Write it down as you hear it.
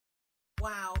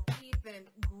Wow, Ethan,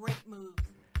 great moves.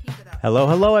 Keep it up.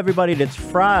 Hello, everybody. It's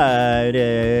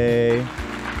Friday.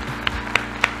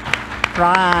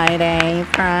 Friday.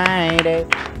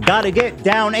 Gotta get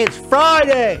down. It's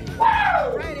Friday.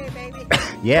 Friday, baby.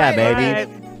 Yeah, Friday.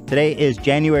 baby. Today is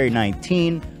January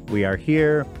 19. We are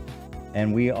here,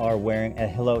 and we are wearing a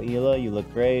hello, Ela. You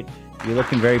look great. You're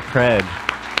looking very preg.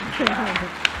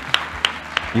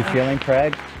 You feeling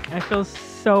preg? I feel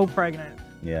so pregnant.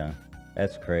 Yeah,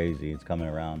 that's crazy. It's coming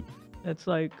around. It's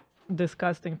like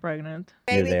disgusting pregnant.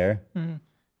 You're there. Mhm.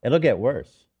 It'll get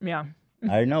worse. Yeah.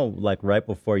 I know, like right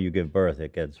before you give birth,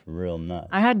 it gets real nuts.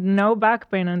 I had no back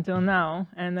pain until now,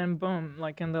 and then boom,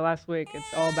 like in the last week,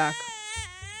 it's all back.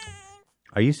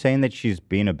 Are you saying that she's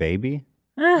being a baby?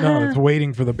 No, it's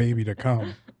waiting for the baby to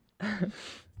come.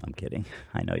 I'm kidding.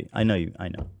 I know you. I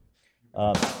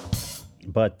know.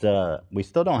 But we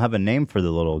still don't have a name for the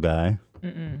little guy.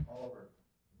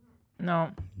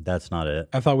 No. That's not it.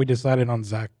 I thought we decided on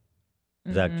Zach.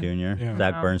 Zach Jr. Yeah.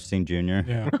 Zach No. Bernstein Jr.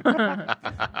 Yeah.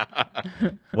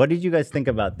 What did you guys think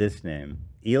about this name?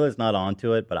 Ela's not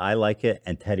onto it, but I like it,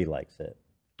 and Teddy likes it.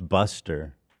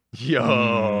 Buster.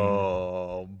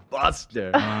 Yo,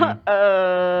 Buster.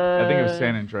 I think it was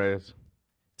San Andreas.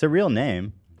 It's a real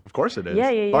name. Of course it is.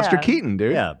 Yeah. Buster Keaton,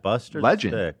 dude. Yeah, Buster's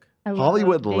Legend. sick. I love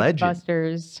Hollywood Dave legend.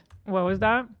 Busters. What was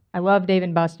that? I love Dave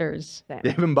and Busters.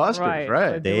 Dave and Buster's, Right,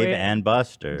 right. but- Dave we- and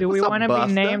Buster. Do we What's up, want to be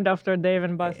Buster? named after Dave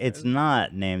and Buster? It's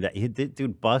not named that.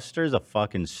 Dude, Buster's a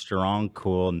fucking strong,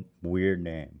 cool, weird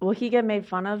name. Will he get made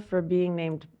fun of for being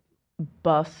named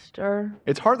Buster?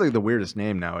 It's hardly the weirdest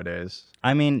name nowadays.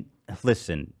 I mean,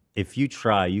 listen, if you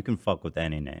try, you can fuck with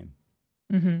any name.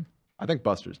 Mm-hmm. I think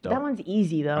Buster's dope. That one's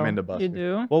easy though. I'm into Buster. You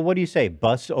do? Well, what do you say?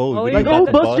 Bust? Oh, Oh, what do yeah. you Like, got oh,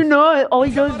 the Buster bust? Nut. All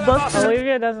he does is Buster.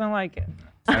 Olivia doesn't like it.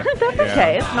 That's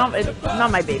okay. It's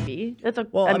not my baby. It's a.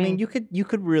 Well, I mean, you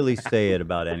could really say it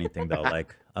about anything though.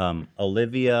 Like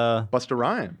Olivia. Buster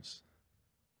Rhymes.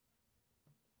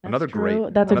 That's Another true.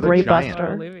 great. That's a another great giant.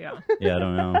 Buster. Olivia. Yeah, I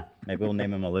don't know. Maybe we'll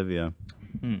name him Olivia.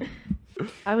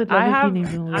 I would love I if have, he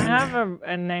named him I Olivia. have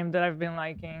a name that I've been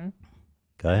liking.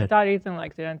 Go I ahead. thought Ethan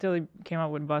liked it until he came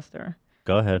up with Buster.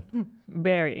 Go ahead.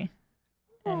 Berry.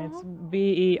 And it's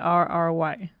Berry.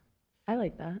 I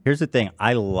like that. Here's the thing.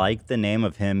 I like the name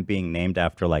of him being named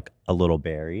after like a little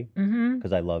berry Mm-hmm.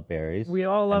 because I love berries. We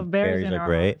all love and berries in are our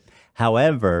great. house.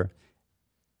 However,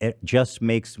 it just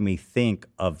makes me think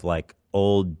of like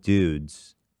old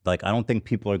dudes. Like I don't think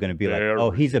people are gonna be like, "Oh,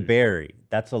 he's a berry."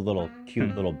 That's a little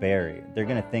cute little berry. They're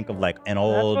gonna think of like an That's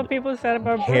what old people said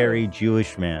about hairy Bruce.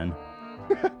 Jewish man.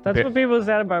 That's what people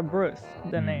said about Bruce,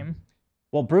 the name.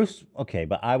 Well, Bruce, okay,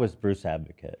 but I was Bruce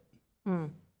Advocate. Hmm.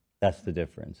 That's the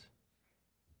difference.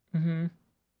 Mm-hmm.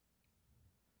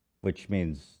 Which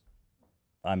means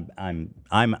I'm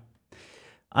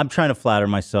trying to flatter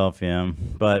myself, yeah,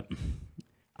 but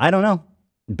I don't know.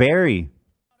 Barry.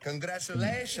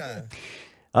 Congratulations.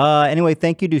 Anyway,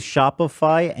 thank you to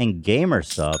Shopify and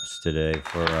GamerSupps today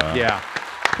for Yeah.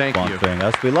 Thank you. sponsoring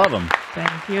us. We love them.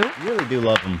 Thank you. Really do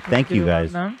love them. Thank Do you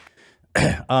love guys.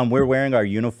 them. We're wearing our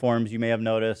uniforms. You may have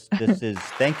noticed. This is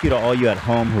thank you to all you at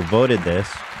home who voted this.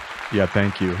 Yeah,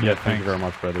 thank you. Yeah, thank you very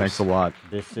much, brothers. Thanks a lot.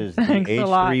 This is the Thanks a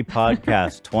lot. H3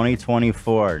 Podcast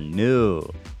 2024 new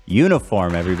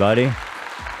uniform, everybody.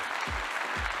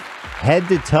 Head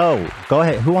to toe. Go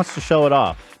ahead. Who wants to show it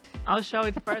off? I'll show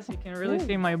it first. You can really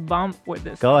see my bump with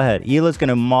this. Go ahead. Ela's going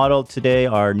to model today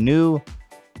our new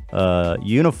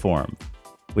uniform.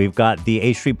 We've got the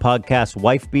H3 Podcast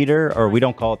wife beater, or we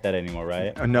don't call it that anymore,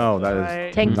 right? No, that is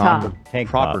Right. Tank not top. the Tank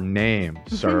proper top. name,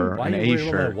 sir. Why An are you A wearing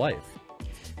my shirt. wife?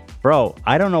 Bro,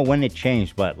 I don't know when it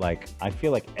changed, but like I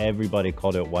feel like everybody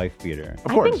called it wife beater.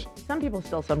 Of I course. think some people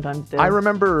still sometimes do. I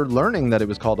remember learning that it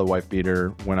was called a wife beater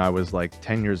when I was like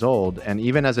 10 years old. And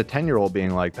even as a 10-year-old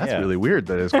being like, that's Yeah. really weird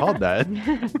that it's called that.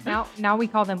 Now we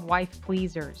call them wife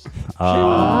pleasers.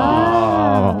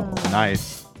 Oh,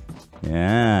 nice.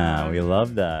 Yeah, we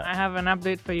love I that. have an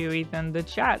update for you, Ethan. The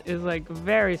chat is like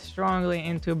very strongly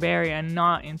into Barry and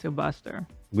not into Buster.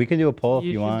 We can do a poll if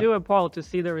You you should want. do a poll to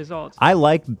see the results. I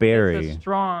like It's Barry. a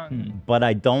strong. But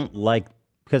I don't like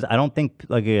because I don't think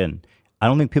like again, I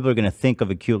don't think people are gonna think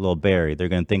of a cute little berry. They're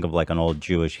gonna think of like an old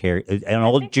Jewish hair, an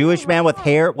old think Jewish you're man with wrong.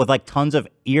 hair with like tons of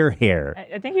ear hair.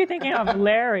 I think you're thinking of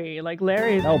Larry. Like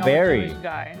Larry is No, an old Barry. Jewish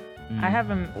guy. I have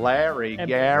him. Larry, A-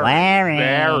 Gary, Larry.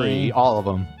 Barry, all of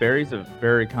them. Barry's a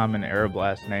very common Arab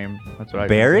last name. That's what I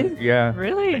Barry? think. Yeah.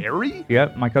 Really? Barry?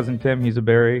 Yep. My cousin Tim, he's a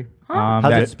Barry. How's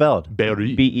it spelled?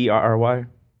 Barry. Berry.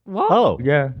 Whoa. Oh,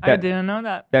 Yeah. I didn't know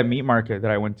that. That meat market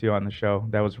that I went to on the show,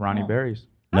 that was Ronnie Barry's.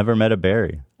 never met a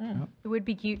berry. It would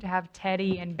be cute to have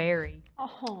Teddy and Barry.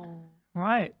 Oh.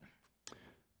 Right.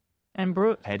 And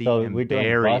Bruce. Teddy So and we're doing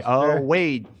Barry. Buster? Oh,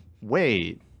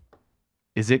 wait.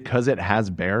 Is it because it has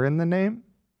bear in the name?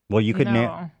 Well, you could name.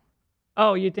 No.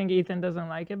 Oh, you think Ethan doesn't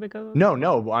like it because of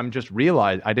No. I'm just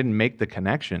realized I didn't make the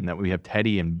connection that we have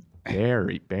Teddy and Bear.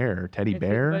 Teddy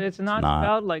Bear. But it's not not.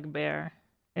 spelled like bear.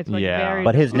 It's like Yeah. Barry.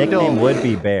 But his Still- nickname would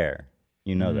be Bear.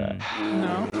 You know that.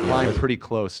 No. Flying pretty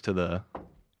close to the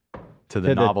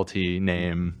the- novelty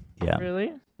name. Yeah.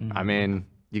 Really? I mean,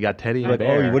 you got Teddy and Like,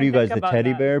 Bear. oh, what are you guys, Think the about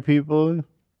teddy that. bear people?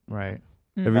 Right.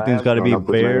 Everything's got to be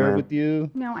bear with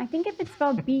you. No, I think if it's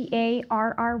spelled Barrry,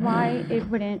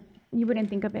 you wouldn't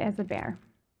think of it as a bear.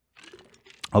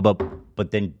 Oh, but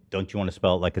then don't you want to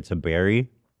spell it like it's a berry?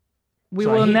 We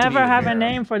So I will hate to never be a have bear. a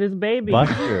name for this baby.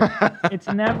 Buster. It's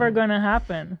never gonna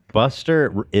happen.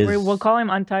 Buster is We'll call him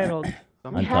Untitled.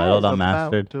 Untitled,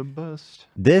 Unmastered. To bust.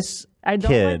 This I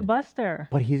don't kid, like Buster.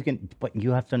 but he's gonna. But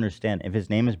you have to understand, if his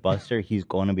name is Buster, he's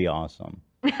going to be awesome.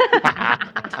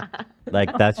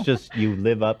 Like that's just you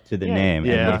live up to the name.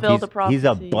 Yeah. And Fulfill the he's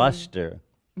a prophecy. Buster.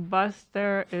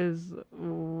 Buster is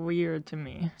weird to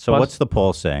me. So Bust- what's the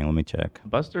poll saying? Let me check.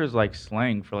 Buster is like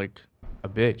slang for like a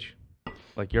bitch.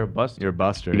 Like you're a buster. You're a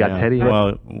Buster. You got yeah. Teddy.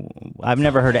 Well, I've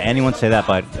never heard anyone say that,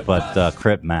 but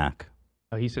Crip Mac.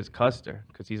 Oh, he says Custer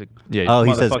because he's a. Yeah. Oh,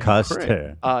 he says Motherfucking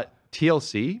Custer.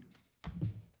 TLC.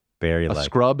 Very A like.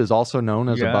 scrub is also known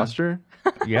as a Yeah. Buster.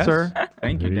 Yes. Sir?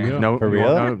 Thank you, There you Dan. go. No, For you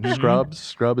real? want no scrubs.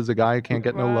 Scrub is a guy who can't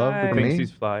get no love Right. from Thinks me.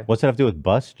 he's fly. What's that have to do with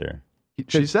Buster?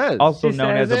 She says. Also She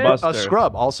known says as a it? buster. A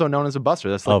scrub, also known as a Buster.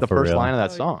 That's like Oh, the for first real? line of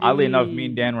that song. Oddly enough, me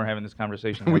and Dan were having this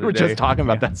conversation. the We other were just day. talking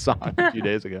about Yeah. that song a few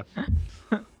days ago.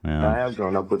 Yeah. have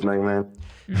grown up with Mega Man.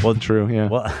 Well, True, yeah.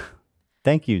 Well,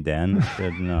 thank you, Dan.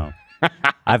 Good to know.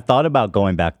 I've thought about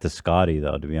going back to Scotty,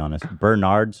 though, to be honest.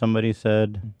 Bernard, somebody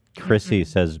said. Chrissy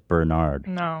says Bernard.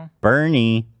 No,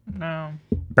 Bernie. no.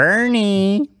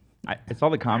 Bernie. I saw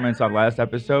the comments on last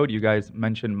episode. You guys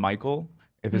mentioned Michael.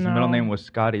 If his middle No. name was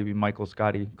Scotty, it'd be Michael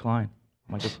Scotty Klein.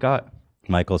 Michael Scott.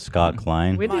 Michael Scott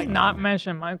Klein. We did not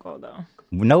mention Michael though.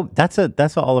 No, that's an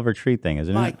Oliver Tree thing,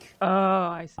 isn't it? Oh,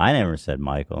 I see. I never said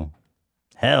Michael.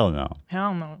 Hell no.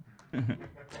 Hell no.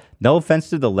 No offense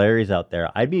to the Larrys out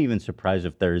there. I'd be even surprised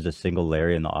if there is a single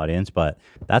Larry in the audience, but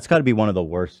that's got to be one of the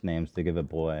worst names to give a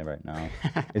boy right now.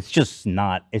 It's just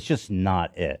not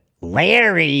it.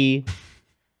 Larry.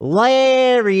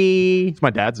 Larry. It's my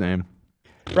dad's name.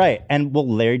 Right. And well,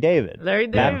 Larry David. Larry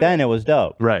Back David. then it was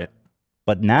dope. Right.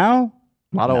 But now,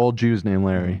 A lot of old Jews named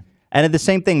Larry. and the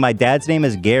same thing, my dad's name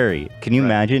is Gary. Can you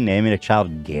imagine naming a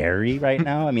child Gary right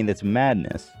now? I mean, that's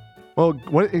madness. Well,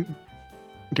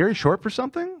 Gary short for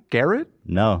something? Garrett?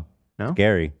 No. No?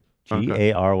 Gary. Okay.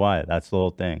 Gary. That's the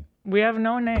whole thing. We have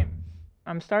no name.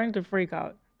 I'm starting to freak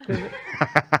out. 'Cause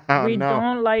Oh, we no.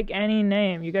 don't like any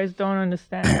name. You guys don't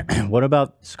understand. What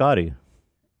about Scotty?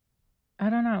 I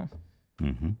don't know.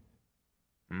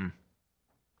 Mm-hmm.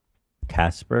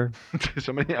 Casper?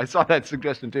 Somebody, I saw that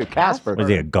suggestion too. Casper. Was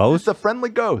he a ghost? It's a friendly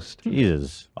ghost.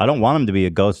 Jesus. I don't want him to be a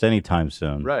ghost anytime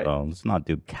soon. Right. So let's not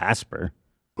do Casper.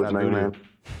 With Mega Man.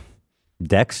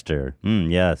 Dexter.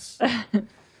 Yes. That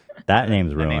name's That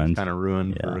name's ruined. kind of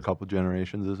ruined Yeah. for a couple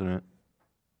generations, isn't it?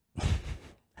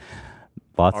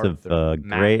 Lots Arthur. of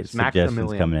great Max- suggestions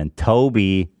Maximilian. coming in.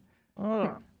 Toby.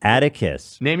 Ugh.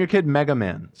 Atticus. Name your kid Mega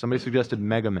Man. Somebody suggested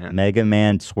Mega Man. Mega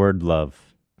Man Sword Love.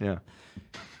 Yeah.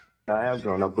 I have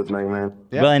grown up with Mega Man.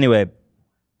 Yeah. Well, anyway,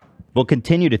 we'll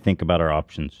continue to think about our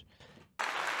options.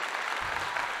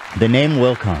 The name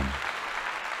will come.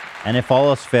 And if all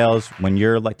else fails, when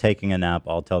you're like taking a nap,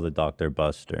 I'll tell the doctor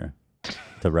Buster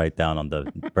to write down on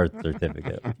the birth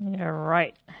certificate. Yeah,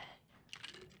 right.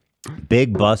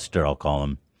 Big Buster, I'll call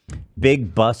him.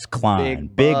 Big Bus Klein.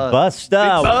 Big Bus. Buster.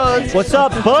 Bus. What's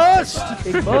up, Bust?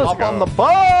 Up on the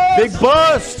bus. Big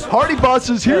Bust. Party bus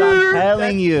is here. I'm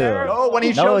telling you. Oh, when he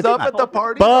No, shows it's up not. at the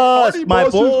party. Bust, the party my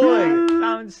bus is boy. here.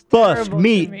 Sounds Bust terrible to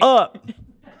me up.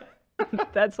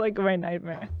 That's like my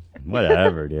nightmare.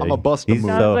 Whatever, dude. I'm a Buster He's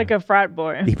move. Sounds so- like a frat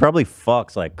boy. He probably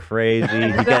fucks like crazy.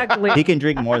 Exactly. He can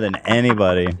drink more than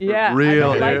anybody. Yeah,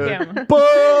 Real, I don't dude. like him.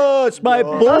 Bust, my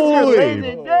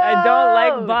boy. I don't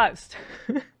like Bust.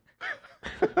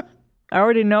 I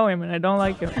already know him and I don't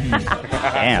like him.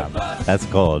 Damn, that's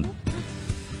cold.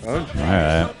 All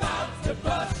right.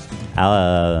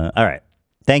 All right.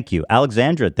 Thank you,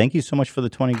 Alexandra. Thank you so much for the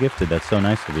 20 gifted. That's so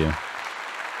nice of you.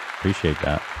 Appreciate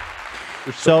that.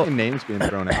 There's so So- many names being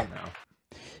thrown out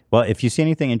now. Well, if you see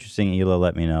anything interesting, Ela,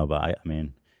 let me know. But I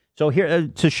mean, so here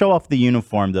to show off the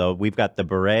uniform, though, we've got the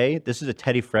beret. This is a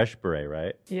Teddy Fresh beret,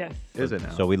 right? Yes. Is it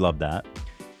now? So we love that.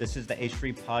 This is the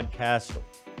H3 podcast,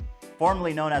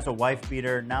 formerly known as a wife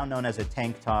beater, now known as a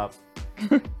tank top,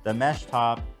 the mesh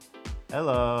top,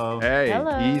 Hello. Hey,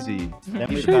 Hello. easy. Then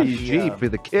we've got the, PG for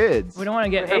the kids. We don't want to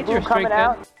get age Who coming restricted.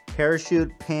 out?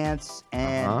 parachute pants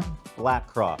and Uh-huh. black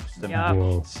Crocs. Yeah.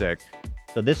 Whoa. Sick.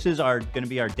 So this is going to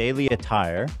be our daily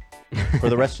attire for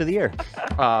the rest of the year.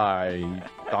 I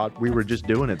thought we were just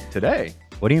doing it today.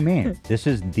 What do you mean? This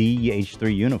is the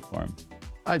H3 uniform.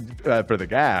 For the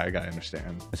gag, I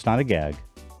understand. It's not a gag.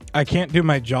 I can't do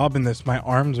my job in this. My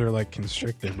arms are like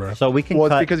constricted, bro. So we can Well,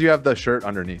 cut. it's because you have the shirt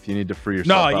underneath. You need to free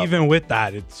yourself No, up. even with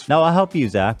that, it's. No, I'll help you,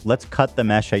 Zach. Let's cut the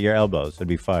mesh at your elbows. It'd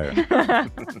be fire.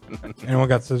 Anyone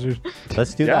got scissors?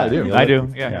 Let's do Yeah, that. I do. You I like-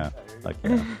 do. Yeah. Yeah. Like,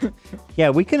 yeah. Yeah,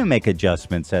 we can make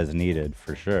adjustments as needed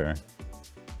for sure.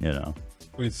 You know.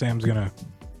 Wait, Sam's gonna.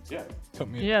 Cut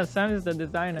me. Yeah, Sam is the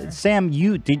designer. Sam,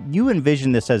 you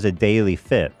envision this as a daily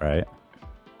fit, right?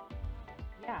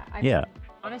 Yeah. Yeah.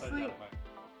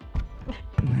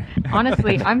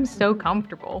 Honestly, I'm so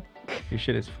comfortable. Your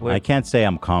shit is I flipped. can't say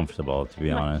I'm comfortable, to be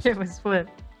My honest. shit was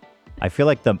flipped. I feel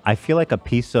like a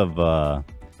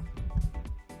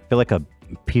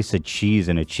piece of cheese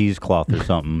in a cheesecloth or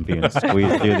something being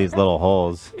squeezed through these little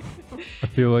holes. I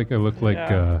feel like I look like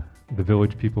Yeah. the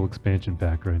Village People expansion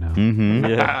pack right now. Mm-hmm.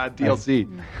 Yeah, DLC.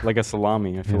 Like a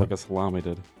salami. I feel Yeah. like a salami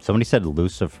did. Somebody said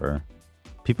Lucifer.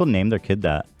 People name their kid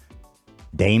that.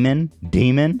 Demon?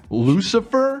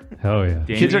 Lucifer? Hell yeah.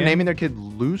 Kids are Damien? naming their kid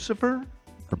Lucifer?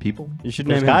 For people? You should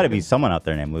There's name got to him. be someone out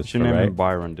there named You should Lucifer, name right? him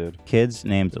Byron, dude. Kids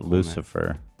named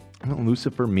Lucifer. Doesn't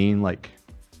Lucifer mean like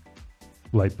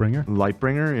Lightbringer.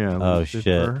 Lightbringer? Yeah. Oh Lucifer.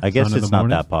 shit! I guess Son of it's the not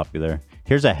morning? that popular.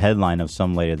 Here's a headline of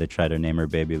some lady that tried to name her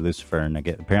baby Lucifer, and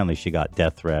apparently she got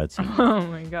death threats. Oh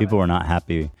my god. People were not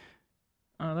happy.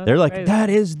 Oh, that's They're like, crazy. "That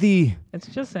is the, It's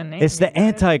just a name. it's the you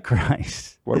guys.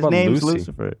 Antichrist." What His about name's Lucy?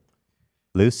 Lucifer.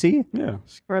 Lucy? Yeah.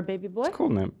 For a baby boy? It's a cool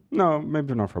name. No,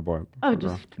 maybe not for a boy. Oh, For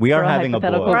just We are for having a boy.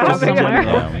 hypothetical We're question. having a-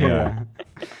 Yeah, we girl. are.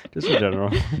 Yeah. Just in general.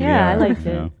 We Yeah, I are, liked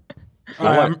you it.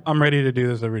 know. I'm ready to do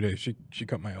this every day. She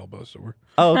cut my elbow, so we're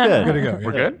Oh, good. good to go.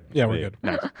 We're yeah. good? Yeah, we're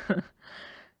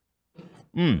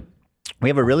good. We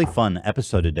have a really fun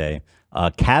episode today.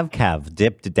 Cav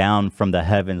dipped down from the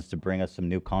heavens to bring us some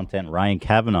new content. Ryan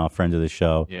Kavanaugh, friend of the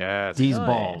show. Yes. These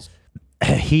balls.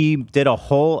 He did a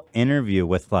whole interview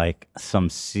with like some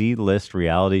C-list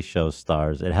reality show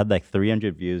stars. It had like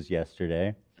 300 views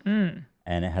yesterday, and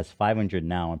it has 500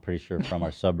 now. I'm pretty sure from our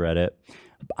subreddit.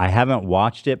 I haven't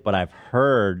watched it, but I've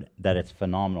heard that it's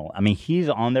phenomenal. I mean, he's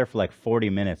on there for like 40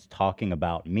 minutes talking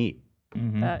about meat.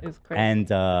 That is crazy. And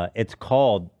the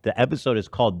episode is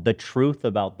called "The Truth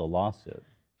About the Lawsuit."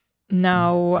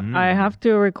 Now, I have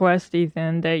to request,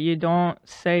 Ethan, that you don't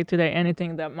say today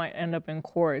anything that might end up in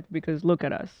court because look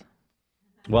at us.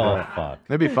 Well, fuck.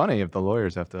 It'd be funny if the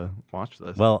lawyers have to watch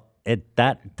this. Well,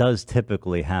 that does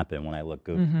typically happen when I look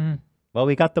goofy. Mm-hmm. Well,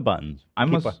 we got the buttons. I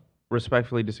Keep must on-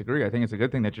 respectfully disagree. I think it's a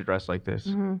good thing that you're dressed like this.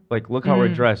 Like, look how we're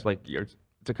dressed. Like, it's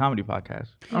a comedy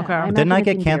podcast. Okay. I'm Didn't not I gonna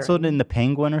get think canceled you're- in the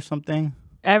Penguin or something?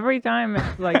 Every time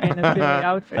it's like in a silly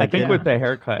outfit. I think Yeah. with the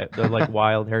haircut, the like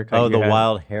wild haircut. Oh, you the had.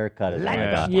 wild haircut is what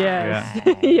I got.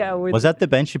 Yes. Yeah. with, Was that the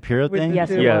Ben Shapiro with thing? Yes,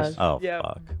 it Yes. was. Oh, Yeah.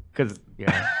 fuck. Because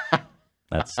yeah,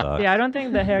 That sucks. Yeah, I don't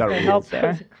think the haircut helped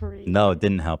there. No, it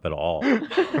didn't help at all.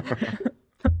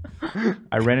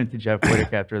 I ran into Jeff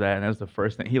Whittick after that, and that was the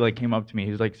first thing. He like came up to me.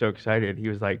 He was like so excited. He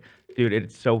was like, "Dude,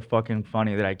 it's so fucking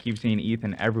funny that I keep seeing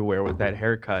Ethan everywhere with that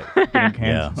haircut." getting Yeah,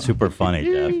 canceled." super funny,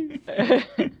 Jeff.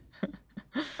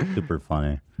 Super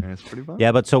funny. Yeah, it's pretty fun.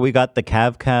 Yeah, but so we got the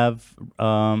Cav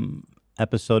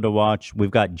episode to watch.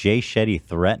 We've got Jay Shetty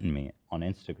threaten me on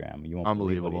Instagram. You won't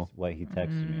believe Unbelievable. what he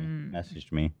texted me,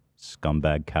 messaged me.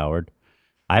 Scumbag coward.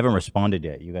 I haven't responded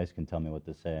yet. You guys can tell me what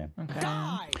to say.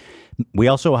 Okay. We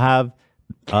also have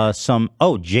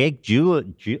Jake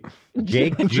Doolittle.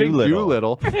 Jake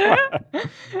Doolittle.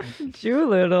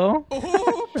 Doolittle.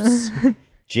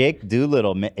 Jake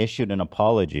Doolittle issued an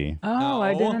apology. Oh,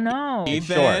 I didn't know. It's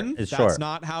short. It's short.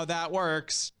 not how that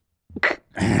works.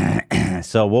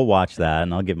 So we'll watch that,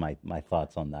 and I'll give my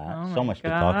thoughts on that. Oh So my much to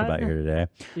talk about God. here today.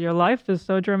 Your life is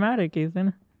so dramatic,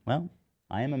 Ethan. Well,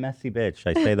 I am a messy bitch.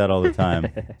 I say that all the time.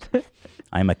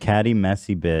 I'm a catty,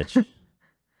 messy bitch.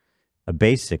 A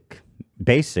basic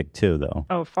too, though.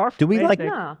 Oh, far from Do we like-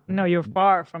 basic. No. No, you're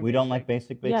far from We don't like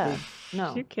basic bitches. Yeah. No.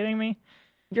 Are you kidding me?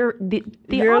 You're the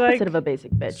You're opposite like- of a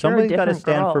basic bitch. Somebody's You're a got to different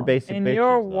stand for girl. basic In bitches.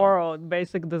 your though. world,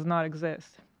 basic does not exist.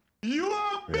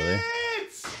 Really?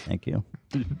 Thank you.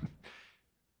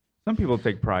 Some people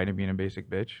take pride in being a basic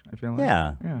bitch. I feel like.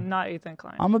 Yeah. Not Ethan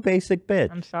Klein. I'm a basic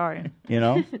bitch. I'm sorry. You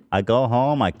know, I go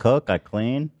home, I cook, I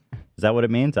clean. Is that what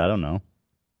it means? I don't know.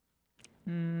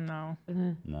 No.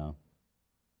 No.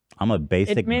 I'm a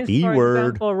basic It means, B for word.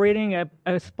 example, reading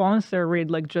a sponsor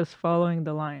read, like just following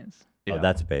the lines. Oh,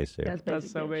 that's basic.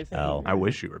 That's so basic. L. I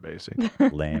wish you were basic.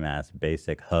 Lame ass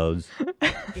basic hose.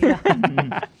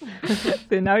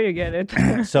 So now you get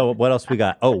it. So what else we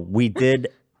got? Oh, we did.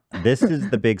 This is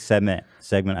the big segment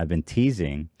I've been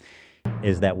teasing,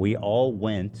 is that we all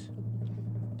went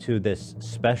to this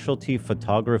specialty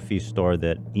photography store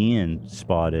that Ian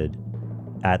spotted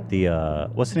at the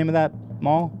what's the name of that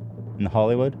mall in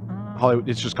Hollywood? Hollywood.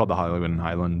 It's just called the Hollywood and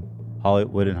Highland.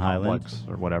 Hollywood and Highland Complex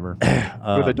or whatever.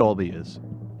 Where the Dolby is.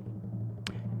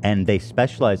 And they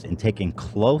specialize in taking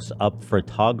close-up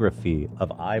photography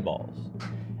of eyeballs.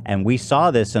 And we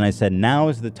saw this, and I said, now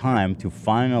is the time to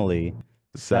finally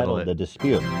settle the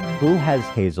dispute. Who has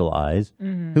hazel eyes?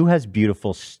 Mhm. Who has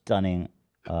beautiful, stunning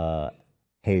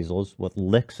hazels with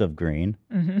licks of green?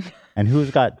 Mhm. And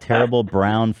who's got terrible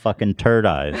brown fucking turd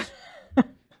eyes?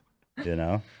 You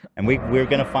know? And we're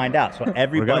going to find out. So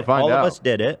everybody, find all out. of us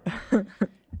did it.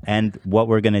 And what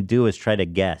we're going to do is try to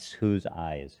guess whose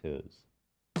eye is whose.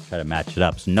 Try to match it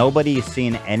up. So nobody has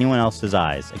seen anyone else's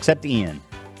eyes except Ian,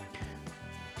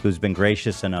 who's been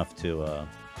gracious enough to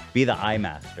be the eye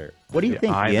master. What do you The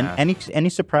think, eye Ian? master. Any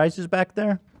surprises back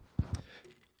there?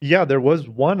 Yeah, there was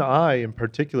one eye in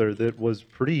particular that was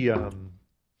pretty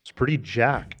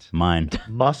jacked. Mine.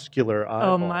 Muscular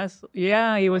eyeball.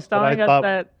 Yeah, he was But I telling us thought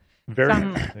that very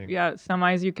some, interesting. some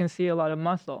eyes you can see a lot of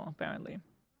muscle, apparently.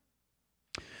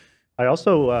 I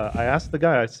also I asked the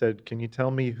guy. I said, "Can you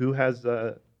tell me who has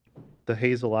the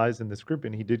hazel eyes in this group?"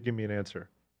 And he did give me an answer,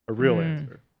 a real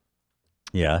answer.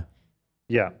 Yeah.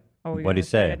 Yeah. Oh, What'd he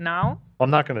say? Now? I'm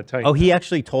not going to tell you. Oh, he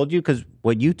actually told you? Because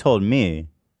what you told me.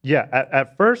 Yeah.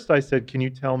 At first, I said, "Can you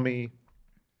tell me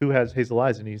who has hazel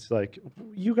eyes?" And he's like,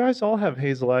 "You guys all have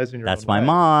hazel eyes in your That's own my way."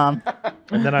 mom.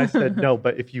 And then I said, "No,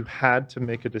 but if you had to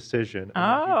make a decision,"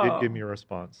 and then he did give me a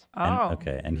response. And,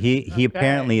 okay. And he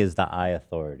apparently is the eye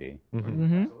authority.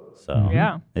 Mm-hmm. So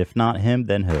Yeah. if not him,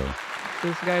 then who?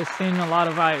 This guy's seen a lot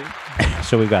of eyes.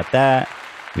 So we got that.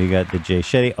 We got the Jay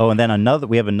Shetty. Oh, and then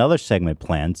we have another segment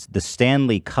planned, the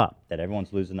Stanley Cup that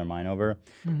everyone's losing their mind over.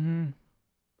 Mm-hmm.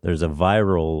 There's a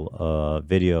viral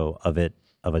video of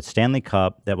a Stanley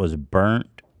Cup that was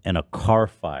burnt in a car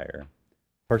fire.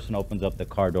 Person opens up the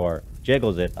car door,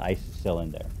 jiggles it, the ice is still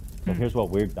in there. So here's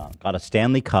what we've done. Got a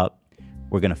Stanley Cup.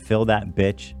 We're going to fill that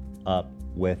bitch up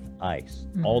with ice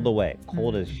all the way,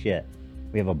 cold as shit.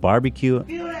 We have a barbecue.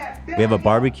 We have a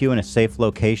barbecue in a safe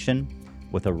location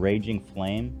with a raging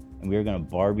flame, and we're going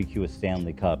to barbecue a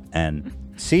Stanley Cup and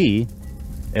see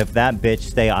if that bitch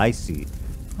stay icy.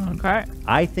 Okay.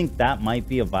 I think that might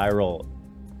be a viral.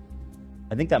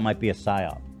 I think that might be a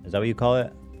psyop. Is that what you call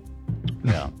it?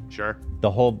 Yeah. Sure.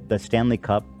 The Stanley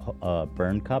Cup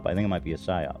burn cup. I think it might be a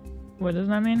psyop. What does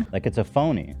that mean? Like it's a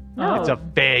phony. Oh. It's a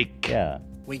fake. Yeah.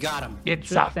 We got him.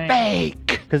 It's a fake.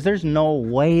 Because there's no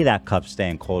way that cup's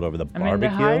staying cold over the I mean, the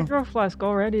barbecue. hydro flask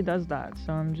already does that,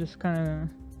 so I'm just kind of.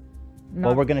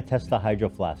 Well, we're gonna test the hydro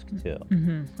flask too.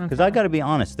 Mhm, Because I gotta be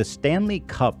honest, the Stanley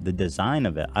Cup, the design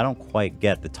of it, I don't quite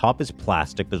get. The top is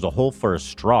plastic. There's a hole for a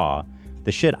straw.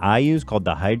 The shit I use called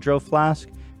the hydro flask,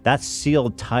 that's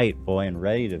sealed tight, boy, and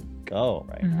ready to go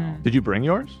right now. Did you bring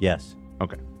yours? Yes.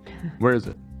 Okay. Where is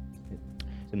it?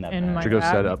 It's in that In bag. my To go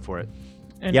bag. set up for it.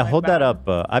 In Yeah, my hold that bag.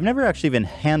 up. I've never actually even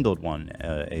handled one,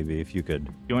 AB, if you could.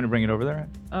 You want to bring it over there?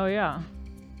 Oh yeah.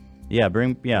 Yeah,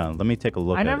 let me take a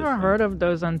look I at never it. heard of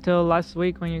those until last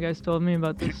week when you guys told me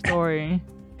about this story.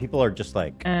 People are just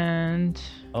like, And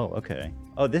oh, okay.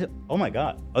 Oh my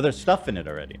God. Oh, there's stuff in it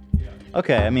already.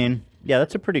 Okay, I mean, yeah,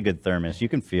 that's a pretty good thermos. You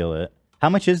can feel it. How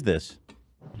much is this?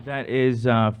 That is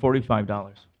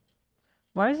 $45.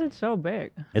 why is it so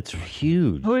big? It's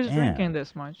huge. Who is Damn. drinking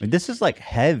this much? I mean, this is like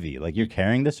heavy. Like you're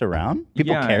carrying this around?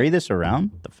 People Yeah. carry this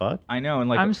around? The fuck? I know, and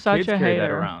like I'm such kids a carry that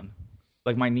hater. around.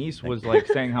 Like my niece was like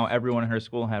saying how everyone in her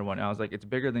school had one. I was like, it's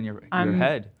bigger than your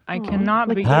head. I cannot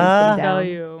Like, begin Huh? to tell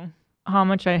you how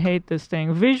much I hate this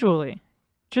thing visually.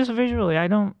 Just visually, I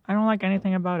don't like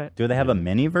anything about it. Do they have a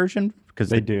mini version? Because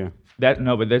They do. But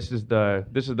this is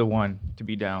the one to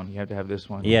be down. You have to have this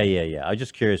one. Yeah. I was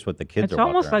just curious what the kids It's are walking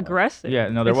almost around with. aggressive. Yeah,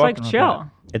 no, they're it's like walking chill.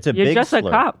 around It's a You're big just a slurp.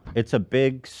 cup. It's a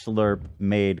big slurp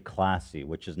made classy,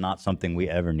 which is not something we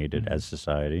ever needed as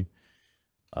society.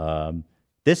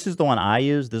 This is the one I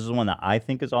use. This is the one that I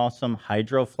think is awesome.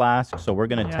 Hydro flask. So we're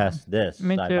gonna Yeah. test this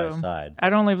Me side too. by side.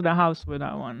 I don't leave the house with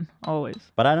that one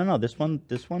always. But I don't know. This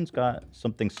one's got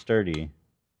something sturdy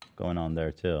going on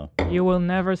there too. You will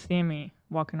never see me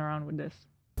walking around with this.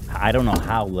 I don't know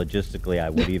how logistically I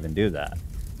would even do that.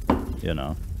 You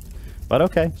know. But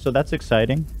okay, so that's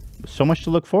exciting. So much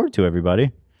to look forward to, everybody.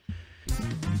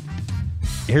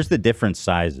 Here's the different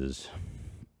sizes.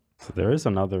 So there is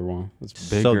another one. It's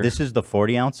bigger. So this is the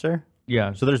 40 ouncer?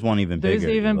 Yeah. So there's one even bigger.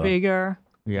 There's even Hila. bigger.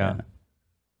 Yeah.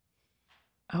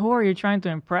 Who are you trying to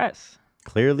impress?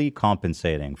 Clearly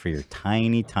compensating for your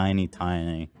tiny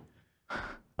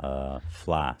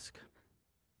flask.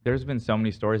 There's been so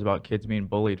many stories about kids being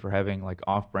bullied for having like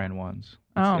off-brand ones.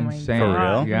 It's Oh my insane. For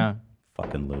real? Yeah.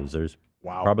 Fucking losers.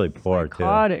 Wow. Probably poor too.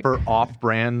 Psychotic. For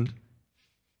off-brand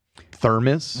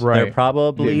thermos. They're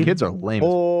probably Yeah, kids are lame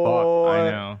poor. I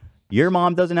know. Your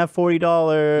mom doesn't have $40.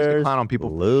 Used to clown on people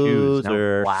for shoes. Now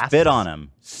Loser. flasks. Spit on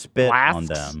them. Spit on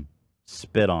Flasks. them.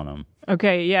 Spit on them.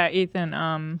 Okay, yeah,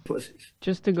 Ethan.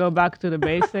 Just to go back to the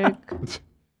basic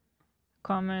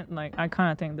comment, like I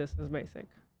kind of think this is basic.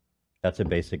 That's a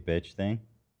basic bitch thing.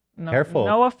 No, Careful.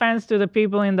 No offense to the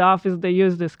people in the office that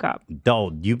use this cup.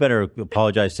 Don't. You better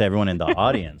apologize to everyone in the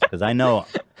audience because I know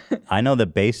the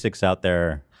basics out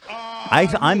there.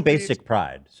 I'm basic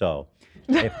pride, so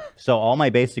all my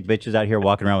basic bitches out here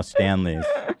walking around with Stanleys.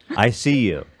 I see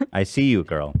you,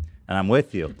 girl, and I'm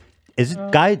with you.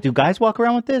 Do guys walk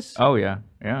around with this? Oh yeah,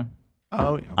 yeah.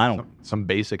 Oh, I don't. Some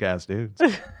basic ass dudes.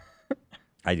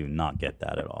 I do not get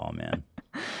that at all, man.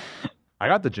 I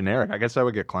got the generic. I guess I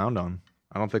would get clowned on.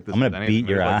 I don't think this. I'm gonna is anything. beat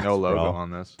your There's, like, ass, no logo bro. on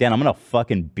this. Dan, I'm gonna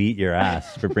fucking beat your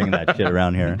ass for bringing that shit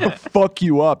around here. Fuck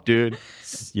you up, dude.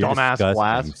 You're Dumbass disgusting.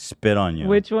 flask. Spit on you.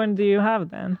 Which one do you have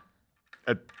then?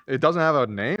 It doesn't have a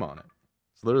name on it.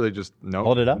 It's literally just no.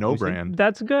 Hold it up, No let me see. brand.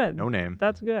 That's good. No name.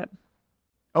 That's good.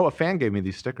 Oh, a fan gave me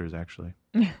these stickers actually.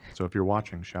 So if you're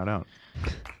watching, shout out.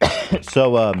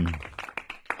 So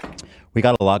we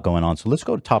got a lot going on. So let's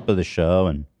go to top of the show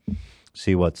and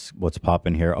see what's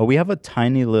popping here. Oh, we have a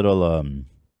tiny little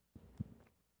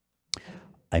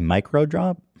a micro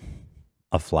drop,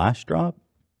 a flash drop.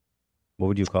 What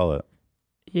would you call it?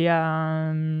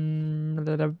 Yeah.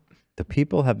 The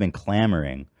people have been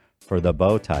clamoring for the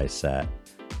bow tie set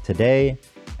today,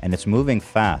 and it's moving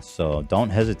fast. So don't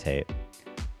hesitate.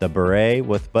 The beret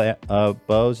with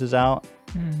bows is out.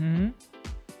 Mm-hmm.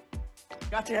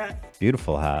 Gotcha.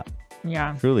 Beautiful hat.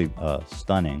 Yeah. Truly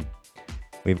stunning.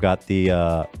 We've got the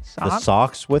Sock?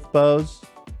 socks with bows.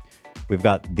 We've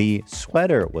got the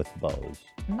sweater with bows.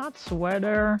 Not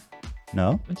sweater.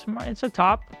 No? It's a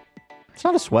top. It's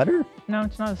not a sweater? No,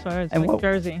 it's not a sweater. It's And like what-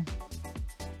 jersey.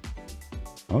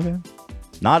 Okay.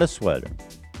 Not a sweater.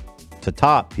 It's a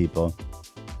top, people.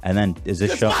 And then is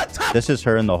this show? This is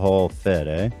her in the whole fit,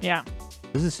 eh? Yeah.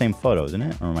 This is the same photo, isn't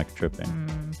it? Or am I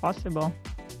tripping? Possible.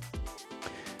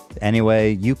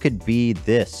 Anyway, you could be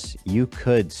this. You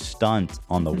could stunt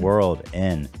on the world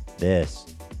in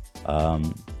this.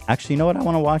 Actually, you know what I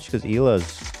want to watch? Because Hila's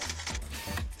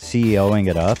CEOing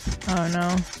it up. Oh,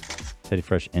 no. Teddy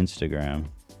Fresh Instagram.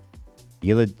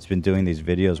 Hila's been doing these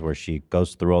videos where she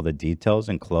goes through all the details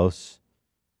and close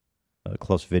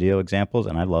video examples,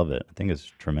 and I love it. I think it's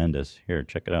tremendous. Here,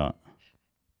 check it out.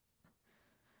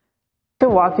 To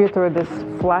walk you through this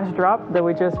flash drop that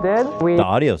we just did. The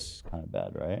audio's kind of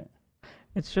bad, right?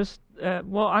 It's just,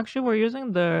 well, actually, we're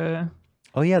using the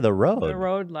Oh yeah, the Rode.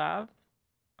 Rode Lab.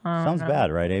 Sounds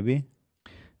bad, right, AB?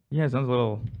 Yeah, it sounds a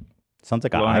little. Sounds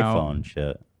like an blown out. iPhone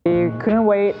shit. We couldn't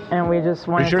wait, and we just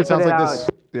wanted Pretty sure to it sounds put it like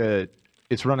out. this.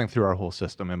 It's running through our whole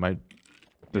system. It might.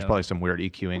 There's probably some weird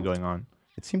EQing going on.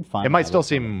 It seemed fine. It when might I still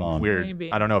listened on seem the phone. weird.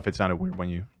 Maybe. I don't know if it sounded weird when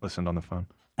you listened on the phone.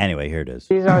 Anyway, here it is.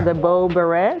 These are the bow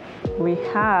beret. We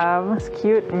have this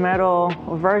cute metal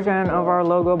version of our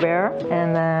logo bear,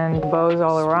 and then bows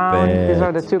all around. These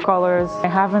are the two colors. I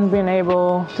haven't been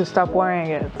able to stop wearing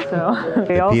it, so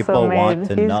we also people want made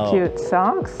to these know. cute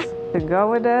socks to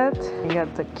go with it. You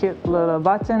got the cute little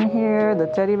button here, the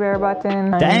teddy bear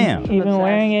button. Damn. I'm even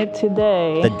wearing it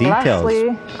today. The details.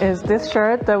 Lastly is this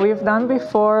shirt that we've done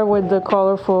before with the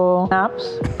colorful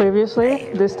naps previously.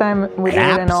 This time we did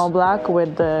it in Naps? all black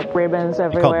with the ribbons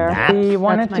everywhere. naps? We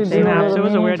wanted That's to my do favorite. a It little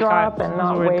was a mini weird drop cut. and It was a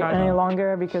not weird wait cut. any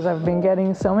longer because I've been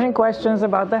getting so many questions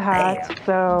about the hat.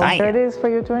 So here it is for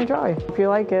you to enjoy if you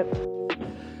like it.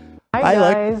 Hi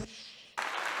guys.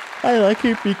 I like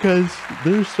it because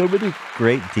there's so many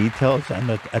great details, and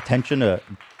the attention to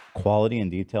quality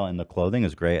and detail in the clothing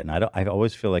is great. And I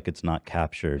always feel like it's not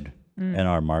captured in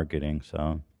our marketing.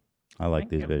 So I like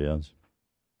these videos.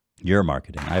 Your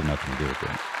marketing. I have nothing to do with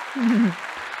it.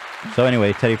 So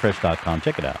anyway, teddyfresh.com.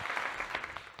 Check it out.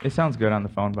 It sounds good on the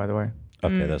phone, by the way.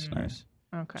 Okay, that's nice.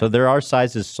 Okay. So there are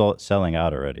sizes selling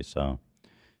out already, so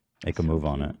make a move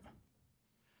on it.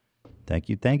 Thank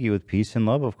you, with peace and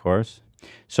love, of course.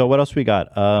 So what else we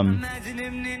got?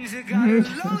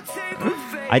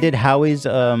 I did Howie's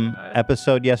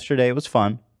episode yesterday. It was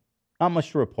fun. Not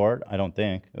much to report, I don't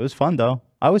think. It was fun though.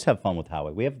 I always have fun with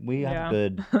Howie. We have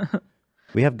good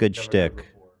we have good shtick.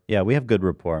 Yeah, we have good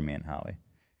rapport, me and Howie.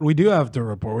 We do have to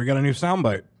report. We got a new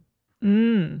soundbite.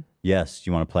 Mm. Yes.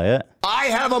 You want to play it? I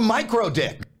have a micro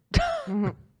dick.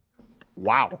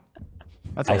 Wow.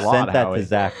 That's I a lot, sent that Howie. to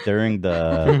Zach during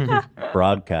the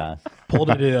broadcast. Pulled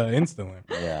it instantly.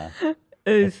 Yeah. It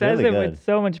It's says really it good. with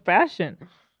so much passion.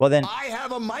 Well, then, I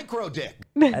have a micro dick.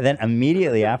 and then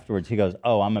immediately afterwards, he goes,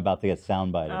 "Oh, I'm about to get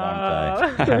soundbited,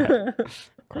 aren't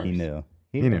I?" He knew.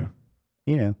 He knew.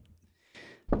 He knew.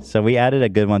 So we added a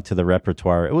good one to the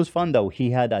repertoire. It was fun though.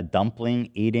 He had a dumpling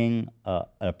eating,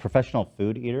 a professional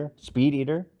food eater, speed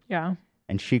eater, Yeah.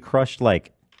 and she crushed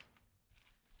like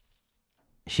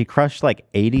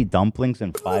 80 dumplings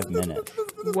in 5 minutes.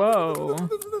 Whoa.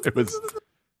 It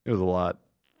was a lot.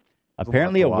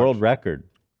 Apparently, to a watch. world record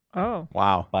Oh.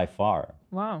 Wow. by far.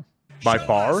 Wow. By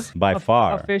far? By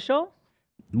far. Official?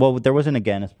 Well, there wasn't a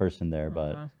Guinness person there,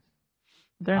 but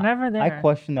They're never there. I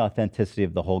question the authenticity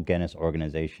of the whole Guinness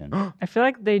organization. I feel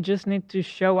like they just need to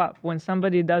show up. When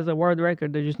somebody does a world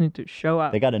record, they just need to show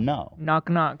up. They got to know. Knock,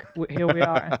 knock. Here we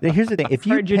are. Here's the thing: if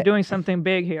you Heard you're doing something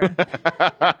big here.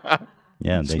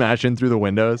 yeah, they, Smashing through the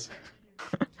windows.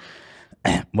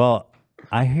 well,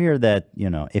 I hear that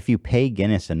if you pay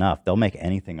Guinness enough, they'll make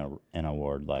anything an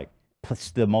award. Like plus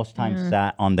the most time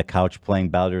sat on the couch playing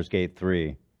Baldur's Gate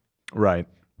 3. Right.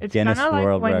 It's Guinness kind of like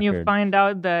World when you Record. find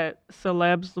out that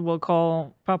celebs will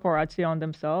call paparazzi on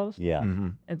themselves. Yeah,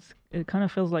 It kind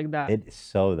of feels like that. it's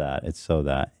so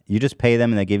that you just pay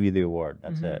them and they give you the award.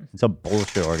 That's it. It's a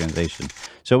bullshit organization.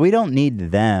 So we don't need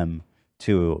them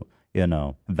to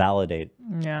validate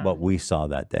Yeah. what we saw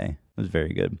that day. It was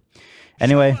very good.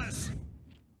 Anyway,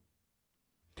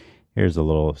 here's a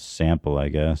little sample, I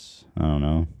guess. I don't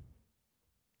know.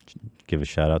 Give a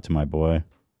shout out to my boy.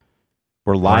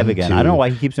 We're live again. I don't know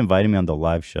why he keeps inviting me on the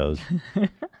live shows.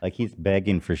 Like he's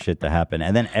begging for shit to happen.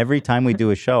 And then every time we do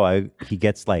a show, he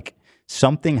gets like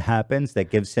something happens that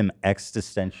gives him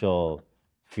existential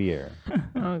fear.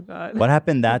 Oh God. What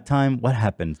happened that time? What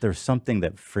happened? There's something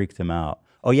that freaked him out.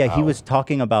 Oh yeah, he was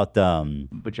talking about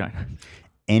Vagina.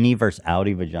 Innie versus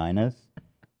Audi vaginas.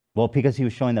 Well, because he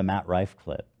was showing the Matt Rife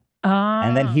clip, Ah.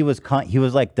 and then he was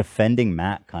like defending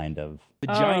Matt, kind of.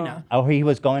 Vagina. Oh, he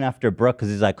was going after Brooke because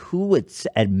he's like, who would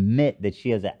admit that she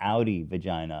has an Audi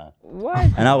vagina? What?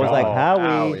 And I was like, Oh,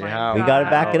 Howie, Howie. we got to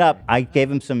back it up. I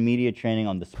gave him some media training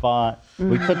on the spot.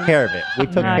 We took care of it. We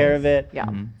took care of it. Yeah.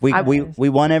 We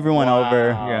won everyone over.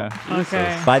 Yeah.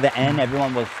 Okay. By the end,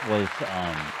 everyone was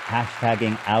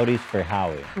hashtagging Audis for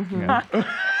Howie.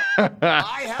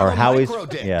 I have Or a Howie's. micro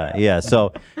dick. Yeah.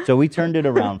 So we turned it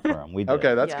around for him. We did.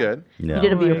 Okay, that's Yeah. good. Yeah. You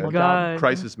did a Oh my beautiful job. God.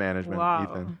 Crisis management, Wow.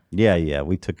 Ethan. Yeah,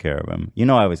 we took care of him. I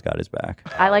always got his back.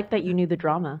 I like that you knew the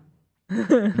drama.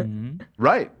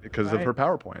 Right, because of her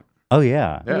PowerPoint. Oh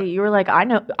yeah. Yeah. You were like, I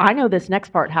know this next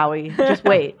part, Howie. Just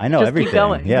wait. I know Just everything. Keep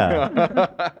going.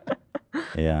 Yeah.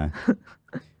 Yeah.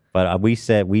 But we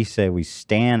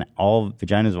stand all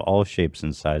vaginas of all shapes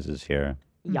and sizes here.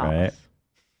 Yes. Right?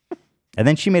 And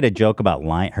then she made a joke about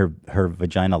her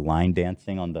vagina line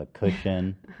dancing on the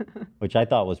cushion, which I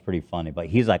thought was pretty funny. But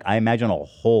he's like, I imagine a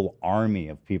whole army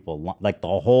of people, like the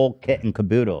whole kit and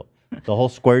caboodle, the whole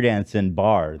square dancing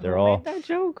bar. They're all Made that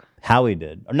joke Howie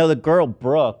did. Or no, the girl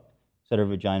Brooke said her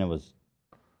vagina was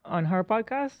on her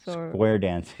podcast or square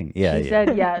dancing. Yeah, She yeah.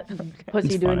 said, yeah, pussy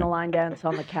It's doing funny. the line dance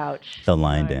on the couch. The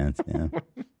line dance, yeah.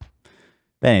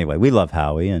 But anyway, we love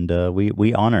Howie and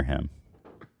we honor him.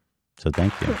 So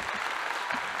thank you.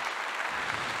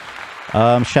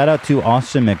 Shout out to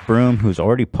Austin McBroom, who's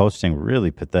already posting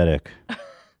really pathetic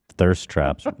thirst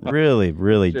traps. Really,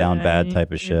 really down bad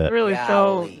type of shit. really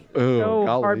so golly.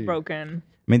 heartbroken.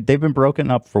 I mean, they've been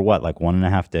broken up for what, like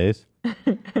 1.5 days?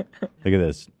 Look at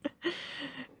this.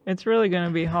 It's really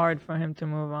gonna be hard for him to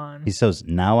move on. He says,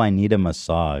 now I need a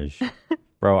massage.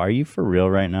 Bro, are you for real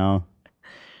right now?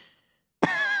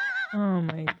 Oh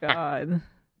my God.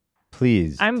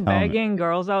 Please. I'm tell me. begging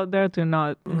girls out there to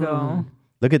not go.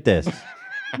 Look at this.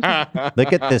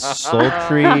 Look at this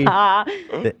sultry.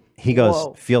 He goes,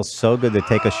 Whoa. feels so good to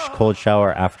take a cold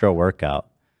shower after a workout.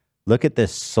 Look at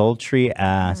this sultry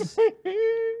ass.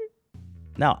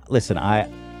 Now, listen, I'm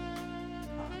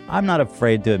not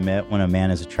afraid to admit when a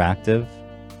man is attractive.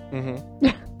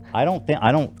 I don't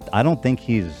think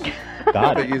he's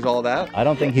got think it. he's all that? I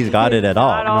don't think he's got it at all.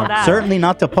 Not all that. Certainly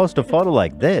not to post a photo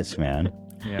like this, man.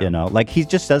 Yeah. Like he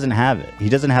just doesn't have it. He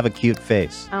doesn't have a cute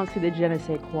face. I don't see the je ne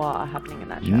sais quoi happening in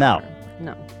that shower. No.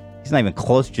 No. He's not even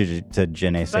close to je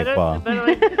ne sais quoi.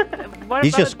 What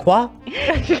He's about just quoi?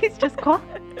 He's just quoi?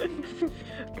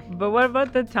 But what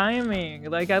about the timing?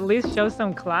 Like, at least show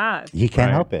some class. He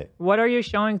can't help it. What are you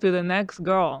showing to the next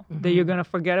girl? That you're gonna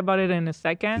forget about it in a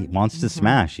second? He wants to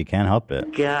smash. He can't help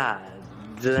it. God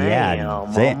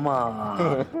Damn.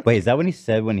 Wait, is that what he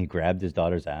said when he grabbed his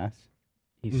daughter's ass?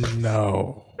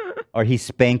 No. Or he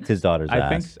spanked his daughter's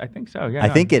ass? I think so. Yeah. I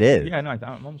no, think it is. Yeah, no,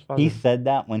 I'm almost He positive. said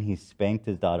that when he spanked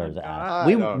his daughter's ass.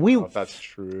 I don't know if that's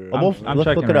true. We'll, I'm let's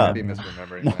checking look it right up. now. Be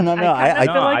misremembering. No, I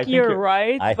feel like I think you're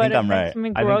right, I but think it I'm makes right.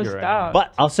 me I think grossed you're right. out.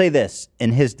 But I'll say this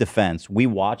in his defense: we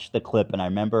watched the clip, and I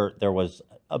remember there was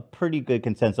a pretty good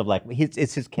consensus of like,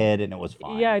 it's his kid, and it was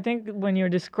fine. Yeah, I think when you're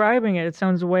describing it, it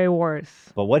sounds way worse.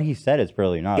 But what he said is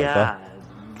really not.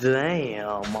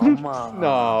 Damn, mama.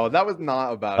 No, that was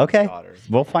not about Okay, his daughter.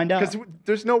 we'll find out. Because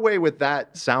there's no way with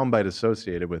that soundbite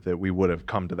associated with it, we would have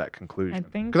come to that conclusion. I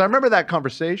think- Because I remember that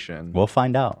conversation. We'll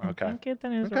find out. Okay. I think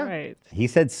Ethan is right. He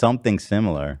said something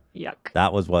similar. Yuck.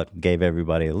 That was what gave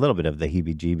everybody a little bit of the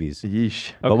heebie-jeebies.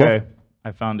 Yeesh. But Okay,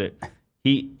 I found it.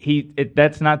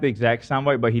 That's not the exact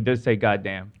soundbite, but he does say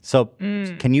 "goddamn." So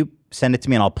can you send it to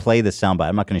me and I'll play the soundbite?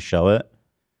 I'm not going to show it.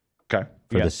 Okay.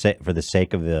 For the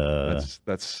sake of the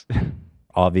That's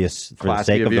obvious, for the classy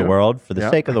sake of the you. world, for the Yeah.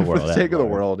 sake of the For world. the sake of the Edward.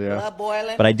 world, yeah.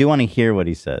 But I do want to hear what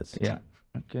he says. Yeah.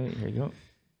 Okay, here you go.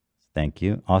 Thank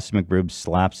you. Austin McBroob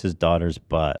slaps his daughter's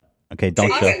butt. Okay, don't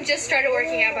show. Austin just started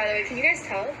working out, by the way. Can you guys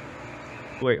tell?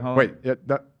 Wait, hold on. Wait, yeah,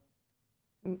 that,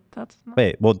 That's not.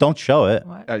 Wait, well, don't show it.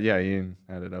 yeah, Ian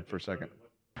had it up for a second.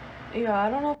 Yeah, I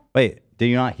don't know. Wait, do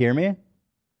you not hear me?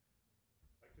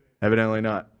 Evidently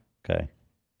not. Okay.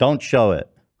 Don't show it.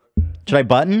 Should I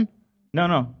button?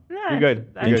 No. You're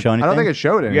good. Didn't show anything? I don't think it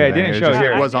showed anything. Yeah, it didn't show just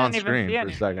here. was I on didn't even screen see for a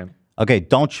anything. second. Okay,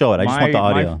 don't show it. I just want the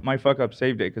audio. My fuck up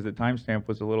saved it because the timestamp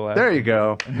was a little. There you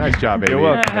go. Nice job, baby. You're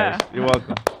welcome, guys. You're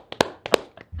welcome.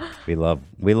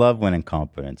 We love when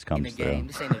incompetence comes through.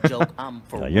 This ain't a joke. I'm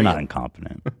for No, you're not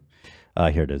incompetent.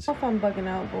 Here it is. I don't know if I'm bugging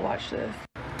out, but watch this.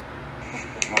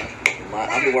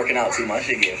 I've been working out too much. I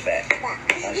should get fat.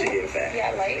 I should get fat.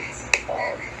 Yeah, lights.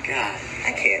 Oh. God,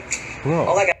 I can't. Bro,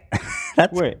 All I got.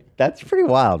 That's pretty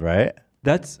wild, right?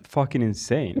 that's fucking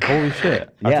insane. Holy shit.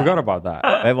 I Yeah. forgot about that.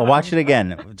 Wait, well, watch it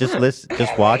again. Just listen.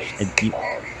 Just watch. God,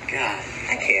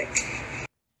 I can't.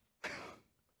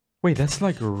 Wait, that's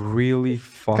like really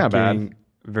Kinda bad. fucking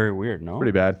very weird, no?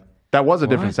 Pretty bad. That was a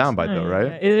different What? soundbite, though,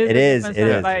 right? It is. It It is. You're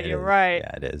it is. right.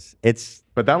 Yeah, it is. It's.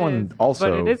 But that It one is. also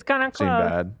But it is kind of seemed close.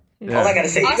 bad. All I gotta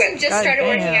say, you Austin got. just started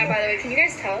working damn. out, by the way. Can you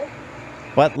guys tell?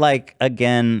 But like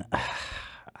again,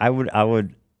 I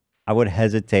would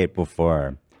hesitate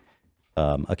before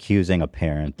accusing a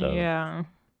parent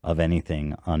of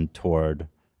anything untoward.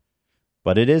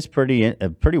 But it is a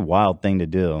pretty wild thing to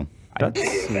do.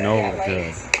 That's no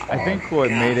good. I think what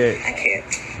made it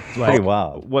Pretty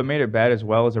wild. What made it bad as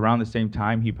well is around the same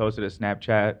time he posted a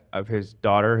Snapchat of his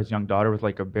daughter, his young daughter, with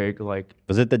like a big like.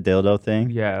 Was it the dildo thing?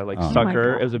 Yeah, like Oh.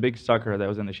 sucker. It was a big sucker that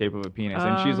was in the shape of a penis,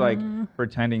 and she's like Um.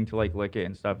 pretending to like lick it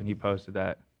and stuff, and he posted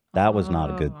that. That was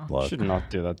not a good look. Should not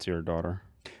do that to your daughter.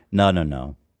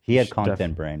 No. He had Should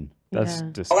content brain. That's All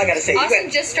disgusting. I gotta say,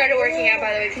 Austin just started working out,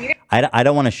 by the way. Can you guys? I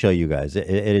don't want to show you guys. It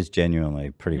is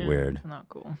genuinely pretty weird. It's not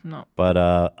cool. No. But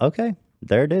okay,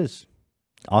 there it is.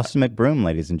 Austin McBroom,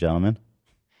 ladies and gentlemen.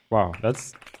 Wow,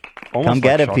 that's almost Come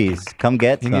get like a shocking. piece. Come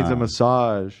get He some. needs a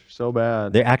massage so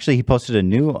bad. There actually he posted a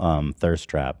new thirst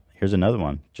trap. Here's another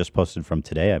one. Just posted from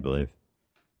today, I believe.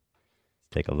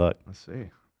 Take a look. Let's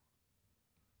see.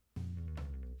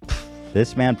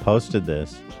 This man posted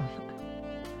this.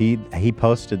 He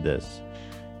posted this.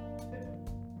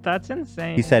 That's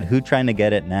insane. He said, "Who trying to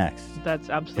get it next?" That's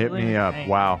Hit absolutely me up. insane.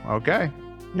 Wow. Okay.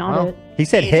 Not Well, it. He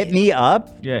said, "Hit me up."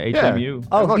 Yeah, Yeah. HMU.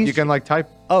 Oh, Look, he's you can like type.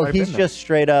 Oh, type he's in there. just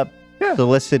straight up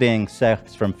soliciting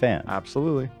sex from fans.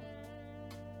 Absolutely.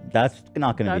 That's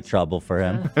not going to be That's- trouble for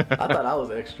him. I thought I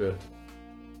was extra.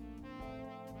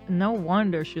 No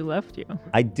wonder she left you.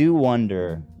 I do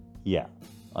wonder. Yeah,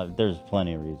 there's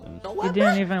plenty of reasons. You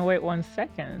didn't even wait 1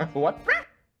 second. What?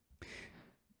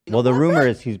 Well, the rumor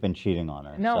is he's been cheating on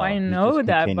her. No, so I he's know just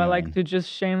that, but like continuing. to just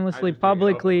shamelessly,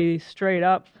 publicly, straight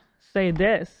up say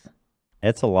this.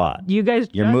 It's a lot. You guys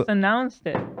You're just mo- announced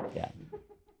it. Yeah.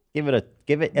 Give it. At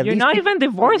You're least not even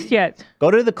divorced yet. Go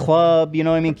to the club. You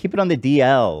know what I mean? Keep it on the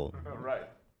DL.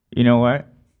 You know what? I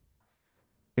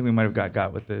think we might have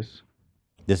got with this.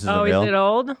 This is Oh, a real. is it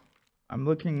old? I'm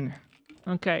looking.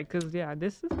 Okay, because yeah,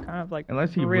 this is kind of like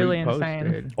Unless he really reposted,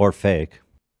 insane. Or fake.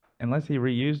 unless he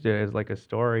reused it as like a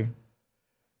story.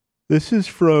 This is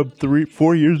from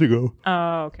 4 years ago.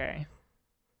 Oh, okay.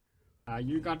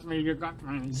 You got me.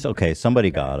 It's okay.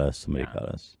 Somebody got us. Got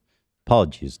us.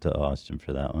 Apologies to Austin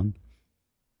for that one.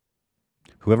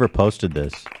 Whoever posted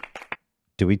this,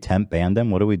 do we temp ban them?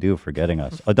 What do we do for getting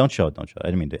us? Oh, don't show it. I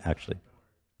didn't mean to actually.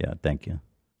 Yeah, thank you.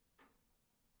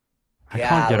 I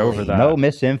can't get over that. No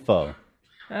misinfo.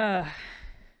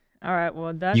 All right.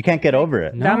 Well, that You can't get over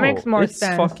it. That makes more it's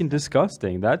sense. fucking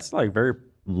disgusting. That's like very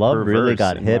Love really perverse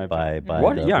got in hit my by opinion. by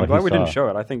What? the- Yeah, I'm what glad he we didn't saw. show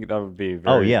it. I think that would be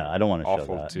Oh, very yeah, I don't wanna show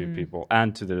awful that. to people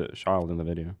and to the child in the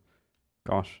video.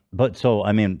 Gosh. But so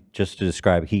I mean, just to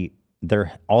describe,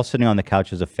 they're all sitting on the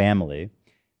couch as a family.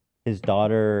 His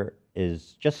daughter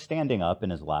is just standing up in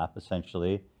his lap,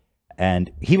 essentially,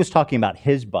 and he was talking about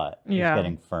his butt was Yeah.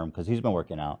 getting firm because he's been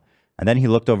working out. And then he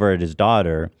looked over at his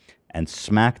daughter and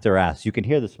smacked her ass. You can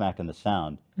hear the smack in the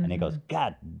sound, and he goes,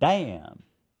 "God damn!"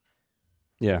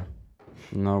 Yeah.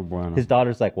 No bueno. His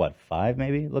daughter's like what, 5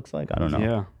 maybe? Looks like, I don't know.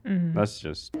 Yeah. Mhm. That's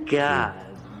just. God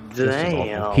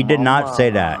damn. He did not say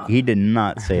mama. that. He did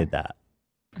not say that,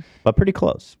 but pretty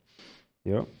close.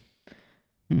 Yep.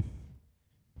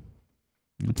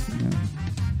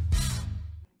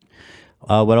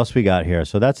 What else we got here?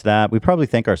 So that's that. We probably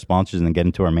thank our sponsors and then get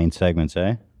into our main segments,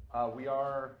 eh? We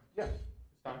are. Yeah.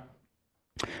 All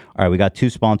right, we got 2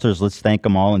 sponsors. Let's thank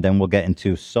them all, and then we'll get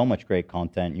into so much great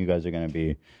content. You guys are going to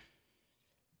be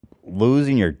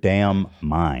losing your damn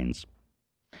minds.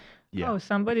 Oh,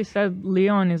 somebody said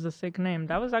Leon is a sick name.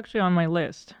 That was actually on my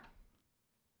list.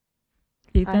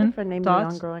 I had a Ethan, friend named thoughts?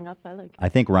 Leon growing up. I like. I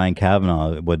think Ryan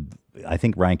Kavanaugh would. I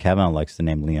think Ryan Kavanaugh likes the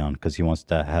name Leon because he wants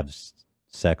to have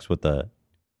sex with a.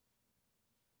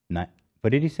 What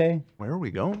did he say? Where are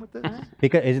we going with this?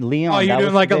 Because is Leon. Oh, you're that doing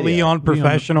was like the a video. Leon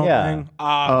professional Yeah. thing?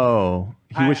 Oh,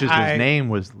 he I- wishes I- his name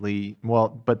was Lee. Well,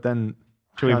 but then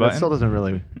Joey that Button? still doesn't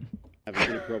really. Have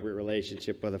an inappropriate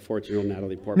relationship with a 14-year-old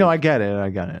Natalie Portman. No, I get it. I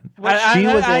get it.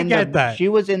 I get that. She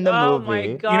was in the Oh movie.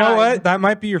 my god! You know what? That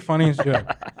might be your funniest joke.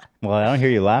 Well, I don't hear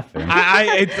you laughing. I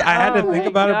had to Oh think my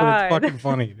about it, but God. it's fucking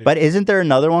funny. dude. But isn't there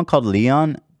another one called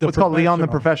Leon? It's called Leon the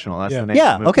Professional. That's the name.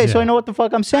 Yeah. of the movie. Okay. So I know what the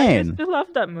fuck I'm I saying. used to love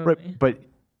that movie. Right, but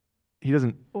he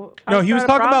doesn't. Well, No, how's he was that a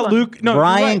talking about problem? Luke. No,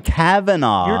 Ryan you're right.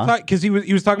 Kavanaugh. You're talking because he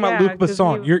was talking about Yeah, Luc 'cause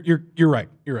Besson. he- You're right.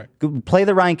 You're right. Play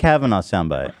the Ryan Kavanaugh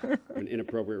soundbite. An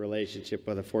inappropriate relationship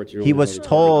with a 14-year-old. He was Natalie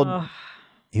told. Ugh.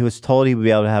 He was told he would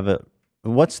be able to have a.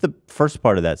 What's the first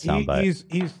part of that soundbite?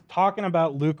 He's talking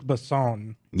about Luc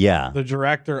Besson, Yeah. the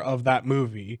director of that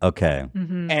movie, Okay.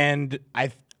 and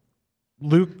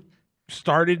Luke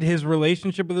started his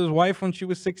relationship with his wife when she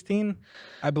was 16,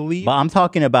 I believe. But I'm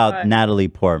talking about But- Natalie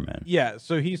Portman. Yeah,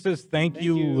 so he says, "Thank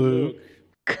you, Luke,"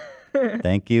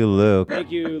 Thank you, Luke.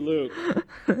 Thank you, Luke.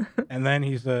 and then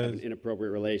he An says,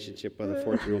 inappropriate relationship with a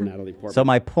 14-year-old Natalie Portman. So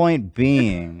my point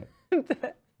being,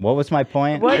 what was my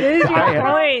point? What is your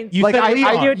point? "You Like said I,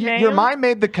 Leon." Cute your name? mind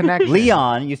made the connection.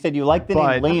 Leon, you said you liked the name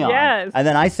But- Leon. Yes. And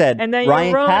then I said And then you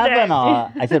Ryan ruined it.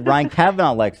 Kavanaugh. I said Ryan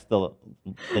Kavanaugh likes the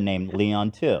name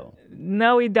Leon too.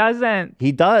 No, he doesn't.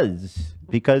 He does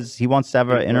because he wants to have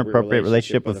an inappropriate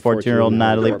relationship with 14-year-old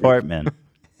Natalie Portman.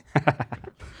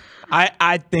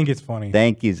 I think it's funny.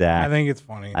 Thank you, Zach. I think it's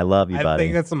funny. I love you, I buddy.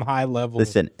 think that's some high level.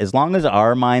 Listen, as long as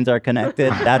our minds are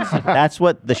connected, that's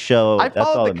what the show. I That's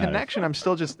all followed that the matters. connection. I'm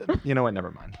still just. You know what?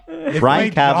 Never mind. It's Ryan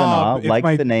my Kavanaugh job- it's likes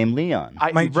my- the name Leon.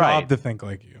 my right. job to think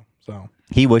like you. So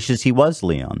He wishes he was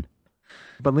Leon.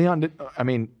 But Leon did. I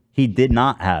mean, He did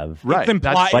not have, right. it's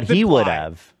implied, that's- but it's he would implied.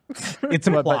 have. It's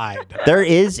implied.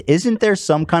 Isn't there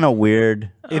some kind of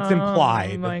weird? It's Oh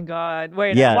implied. my god!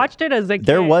 Wait, Yeah. I watched it as a kid.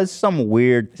 There was some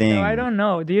weird thing. So I don't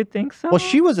know. Do you think so? Well,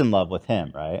 she was in love with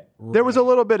him, right? There was a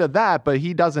little bit of that, but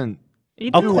he doesn't.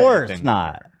 You Of do course anything.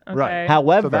 not. Right.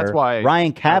 However, So that's why Ryan I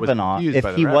was Kavanaugh, confused if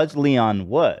by the he rest. was Leon,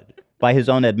 would by his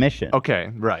own admission.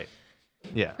 Okay. Right.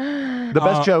 Yeah. The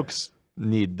best jokes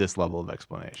need this level of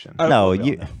explanation. No,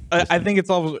 you. I think it's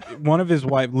all one of his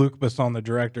wife, Luc Besson, the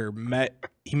director, met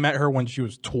her when she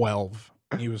was 12.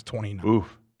 And he was 29.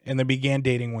 Oof. And they began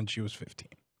dating when she was 15.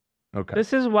 Okay.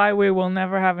 This is why we will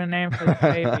never have a name for this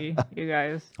baby, you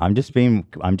guys. I'm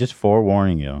just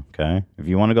forewarning you. Okay, if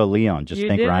you want to go Leon, just you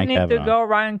think didn't Ryan need Kavanaugh. to go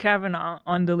Ryan Kavanaugh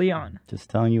on the Leon. Just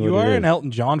telling you, You what are it an is.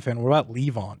 Elton John fan. What about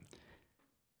Levon?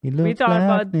 He We looks talked like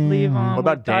about Leon. Levon. What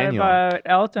about we Daniel? talked about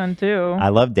Elton too. I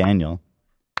love Daniel.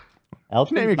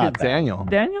 Elton's Name your not kid bad. Daniel.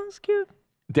 Daniel's cute.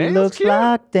 He Daniel's looks cute.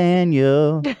 like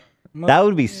Daniel. That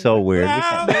would be so weird. We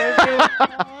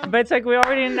can't- But it's like we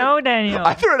already know Daniel.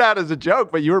 I threw it out as a joke,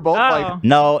 but you were both like,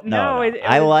 No, No, no. it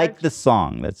I was like the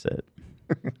song. That's it.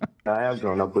 I have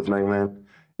grown up with Megman.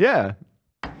 yeah.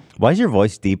 Why is your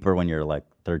voice deeper when you're like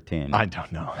 13? I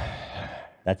don't know.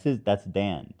 That's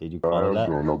Dan. Did you call it that?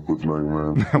 up with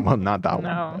Megman. Well, not that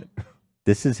No. one. But.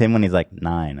 This is him when he's like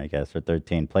 9, I guess, or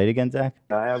 13. Play it again, Zach.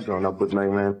 I have grown up with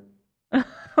Megman.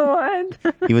 What?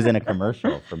 He was in a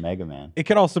commercial for Mega Man. It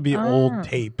could also be Ah. old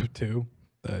tape, too.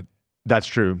 That's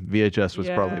true. VHS was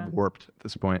probably Yeah. warped at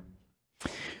this point.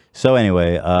 So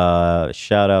anyway,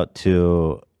 shout out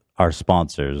to our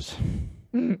sponsors.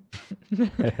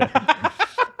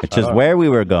 which is where we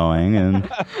were going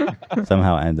and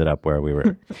somehow ended up where we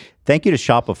were. Thank you to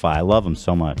Shopify. I love them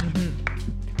so much.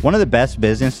 One of the best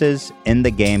businesses in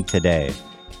the game today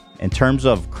in terms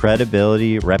of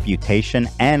credibility, reputation,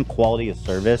 and quality of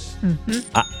service.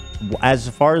 As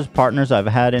far as partners I've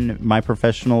had in my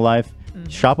professional life,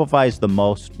 Shopify is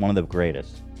one of the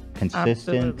greatest.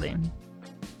 Consistent. Absolutely.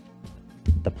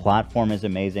 The platform is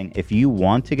amazing. If you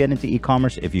want to get into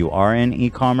e-commerce, if you are in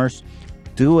e-commerce,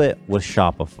 do it with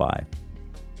Shopify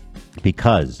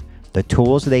because the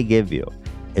tools they give you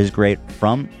is great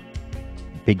from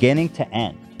beginning to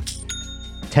end.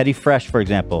 Teddy Fresh, for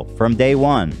example, from day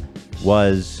one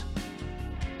was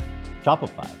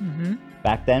Shopify.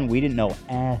 Back then, we didn't know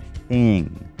a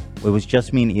thing. It was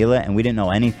just me and Hila, and we didn't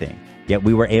know anything. Yet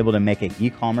we were able to make an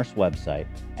e-commerce website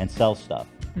and sell stuff.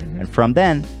 And from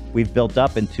then, we've built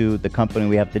up into the company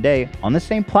we have today on the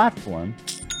same platform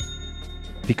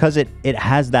because it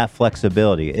has that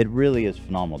flexibility. It really is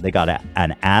phenomenal. They got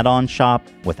an add-on shop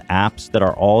with apps that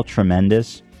are all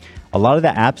tremendous. A lot of the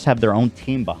apps have their own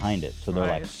team behind it, so they're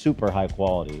like super high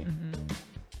quality.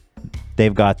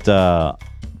 They've got a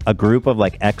group of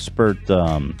like expert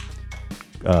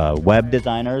web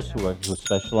designers who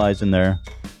specialize in their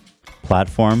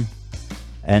platform.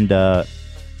 And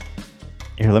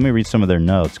here, let me read some of their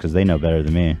notes because they know better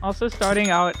than me. Also, starting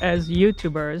out as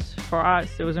YouTubers, for us,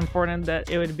 it was important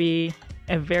that it would be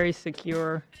a very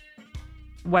secure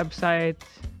website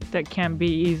that can't be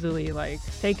easily like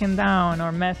taken down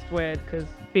or messed with because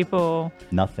people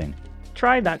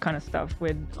try that kind of stuff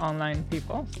with online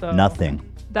people. So Nothing.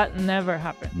 That never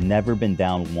happened. Never been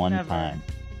down one time.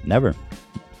 Never.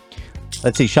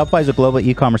 Let's see. Shopify is a global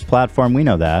e-commerce platform. We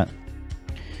know that.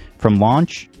 From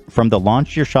the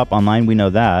launch your shop online, we know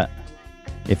that.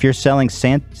 If you're selling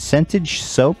scentage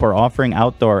soap or offering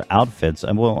outdoor outfits,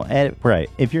 right.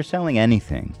 If you're selling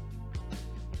anything,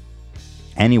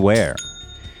 anywhere,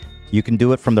 you can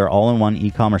do it from their all-in-one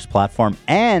e-commerce platform.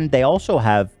 And they also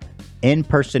have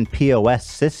in-person POS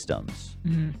systems,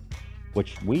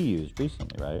 which we used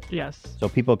recently, right? Yes. So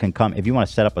people can come. If you want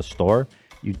to set up a store,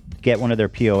 you get one of their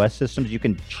POS systems. You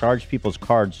can charge people's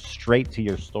cards straight to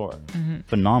your store.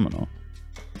 Phenomenal.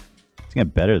 It's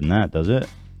get better than that, does it?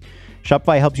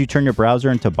 Shopify helps you turn your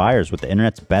browser into buyers with the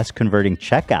internet's best converting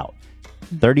checkout.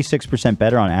 36%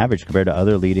 better on average compared to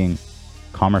other leading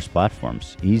commerce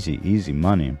platforms. Easy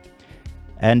money.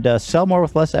 And sell more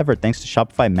with less effort thanks to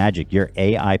Shopify Magic, your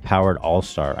AI-powered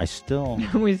all-star. we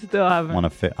still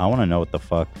haven't. I want to know what the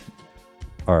fuck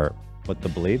or what the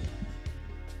bleep.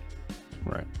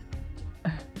 Right.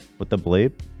 What the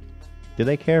bleep? Do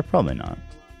they care? Probably not.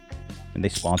 And they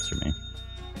sponsor me.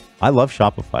 I love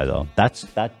Shopify though.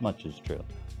 That much is true.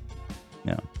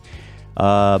 Yeah.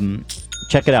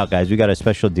 Check it out, guys. We got a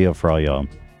special deal for all y'all.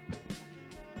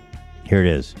 Here it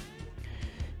is.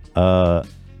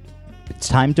 It's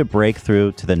time to break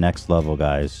through to the next level,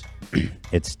 guys.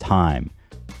 It's time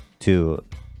to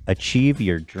achieve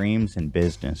your dreams in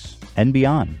business and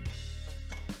beyond.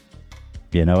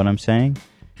 You know what I'm saying?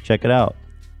 Check it out.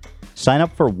 Sign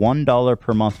up for $1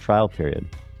 per month trial period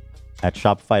at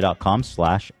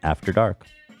shopify.com/afterdark.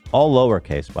 All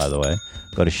lowercase, by the way.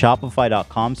 Go to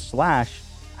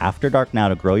shopify.com/afterdark now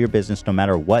to grow your business no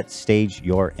matter what stage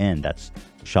you're in. That's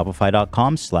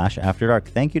shopify.com/afterdark.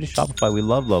 Thank you to Shopify. We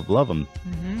love them.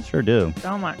 Sure do.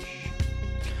 So much.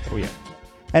 Oh, yeah.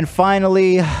 And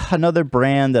finally, another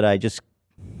brand that I just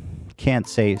can't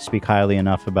speak highly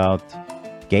enough about.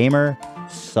 Gamer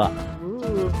Sup.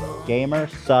 Gamer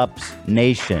Sups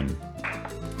Nation.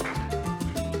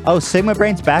 Oh, Sigma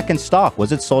Brain's back in stock.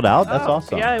 Was it sold out? That's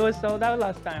awesome. Yeah, it was sold out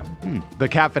last time. The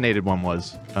caffeinated one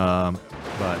was, but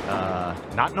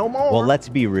not no more. Well, let's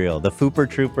be real. The Fooper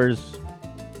Troopers,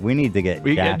 we need to get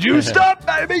jacked. Juiced up,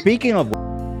 baby. Speaking of,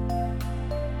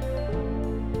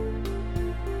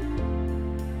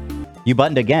 you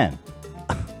buttoned again.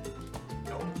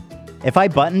 If I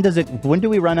button, when do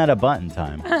we run out of button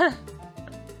time?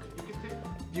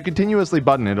 You continuously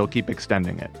button it, it'll keep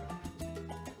extending it.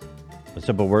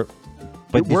 So, we're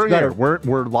here. We're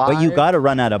live. But you got to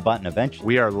run out of button eventually.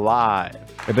 We are live.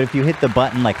 But if you hit the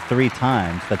button like 3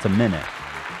 times, that's a minute.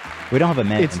 We don't have a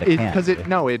minute in the can. Because it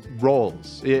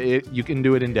rolls. You can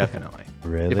do it indefinitely.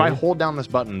 Really? If I hold down this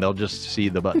button, they'll just see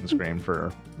the button screen for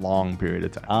a long period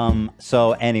of time.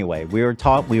 So anyway, we were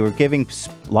giving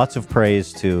lots of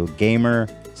praise to Gamer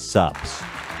Sups.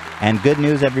 And good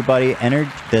news, everybody.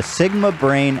 The Sigma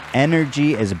Brain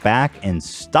Energy is back in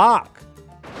stock.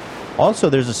 Also,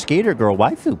 there's a Skater Girl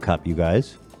waifu cup, you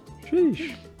guys.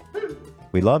 Sheesh.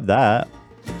 We love that.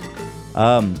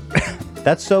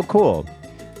 That's so cool.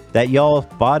 that y'all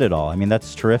bought it all. I mean,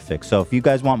 that's terrific. So if you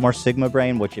guys want more Sigma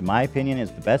Brain, which in my opinion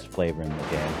is the best flavor in the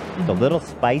game, it's a little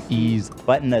spicy,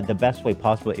 but in the best way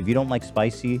possible. If you don't like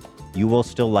spicy, you will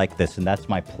still like this, and that's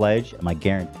my pledge and my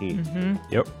guarantee.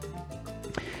 Yep.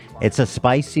 It's a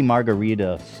spicy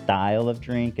margarita style of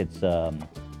drink. It's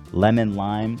lemon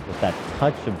lime with that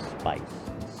touch of spice.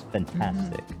 It's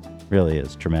fantastic. Really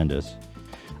is tremendous.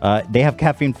 They have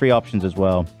caffeine-free options as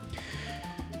well.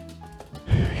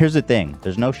 Here's the thing.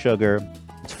 There's no sugar.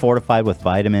 It's fortified with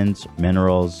vitamins,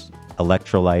 minerals,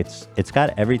 electrolytes. It's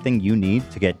got everything you need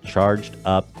to get charged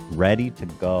up, ready to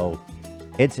go.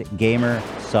 It's gamer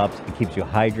subs. It keeps you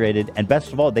hydrated. And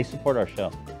best of all, they support our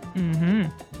show.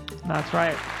 That's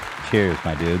right. Cheers,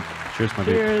 my dude. Cheers, my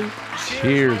Cheers.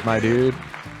 Cheers, my dude.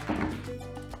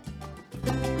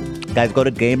 Guys, go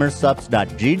to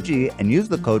gamersubs.gg and use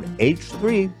the code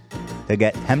H3 to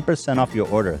get 10% off your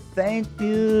order. Thank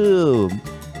you,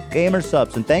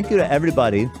 Gamersubs, and thank you to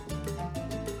everybody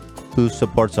who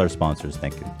supports our sponsors.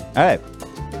 Thank you. All right,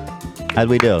 how'd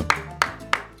we do?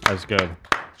 That's good.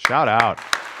 Shout out.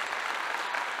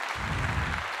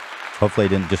 Hopefully, I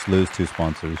didn't just lose 2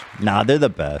 sponsors. Nah, they're the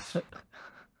best.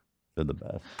 They're the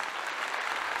best.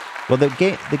 Well, the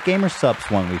Gamersubs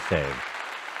one we saved.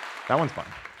 That one's fun.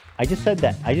 I just said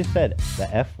that. I just said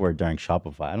the F word during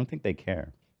Shopify. I don't think they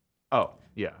care. Oh,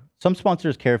 yeah. Some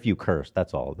sponsors care if you curse.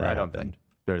 That's all. I don't think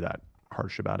they're that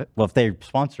harsh about it. Well, if they're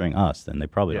sponsoring us, then they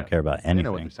probably don't care about anything. I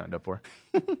know what they signed up for.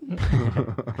 I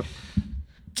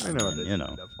know what they signed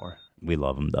up for. We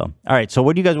love them, though. All right, so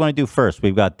what do you guys want to do first?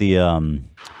 We've got the... God,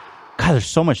 there's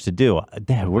so much to do.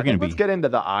 Damn, we're going to be... Let's get into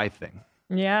the eye thing.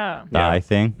 Yeah. The eye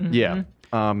thing? Yeah.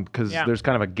 Because there's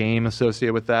kind of a game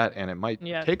associated with that, and it might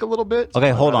take a little bit. Okay,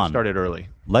 hold on. Started early.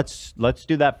 Let's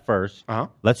do that first.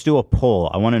 Let's do a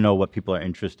poll. I want to know what people are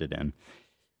interested in.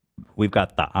 We've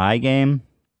got the eye game.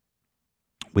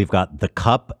 We've got the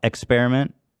cup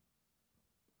experiment.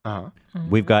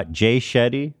 We've got Jay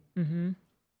Shetty.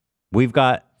 We've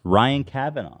got Ryan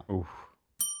Kavanaugh.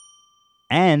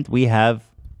 And we have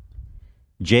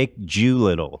Jake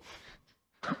Doolittle.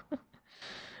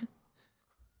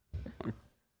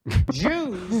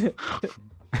 Jews.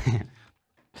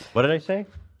 What did I say?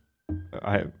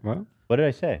 What? What did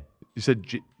I say? You said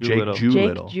Jake Jake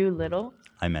Doolittle. Doolittle.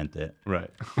 I meant it. Right.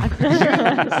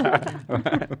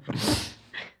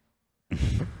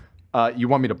 You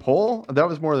want me to poll? That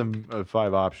was more than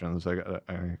 5 options. I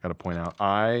got to point out.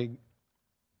 I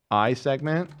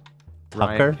segment.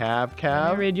 Tucker? Ryan Let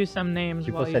Cav. me read you some names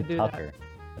People while you said do Tucker.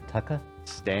 Tucker?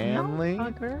 Stanley.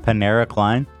 that. Tucker. Panera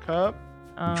Klein? Cup.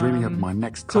 Dreaming of my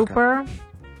next Tucker.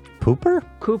 Cooper. Pooper?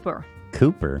 Cooper.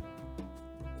 Cooper?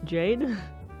 Jade.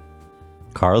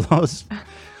 Carlos?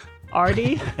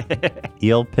 Artie.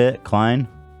 Eel Pit Klein?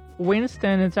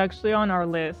 Winston. It's actually on our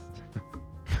list.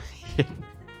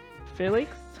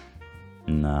 Felix.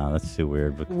 No, that's too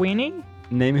weird. But Winnie.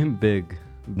 Name him Big.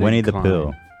 Winnie the Klein.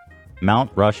 Pooh.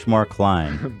 Mount Rushmore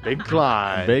Klein. Big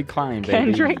Klein. Big Klein, baby.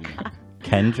 Kendrick.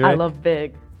 Kendrick? I love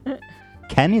Big.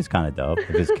 Kenny's kind of dope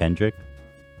if it's Kendrick.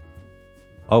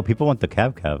 Oh, people want the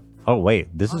Cav. Oh, wait.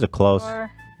 This is a close...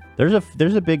 There's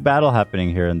a big battle happening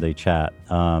here in the chat.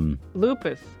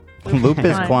 Lupus.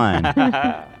 Lupus Klein.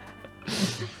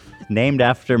 Named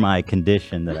after my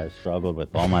condition that I've struggled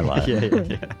with all my life.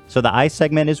 Yeah. So the eye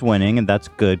segment is winning, and that's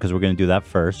good because we're going to do that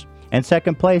first. And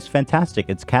second place, fantastic.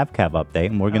 It's Cav update,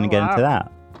 and we're going to get into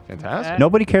that. Fantastic.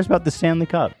 Nobody cares about the Stanley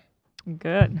Cup.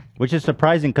 Good. Which is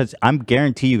surprising because I'm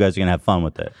guarantee you guys are going to have fun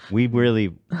with it. We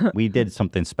did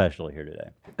something special here today.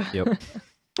 Yep.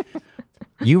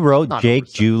 You wrote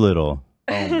Jake Doolittle.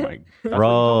 Oh my God.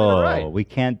 Bro, right. we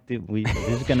can't do.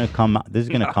 This is gonna come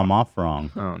come off wrong.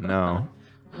 Oh no.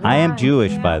 I am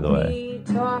Jewish, by the way.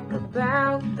 They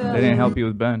didn't help you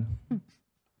with Ben.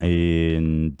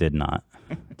 Did not.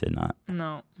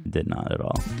 No. Did not at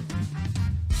all.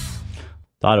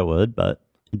 Thought it would, but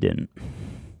it didn't.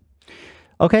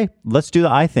 Okay, let's do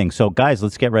the eye thing. So, guys,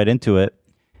 let's get right into it.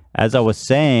 As I was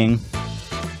saying,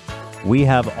 we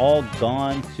have all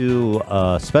gone to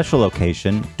a special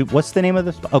location. What's the name of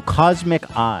this? Oh,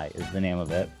 Cosmic Eye is the name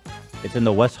of it. It's in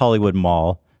the West Hollywood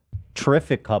Mall.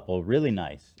 Terrific couple, really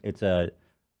nice. It's a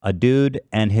dude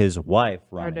and his wife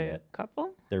running Are they it. a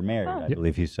couple? They're married, Oh. I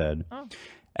believe he said. Oh.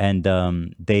 And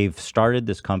they've started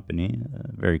this company.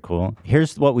 Very cool.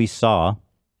 Here's what we saw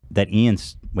that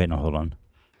Ian's... Wait, no, hold on.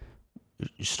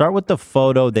 Start with the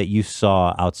photo that you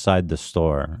saw outside the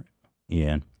store,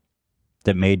 Ian,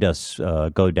 that made us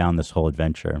go down this whole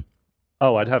adventure.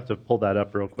 Oh, I'd have to pull that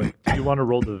up real quick. Do you want to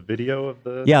roll the video of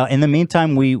the... Yeah, in the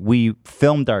meantime, we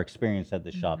filmed our experience at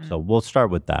the shop, so we'll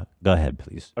start with that. Go ahead,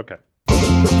 please. Okay.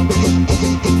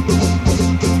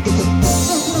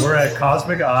 We're at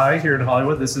Cosmic Eye here in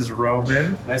Hollywood. This is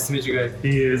Roman. Nice to meet you guys.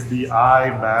 He is the eye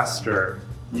master.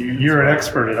 You're an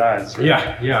expert at eyes, right?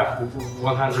 Yeah,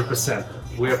 100%.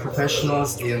 We are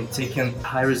professionals in taking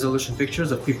high-resolution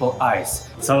pictures of people's eyes.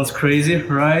 Sounds crazy,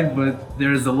 right? But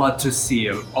there's a lot to see.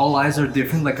 All eyes are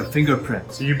different, like a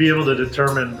fingerprint. So you'd be able to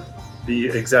determine the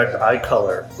exact eye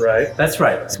color, right? That's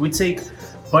right. We take a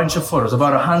bunch of photos,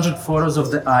 about 100 photos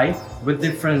of the eye with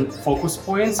different focus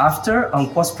points. After, on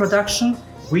post-production,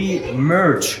 we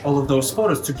merge all of those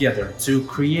photos together to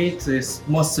create this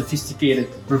most sophisticated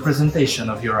representation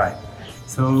of your eye.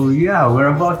 So yeah, we're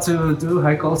about to do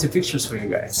high quality pictures for you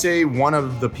guys. Say one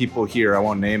of the people here, I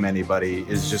won't name anybody,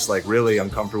 is just like really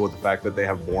uncomfortable with the fact that they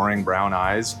have boring brown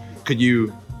eyes. Could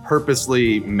you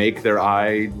purposely make their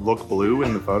eye look blue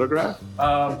in the photograph?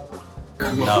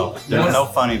 No, there's no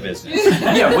funny business.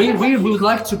 Yeah, we would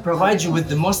like to provide you with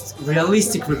the most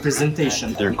realistic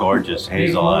representation. They're gorgeous,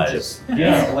 hazel eyes.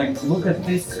 Yeah, like look at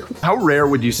this. How rare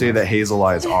would you say that hazel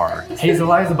eyes are?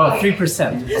 Hazel eyes about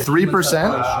 3%.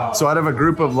 3%? So out of a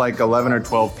group of like 11 or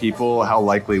 12 people, how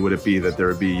likely would it be that there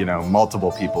would be, you know,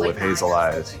 multiple people with hazel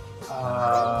eyes? It's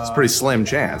a pretty slim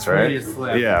chance, right? Pretty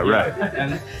slim. Yeah, right.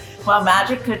 And Well,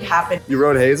 magic could happen. You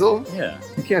wrote Hazel? Yeah.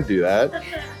 You can't do that.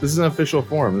 This is an official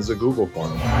form. This is a Google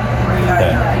form. Okay.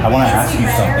 I want to ask you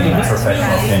something in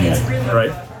professional opinion.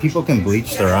 Right. People can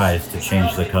bleach their eyes to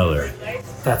change the color.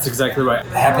 That's exactly right.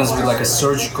 It happens with like a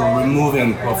surgical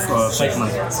removing of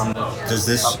pigment from the... Does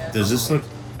this look?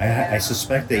 I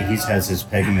suspect that he has his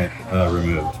pigment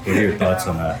removed. What are your thoughts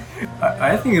on that?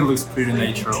 I think it looks pretty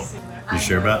natural. You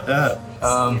sure about that?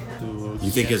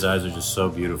 You think his eyes are just so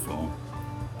beautiful?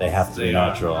 They have to be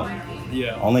natural.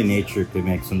 Yeah. Only nature could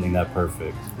make something that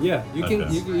perfect. Yeah, you can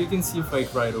Okay. you can see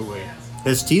fake right away.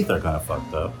 His teeth are kind of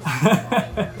fucked up.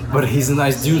 But he's a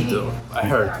nice dude though, I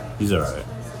heard. He's alright.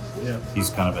 Yeah.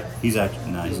 He's kind of he's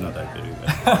actually, he's not that good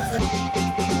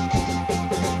either.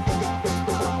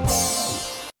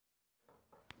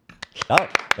 Oh,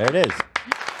 there it is.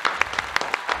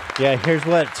 Yeah, here's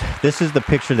this is the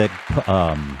picture that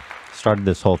started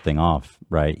this whole thing off,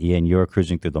 right? Ian, you were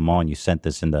cruising through the mall and you sent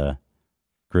this in the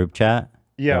group chat? Is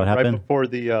that Yeah, what right happened? before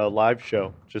the live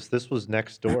show. Just this was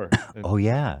next door. And Oh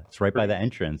yeah, it's right by the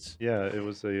entrance. yeah, it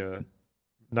was a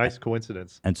nice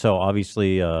coincidence. And so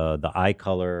obviously the eye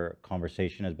color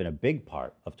conversation has been a big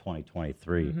part of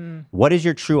 2023. Mhm. What is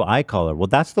your true eye color? Well,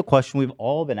 that's the question we've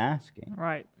all been asking.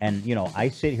 Right. And, you know, I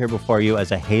sit here before you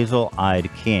as a hazel-eyed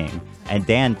king, and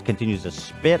Dan continues to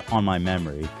spit on my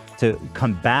memory to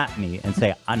combat me and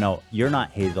say, I know, you're not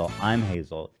hazel, I'm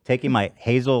hazel. Taking my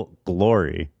hazel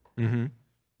glory. Mm-hmm.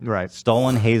 Right.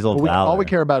 Stolen hazel Well, all we valor.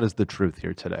 care about is the truth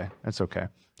here today. That's okay.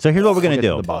 So here's what we're We'll going to get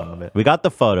do. to the bottom of it. We got the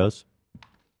photos.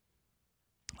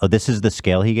 Oh, this is the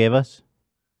scale he gave us?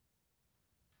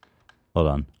 Hold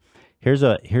on. Here's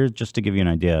just to give you an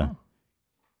idea.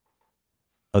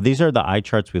 Oh, these are the eye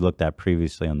charts we looked at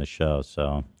previously on the show.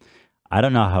 So I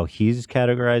don't know how he's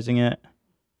categorizing it.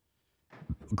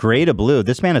 Gray to blue.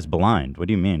 This man is blind. What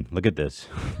do you mean? Look at this.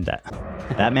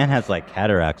 That man has like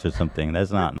cataracts or something.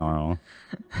 That's not normal.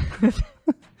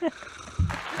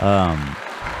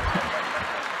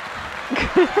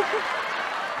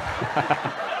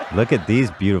 Look at these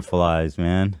beautiful eyes,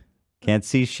 man. Can't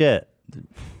see shit.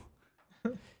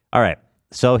 All right.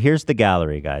 So here's the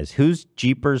gallery, guys. Who's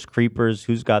Jeepers Creepers?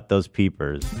 Who's got those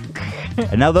peepers?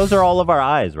 And now those are all of our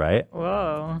eyes, right?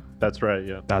 Whoa, That's right,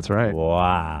 yeah. That's right.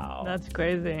 Wow. that's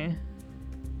crazy.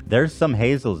 There's some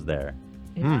hazels there.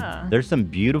 Yeah. There's some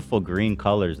beautiful green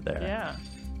colors there. Yeah.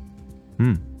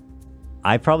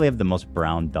 I probably have the most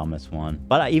brown, dumbest one.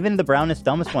 But even the brownest,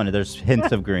 dumbest one, there's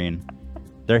hints of green.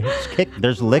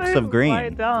 There's licks of green. Why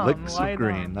dumb? Licks Why of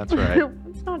green. dumb? That's right.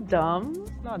 It's not dumb.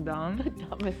 It's not dumb. The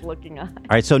dumbest looking eye. All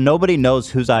right, so nobody knows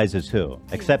whose eyes is who,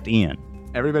 except Ian.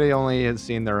 Everybody only has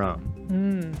seen their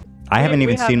own. I haven't We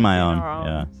even seen my own. our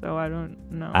Yeah. So I don't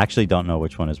know. I actually don't know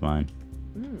which one is mine.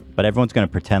 But everyone's going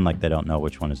to pretend like they don't know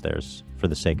which one is theirs for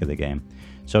the sake of the game.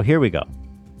 So here we go.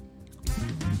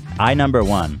 Eye number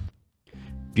one.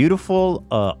 Beautiful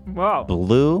Wow.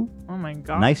 blue. Oh my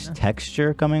god. Nice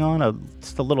texture coming on.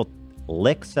 Just a little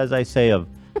licks, as I say, of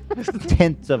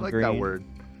tints of I like green. that word.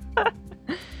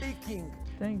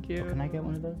 Thank you. Can I get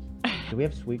one of those? Do we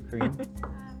have sweet cream?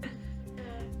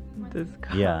 This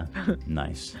Yeah.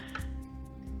 Nice.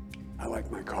 I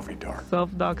like my coffee dark.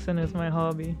 Self-doxing is my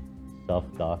hobby.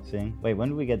 Self-doxing. Wait, when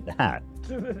did we get that?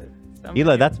 Somebody-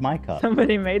 Eli, that's my cup.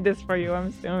 Somebody made this for you, I'm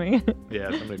assuming. Yeah,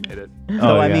 somebody made it.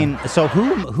 So I mean, so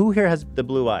who here has the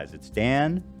blue eyes? It's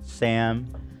Dan, Sam,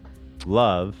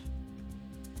 Love.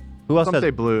 Who else Some has say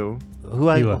blue.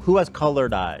 Who Eli. has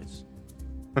colored eyes?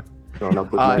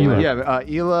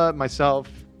 Ela, myself,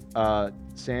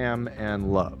 Sam,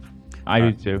 and Love. I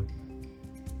do too.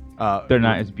 They're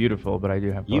not as beautiful, but I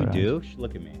do have. You blue eyes. do?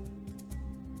 Look at me.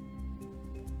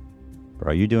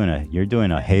 Bro, you're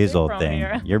doing a Hazel from thing.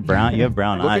 here. You're brown. You have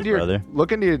brown Look eyes, into your, brother.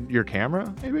 Look into your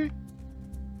camera, maybe.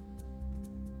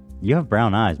 You have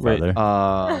brown eyes, brother.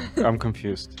 I'm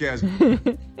confused.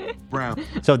 Brown.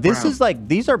 So this is like,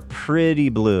 these are pretty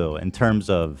blue in terms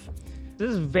of, This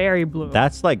is very blue.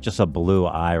 that's like just a blue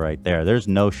eye right there. There's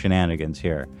no shenanigans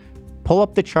here. Pull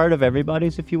up the chart of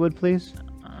everybody's if you would, please.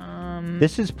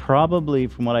 This is probably,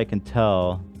 from what I can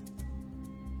tell,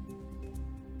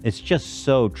 it's just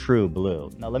so true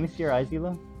blue. Now let me see your eyes,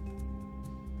 Ela.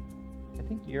 I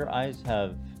think your eyes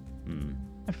have,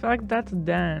 I feel like that's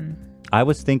Dan. I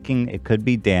was thinking it could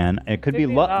be Dan. It could be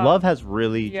Love. Love has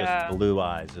really Yeah. just blue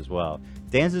eyes as well.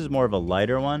 Dan's is more of a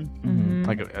lighter one.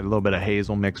 Like a little bit of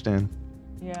hazel mixed in.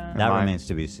 Yeah. That Mine. remains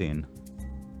to be seen.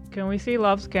 Can we see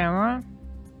Love's camera?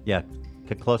 Yeah,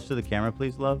 get close to the camera,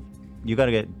 please, Love. You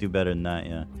gotta do better than that.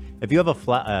 Yeah. If you have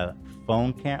a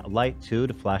phone light too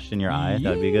to flash in your eye,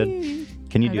 that'd be good.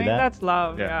 Can you I do think that? that's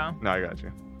Love. Yeah. No, I got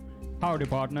you. Howdy,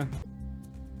 partner.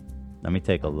 Let me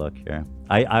take a look here.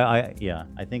 Yeah,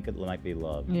 I think it might be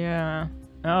Love. Yeah.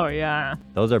 Oh yeah.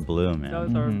 Those are blue, man.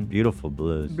 Those are Beautiful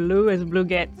blues. blue as blue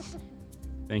gets.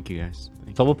 Thank you, guys.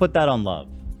 So we'll put that on Love.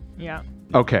 Yeah.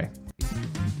 Okay.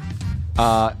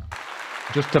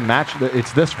 Just to match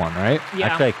it's this one, right? Yeah.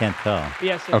 Actually, I can't tell.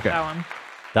 Yes, it's Okay. that one.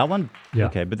 That one? Yeah.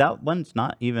 Okay, but that one's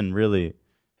not even really...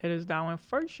 It is that one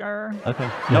for sure. Okay.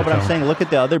 No, but I'm saying look at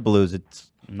the other blues.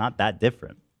 It's not that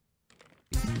different.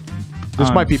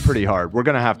 This might be pretty hard. We're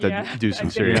gonna have to Yeah, do I some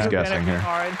think serious it's gonna guessing be here.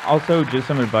 hard. Also, just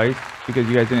some advice because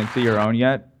you guys didn't see your own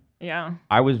yet. Yeah.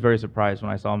 I was very surprised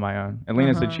when I saw my own. And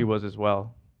Lena said Uh-huh. she was as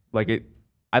well. Like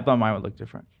I thought mine would look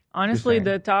different. Honestly, saying.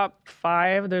 the top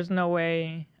 5, there's no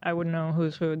way I would know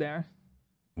who's who there.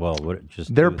 Well,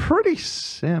 just They're pretty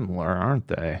similar, aren't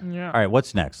they? Yeah. All right,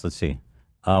 what's next? Let's see.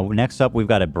 Next up, we've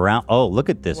got a brown... Oh, look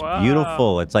at this. Wow.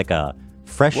 Beautiful. It's like a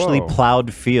freshly Whoa.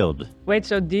 plowed field. Wait,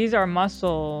 so these are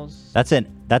muscles. That's it.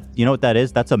 You know what that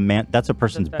is? That's a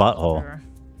person's butthole.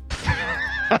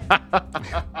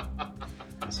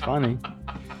 It's funny.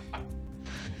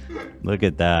 Look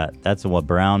at that. That's a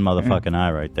brown motherfucking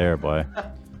eye right there, boy.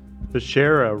 To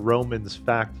share a Roman's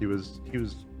fact, he was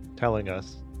telling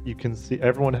us, you can see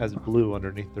everyone has blue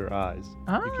underneath their eyes.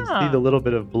 You can see the little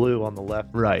bit of blue on the left.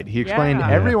 Right. He explained Yeah.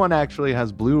 everyone actually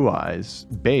has blue eyes,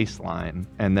 baseline,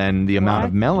 and then the amount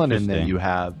of melanin that Interesting. you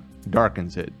have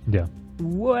darkens it. Yeah.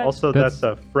 What? Also, that's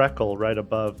a freckle right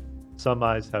above. Some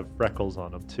eyes have freckles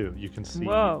on them too. You can see.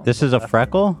 Whoa. This is a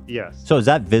freckle? Yes. So is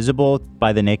that visible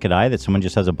by the naked eye that someone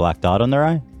just has a black dot on their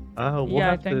eye? We'll Yeah,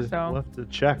 I have think to, so. We'll have to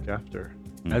check after.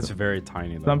 That's very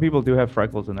tiny, though. Some people do have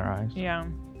freckles in their eyes. Yeah.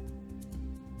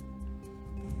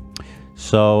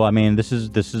 So, I mean, this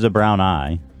is a brown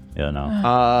eye, you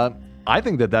know. I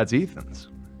think that's Ethan's.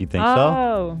 You think so?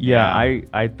 Oh. Yeah,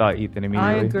 I thought Ethan I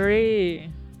immediately. agree.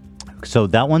 So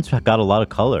that one's got a lot of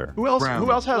color. Who else? Brown.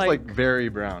 Who else has like, Like- very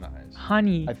brown eyes?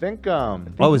 Honey. I think.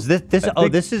 Oh, is this?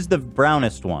 This is the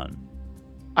brownest one.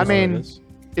 I mean, it is.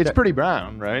 it's pretty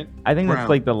brown, right? I think Brown. that's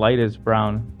like the lightest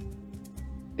brown.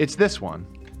 It's this one.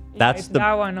 That's it's the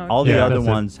that one. all the Yeah, other that's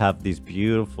it. ones have these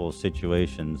beautiful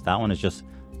situations. That one is just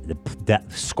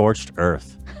that scorched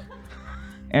earth.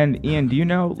 And Ian, do you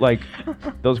know like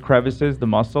those crevices, the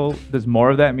muscle? Does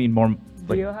more of that mean more? Do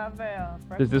Like, you have a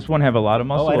does this one have a lot of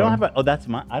muscle? Oh, I don't or- have a. Oh, that's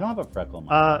my. I don't have a freckle. On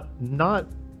my Not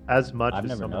as much I've as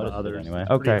never some of noticed the it others. anyway. It's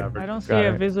pretty Okay. average. I don't see Got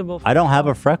a it. visible. I don't have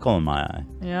a freckle in my eye.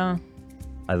 Yeah.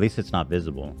 At least it's not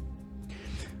visible.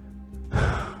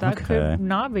 That Okay. could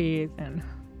not be Ethan.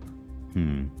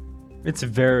 It's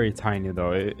very tiny,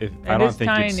 though. I It don't is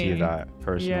think you'd see tiny. that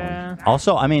personally. Yeah.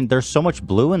 Also, I mean, there's so much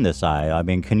blue in this eye. I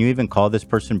mean, can you even call this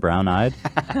person brown-eyed?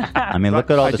 I mean, look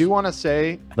at all I this. do want to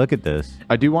say. Look at this.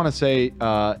 I do want to say.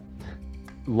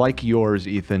 Like yours,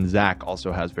 Ethan, Zach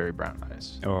also has very brown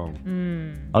eyes. Oh.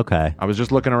 Okay. I was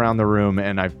just looking around the room,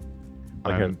 and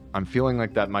here- I'm feeling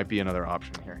like that might be another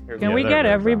option here. Can we get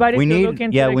everybody We to need. look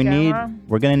into Yeah, the we need. camera?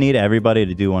 We're gonna need everybody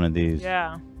to do one of these.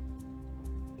 Yeah.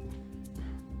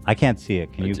 I can't see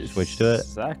it. Can you switch to it?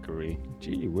 Zachary.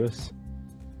 Gee whiz.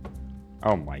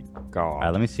 Oh my god. All right,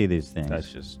 let me see these things.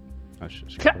 That's just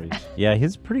crazy. Yeah,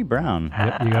 he's pretty brown.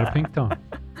 Yep, you got a pink tone.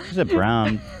 He's a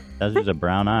brown. That's just a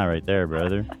brown eye right there,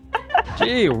 brother.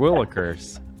 Gee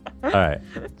willikers. All right.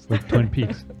 It's like Twin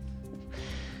Peaks.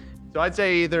 So I'd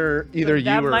say either you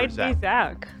That or might Zach. be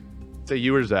Zach. Say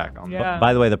you or Zach. On Yeah.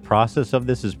 By the way, the process of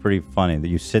this is pretty funny. That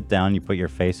you sit down, you put your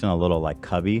face in a little like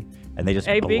cubby, and they just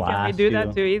AB, can we blast do you.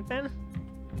 that to Ethan?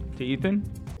 To Ethan?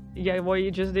 Yeah, what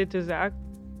you just did to Zach.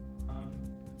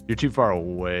 You're too far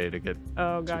away to get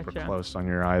Oh, super gotcha. close on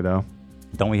your eye, though.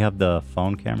 Don't we have the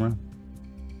phone camera?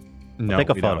 No, I'll take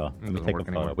a we don't. photo. It Let me doesn't take a work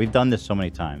photo. anymore. We've done this so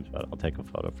many times, but I'll take a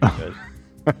photo for you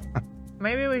guys.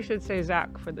 Maybe we should say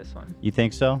Zach for this one. You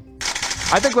think so?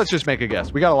 I think let's just make a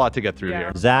guess. We got a lot to get through Yeah.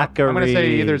 here. Zachary. I'm going to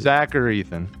say either Zach or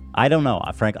Ethan. I don't know,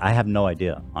 Frank. I have no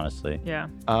idea, honestly. Yeah.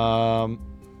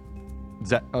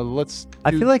 Let's.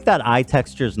 I feel like that eye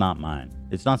texture is not mine.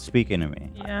 It's not speaking to me.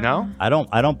 Yeah. No? I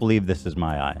don't believe this is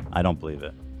my eye. I don't believe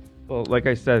it. Well, like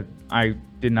I said, I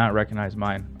did not recognize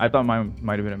mine. I thought mine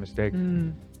might have been a mistake.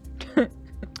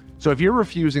 So if you're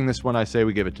refusing this one, I say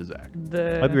we give it to Zach.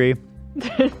 The Agree.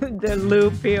 the Lou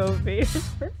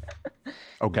POV.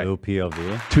 Okay. Low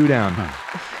POV. 2 down.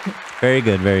 Very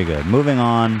good, very good. Moving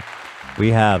on, we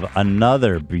have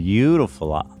another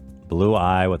beautiful blue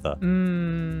eye with a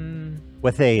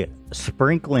with a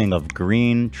sprinkling of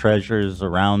green treasures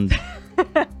around.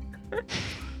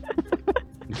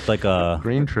 It's like a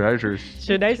green treasures.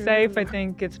 Should I say if I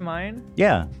think it's mine?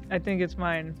 Yeah. I think it's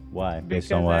mine. Why? Because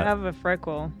Based on what? I have a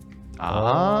freckle.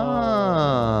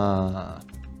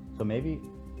 So maybe.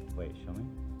 Wait, show me.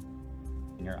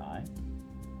 In your eye.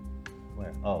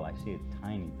 Where? Oh, I see a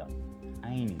tiny dot.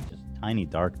 Just tiny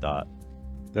dark dot.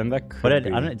 Then that could But be.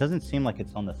 it doesn't seem like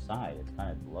it's on the side. It's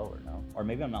kind of lower, no? Or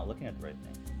maybe I'm not looking at the right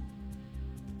thing.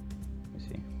 Let me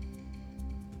see.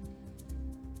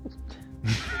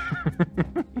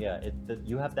 Yeah,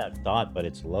 you have that dot, but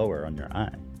it's lower on your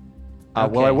eye.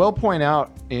 Well, I will point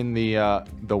out in the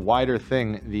wider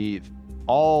thing,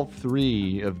 all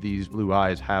 3 of these blue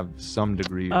eyes have some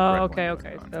degree of Oh, freckling okay, going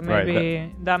okay. on. So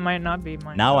maybe that might not be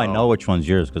mine. Now I know which one's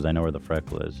yours because I know where the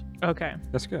freckle is. Okay.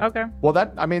 That's good. Okay. Well,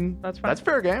 That's fine. that's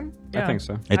fair game. Yeah. I think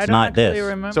so. It's I don't not actually this.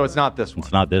 remember. So it's not this one.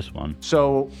 It's not this one.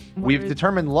 So we've Where is-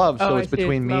 determined love, so Oh, it's I see,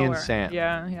 between me and lower. Sam.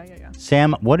 Yeah.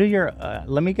 Sam, what are your?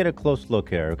 Let me get a close look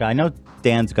here. I know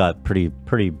Dan's got pretty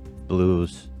blue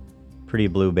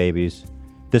babies.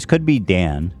 This could be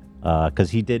Dan, because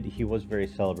he was very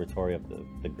celebratory of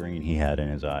the green he had in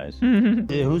his eyes.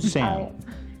 Who's Sam?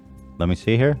 Let me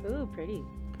see here. Ooh, pretty.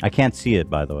 I can't see it,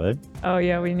 by the way. Oh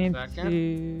yeah, we need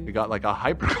We to. got like a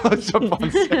hyper close up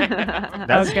on Sam.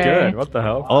 That's Okay. good. What the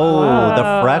hell? Oh, the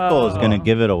Wow. freckle is gonna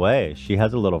give it away. She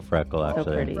has a little freckle,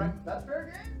 actually. pretty.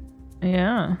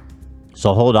 Yeah.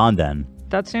 So hold on then.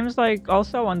 That seems like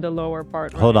also on the lower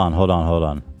part. Hold right? on. Hold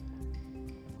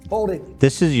it.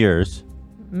 This is yours.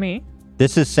 Me?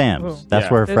 This is Sam's. Ooh. That's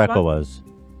Yeah. where her This freckle one? was.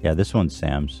 Yeah, this one's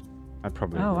Sam's. I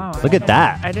probably. Oh wow. Look at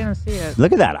that. I didn't see it.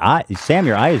 Look at that eye. Sam,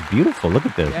 your eye is beautiful. Look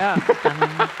at this. Yeah.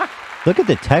 Look at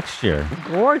the texture.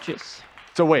 Gorgeous.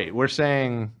 So wait, we're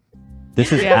saying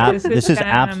This is Yeah, this this is is Sam.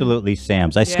 absolutely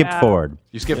Sam's. I skipped Yeah. forward,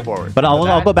 you skip forward. but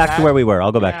I'll go back to where we were.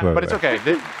 I'll go back to where But we it's were. okay.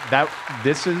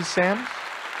 This is Sam's,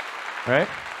 right?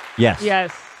 Yes.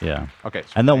 Yes. Yeah. Okay. so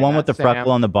And the we're saying one with the that's freckle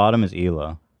Sam, on the bottom is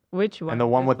Ela. Which one? and the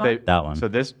one This with the That one. So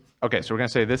this. Okay, so we're gonna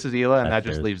say this is Ela, and That's that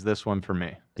just yours. leaves this one for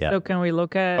me. Yeah. So can we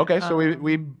look at? Okay, so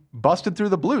we busted through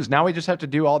the blues. Now we just have to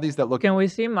do all these that look. Can we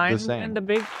see mine same. in the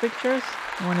big pictures?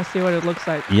 I want to see what it looks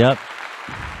like. Yep.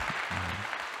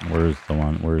 Where's the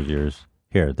one? Where's yours?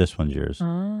 Here, this one's yours.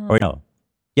 Oh. Or no.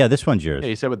 Yeah, this one's yours. Yeah,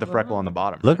 you said with the freckle on the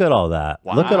bottom. Look at all that.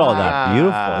 Look at all that.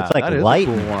 Beautiful. It's like that is a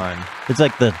lightning. cool one. It's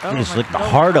like the Oh it's my like the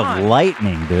God. heart of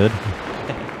lightning, dude.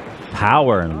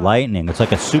 Power and lightning. It's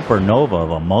like a supernova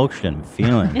of emotion and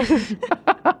feeling.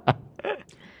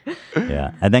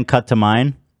 Yeah. And then cut to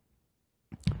mine.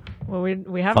 Well,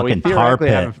 we have Fucking We tar theoretically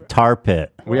pit. haven't- Tar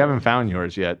pit. We haven't found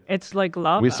yours yet. It's like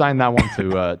lava. We signed that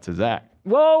one to Zach.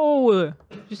 Whoa!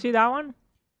 Did you see that one?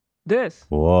 This.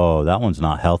 Whoa, that one's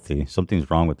not healthy. Something's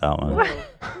wrong with that one. All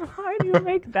Why do you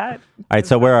make that? right,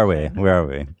 so where are we? Where are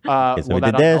we? Okay, so Well, we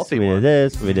that did this, unhealthy we one. did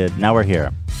this, we did. Now we're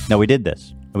here. No, we did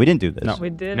this. We didn't do this. No. We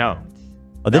did. No,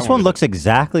 Oh, this That one one looks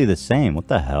exactly the same. What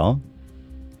the hell?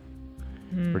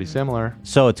 pretty similar.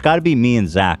 So it's got to be me and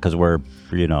Zach because we're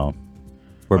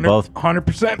both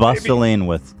 100%. bustling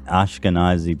with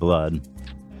Ashkenazi blood.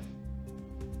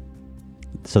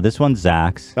 So this one's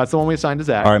Zach's. That's the one we assigned to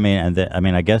Zach. Or I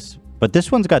mean, I guess, but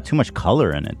this one's got too much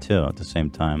color in it too. At the same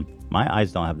time, my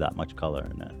eyes don't have that much color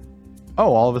in it.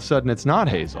 Oh, all of a sudden it's not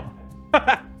Hazel.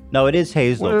 No, it is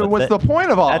Hazel. but What's that- the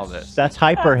point of all this? That's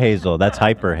hyper Hazel. That's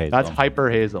hyper Hazel. That's hyper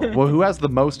Hazel. Well, who has the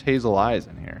most Hazel eyes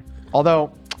in here?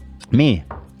 Although, me.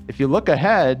 if you look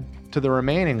ahead to the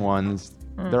remaining ones,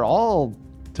 they're all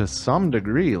to some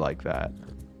degree like that.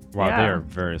 Wow, Yeah. they are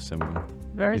very similar.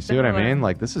 Very You see what I similar. mean?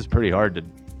 Like, this is pretty hard to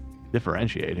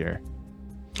differentiate here.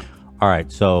 All right,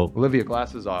 so Olivia,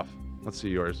 glasses off. Let's see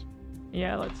yours.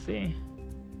 Yeah, let's see.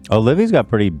 Olivia's got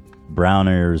pretty brown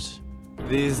ears.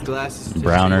 These glasses.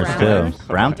 Browners too.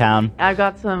 Brown Town. I've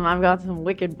got some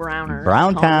wicked browners.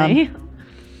 Brown on Town. me.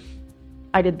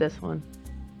 I did this one.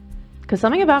 Because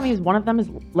something about me is one of them is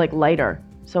like lighter.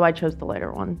 So I chose the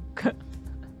lighter one.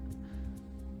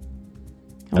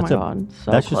 Oh my god.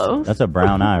 So that's close. that's a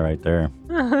brown eye right there.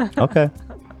 Okay.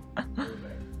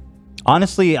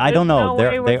 Honestly, I don't know. no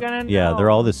way we're gonna Yeah, they're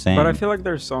all the same. But I feel like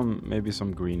there's maybe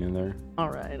some green in there. All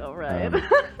right, all right. All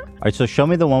right, so show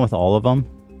me the one with all of them,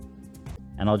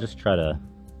 and I'll just try to.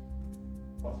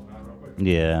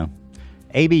 Yeah,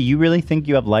 AB, you really think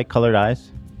you have light-colored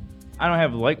eyes? I don't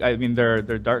have I mean, they're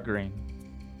dark green.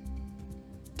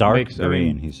 Dark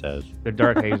green, he says. They're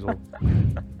dark hazel.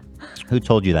 Who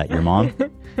told you that? Your mom?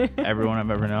 Everyone I've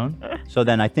ever known. So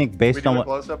then I think based on what.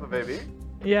 Close-up of AB?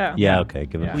 Yeah. Yeah. Okay.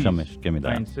 Give me I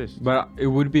that. insist. But it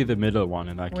would be the middle one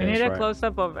in that We case, need a right? close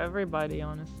up of everybody,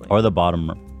 honestly. Or the bottom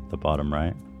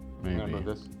right. Maybe.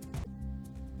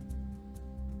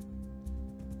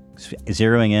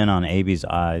 Zeroing in on AB's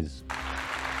eyes.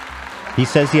 He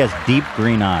says he has deep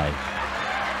green eyes.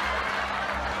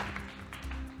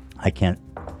 I can't.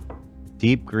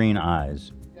 Deep green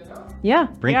eyes. Yeah.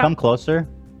 Come closer.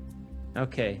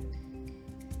 Okay.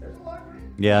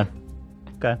 Yeah.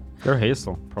 Okay. They're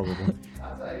hazel, probably.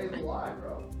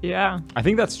 Yeah. I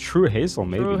think that's true hazel,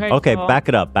 maybe. True hazel. Okay, back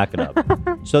it up.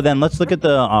 So then let's look at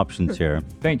the options here.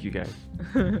 Thank you, guys.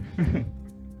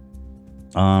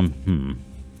 I mean,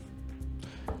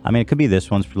 it could be this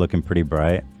one's looking pretty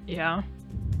bright. Yeah.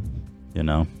 You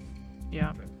know.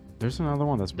 Yeah. There's another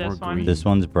one that's more This one. green. This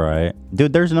one's bright.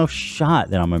 Dude, there's no shot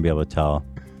that I'm gonna be able to tell.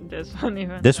 This one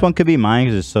even. This one could be mine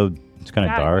because it's kind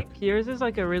of Yeah, dark. like yours is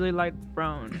like a really light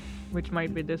brown, which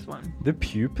might be this one. The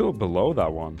pupil below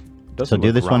that one. So Doesn't do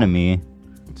look this one to round. me.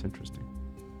 It's interesting.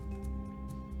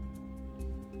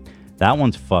 That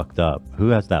one's fucked up. Who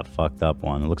has that fucked up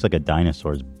one? It looks like a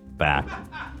dinosaur's back.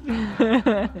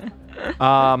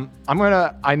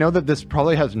 I know that this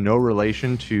probably has no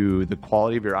relation to the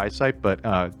quality of your eyesight, but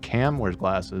Cam wears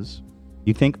glasses.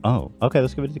 You think? Oh, okay.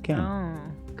 Let's give it to Cam.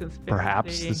 Oh, conspiracy.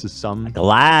 Perhaps this is some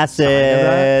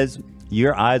Glasses.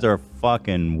 Your eyes are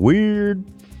fucking weird.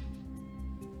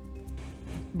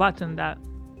 Button that.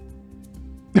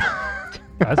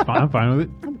 That's fine. I'm fine with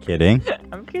it. I'm kidding.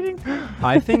 I'm kidding.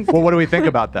 I think. Well, what do we think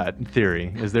about that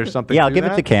theory? Is there something? Yeah, I'll to give it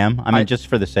that? to Cam. I mean, just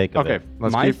for the sake of Okay, it.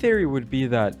 let's My keep. theory would be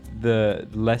that the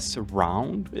less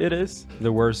round it is,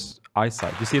 the worse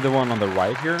eyesight. You see the one on the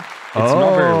right here? It's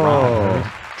not very round.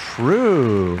 Right?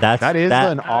 True. That is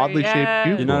an oddly yeah. shaped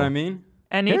pupil. You know what I mean?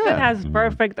 And Ethan has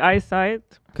perfect eyesight.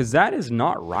 Because that is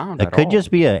not round That at could all. just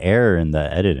be an error in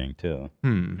the editing too.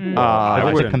 Mm. I It's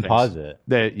a wouldn't think so. composite.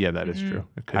 That is true.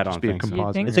 It could I just don't be a think so. You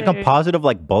composite. think It's a composite of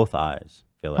like both eyes.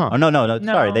 I feel like. Huh. Oh no, sorry,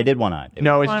 No. they did one eye.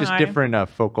 No, it's One just eye. different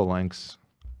focal lengths.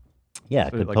 Yeah,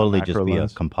 it So could like a totally just macro be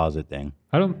lens. a composite thing.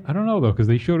 I don't know though, because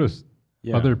they showed us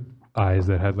Yeah. other eyes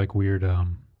that had like weird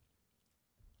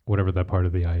whatever that part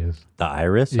of the eye is. The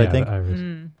iris, Yeah, I think. the iris.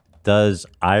 Mm. Does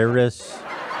iris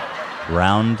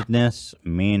roundness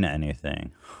mean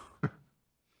anything?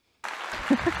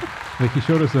 Like he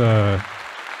showed us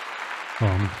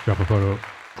drop a photo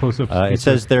close up. It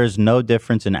says there's no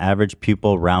difference in average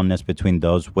pupil roundness between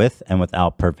those with and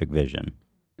without perfect vision.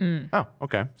 Mm. Oh,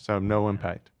 okay. So no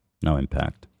impact. No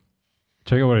impact.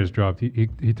 check out what I just dropped.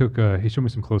 He took he showed me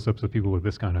some close ups of people with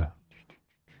this kind of.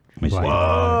 Let me see.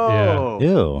 Whoa.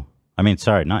 Ew. I mean,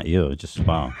 sorry, not you. Just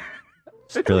wow.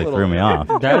 It really threw me off.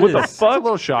 That What the is- fuck? It's a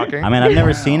little shocking. I mean, I've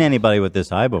never seen anybody with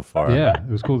this eye before. Yeah, it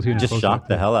was cool to see. it in Just close shocked up.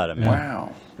 the hell out of me.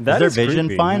 Wow. Is their vision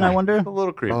creepy. fine, I wonder? It's a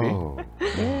little creepy. Oh.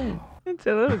 It's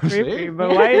a little creepy, See? but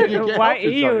why You can't why help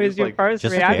yourself. EU It's is your like- first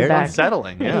Just reaction? scared.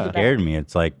 Unsettling, It yeah. scared me.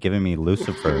 It's like giving me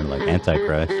Lucifer, like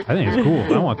Antichrist. I think it's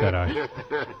cool. I want that eye.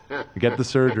 Get the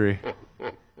surgery.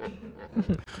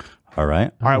 All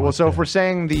right. All right. Well, so if we're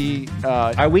saying the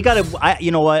All right, we gotta.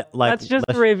 You know what? Like, Let's just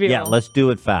review. Yeah, let's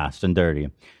do it fast and dirty.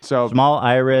 so Small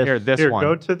iris. here, this Here, one.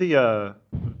 go to the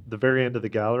very end of the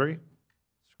gallery.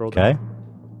 Scroll Okay. down.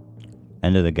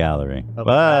 End of the gallery.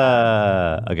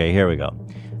 Oh. Okay, here we go.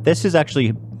 This is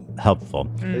actually helpful.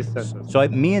 They sent this. So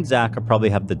me and Zach are probably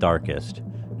have the darkest.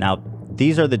 Now,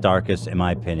 these are the darkest in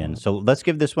my opinion. So let's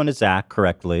give this one to Zach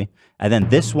correctly. And then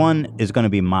this one is going to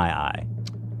be my eye.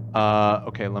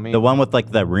 Okay. Let me. The one with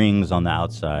like the rings on the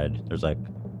outside. There's like,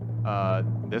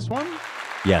 This one.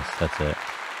 yes, that's it.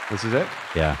 This is it.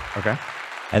 Yeah. Okay.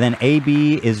 And then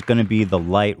AB is going to be the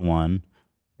light one.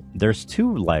 There's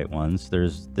two light ones.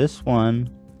 There's this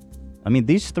one. I mean,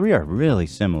 these three are really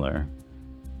similar.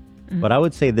 But I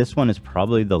would say this one is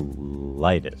probably the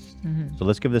lightest. So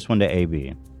let's give this one to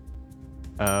AB.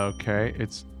 Okay.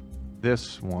 It's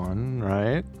this one,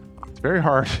 right? very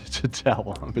hard to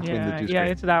tell between the two. Yeah,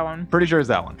 screens. it's that one. Pretty sure it's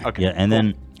that one. Okay. Yeah, and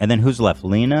then who's left?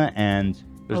 Lena and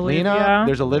There's Olivia. Lena.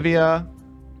 There's Olivia.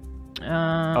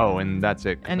 Oh, and that's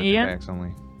it. 'cause and I think I Ian?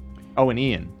 accidentally. Oh, and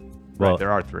Ian. Well- Right,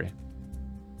 there are 3.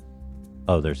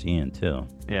 there's Ian too.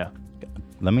 Yeah.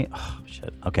 Let me. Oh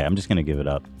shit. Okay, I'm just gonna give it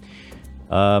up.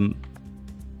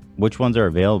 Which ones are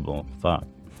available? Fuck.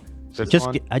 This just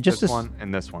one, gi- I just this as- one,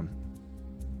 and this one.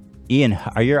 Ian,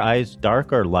 are your eyes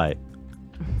dark or light?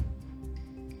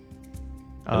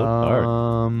 Dark.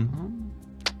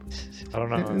 I don't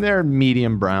know. They're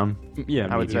medium brown. Yeah,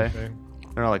 I would medium. say.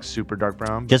 They're not like super dark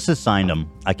brown. Just assign them.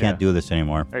 I can't do this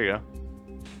anymore. There you go.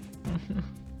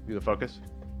 Do the focus.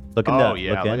 Look at oh that.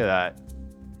 yeah, Look look in. at that.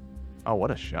 Oh, what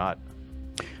a shot.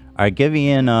 All right, give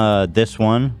Ian this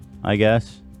one, I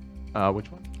guess.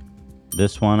 Which one?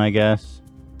 This one, I guess.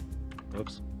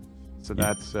 Oops. So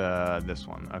that's this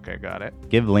one. Okay, got it.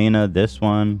 Give Lena this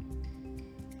one.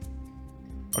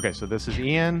 Okay, so this is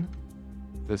Ian.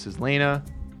 This is Lena,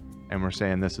 and we're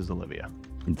saying this is Olivia.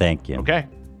 Thank you. Okay,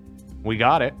 we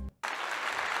got it.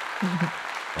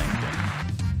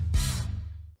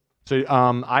 So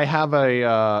I have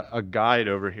a guide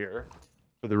over here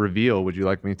for the reveal. Would you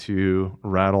like me to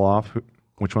rattle off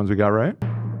which ones we got right?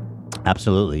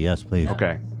 Absolutely, yes, please.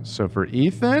 Okay, so for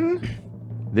Ethan,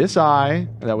 this eye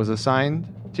that was assigned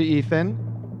to Ethan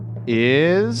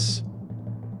is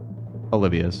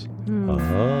Olivia's.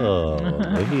 Oh,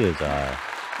 Olivia's eye.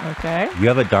 Okay. You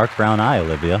have a dark brown eye,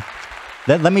 Olivia.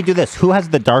 Let me do this. Who has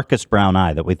the darkest brown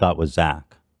eye that we thought was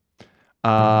Zach?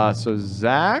 So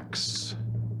Zach's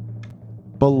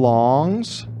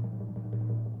belongs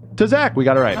to Zach. We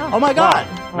got it right. Oh my God!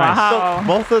 Wow. So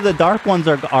both of the dark ones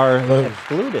are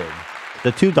excluded.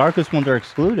 The 2 darkest ones are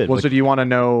excluded. Well, so do you want to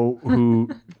know who?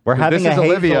 We're having this a is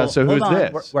Hazel, Olivia. So who's hold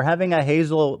on. this? We're having a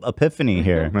Hazel epiphany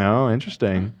here. No,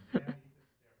 interesting.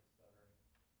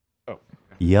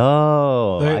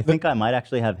 Yo, I think I might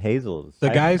actually have Hazel's. The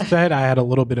guy said I had a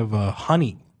little bit of a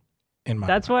honey in my.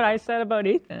 That's what I said about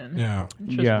Ethan. Yeah.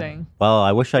 Interesting. Well,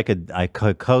 I wish I could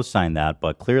co-sign that,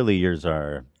 but clearly yours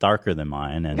are darker than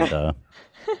mine, and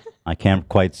I can't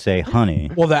quite say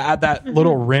honey. Well, that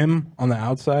little rim on the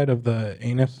outside of the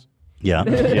anus. Yeah.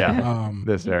 Yeah.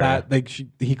 This area. That like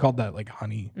he called that like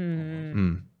honey.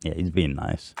 Yeah, he's being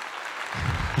nice.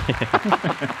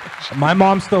 My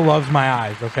mom still loves my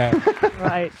eyes. Okay.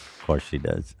 Right. Of course she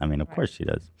does. I mean, of course she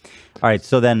does. All right,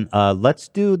 so then let's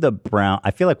do the brown.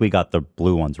 I feel like we got the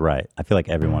blue ones right. I feel like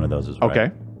every one of those is right.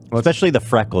 Okay. Especially the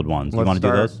freckled ones. You Let's want to do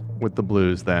start those? with the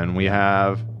blues then. We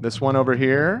have this one over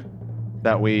here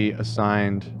that we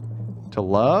assigned to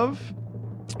Love,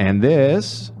 and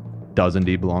this does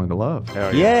indeed belong to Love.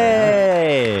 Hell yeah.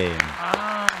 Yay!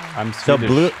 I'm So Swedish.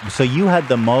 blue. So you had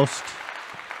the most.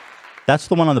 That's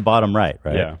the one on the bottom right,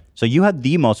 right? Yeah. So you had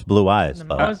the most blue eyes.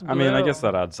 Love. I mean, I guess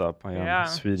that adds up. I am Yeah.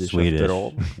 Swedish, Swedish. after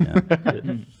all.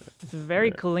 It's very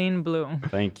clean blue.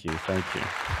 Thank you.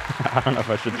 I don't know if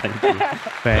I should thank you.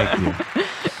 Thank you.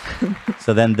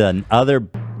 So then the other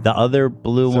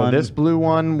blue So one. this blue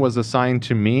one was assigned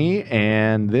to me,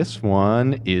 and this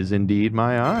one is indeed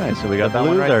my eye. So we got The that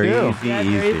one blues right are too. easy, Yeah,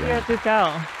 they're easier to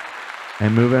tell.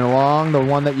 And moving along, the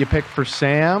one that you picked for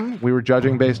Sam, we were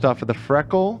judging based off of the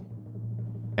freckle,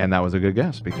 and that was a good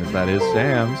guess because that is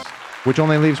Sam's, which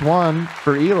only leaves one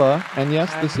for Hila. And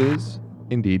yes, this is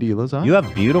indeed Hila's eye. You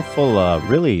have beautiful,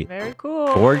 really Very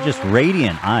cool. gorgeous,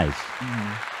 radiant eyes.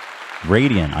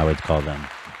 Radiant, I would call them.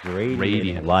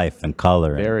 Radiant life and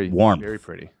color, Very and warmth, very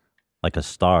pretty. like a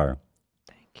star.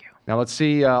 Now let's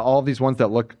see all of these ones that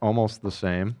look almost the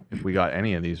same. If we got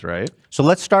any of these right. So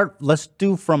let's start. Let's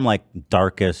do from like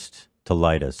darkest to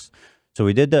lightest. So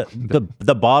we did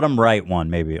the bottom right one,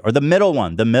 maybe, or the middle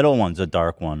one. The middle one's a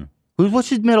dark one.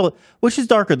 Which is middle? Which is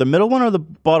darker, the middle one or the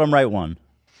bottom right one?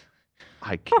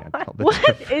 I can't tell. The What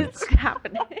difference. is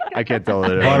happening? I can't tell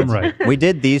the Bottom difference. right. We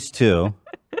did these two.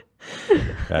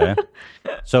 Okay.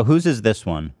 So whose is this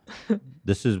one?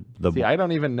 This is the. See, I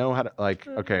don't even know how to like.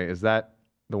 Okay, is that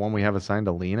the one we have assigned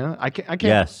to Lena? I can't.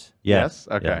 Yes. Yes.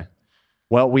 Okay. Yeah.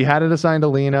 Well, we had it assigned to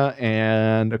Lena,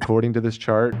 and according to this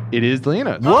chart, it is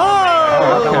Lena.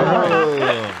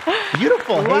 Whoa!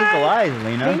 Beautiful hazel eyes,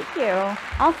 Lena. Thank you.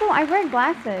 Also, I wear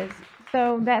glasses,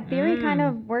 so that theory kind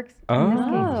of works in this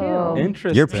case too.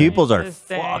 Interesting. Your pupils are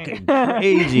Interesting. fucking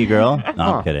crazy, girl.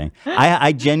 No, I'm kidding.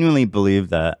 I genuinely believe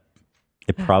that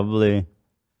it probably,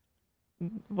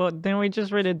 Well, didn't we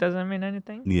just read it doesn't mean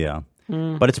anything? yeah.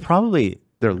 But it's probably,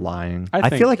 They're lying. I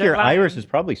feel like They're your lying. iris is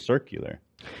probably circular.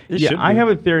 Yeah, I have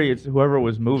a theory. It's whoever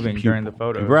was moving during the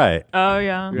photo. Right. Oh,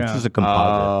 yeah. This is a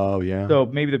composite. Oh yeah. So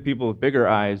maybe the people with bigger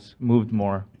eyes moved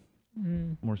more.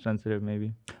 More sensitive,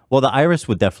 maybe. Well, the iris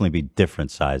would definitely be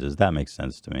different sizes. That makes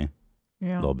sense to me.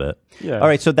 Yeah. A little bit. Yeah. All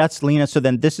right, so that's Lena. So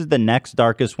then this is the next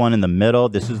darkest one in the middle.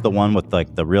 This is the one with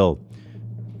like the real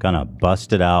kind of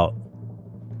busted out.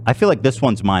 I feel like this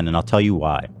one's mine, and I'll tell you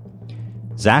why.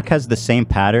 Zach has the same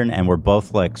pattern, and we're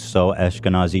both like so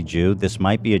Ashkenazi Jew. This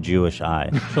might be a Jewish eye.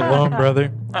 Shalom, brother.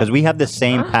 Because we have the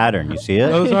same pattern. You see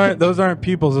it? Those aren't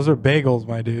pupils. Those are bagels,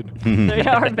 my dude. They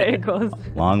are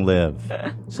bagels. Long live.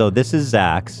 So this is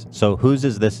Zach's. So whose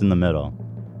is this in the middle?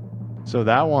 So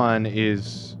that one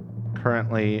is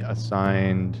currently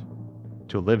assigned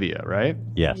to Olivia, right?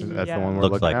 Yes. That's Yeah. the one we're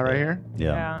Looks looking like at right it. here?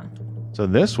 Yeah. So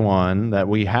this one that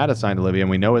we had assigned to Olivia, and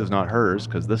we know it's not hers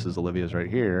because this is Olivia's right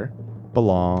here,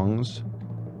 belongs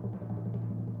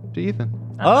to Ethan.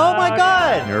 Oh my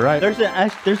God! You're right.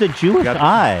 There's a Jewish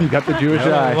eye. You got the Jewish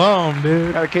eye. Shalom,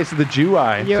 dude. Got a case of the Jew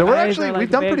eye. Your so we're eyes actually are like we've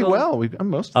done pretty bagels. well. We've done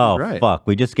most Oh of it right. fuck!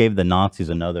 We just gave the Nazis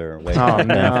another way to Oh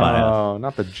identify us. no,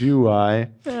 not the Jew eye.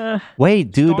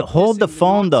 Wait, dude, hold the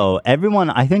phone though. Everyone,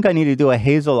 I think I need to do a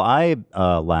hazel eye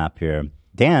lap here.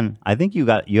 Dan, I think you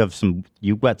got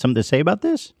something to say about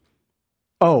this?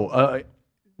 Oh,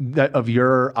 that of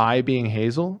your eye being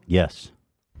hazel? Yes.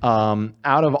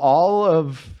 Out of all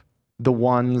of the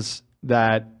ones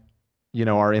that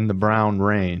are in the brown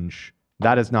range,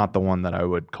 that is not the one that I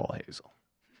would call hazel.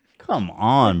 Come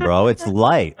on, bro. It's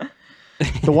light.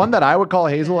 The one that I would call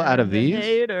hazel out of these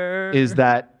Hater. is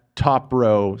that top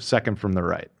row, second from the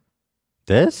right.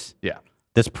 This? Yeah.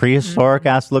 This prehistoric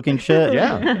ass looking shit?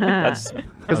 Yeah. That's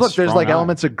Because look, there's like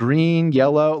elements of green,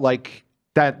 yellow, like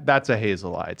that's a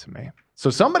hazel eye to me.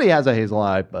 So somebody has a hazel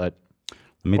eye, but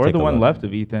Or the one left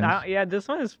of Ethan. Yeah, this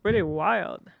one is pretty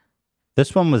wild.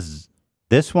 This one,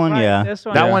 Right, yeah. this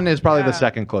one. that Yeah. one is probably the Yeah.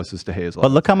 second closest to hazel.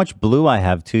 But look how much blue I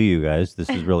have too, you guys. This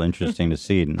is real interesting to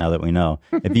see now that we know.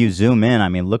 If you zoom in, I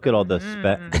mean, look at all the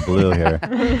the blue here.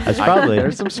 That's probably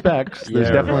There's some specks. There's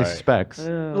Yeah, definitely right. specks.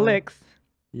 Licks.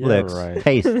 Yeah, licks, right.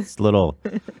 tastes, little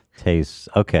tastes.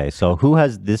 Okay, so who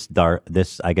has this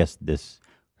I guess this.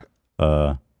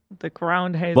 The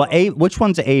crowned hazel. Well, which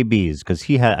one's AB's? Because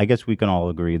I guess we can all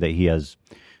agree that he has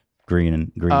green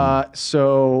and green.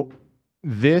 So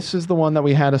this is the one that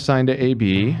we had assigned to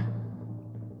AB,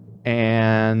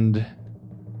 and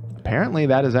apparently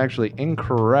that is actually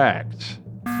incorrect.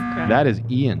 Okay. That is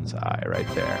Ian's eye right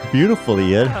there. Beautiful,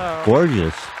 Ian. Oh.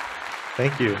 Gorgeous.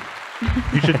 Thank you.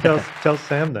 You should tell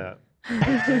Sam that.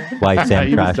 Why Sam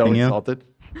He was so trashing you? insulted.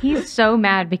 He's so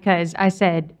mad because I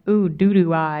said, ooh,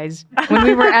 doo-doo eyes when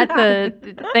we were at the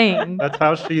thing. That's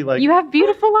how she like You have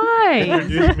beautiful eyes.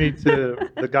 introduced me to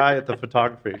the guy at the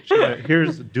photography. She went,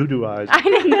 here's doo-doo eyes. I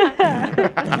didn't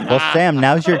know. Well, Sam,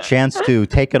 now's your chance to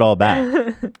take it all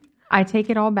back. I take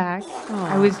it all back.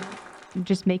 I was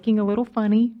just making a little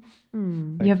funny.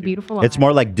 You have beautiful eyes. It's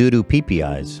more like doo-doo pee-pee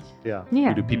eyes. Yeah.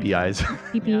 Yeah. Do pee eyes.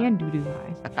 Pee-pee and doo-doo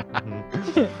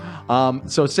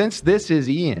eyes. So since this is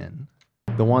Ian,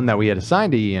 the one that we had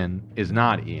assigned to Ian is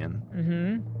not Ian.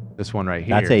 Mm-hmm. This one right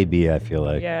here. That's AB, I feel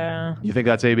like. Yeah. You think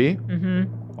that's AB?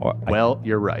 Mm-hmm. Well,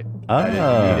 you're right. Oh.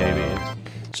 That is indeed AB.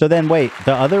 So then, wait,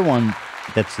 the other one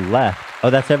that's left. Oh,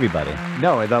 that's everybody.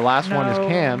 No, the last one is No.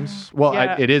 Cam's. Well,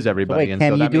 Yeah. it is everybody. wait, and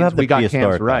Cam, so you that do means have the we got Cam's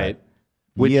prehistoric right. eye.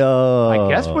 Which Yo. I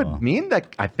guess would mean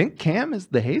that I think Cam is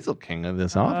the Hazel King of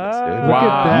this office, dude. Oh. Look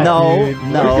at that, No, dude.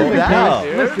 no, Listen to no.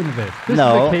 this. Listen to this. This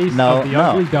No, is the case no, of the no.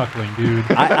 ugly duckling,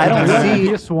 dude. I don't You have to see-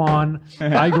 be a swan.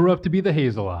 I grew up to be the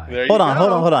hazel eye. Hold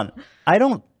on.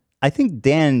 I think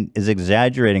Dan is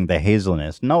exaggerating the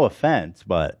hazelness. No offense,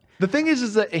 but The thing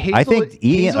is that Hazel, I think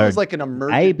Ian Hazel is or like an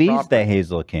emergent AB's the property.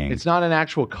 Hazel King. It's not an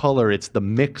actual color; it's the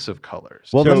mix of colors.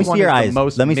 Well, This let me one see your is the eyes.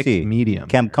 most Let me mixed see. Medium.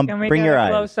 Cam, come Can we bring get your a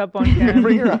eyes. close up on Cam?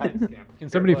 Bring your eyes. Can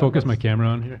somebody focus my camera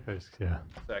on here? Yeah.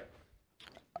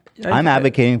 I'm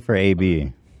advocating for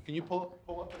AB. Can you pull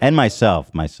up? And myself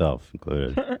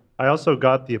included. I also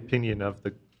got the opinion of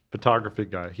the photography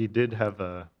guy. He did have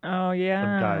a Oh,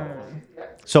 yeah. guidance.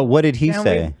 So what did he Can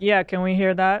say? can we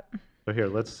hear that? So here,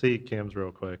 let's see Cam's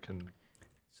real quick. And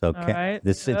So All right.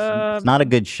 it's not a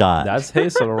good shot. That's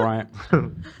Hazel, right?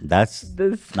 That's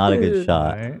This not a good is-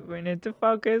 shot. We need to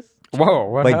focus. Whoa,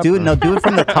 what Wait, happened? do it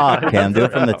from the top, Cam. Do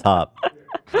it from the top.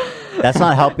 That's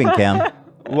not helping, Cam.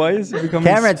 Why is it becoming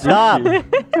Cameron, stop. It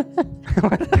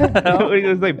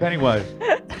was like Pennywise.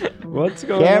 What's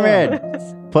going Cameron,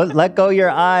 let go your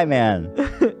eye, man. on?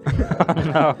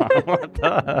 What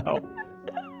the hell?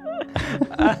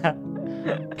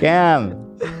 Cam.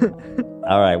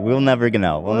 All right, we'll never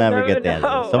know. We'll never get the never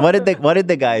answer. know. So what did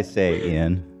the guy say,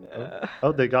 Ian?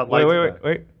 oh, they got Wait, lights.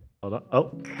 wait. Hold on.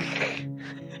 Oh,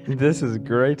 This is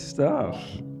great stuff.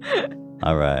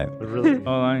 All right. Really? Hold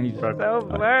on, he's So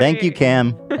All right. Thank you,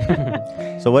 Cam.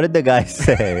 So what did the guy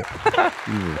say?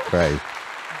 Jesus Christ.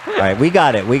 All right, we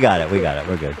got it. We're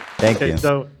good. Thank you.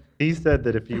 So he said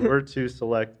that if you were to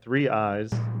select 3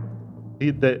 eyes,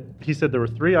 he said there were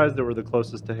 3 eyes that were the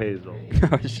closest to Hazel.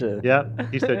 Oh shit. Yeah.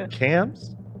 He said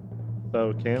Cam's.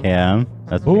 So Cam.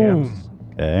 That's Cam's.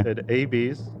 Okay. Said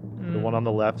AB's, the one on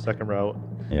the left, second row.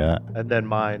 Yeah. And then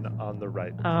mine on the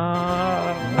right.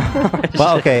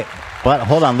 Well, okay. But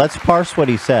hold on. Let's parse what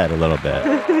he said a little bit.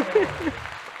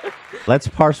 Let's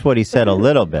parse what he said a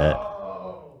little bit.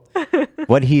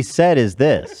 What he said is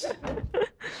this.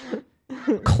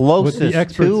 Closest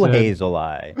expert to said. Hazel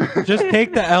Eye. Just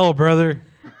take the L, brother.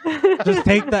 Just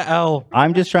take the L.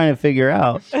 I'm just trying to figure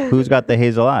out who's got the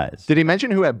hazel eyes. Did he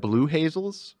mention who had blue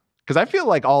hazels? Because I feel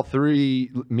like all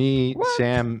 3, me,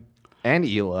 Sam, and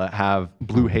Hila, have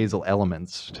blue hazel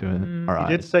elements to our He eyes.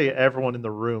 did say everyone in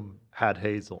the room had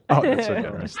Hazel. Oh, that's so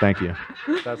generous. Thank you.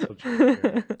 That's what you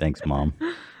Thanks, Mom.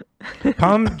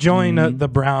 Come join the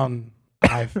Brown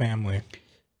Eye family.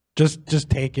 Just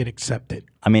take it, accept it.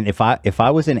 I mean, if I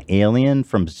was an alien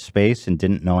from space and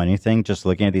didn't know anything, just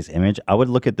looking at these images, I would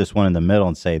look at this one in the middle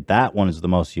and say, that one is the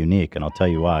most unique, and I'll tell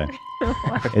you why.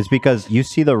 It's because you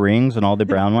see the rings and all the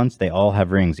brown ones, they all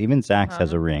have rings. Even Zach's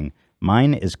has a ring.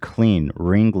 Mine is clean,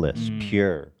 ringless,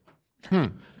 pure.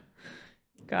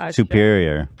 Gotcha.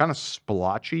 Superior. Kind of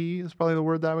splotchy is probably the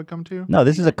word that I would come to. No,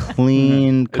 this is a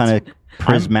clean, kind of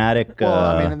prismatic. Well,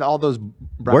 I mean, all those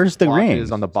brown where's the splotches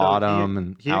rings? on the bottom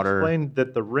and He outer. explained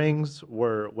that the rings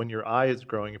were when your eye is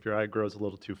growing, if your eye grows a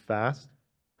little too fast,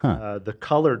 the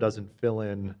color doesn't fill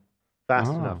in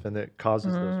fast enough and it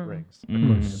causes those rings.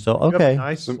 So, You have a okay.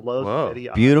 nice, slow, steady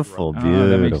eye Beautiful, growth. beautiful.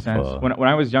 that makes sense. When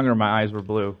I was younger, my eyes were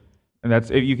blue, and that's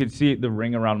if you could see the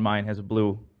ring around mine has a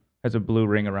blue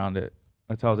ring around it.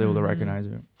 That's how I was able to recognize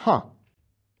it. Huh.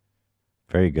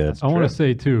 Very good. I want to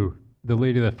say too, the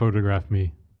lady that photographed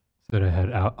me said I had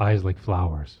eyes like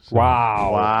flowers. So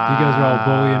Wow. You guys are all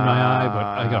bullying my eye, but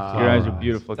I got flower Your eyes are eyes.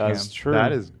 beautiful, That's Cam. true.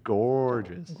 That is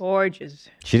gorgeous. Gorgeous.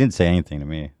 She didn't say anything to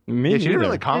me. Me Yeah, she didn't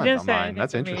really neither. comment didn't on say mine. anything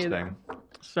That's to me interesting. either.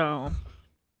 So,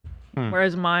 Hmm.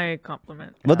 where's my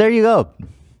compliment? Well, there you go.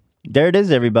 There it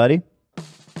is, everybody.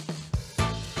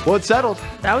 Well, it's settled.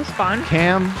 That was fun.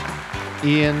 Cam,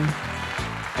 Ian,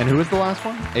 and who was the last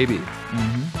one? AB.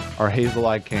 Our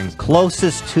hazel-eyed kings.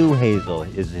 Closest to Hazel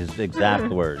is his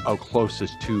exact word. Oh,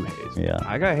 closest to Hazel. Yeah.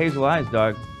 I got hazel eyes,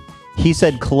 dog. He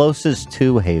said closest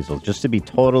to Hazel, just to be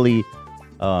totally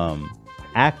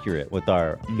accurate with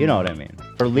our, you know what I mean,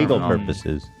 for legal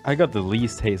purposes. I got the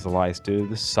least hazel eyes, dude.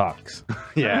 This sucks.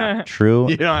 Yeah. True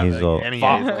You don't have Hazel. like, any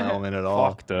Fuck. hazel element at all.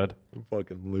 Fuck, dude.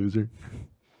 Fucking loser.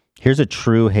 Here's a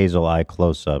true Hazel eye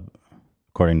close-up,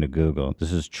 according to Google.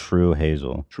 This is true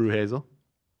Hazel. True Hazel.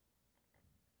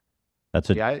 That's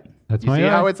a. Yeah, That's you my see eye.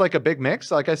 how it's like a big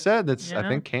mix? Like I said, that's I Yeah.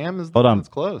 think Cam is the Hold one on. that's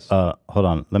close. Hold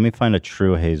on. Let me find a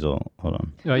true Hazel. Hold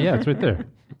on. Oh yeah, it's right there.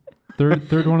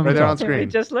 Third one on Right the there on top. screen. He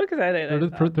just looks at it.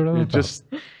 Third on You're the top. just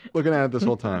looking at it this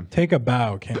whole time. Take a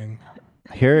bow, King.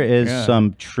 Here is Yeah.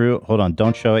 some true. Hold on.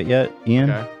 Don't show it yet,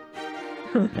 Ian. Okay.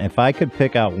 If I could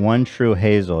pick out one true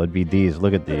Hazel, it'd be these.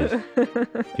 Look at these.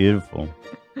 Beautiful.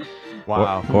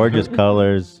 Wow. Gorgeous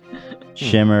colors.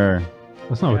 Shimmer.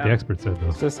 That's not what the expert said though.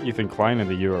 It says Ethan Klein in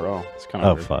the URL. It's kind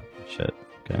Oh, of weird. fuck. Shit.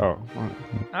 Okay. Oh.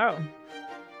 Oh.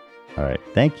 All right.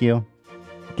 Thank you.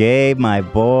 Gabe, my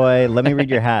boy. Let me read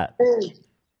your hat.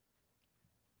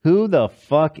 Who the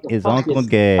fuck is Uncle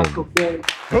Gabe? Who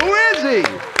is he?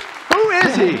 Who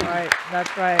is he? Right.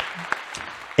 That's right.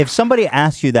 If somebody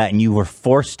asked you that and you were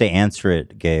forced to answer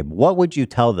it, Gabe, what would you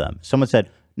tell them? Someone said,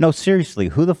 no, seriously,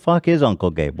 who the fuck is Uncle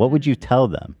Gabe? What would you tell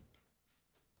them?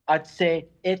 I'd say,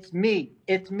 it's me.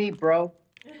 It's me, bro.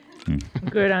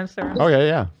 Good answer. Oh,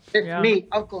 yeah. It's Yeah. me,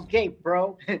 Uncle Gabe,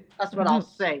 bro. That's what I'll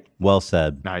say. Well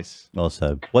said. Nice. Well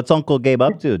said. What's Uncle Gabe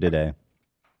up to today?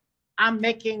 I'm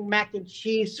making mac and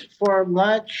cheese for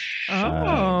lunch.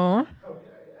 Oh.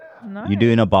 Nice. You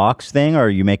doing a box thing or are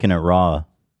you making it raw?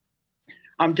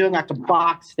 I'm doing like a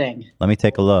box thing. Let me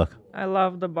take a look. I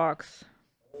love the box.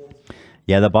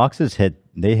 Yeah, the boxes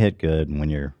they hit good when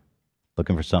you're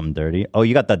looking for something dirty. Oh,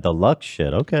 you got that deluxe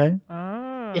shit. Okay.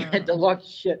 Oh. Yeah, deluxe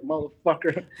shit,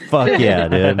 motherfucker. Fuck yeah,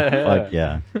 dude. Fuck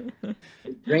yeah.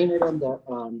 Drain it in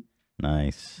the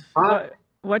Nice. pot.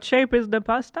 What shape is the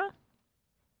pasta?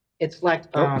 It's like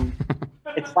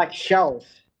it's like shells.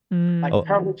 Like Oh.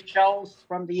 pearl shells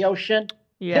from the ocean.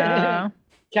 Yeah.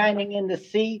 Shining in the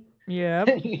sea. Yep.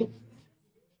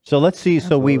 So let's see.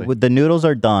 So the noodles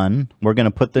are done. We're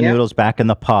gonna put the Yeah. noodles back in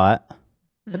the pot.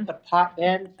 Put the pot in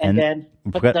and And then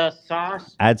put got- the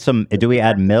sauce. Add some. Do we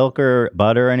add milk or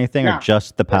butter or anything, No. or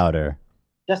just the powder?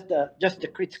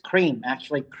 it's cream,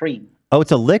 actually cream. Oh,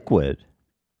 it's a liquid.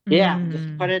 Yeah,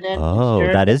 just put it in. Oh, stir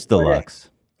it, that is put it. deluxe.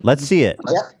 Let's see it.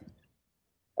 Yep.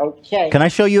 Okay. Can I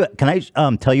show you? Can I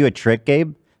tell you a trick,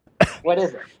 Gabe? What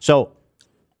is it? So,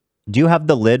 do you have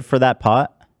the lid for that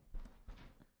pot?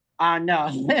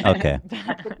 No. Okay.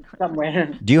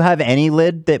 Somewhere. Do you have any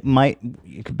lid that might?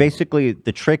 Basically,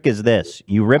 the trick is this: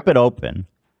 you rip it open,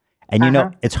 and you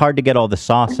know it's hard to get all the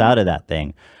sauce out of that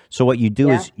thing. So what you do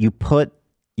is you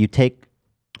take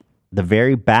the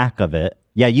very back of it.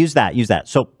 Yeah, use that. Use that.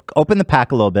 So open the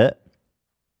pack a little bit.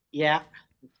 Yeah.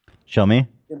 Show me.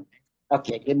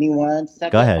 Okay, give me 1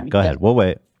 second. Go ahead. Go ahead. We'll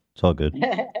wait. It's all good.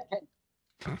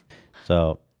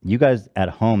 So you guys at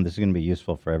home, this is going to be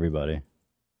useful for everybody.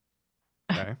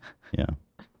 Okay. Yeah.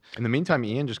 In the meantime,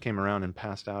 Ian just came around and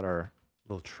passed out our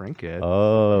little trinket.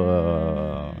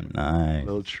 Oh, nice.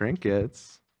 Little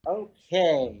trinkets.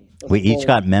 Okay. We each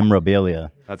got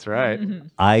memorabilia. That's right.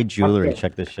 Eye jewelry. Okay.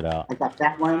 Check this shit out. I got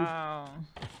that one.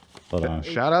 Hold on.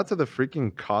 Shout out to the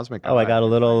freaking Cosmic Oh, I Eye. got a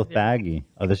little baggie.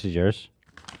 Oh, this is yours?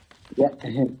 Yeah.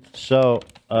 So,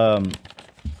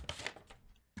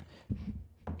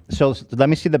 so let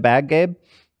me see the bag, Gabe.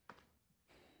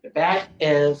 The bag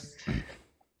is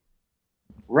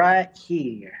right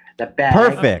here. The bag.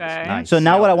 Perfect. So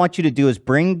now what I want you to do is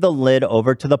bring the lid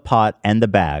over to the pot and the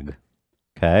bag.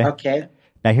 Okay. Okay.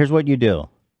 Now here's what you do.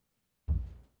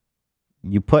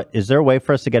 You put. Is there a way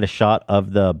for us to get a shot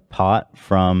of the pot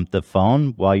from the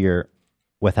phone while you're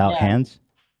without hands?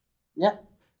 Yep.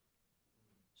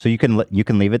 So you can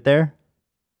leave it there.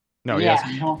 No, Yeah.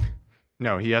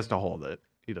 he has to hold it.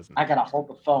 He doesn't. I gotta hold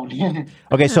the phone.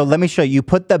 Okay, so let me show you. You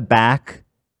put the back,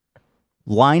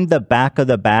 line the back of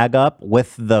the bag up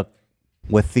with the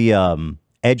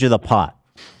edge of the pot,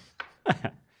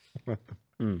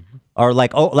 or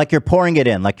like you're pouring it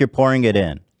in,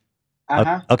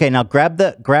 Okay, now grab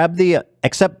the.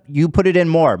 Except you put it in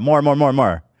more.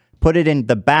 Put it in.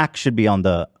 The back should be on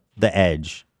the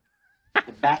edge.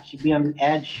 The back should be on the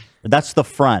edge. That's the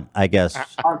front, I guess.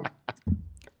 Oh,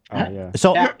 yeah.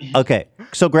 So okay,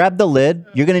 so grab the lid.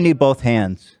 You're gonna need both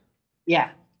hands. yeah.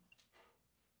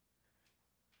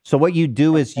 So what you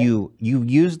do is you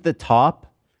use the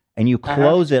top and you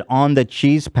close it on the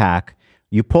cheese pack.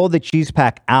 You pull the cheese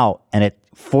pack out and it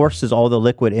forces all the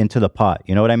liquid into the pot.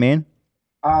 You know what I mean?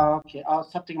 Oh, okay. Oh,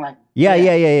 something like.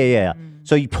 Yeah.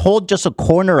 So you pull just a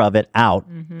corner of it out,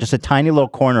 just a tiny little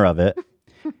corner of it.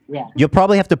 Yeah. You'll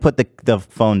probably have to put the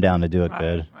phone down to do it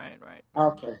good.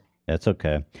 Okay. That's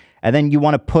okay. And then you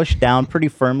want to push down pretty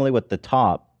firmly with the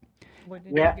top.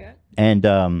 Yeah.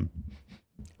 And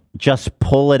just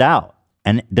pull it out.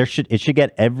 And it should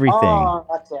get everything. Oh,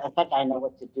 that's it. I think I know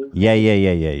what to do. Yeah.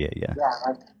 Yeah,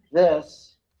 like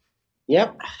this.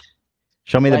 Yep.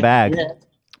 Show me the Like bag. this.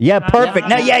 Yeah, perfect.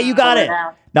 Now, you got Pull it. it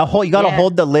out. Now, you got to Yeah.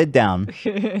 hold the lid down.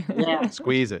 Yeah.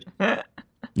 Squeeze it.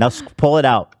 Now, pull it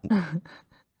out.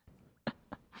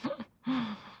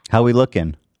 How we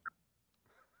looking?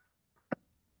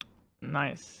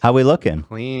 Nice. How we looking?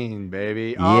 Clean,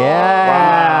 baby.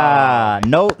 Yeah.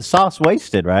 No sauce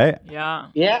wasted, right? Yeah.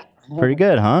 Yeah. Pretty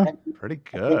good, huh? Pretty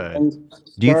good.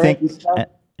 Do you Stir it think? and stuff.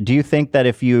 Do you think that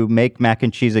if you make mac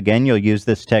and cheese again, you'll use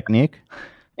this technique?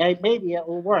 Hey, maybe it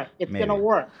will work. It's Maybe. gonna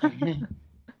work.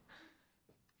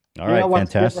 All right,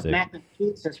 what's good with fantastic. mac and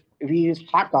cheese is if you use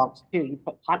hot dogs too. You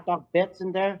put hot dog bits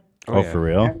in there. Oh, for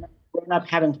real? And we end up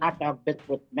having hot dog bits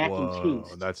with mac and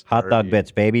cheese. That's Hot dog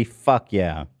bits, baby. Fuck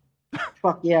yeah.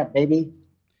 Fuck yeah, baby.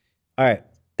 All right.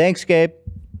 Thanks, Gabe.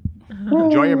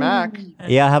 Enjoy your Mac.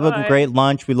 Yeah, have a great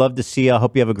lunch. We love to see you. I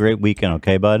hope you have a great weekend,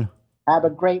 okay, bud? Have a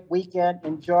great weekend.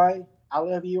 Enjoy. I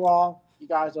love you all. You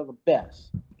guys are the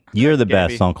best. You're the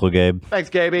Gaby. best, Uncle Gabe. Thanks,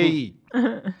 Gaby.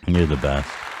 You're the best.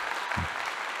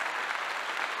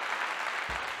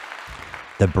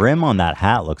 The brim on that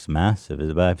hat looks massive,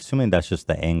 but I'm assuming that's just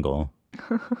the angle.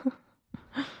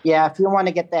 Yeah, if you want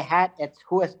to get the hat, it's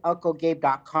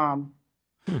whoisunclegabe.com.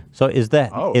 So is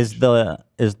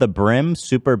the brim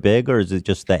super big or is it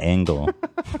just the angle?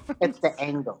 It's the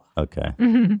angle. Okay.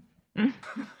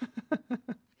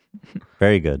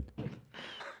 Very good.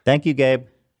 Thank you, Gabe.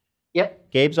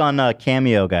 Yep. Gabe's on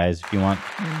Cameo, guys, if you want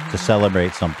to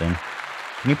celebrate something.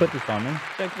 Can you put this on me?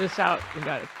 Check this out. We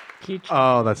got a keychain.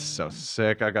 Oh, that's so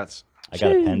sick. I got a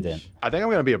pendant. I think I'm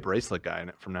going to be a bracelet guy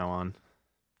from now on.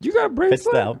 You got a Fits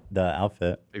bracelet? the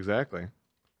outfit. Exactly.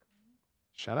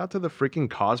 Shout out to the freaking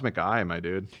Cosmic Eye, my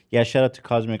dude. Yeah, shout out to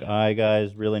Cosmic Eye,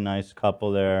 guys. Really nice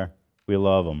couple there. We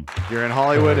love them. If you're in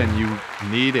Hollywood and you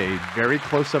need a very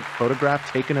close-up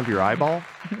photograph taken of your eyeball,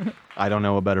 I don't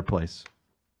know a better place.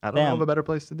 I don't know of a better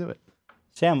place to do it.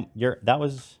 Sam,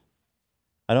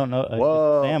 I I don't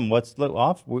know. Sam, what's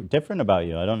different about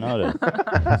you? I don't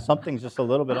notice. Something's just a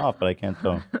little bit off, but I can't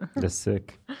tell. Just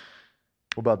sick.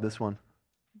 What about this one?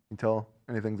 You tell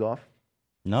anything's off?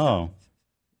 No.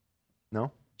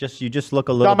 No? You just look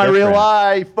a little Got my different. real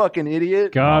eye, you fucking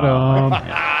idiot. Got him.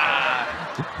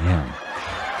 Damn.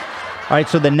 All right,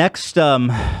 so the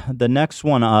next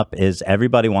one up is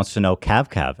everybody wants to know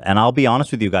Cav, and I'll be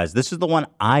honest with you guys, this is the one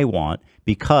I want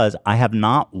because I have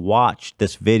not watched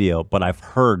this video, but I've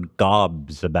heard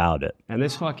gobs about it. And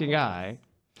this fucking guy.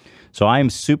 So I am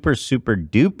super, super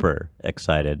duper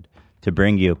excited to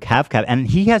bring you Cav, and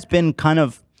he has been kind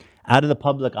of out of the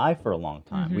public eye for a long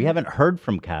time. We haven't heard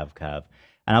from Cav.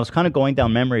 And I was kind of going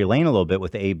down memory lane a little bit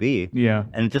with AB. Yeah.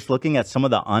 And just looking at some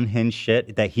of the unhinged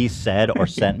shit that he said or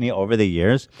sent me over the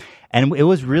years. And it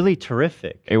was really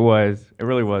terrific. It was. It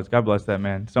really was. God bless that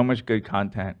man. So much good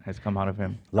content has come out of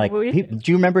him. Like, do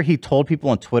you remember he told people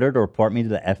on Twitter to report me to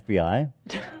the FBI?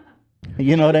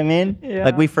 You know what I mean? Yeah.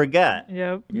 Like, we forget.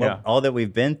 Yep. All that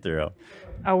we've been through.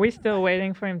 Are we still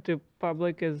waiting for him to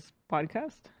public his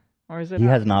podcast? Or is it He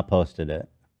has not posted it.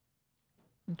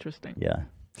 Interesting. Yeah.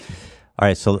 All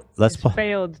right, so let's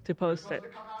failed to post it.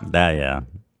 Yeah.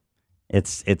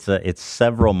 It's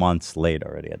several months late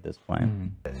already at this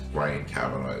point. Ryan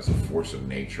Kavanaugh is a force of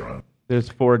nature. There's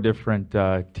 4 different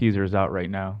teasers out right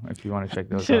now. If you want to check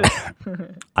those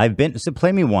out. So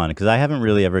play me one because I haven't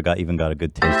really ever got a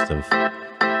good taste of.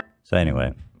 So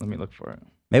anyway, let me look for it.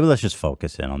 Maybe let's just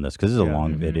focus in on this because this is a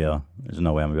long video. There's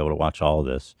no way I'm gonna be able to watch all of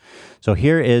this. So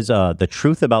here is the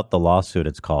truth about the lawsuit.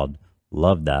 It's called.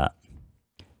 Love that.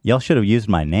 Y'all should have used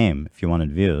my name if you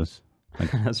wanted views.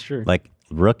 Like, That's true. Like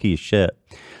rookie shit.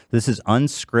 This is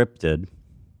unscripted.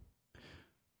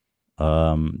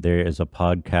 There is a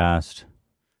podcast.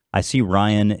 I see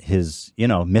Ryan,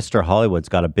 Mr. Hollywood's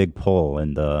got a big pull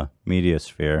in the media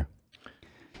sphere.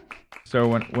 So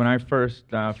when I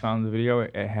first found the video,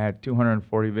 it had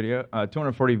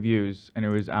 240 views, and it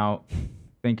was out. I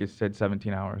think it said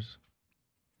 17 hours.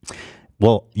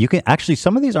 Well, you can actually,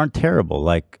 some of these aren't terrible.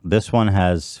 Like this one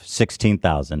has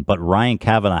 16,000, but Ryan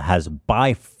Kavanaugh has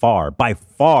by far,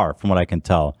 from what I can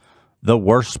tell, the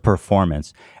worst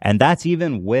performance. And that's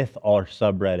even with our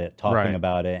subreddit talking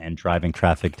about it and driving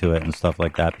traffic to it and stuff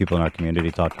like that. People in our community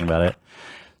talking about it.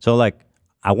 So like,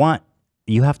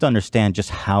 you have to understand just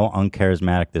how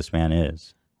uncharismatic this man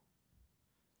is.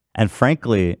 And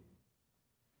frankly,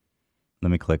 let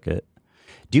me click it.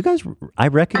 I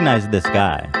recognize this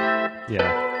guy.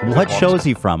 Yeah. What show is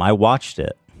he from? I watched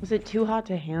it. Was it Too Hot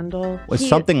to Handle? Was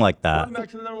something like that.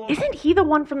 Isn't he the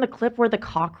one from the clip where the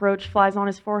cockroach flies on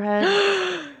his forehead?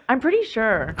 I'm pretty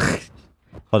sure.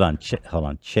 Hold on.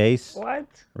 Chase. What?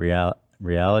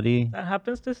 Reality That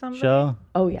happens to somebody? show?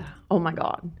 Oh, yeah. Oh, my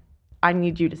God. I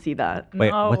need you to see that.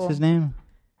 Wait, what's his name?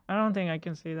 I don't think I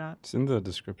can see that. It's in the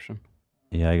description.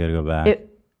 Yeah, I gotta go back.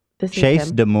 This is Chase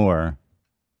him. Demore.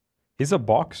 He's a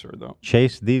boxer, though.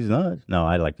 Chase these nuts? No,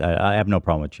 I have no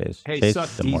problem with Chase. Hey, Chase suck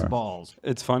these balls.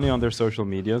 It's funny on their social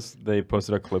medias. They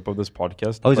posted a clip of this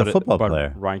podcast. Oh, he's a but football but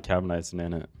player. Ryan Kavanaugh isn't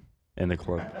in it, in the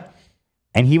clip.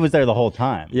 And he was there the whole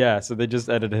time. Yeah, so they just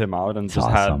edited him out and It's just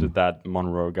awesome. had that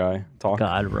Monroe guy talk.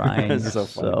 God, Ryan, It's you're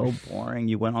funny. so boring.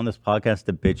 You went on this podcast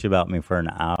to bitch about me for an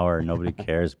hour. Nobody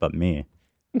cares but me.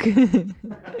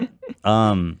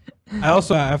 I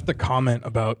also have to comment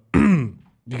about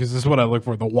because this is what I look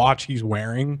for. The watch he's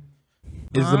wearing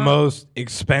is the most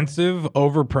expensive,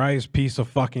 overpriced piece of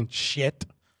fucking shit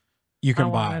you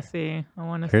can buy. I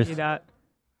want to Here's- see that.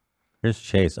 Here's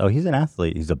Chase. Oh, he's an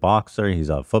athlete. He's a boxer. He's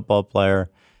a football player.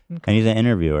 And he's an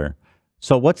interviewer.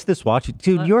 So what's this watch?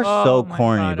 Dude, you're so my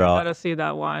corny, God, bro. I gotta see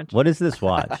that watch. What is this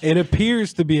watch? It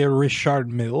appears to be a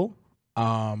Richard Mille,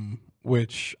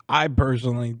 which I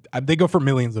personally, they go for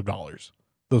millions of dollars,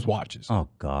 those watches. Oh,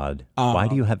 God. Why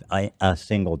do you have a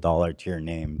single dollar to your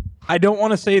name? I don't want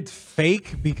to say it's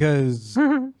fake because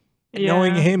knowing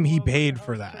Yeah. him, he paid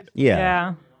for that.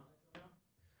 Yeah.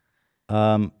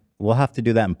 We'll have to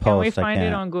do that in Can we post. I find it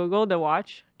can't. on Google, the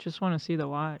watch? Just want to see the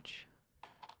watch.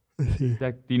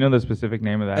 Zach, do you know the specific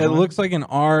name of that? It one? looks like an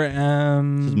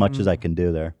RM. As much as I can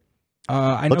do there.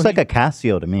 I Looks know like a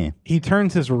Casio to me. He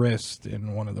turns his wrist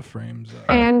in one of the frames.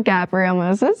 And Gabriel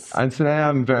Moses. And today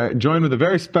I'm joined with a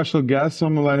very special guest, so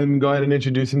I'm going to let him go ahead and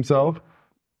introduce himself.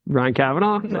 Ryan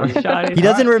Kavanaugh? He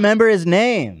doesn't remember his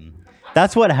name.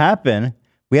 That's what happened.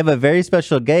 We have a very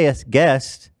special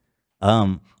guest.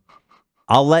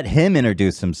 I'll let him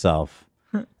introduce himself.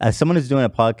 As someone who's doing a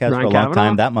podcast Ryan for a long Kavanaugh?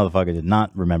 time, that motherfucker did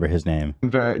not remember his name.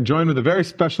 I'm joined with a very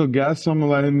special guest, so I'm going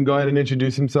to let him go ahead and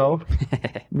introduce himself.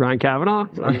 Ryan Kavanaugh?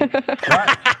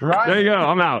 Right. There you go.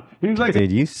 I'm out. He's like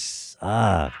Dude, you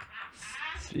suck.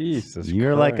 Jesus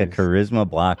You're like a charisma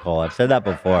black hole. I've said that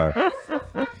before.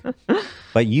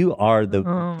 But you are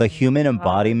the human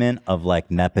embodiment of like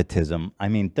nepotism. I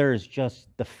mean, there's just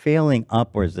the failing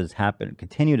upwards that's happened,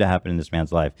 continue to happen in this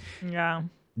man's life. Yeah.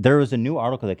 There was a new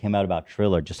article that came out about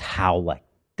Triller, just how like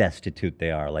destitute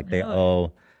they are. Like they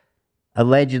owe,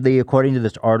 allegedly, according to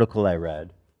this article I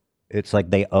read, it's like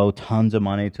they owe tons of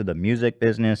money to the music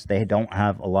business. They don't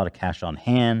have a lot of cash on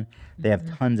hand. They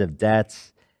have tons of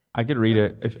debts. I could read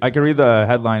it. I could read the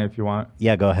headline if you want.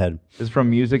 Yeah, go ahead. This is from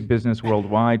Music Business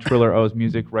Worldwide. Triller owes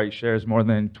music rights shares more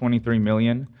than 23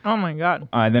 million. Oh my God.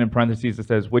 And then in parentheses it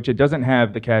says, which it doesn't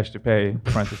have the cash to pay.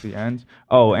 Parenthesis ends.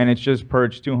 Oh, and it's just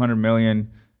purged 200 million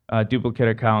duplicate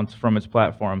accounts from its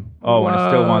platform. Oh, and it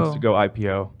still wants to go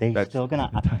IPO. They're still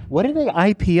gonna. What are they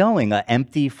IPOing? An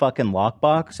empty fucking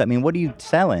lockbox? I mean, what are you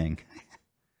selling?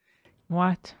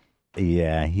 What?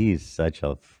 Yeah, he's such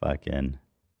a fucking.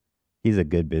 He's a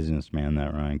good businessman,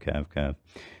 that Ryan Cav.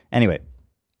 Anyway,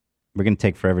 we're gonna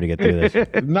take forever to get through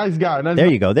this. Nice guy. There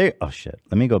you go. There. Oh shit.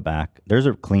 Let me go back. There's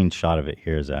a clean shot of it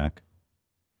here, Zach.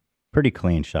 Pretty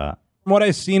clean shot. From what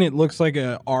I've seen, it looks like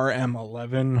a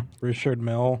RM11 Richard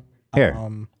Mill. Here.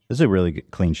 This is a really good,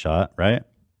 clean shot, right?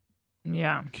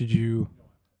 Yeah. Could you?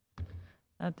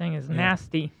 That thing is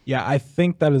nasty. Yeah, I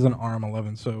think that is an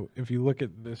RM11. So if you look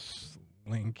at this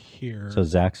link here. So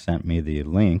Zach sent me the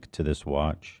link to this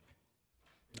watch.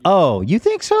 Oh, you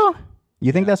think so?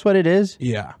 You think that's what it is?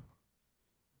 Yeah.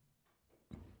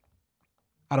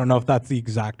 I don't know if that's the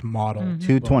exact model.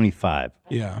 225.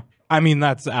 Yeah. I mean,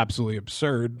 that's absolutely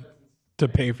absurd to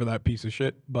pay for that piece of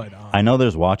shit. But I know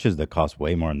there's watches that cost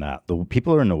way more than that. The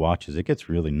people are into watches. It gets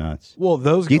really nuts. Well,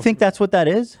 those. Do you think that's what that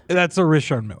is? That's a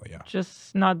Richard Mille, yeah.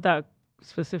 Just not that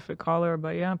specific color,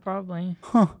 but yeah, probably.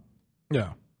 Huh. Yeah.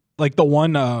 Like the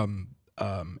one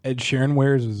Ed Sheeran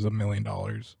wears is $1 million.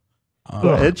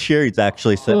 Ed Sheeran's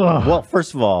actually said. Well,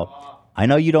 first of all, I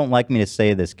know you don't like me to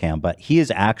say this, Cam, but he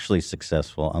is actually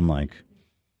successful, unlike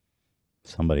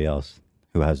somebody else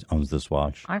who owns this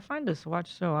watch. I find this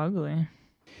watch so ugly.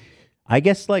 I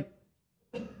guess like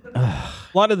a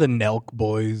lot of the Nelk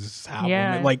boys have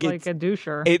Yeah, them. Like it's like a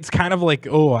doucher. It's kind of like,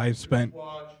 oh, I spent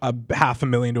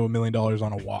 $500,000 to $1 million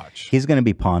on a watch. He's going to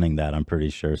be pawning that, I'm pretty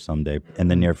sure, someday in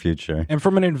the near future. And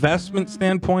from an investment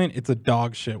standpoint, it's a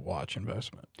dog shit watch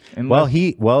investment.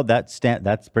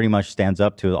 That's pretty much stands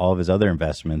up to all of his other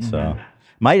investments. So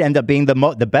might end up being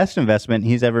the best investment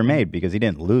he's ever made because he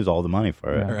didn't lose all the money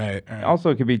for it. Right. Also,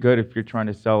 it could be good if you're trying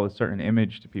to sell a certain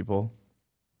image to people.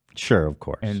 Sure, of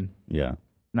course. And yeah,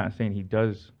 not saying he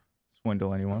does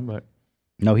swindle anyone, but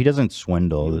no, he doesn't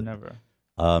swindle. He would never.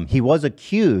 He was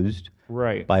accused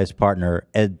Right. by his partner.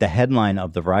 The headline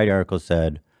of the Variety article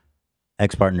said,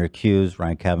 ex-partner accused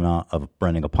Ryan Kavanaugh of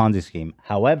running a Ponzi scheme.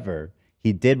 However,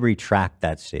 he did retract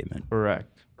that statement. Correct.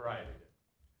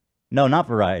 No, not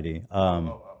Variety.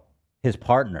 His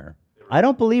partner. I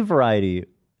don't believe Variety.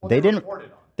 They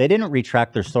didn't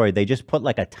retract their story. They just put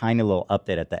like a tiny little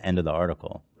update at the end of the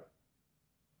article.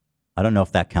 I don't know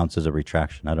if that counts as a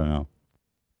retraction. I don't know.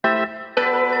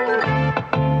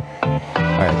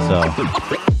 All right, so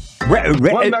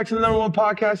Welcome back to the #1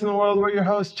 podcast in the world. We're your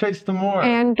hosts, Chase Demore.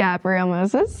 And Gabrielle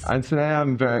Moses. And today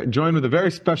I'm joined with a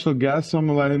very special guest, so I'm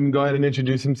going to let him go ahead and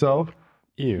introduce himself.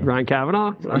 Ryan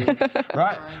Kavanaugh.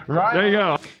 Right. There you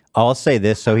go. I'll say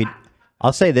this so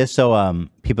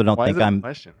people don't Why think is it a I'm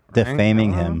question?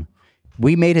 defaming Ryan him.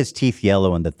 We made his teeth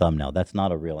yellow in the thumbnail. That's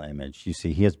not a real image. You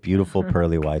see, he has beautiful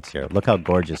pearly whites here. Look how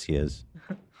gorgeous he is.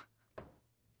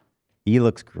 He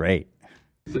looks great.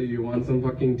 So you want some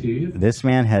fucking teeth? This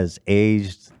man has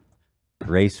aged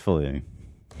gracefully.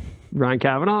 Ryan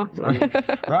Kavanaugh.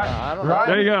 Right.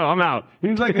 There you go. I'm out.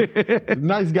 He's like a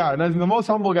nice guy. The most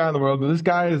humble guy in the world. But this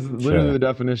guy is literally the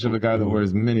definition of a guy that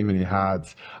wears many, many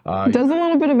hats. Does a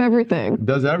little bit of everything.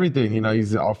 Does everything.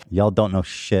 He's off. Y'all don't know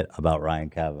shit about Ryan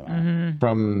Kavanaugh.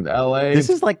 From LA. This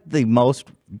is like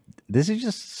this is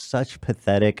just such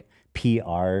pathetic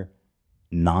PR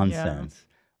nonsense.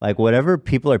 Like whatever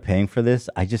people are paying for this,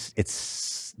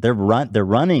 they're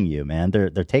running you, man.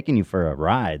 They're taking you for a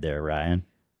ride there, Ryan.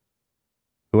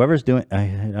 Whoever's doing, I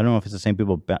don't know if it's the same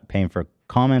people paying for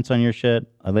comments on your shit,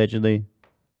 allegedly.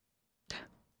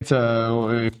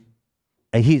 Some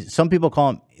people call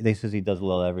him, they says he does a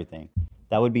little everything.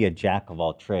 That would be a jack of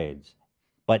all trades.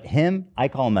 But him, I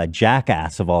call him a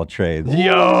jackass of all trades.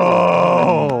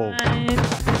 Yo!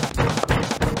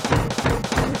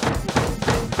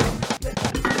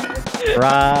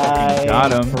 Crying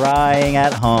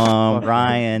at home.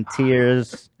 Ryan,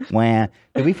 tears. Wham.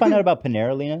 Did we find out about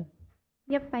Panera, Lena?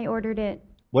 Yep, I ordered it.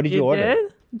 What did you order?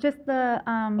 Just the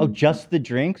Oh, just the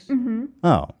drinks? Mm-hmm.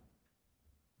 Oh.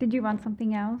 Did you want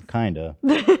something else? Kinda.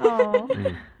 Oh.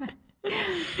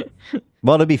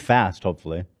 Well, it'll be fast,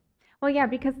 hopefully. Well, yeah,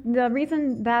 because the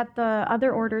reason that the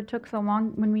other order took so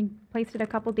long when we placed it a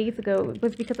couple days ago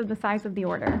was because of the size of the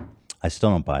order. I still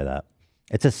don't buy that.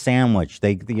 It's a sandwich.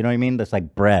 You know what I mean? That's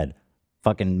like bread,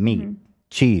 fucking meat,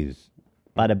 cheese.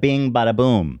 Bada bing, bada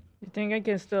boom. You think I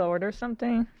can still order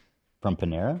something? From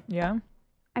Panera? Yeah.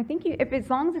 I think if as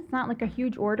long as it's not like a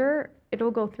huge order, it'll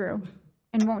go through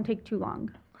and won't take too long.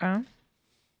 Okay.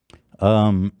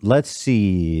 Let's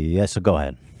see. Yeah, so go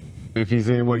ahead. If he's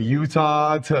in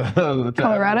Utah to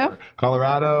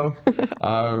Colorado,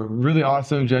 really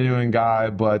awesome, genuine guy.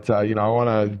 But I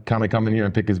want to kind of come in here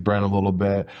and pick his brain a little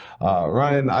bit.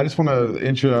 Ryan, I just want to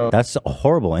intro. That's a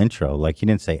horrible intro. Like, he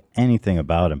didn't say anything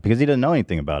about him because he didn't know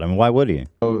anything about him. Why would he?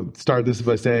 Start this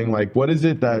by saying, like, what is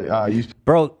it that you?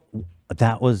 Bro,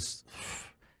 that was.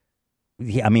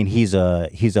 I mean, he's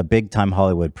a big time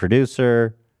Hollywood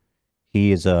producer.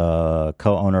 He is a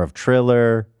co-owner of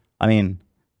Triller. I mean.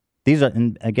 These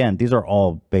are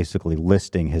all basically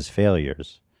listing his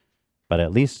failures, but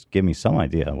at least give me some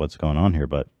idea of what's going on here.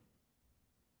 But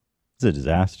it's a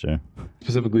disaster.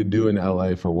 Specifically do in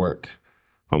LA for work.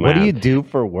 What do you do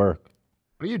for work?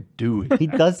 What are you doing? He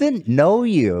doesn't know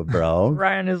you, bro.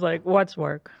 Ryan is like, what's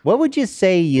work? What would you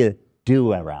say you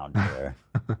do around here?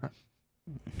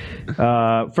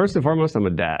 First and foremost, I'm a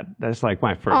dad. That's like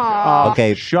my first job.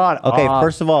 Okay, Okay,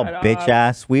 first of all, bitch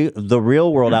ass, the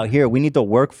real world out here, we need to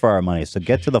work for our money. So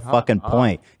get to the fucking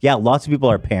point. Yeah, lots of people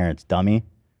are parents, dummy.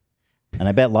 And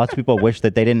I bet lots of people wish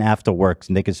that they didn't have to work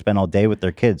and they could spend all day with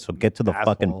their kids. So get to the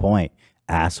fucking point.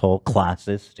 Asshole,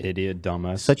 classist. Idiot,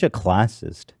 dumbass. Such a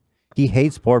classist. He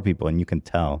hates poor people, and you can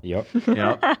tell. Yep.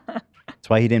 That's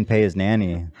why he didn't pay his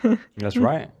nanny. That's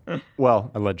right.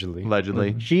 Well, allegedly.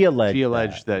 She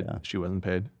alleged that she wasn't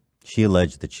paid. She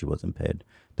alleged that she wasn't paid.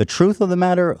 The truth of the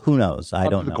matter, who knows? I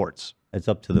don't know. Up to the courts. It's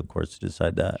up to the courts to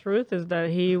decide that. Truth is that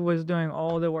he was doing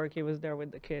all the work. He was there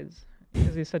with the kids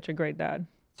because he's such a great dad.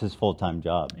 It's his full-time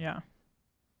job. Yeah.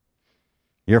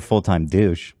 You're a full-time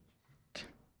douche. All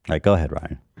right, go ahead,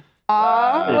 Ryan.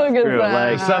 Look at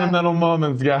that. Sentimental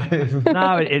moments, guys.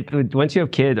 No, once you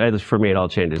have kids, for me, it all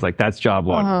changes. Like, that's job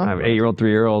one. I have an 8-year-old,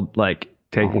 3-year-old, like,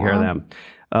 taking care of them.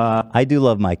 I do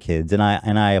love my kids, and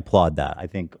I applaud that. I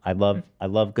think I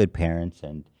love good parents,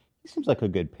 and he seems like a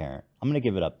good parent. I'm gonna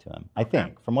give it up to him. I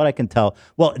think, from what I can tell.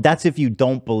 Well, that's if you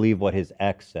don't believe what his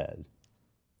ex said.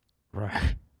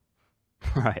 Right.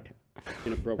 Right.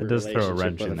 Inappropriate It does throw a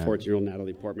wrench relationship in with there. 14-year-old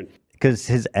Natalie Portman. Because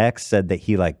his ex said that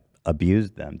he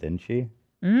abused them, didn't she?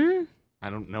 I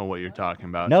don't know what you're talking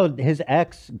about. No, his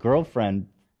ex-girlfriend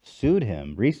sued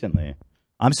him recently.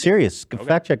 I'm serious.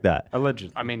 Fact check that.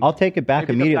 Allegedly. I mean, I'll take it back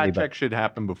maybe immediately. The fact check should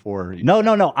happen before.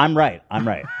 No. I'm right.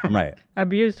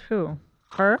 Abused who?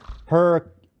 Her?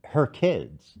 Her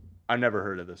kids. I've never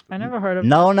heard of this. I never heard of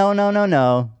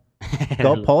No.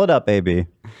 Go pull it up, baby.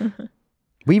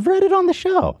 We've read it on the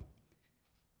show.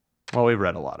 Well, we've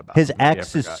read a lot about His it. Maybe I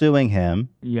ex is forgot. suing him.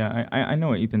 Yeah, I know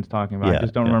what Ethan's talking about. Yeah, I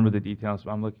just don't yeah. remember the details,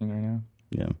 but I'm looking right now.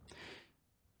 Yeah.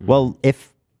 Well,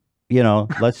 if,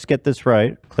 let's get this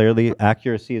right. Clearly,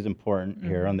 accuracy is important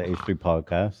here on the H3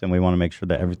 podcast, and we want to make sure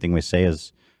that everything we say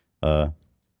is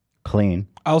clean.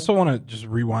 I also want to just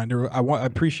rewind. I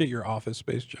appreciate your Office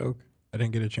Space joke. I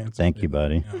didn't get a chance. Thank you,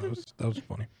 buddy. Yeah, that was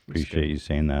funny. Appreciate you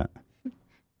saying that.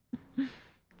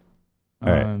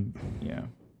 All right. Yeah.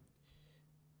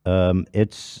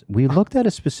 We looked at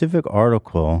a specific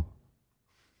article.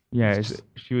 Yeah,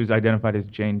 she was identified as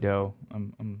Jane Doe.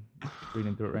 I'm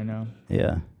reading through it right now.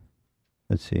 Yeah.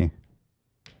 Let's see.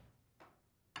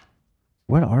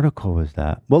 What article was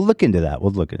that? We'll look into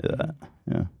that.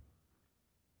 Yeah.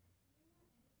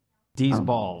 These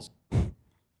balls.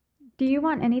 Do you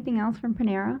want anything else from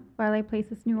Panera while I place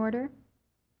this new order?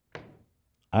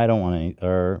 I don't want any,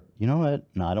 or you know what?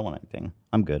 No, I don't want anything.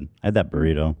 I'm good. I had that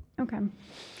burrito. Okay.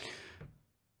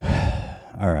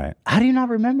 All right. How do you not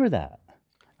remember that?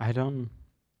 I don't.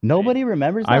 Nobody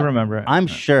remembers that? I remember it. I'm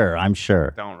sure.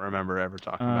 Don't remember ever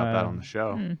talking about that on the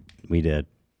show. We did.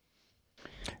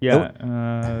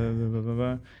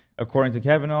 Yeah. According to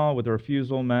Kavanaugh, with the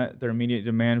refusal met their immediate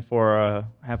demand for a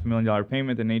 $500,000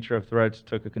 payment, the nature of threats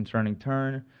took a concerning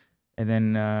turn. And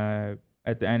then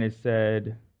at the end it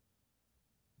said,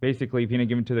 basically, payment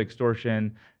given to the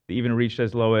extortion, they even reached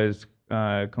as low as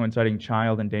coinciding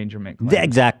child endangerment claims.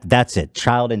 Exact. That's it.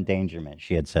 Child endangerment,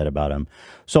 she had said about him.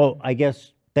 So I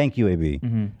guess, thank you, AB.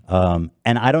 Mm-hmm.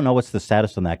 And I don't know what's the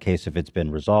status on that case, if it's been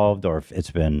resolved or if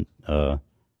it's been,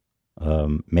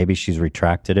 maybe she's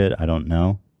retracted it. I don't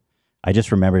know. I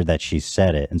just remember that she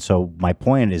said it. And so my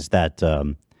point is that,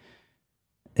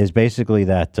 is basically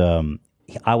that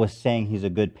I was saying he's a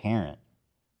good parent,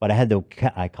 but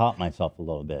I caught myself a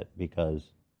little bit because,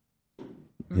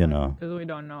 you know, Because we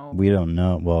don't know. we don't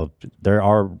know. Well, there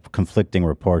are conflicting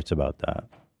reports about that. All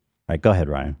right, go ahead,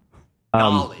 Ryan.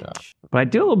 But I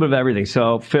do a little bit of everything.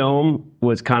 So film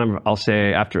was kind of, I'll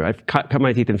say, after I cut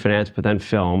my teeth in finance, but then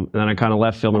film. And then I kind of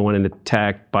left film and went into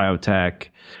tech, biotech,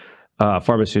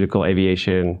 pharmaceutical,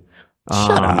 aviation.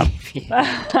 Shut up.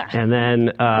 And then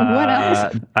What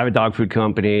else? I have a dog food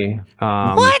company.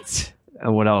 What?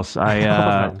 What else?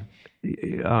 I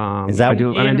Is that I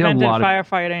do a Invented lot of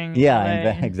firefighting.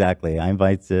 Yeah, exactly. I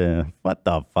invite what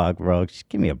the fuck, bro? Just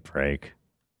give me a break.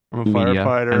 I'm a media,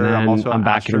 firefighter. and I'm then also I'm an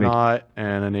back into astronaut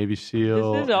and a Navy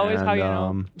SEAL. This is always how you know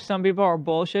and, some people are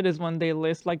bullshit is when they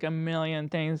list like a million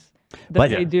things that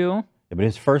But- they do. Yeah, but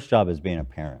his first job is being a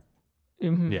parent.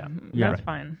 Mhm, Yeah. That's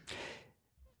fine.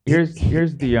 Here's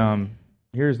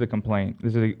the complaint.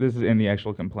 This is in the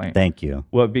actual complaint. Thank you.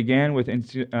 What began with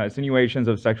insinuations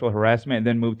of sexual harassment,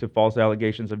 then moved to false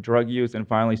allegations of drug use, and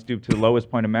finally stooped to the lowest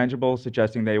point imaginable,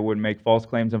 suggesting they would make false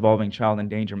claims involving child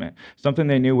endangerment. Something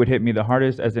they knew would hit me the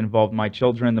hardest, as it involved my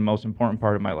children, the most important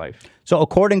part of my life. So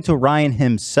according to Ryan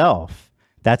himself,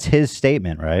 that's his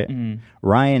statement, right? Mhm.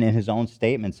 Ryan, in his own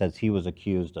statement, says he was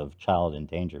accused of child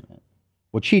endangerment,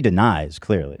 which he denies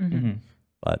clearly. Mhm.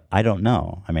 But I don't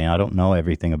know. I mean, I don't know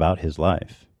everything about his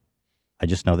life. I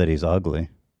just know that he's ugly.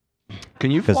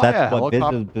 Can you Because fly that's a what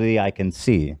helicopter? visibly I can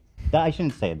see. I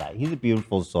shouldn't say that. He's a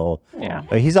beautiful soul. Yeah.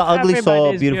 But he's an ugly soul,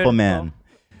 Everybody's beautiful man.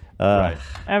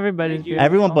 Everybody's beautiful.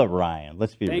 Everyone but Ryan.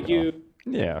 Let's be Thank real. you.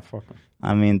 Yeah, fuck him.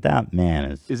 I mean, that man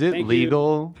is. Is it Thank you.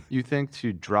 legal, you think,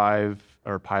 to drive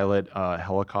or pilot a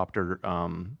helicopter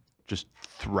just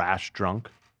thrash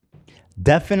drunk?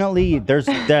 Definitely,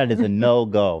 that is a no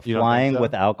go. You don't think Flying so?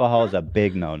 with alcohol is a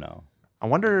big no no. I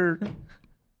wonder.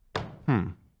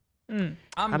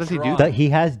 How does he do that? He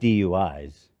has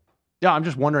DUIs. Yeah, I'm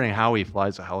just wondering how he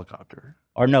flies a helicopter.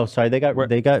 Or no, sorry, they got.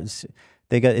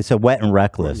 It's a wet and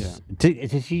reckless.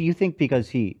 You think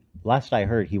because last I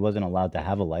heard, he wasn't allowed to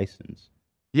have a license.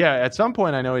 Yeah, at some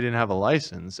point I know he didn't have a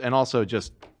license, and also he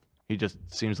just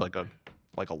seems like a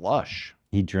lush.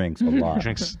 He drinks a lot. He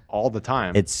drinks all the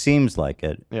time. It seems like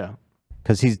it. Yeah.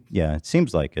 Because it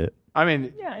seems like it. I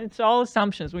mean, Yeah, it's all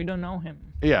assumptions. We don't know him.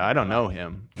 yeah, I don't know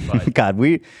him. God,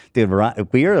 we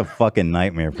are a fucking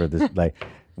nightmare for this. Like,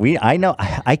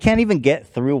 I can't even get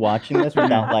through watching this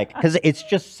without because it's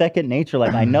just second nature.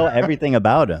 Like, I know everything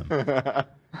about him.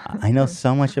 I know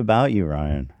so much about you,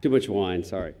 Ryan. Too much wine,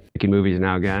 sorry. making movies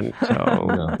now again. So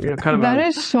kind of That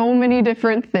is so many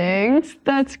different things.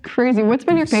 That's crazy. What's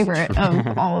been your favorite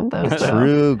of all of those? though?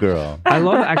 True girl. I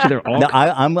love actually they're all. No,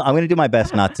 I'm going to do my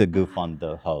best not to goof on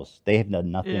the host. They have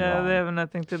done nothing Yeah, wrong. they have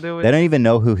nothing to do with They don't even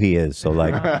know who he is. So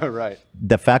like, Right.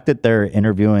 the fact that they're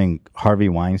interviewing Harvey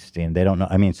Weinstein, they don't know.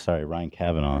 I mean, sorry, Ryan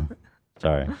Kavanaugh.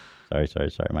 Sorry,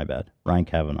 my bad. Ryan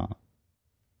Kavanaugh.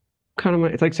 Kind of,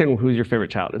 it's like saying who's your favorite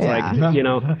child. It's like I mean,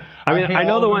 I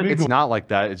know the one. It's not like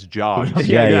that. It's Josh.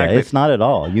 Yeah, it's not at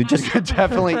all. You just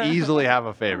definitely easily have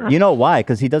a favorite. You know why?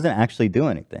 Because he doesn't actually do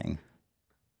anything.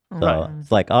 So Right.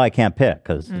 it's like, oh, I can't pick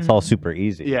because it's all super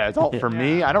easy. Yeah, it's all for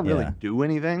me. I don't really Yeah. do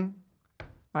anything.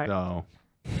 So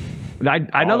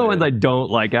I know the ones I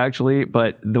don't like actually,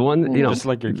 but the one Just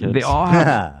like your kids. they all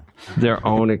have their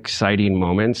own exciting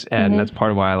moments, and Mhm. that's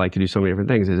part of why I like to do so many different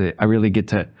things. Is I really get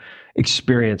to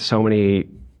experience so many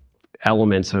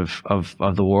elements of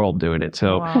the world doing it.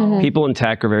 So Wow. Mhm. people in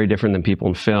tech are very different than people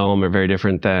in film, are very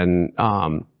different than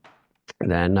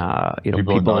people in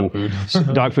dog in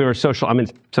food. dog food or social. I'm in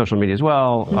social media as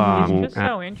well. It's just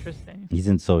so interesting. He's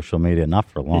in social media, not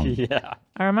for long. Yeah.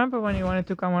 I remember when he wanted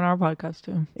to come on our podcast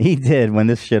too. He did. When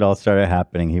this shit all started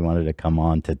happening, he wanted to come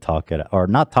on to talk it, or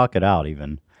not talk it out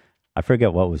even. I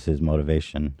forget what was his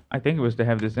motivation. I think it was to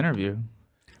have this interview.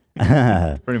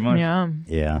 Pretty much. Yeah.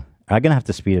 Yeah. I'm going to have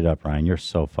to speed it up, Ryan. You're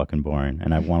so fucking boring,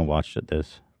 and I want to watch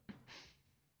this.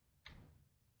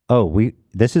 Oh,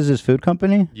 this is his food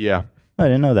company? yeah. I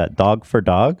didn't know that. Dog for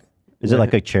Dog? Is it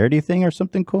like a charity thing or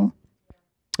something cool?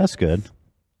 That's good.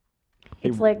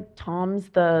 It's like Tom's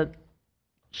the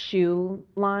shoe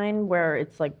line where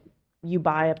it's like you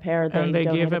buy a pair, And they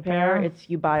donate give a pair? It's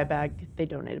you buy a bag, they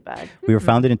donate a bag. We were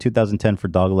founded in 2010 for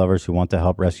dog lovers who want to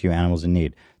help rescue animals in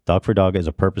need. Dog for Dog is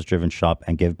a purpose-driven shop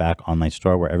and give back online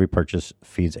store where every purchase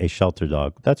feeds a shelter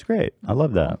dog. That's great. I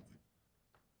love that.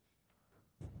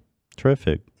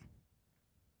 Terrific.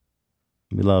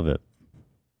 We love it.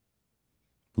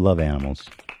 Love animals.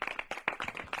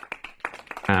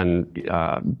 and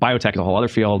biotech is a whole other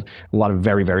field. A lot of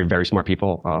very, very, very smart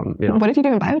people. You know. What did you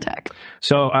do in biotech?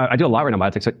 So I do a lot right now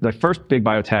in biotech. So the first big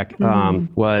biotech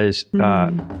was, I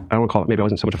don't want to call it, maybe I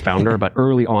wasn't so much a founder, but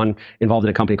early on involved in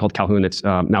a company called Calhoun that's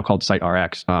now called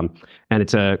CyteRx. And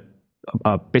it's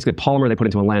basically a polymer they put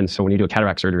into a lens. So when you do a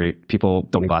cataract surgery, people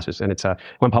don't need glasses. And it's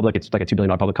went public. It's like a $2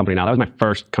 billion public company now. That was my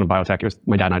first kind of biotech. It was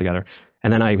my dad and I together.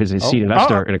 And then I was his seed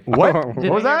investor. In a, What? What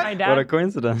was that? What a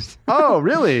coincidence. Oh,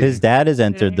 really? His dad has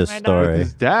entered the story.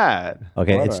 His dad.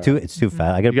 Okay, What it's a- too fast.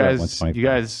 I gotta You put it guys, 125. you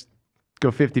guys go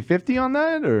 50-50 on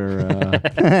that, or?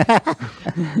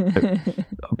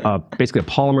 Basically a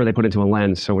polymer they put into a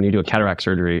lens. So when you do a cataract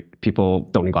surgery, people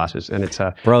don't need glasses. And it's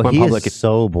Bro, went he public. is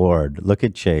so bored. Look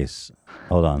at Chase.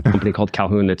 Hold on. Company called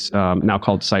Calhoun that's now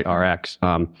called CyteRx.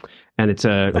 And it's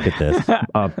Look at this.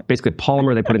 Basically a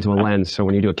polymer they put into a lens. So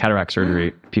when you do a cataract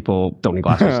surgery, people don't need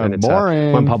glasses. And it's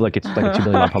Boring. went public. It's like a $2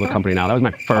 billion public company now. That was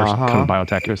my first kind of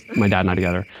biotech. It was my dad and I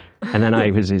together. And then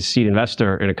I was his seed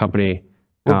investor in a company.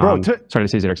 Well, bro, sorry to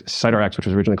say CyteRx, which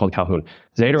was originally called Calhoun.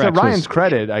 ZetaRx To Ryan's was,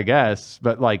 credit, I guess,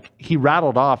 but like he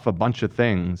rattled off a bunch of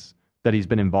things that he's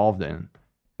been involved in,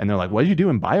 and they're like, "What did you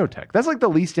do in biotech?" That's like the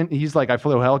least. He's like, "I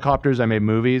flew helicopters, I made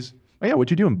movies." Oh yeah,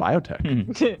 what'd you do in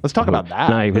biotech? Let's talk about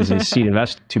that. And I was his seed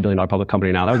investor, $2 billion public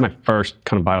company now. That was my first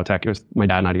kind of biotech. It was my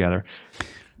dad and I together.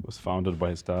 It was founded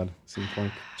by his dad, seems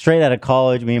like. Straight out of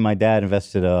college, me and my dad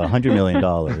invested $100 million.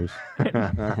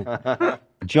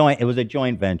 Joint. It was a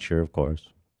joint venture, of course.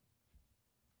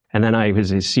 And then I was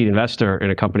his seed investor in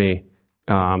a company.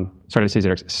 Sorry to say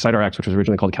CyteRx, which was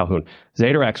originally called Calhoun.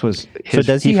 ZetaRx was his.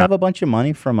 So does he have a bunch of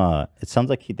money from it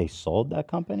sounds like they sold that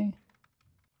company?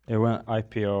 It went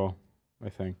IPO, I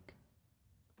think.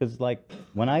 Because like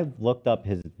when I looked up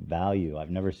his value,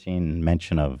 I've never seen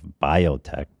mention of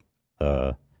biotech.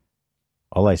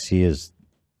 All I see is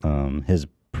his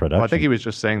production. Well, I think he was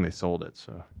just saying they sold it.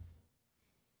 So.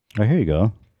 Oh, here you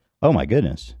go. Oh my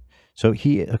goodness. So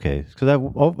okay, because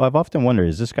I've often wondered,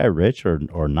 is this guy rich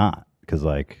or not? Because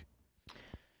like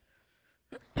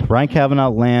Ryan Kavanaugh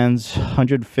lands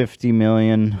 150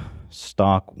 million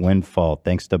stock windfall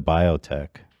thanks to biotech.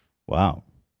 Wow.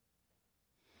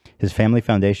 His family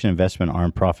foundation investment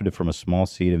arm profited from a small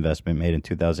seed investment made in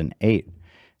 2008 in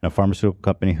a pharmaceutical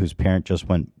company whose parent just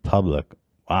went public.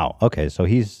 Wow. Okay, so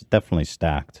he's definitely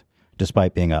stacked,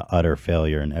 despite being an utter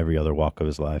failure in every other walk of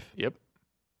his life. Yep.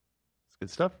 It's good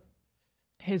stuff.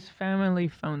 His family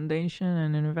foundation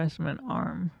and investment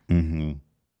arm. Mm-hmm.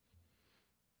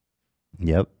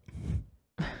 Yep.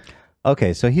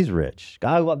 Okay, so he's rich.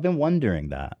 I've been wondering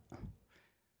that.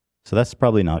 So that's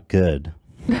probably not good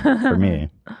for me.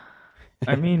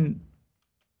 I mean,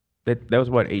 that was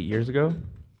what, 8 years ago?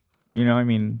 You know, I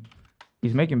mean,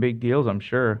 he's making big deals, I'm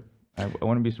sure. I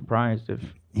wouldn't be surprised if...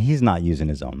 He's not using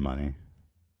his own money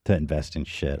to invest in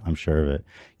shit. I'm sure of it.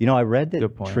 You know, I read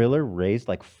that Triller raised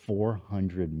like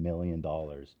 $400 million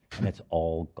and it's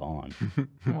all gone.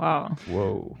 Wow.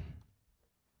 Whoa.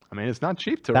 I mean, it's not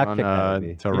cheap to Fact run check that,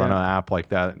 maybe. run an app like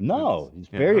that. No, it's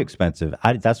very expensive.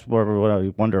 That's what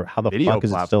I wonder, how the Video fuck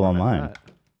is it still platform online?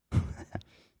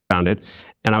 Founded.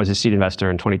 And I was his seed investor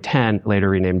in 2010, later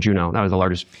renamed Juno. That was the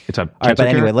largest. It's a All right, but cancer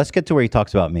anyway, cure. let's get to where he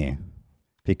talks about me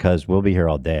because we'll be here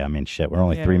all day. I mean, shit, we're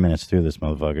only Yeah. 3 minutes through this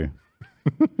motherfucker.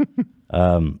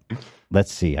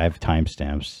 Let's see. I have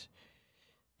timestamps.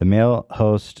 The male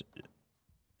host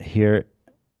here,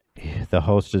 the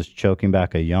host is choking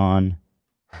back a yawn.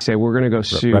 Say we're going to go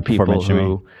sue right before people mentioning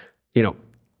who, you know,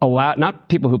 not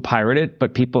people who pirated,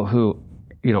 but people who,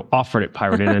 you know, offered it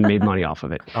pirated and made money off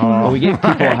of it. Oh but we gave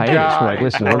people my a hiatus. We're like, God.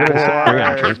 listen, we're going to bring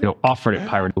actions. You know, offered it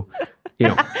pirated. You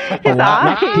know,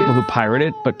 not people who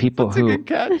pirated, but people who,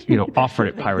 you know, offered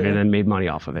it pirated and made money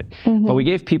off of it. But we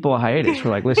gave people a hiatus.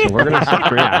 We're like, listen, we're going to start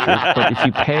bring actions, but if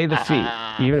you pay the fee,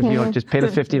 even if you like, just pay the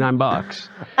 $59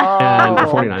 and or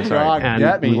 49, sorry, God, and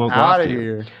get me we won't go out after of you.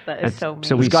 here. That is so mean.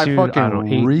 So we This guy sued, fucking I don't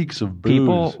know, 8 reeks of booze.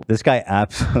 people. This guy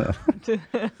absolutely.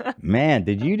 Man,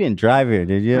 you didn't drive here,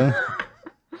 did you?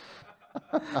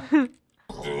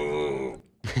 Oh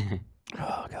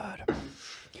God.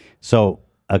 So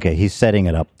okay, he's setting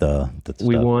it up. The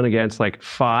We stuff. won against like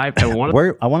 5 and one.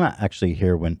 I want to actually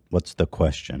hear what's the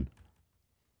question.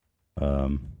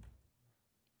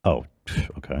 Oh,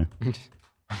 okay.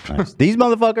 Nice. These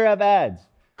motherfucker have ads.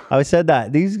 I said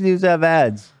that these dudes have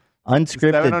ads.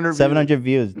 Unscripted, 700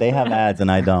 views. They have ads and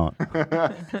I don't.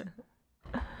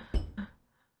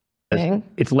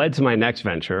 It's led to my next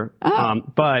venture.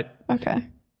 But okay.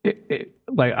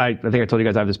 Like I think I told you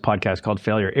guys I have this podcast called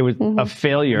Failure. It was a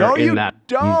failure No, in you that.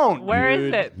 don't. Where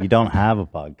is it? You don't have a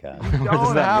podcast. You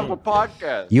don't have a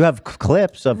podcast. You have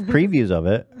clips of previews of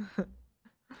it.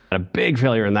 a big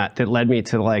failure in that led me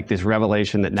to like this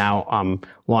revelation that now I'm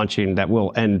launching that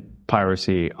will end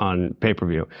piracy on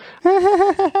pay-per-view.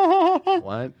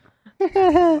 What?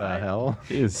 The hell?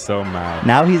 He is so mad.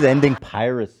 Now he's ending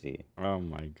piracy. Oh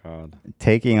my god.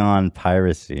 Taking on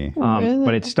piracy.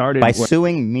 But it started by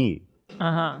suing me.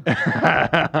 Uh-huh.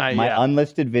 My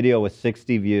unlisted video with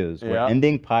 60 views. We're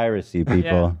ending piracy,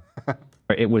 people.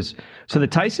 It was so the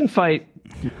Tyson fight,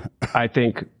 I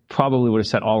think, probably would have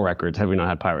set all records had we not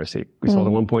had piracy. We sold a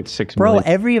 1.6 Bro, million.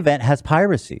 every event has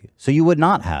piracy. So you would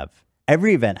not have.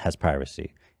 Every event has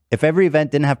piracy. If every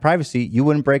event didn't have privacy, you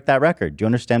wouldn't break that record. Do you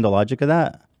understand the logic of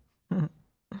that?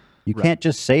 You can't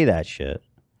just say that shit.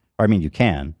 Or, I mean, you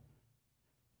can.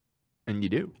 And you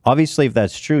do. Obviously, if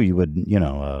that's true, you would,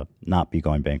 not be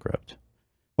going bankrupt.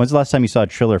 When's the last time you saw a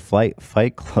Triller Fight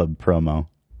Club promo?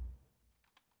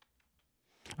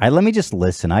 Let me just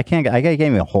listen. I can't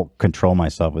even control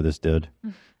myself with this dude.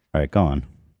 All right, go on.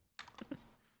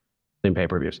 In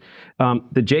pay-per-views.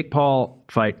 The Jake Paul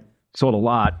fight sold a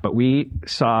lot, but we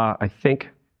saw, I think,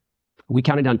 we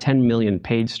counted down 10 million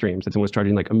paid streams. That someone was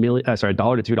charging like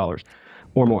 $1 to $2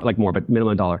 or more, like more, but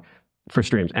minimum $1 for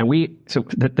streams. And so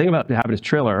the thing about what happened is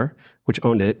Triller, which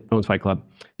owns Fight Club,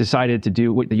 decided to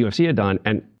do what the UFC had done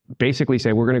and basically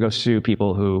say, we're going to go sue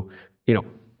people who,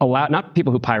 not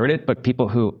people who pirated, but people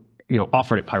who,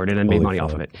 offered it pirated and made money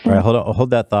off of it. All right,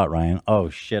 hold that thought, Ryan. Oh,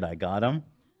 shit, I got him.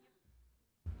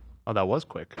 Oh, that was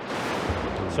quick.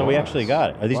 So we actually got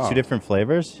it. Are these two different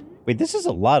flavors? Wait, this is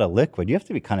a lot of liquid. You have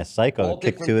to be kind of psycho to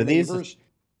pick two of these. This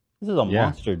is a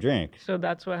monster drink. So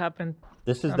that's what happened.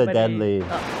 This is the deadly.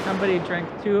 Somebody drank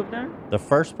 2 of them? The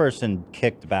first person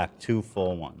kicked back 2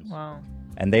 full ones. Wow.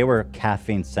 And they were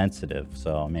caffeine sensitive.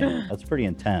 So, I mean, that's pretty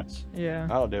intense. Yeah.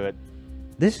 I'll do it.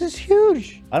 This is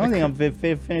huge. I don't think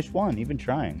I've finished one, even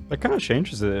trying. That kind of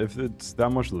changes it. If it's that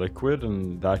much liquid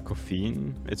and that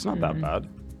caffeine, it's not that bad.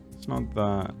 It's not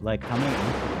that... Like, how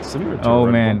many... Similar to Oh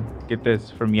Red man, Bull. get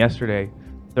this from yesterday.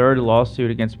 Third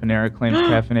lawsuit against Panera claims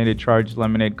caffeinated charged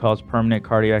lemonade caused permanent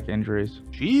cardiac injuries.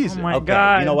 Jesus. Oh my Okay,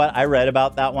 God. you know what? I read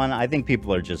about that one. I think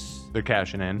people are just... They're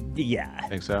cashing in. Yeah. I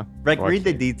think so. Like, read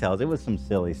the details. It was some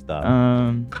silly stuff.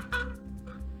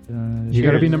 You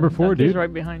got to be number 4, He's dude.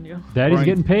 right behind you. Daddy's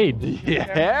getting paid.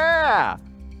 Yeah.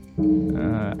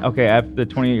 Okay, after the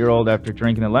 28-year-old, after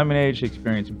drinking the lemonade, she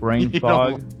experienced brain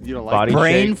fog, you don't like body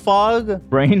brain shakes, fog?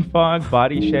 brain fog,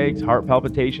 body shakes, heart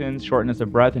palpitations, shortness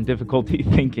of breath, and difficulty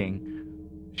thinking.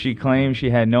 She claimed she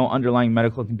had no underlying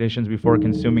medical conditions before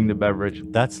consuming the beverage.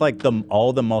 That's like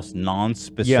all the most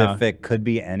non-specific, could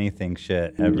be anything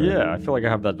shit ever. Yeah, I feel like I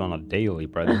have that on a daily,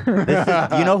 brother. This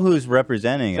is, you know who's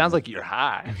representing Sounds it? like you're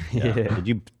high. Yeah.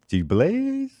 Did you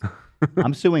blaze?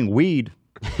 I'm suing weed.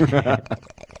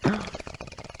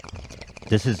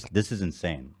 This is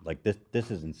insane. Like this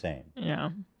is insane. Yeah.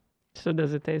 So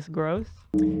does it taste gross?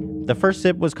 The first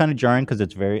sip was kind of jarring because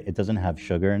it doesn't have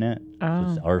sugar in it.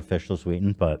 Oh. It's artificial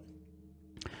sweetened, but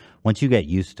once you get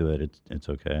used to it, it's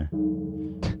okay.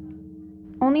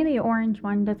 Only the orange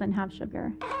one doesn't have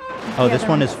sugar. Oh, this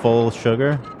one is full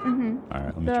sugar? Mm-hmm. All right,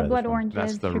 let me The try blood this one. orange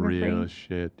That's is the sugar-free. real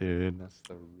shit, dude. That's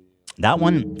the real. That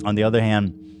one, on the other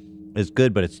hand, is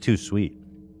good, but it's too sweet.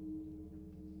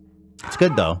 It's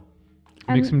good though.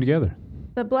 Mix them together.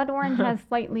 The blood orange has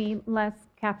slightly less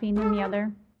caffeine than the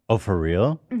other. Oh, for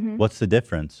real? Mhm. What's the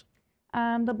difference?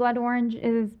 The blood orange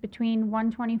is between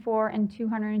 124 and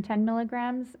 210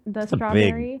 milligrams. The That's a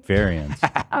strawberry. big variance.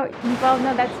 Oh, well,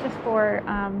 no, that's just for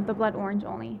the blood orange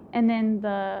only. And then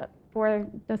for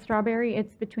the strawberry,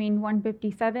 it's between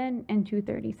 157 and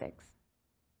 236.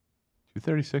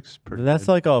 236 per. That's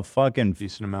like a fucking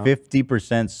decent amount.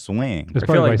 50% swing. That's I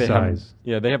feel probably like by they have, size.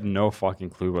 yeah, they have no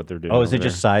fucking clue what they're doing. Oh, is it over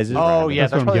just there. sizes? Oh, yeah,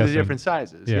 That's what that's I'm probably the guessing. different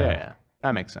sizes. Yeah. Yeah.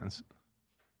 That makes sense.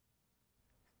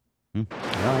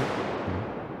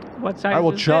 What size I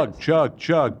will is chug, this? chug,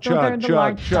 chug, Those are chug, the chug,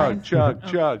 large chug, size. chug,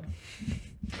 chug.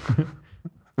 Do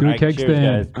a Alright, keg cheers,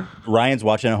 stand. guys. Ryan's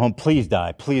watching at home. Please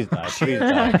die. Please die. Please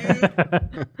die.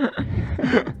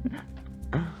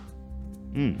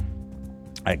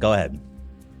 All right, go ahead.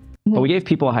 But we gave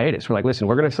people a hiatus. We're like, listen,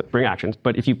 we're going to bring actions,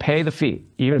 but if you pay the fee,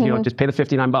 even if you don't just pay the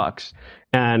 $59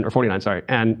 or 49, sorry,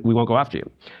 and we won't go after you.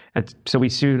 And so we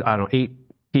sued, I don't know, 8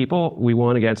 people. We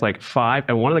won against like 5,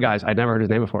 and one of the guys, I'd never heard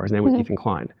his name before. His name was Ethan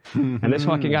Klein, and this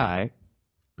fucking guy.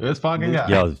 This fucking guy.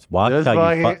 Yo, watch This how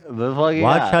fucking- you this fucking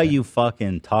watch guy. how you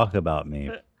fucking talk about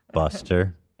me,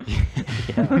 Buster. You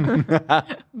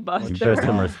show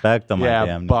some respect on my Yeah,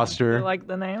 damn name. Buster. You like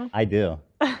the name? I do.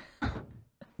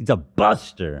 He's a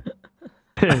buster.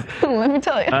 Let me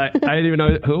tell you. I didn't even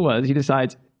know who it was. He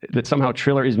decides, that somehow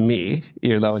Triller is me,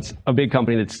 even though it's a big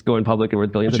company that's going public and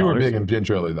worth billions But of you were dollars. big in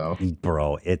Triller, though.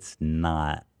 Bro, it's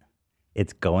not.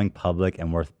 It's going public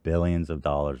and worth billions of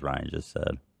dollars, Ryan just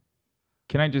said.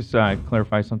 Can I just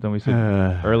clarify something we said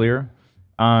earlier?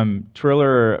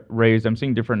 Triller raised, I'm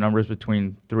seeing different numbers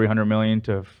between 300 million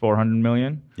to 400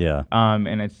 million. Yeah.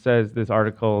 And it says, this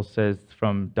article says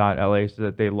from .la says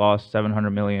that they lost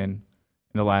 700 million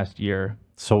in the last year.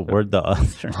 So where'd the other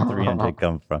 300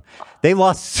 come from? They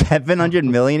lost 700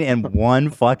 million in one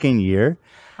fucking year?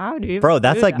 How do you Bro, even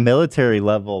that's do like that? military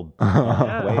level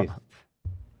waste.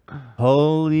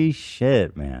 Holy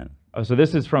shit, man. Oh, so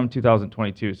this is from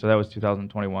 2022. So that was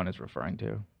 2021 is referring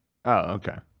to. Oh,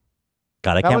 okay.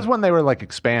 God, I That can't. was when they were like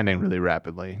expanding really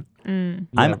rapidly.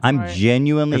 I'm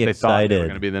genuinely If they thought they were excited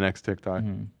going to be the next TikTok.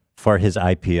 for his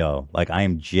IPO. Like, I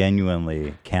am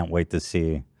genuinely can't wait to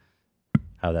see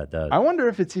how that does. I wonder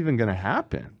if it's even going to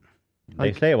happen.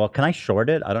 They say, well, can I short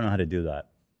it? I don't know how to do that.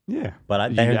 Yeah.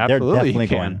 But You they're absolutely definitely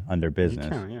can. going under business.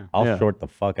 can, yeah. I'll Yeah. short the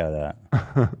fuck out of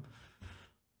that.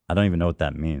 I don't even know what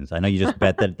that means. I know you just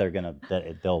bet that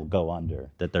they'll go under,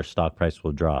 that their stock price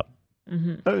will drop.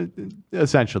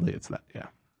 Essentially, it's that. Yeah.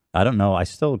 I don't know. I'm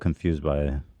still confused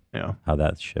by how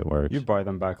that shit works. You buy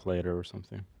them back later or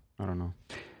something. I don't know.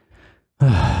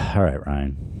 All right,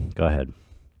 Ryan, go ahead.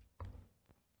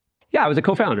 Yeah, I was a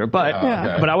co-founder, but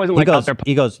but I wasn't He like out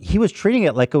goes, there. he was treating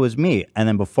it like it was me. And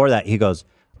then before that, he goes,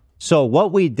 so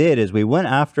what we did is we went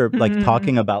after like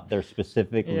talking about their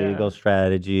specific legal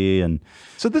strategy. And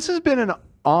So this has been an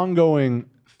ongoing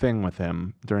thing with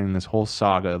him during this whole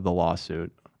saga of the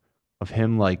lawsuit, of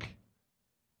him like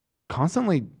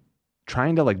constantly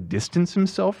trying to like distance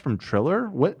himself from Triller.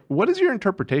 What is your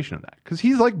interpretation of that? Because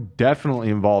he's like definitely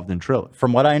involved in Triller.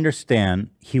 from what I understand,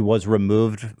 he was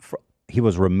removed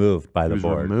by the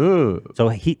board. Removed.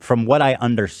 So from what I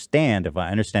understand, if I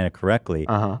understand it correctly,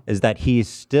 is that he's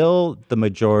still the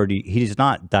majority. He's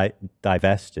not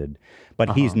divested, but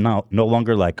he's no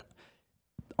longer like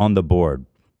on the board.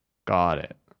 Got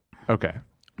it. Okay.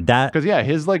 That because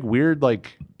his like weird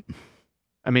like.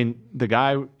 I mean, the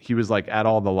guy, he was like at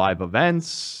all the live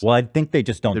events. Well, I think they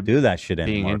just don't do that shit being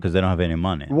anymore in- because they don't have any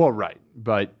money. Well, right.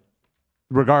 But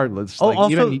regardless, Oh, like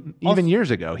also- even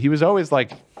years ago, he was always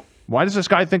like, why does this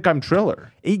guy think I'm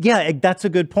Triller? Yeah, that's a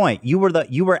good point. You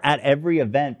were at every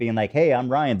event being like, "Hey, I'm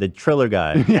Ryan, the Triller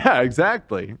guy." Yeah,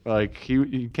 exactly. Like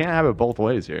you can't have it both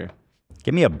ways here.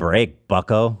 Give me a break,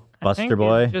 Bucko, I Buster think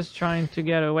boy. he's just trying to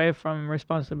get away from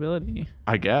responsibility.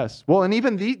 I guess. Well, and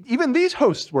even these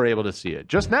hosts were able to see it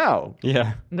just now.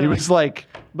 Yeah. He was like,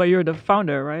 But you're the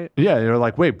founder, right? yeah, they were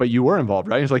like, wait, but you were involved,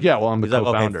 right? He's like, yeah, well, I'm the He's like,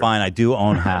 co-founder. okay, fine, I do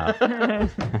own half.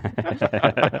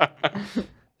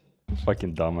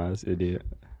 Fucking dumbass idiot.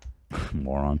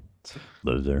 Moron.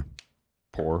 Loser.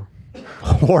 Poor.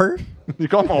 Whore? You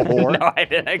call him a whore? No, I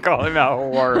didn't call him a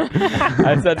whore.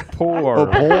 I said poor. Oh,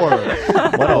 poor.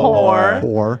 What a whore.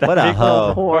 Whore. What a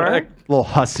hoe. Whore. Little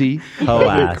hussy. Hoe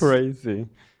ass. Crazy.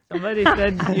 Somebody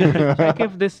said you should check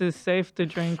if this is safe to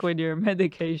drink with your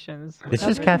medications. It's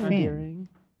just caffeine.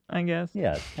 I guess.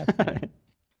 Yeah, it's caffeine.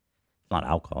 It's not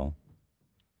alcohol.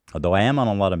 Although I am on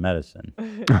a lot of medicine.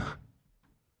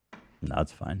 No,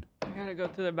 it's fine. I gotta go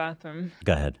to the bathroom.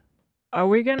 Go ahead. Are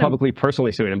we gonna? Publicly,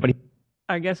 personally suing him, but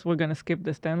I guess we're gonna skip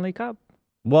the Stanley Cup.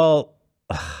 Well,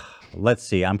 let's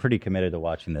see. I'm pretty committed to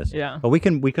watching this. Yeah. But we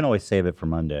can always save it for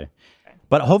Monday.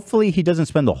 But hopefully he doesn't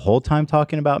spend the whole time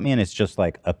talking about me and it's just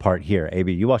like a part here.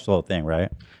 AB, you watched the whole thing, right?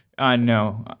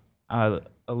 No.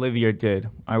 Olivia did.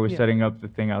 I was setting up the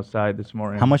thing outside this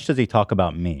morning. How much does he talk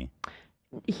about me?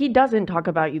 He doesn't talk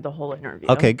about you the whole interview.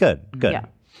 Okay, good. Yeah.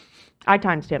 I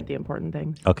timestamped the important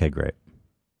things. Okay, great.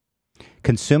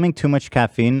 Consuming too much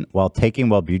caffeine while taking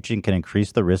Wellbutrin can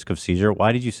increase the risk of seizure.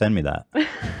 Why did you send me that?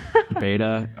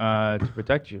 Beta. To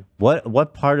protect you.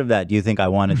 What part of that do you think I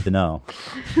wanted to know?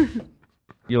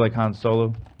 You're like Han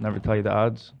Solo. Never tell you the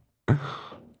odds.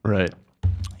 Right.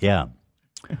 Yeah.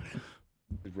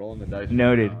 He's rolling the dice.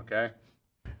 Noted. Okay.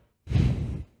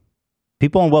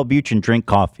 People on Wellbutrin drink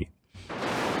coffee.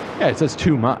 Yeah, it says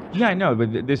too much. Yeah, I know,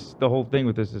 but the whole thing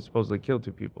with this is supposedly kill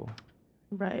 2 people.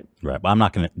 Right. Right, but I'm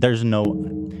not gonna. There's no.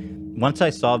 Once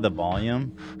I saw the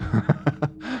volume,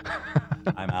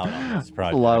 I'm out on this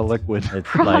project. A lot of liquid.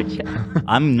 It's like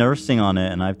I'm nursing on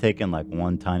it, and I've taken like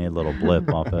one tiny little blip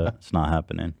off it. It's not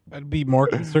happening. I'd be more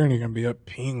concerned you're gonna be up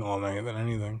peeing all night than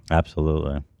anything.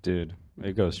 Absolutely, dude.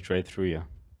 It goes straight through you.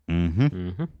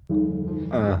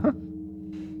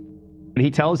 But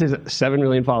he tells his 7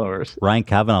 million followers. Ryan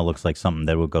Kavanaugh looks like something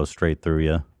that would go straight through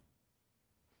you.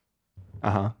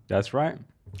 Uh-huh. That's right.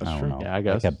 I don't know. Yeah, I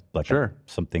guess. Like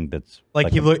something that's Like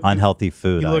like he an look- unhealthy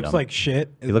food. he looks item. like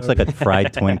shit? He looks like a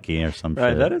fried Twinkie or some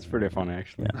Right, shit. that is pretty funny,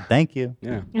 actually. Yeah. Thank you.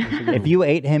 Yeah. If you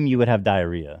ate him, you would have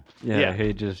diarrhea. Yeah,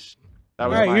 he just. That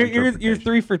All right, you're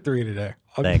 3 for 3 today.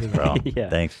 I'll Thanks, give you bro. that.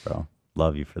 Thanks, bro.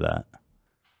 Love you for that.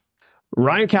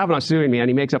 Ryan Kavanaugh's suing me, and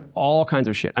he makes up all kinds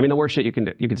of shit. I mean, the worst shit you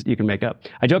can make up.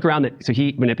 I joke around that. So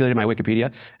he manipulated my Wikipedia,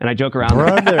 and I joke around.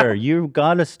 Brother, you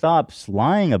gotta stop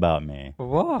lying about me.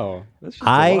 Wow. That's just a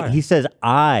lie. He says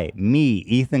me,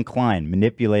 Ethan Klein,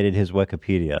 manipulated his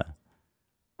Wikipedia.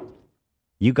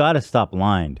 You gotta stop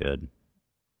lying, dude.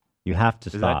 You have to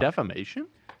Is that stop. defamation?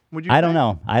 Would you? I don't say?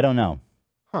 know. I don't know.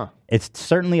 Huh. It's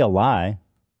certainly a lie.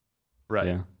 Right.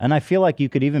 Yeah. And I feel like you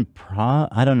could even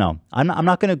I don't know. I'm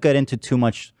not going to get into too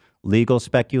much legal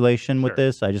speculation with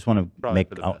this. I just want to Probably make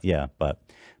for the best.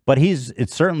 but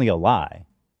it's certainly a lie.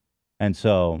 And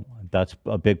so that's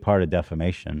a big part of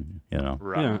defamation, you know.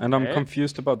 Yeah, and I'm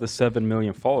confused about the 7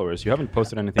 million followers. You haven't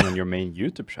posted anything on your main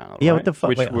YouTube channel. Yeah, right? what the fuck?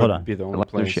 Which Wait, would hold on. be the only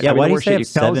place. Yeah, why do you say it's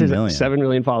 7 million? 7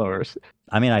 million followers.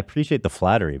 I mean, I appreciate the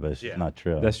flattery, but it's just not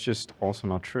true. That's just also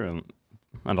not true,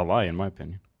 and a lie, in my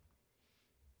opinion.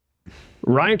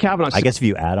 Ryan Kavanaugh. I guess if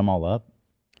you add them all up.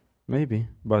 Maybe,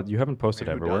 but you haven't posted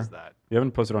Who everywhere. does that? You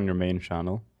haven't posted on your main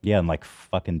channel. Yeah, in like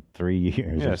fucking 3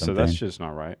 years. Yeah, or so that's something. just not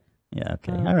right. Yeah,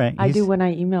 okay. All right. I do when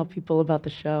I email people about the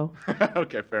show.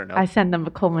 Okay, fair enough. I send them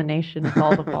a culmination of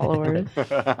all the followers.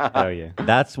 Oh yeah.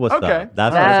 That's what's Okay. up.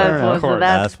 That's That's what's up. what's-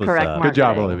 that's what's correct up. Good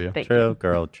job, marketing. Olivia. Thank True,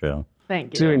 girl, true.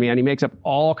 Thank you. Suing me, and he makes up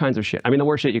all kinds of shit. I mean, the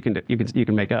worst shit you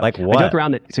can make up. Like I what? joke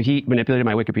around that. So he manipulated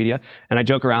my Wikipedia, and I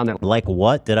joke around that. Like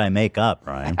what did I make up,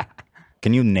 Ryan?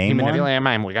 Can you name one?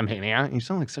 You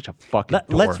sound like such a fucking.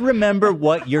 Let's dork. remember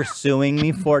what you're suing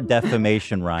me for.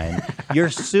 Defamation, Ryan.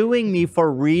 You're suing me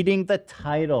for reading the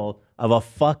title of a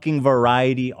fucking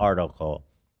Variety article.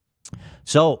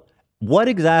 So what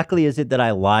exactly is it that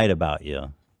I lied about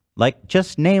you? Like,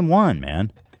 just name one,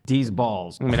 man. D's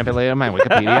balls. Manipulated my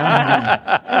Wikipedia.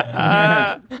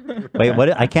 Wait,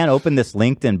 what? I can't open this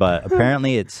LinkedIn, but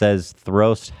apparently it says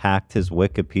Throst hacked his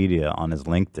Wikipedia on his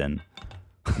LinkedIn.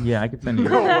 Yeah, I could send you.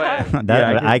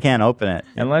 I can't open it.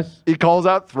 Unless he calls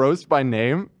out Throst by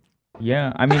name.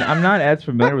 Yeah, I mean, I'm not as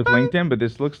familiar with LinkedIn, but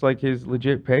this looks like his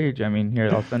legit page. I mean,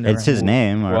 here, I'll send it. It's his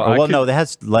name. Or, Well, well, I no, it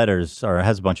has letters or it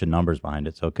has a bunch of numbers behind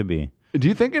it, so it could be. Do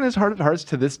you think in his heart of hearts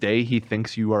to this day he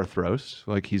thinks you are Throst?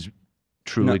 Like he's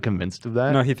truly No. convinced of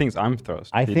that? No, he thinks I'm Throst.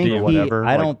 I think or whatever.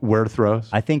 I like, don't. we're Throst.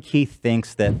 I think he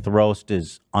thinks that Throst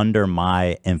is under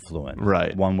my influence,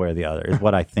 Right. one way or the other, is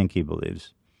what I think he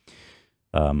believes.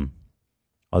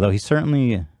 Although he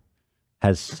certainly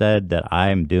has said that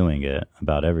I'm doing it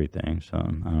about everything, so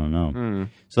I don't know.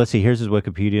 So let's see. Here's his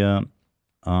Wikipedia.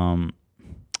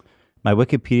 My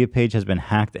Wikipedia page has been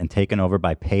hacked and taken over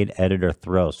by paid editor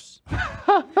Throst.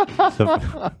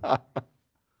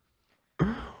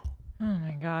 Oh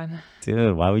my god.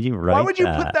 Dude, why would you write that? Why would you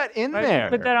put that in Why would you there?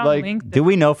 put that on like, LinkedIn? Do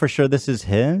we know for sure this is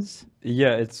his?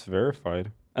 Yeah, it's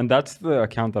verified, and that's the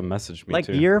account that messaged me Like,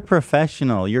 too. you're a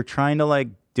professional. You're trying to like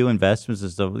do investments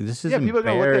and stuff. This is yeah, people are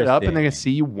gonna look it up and they're gonna embarrassing.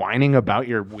 see you whining about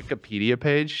your Wikipedia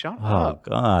page. Shut Oh up.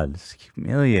 God, it's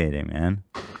humiliating, man.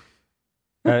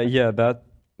 Yeah, that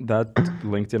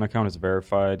LinkedIn account is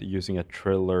verified using a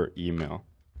Triller email.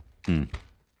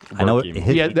 I know Work it-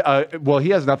 email. Yeah, well, he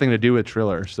has nothing to do with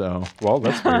Triller, so. Well,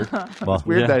 that's weird. Well, It's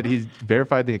weird yeah. that he's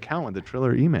verified the account with the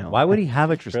Triller email. Why would he have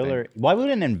a Interesting. Triller? Why would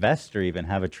an investor even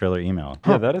have a Triller email?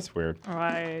 Yeah, that is weird.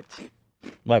 Right.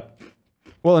 Like,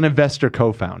 Well, an investor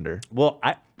co-founder. well,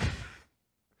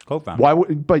 co-founder. Why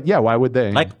would? But yeah, why would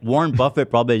they? Like Warren Buffett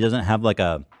probably doesn't have like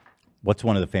a, what's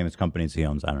one of the famous companies he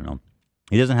owns? I don't know.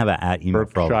 He doesn't have an at email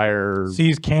for all. Berkshire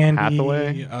Seas Candy,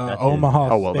 Hathaway. Omaha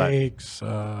Oh, well, that- Steaks.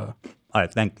 All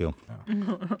right, thank you.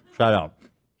 Shout out.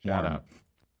 Shout out.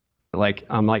 Like,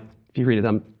 if you read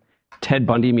it, Ted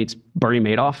Bundy meets Bernie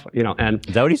Madoff, and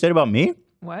Is that what he said about me?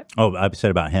 What? Oh, I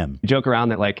said about him. joke around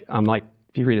that,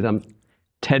 if you read it,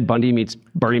 Ted Bundy meets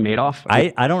Bernie Madoff.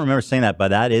 I don't remember saying that, but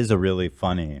that is a really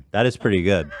funny. That is pretty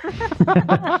good.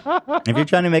 If you're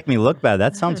trying to make me look bad,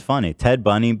 that sounds funny. Ted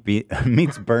Bundy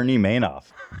meets Bernie Madoff.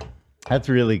 That's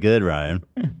really good, Ryan.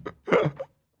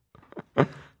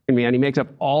 Me, and he makes up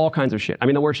all kinds of shit. I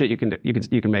mean, the worst shit you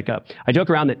can make up. I joke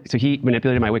around that. So he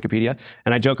manipulated my Wikipedia,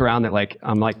 and I joke around that if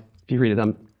you read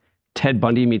it, Ted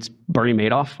Bundy meets Bernie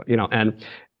Madoff, and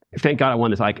thank God I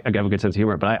won this. I have a good sense of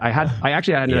humor, but I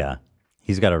actually had Yeah.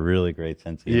 He's got a really great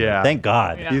sense of humor. Yeah. Thank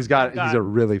God. Yeah. He's a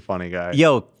really funny guy.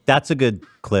 Yo, that's a good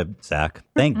clip, Zach.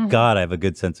 Thank God I have a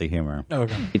good sense of humor.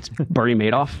 Okay. it's Bernie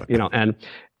Madoff, and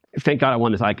thank God I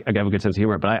won this. I have a good sense of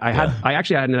humor, but I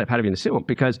actually ended up having to sue him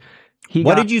because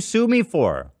What did you sue me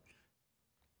for?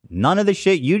 None of the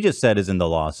shit you just said is in the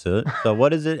lawsuit. So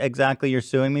what is it exactly you're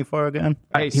suing me for again?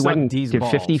 He went and did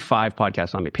 55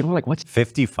 podcasts on me. People are like, what's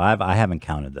 55? I haven't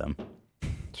counted them.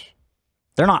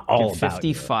 They're not all about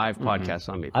 55 podcasts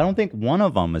on me. I don't think one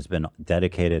of them has been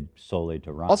dedicated solely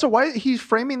to Ryan. Also, why he's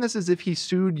framing this as if he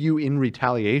sued you in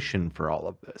retaliation for all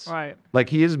of this? Right. Like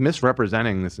he is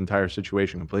misrepresenting this entire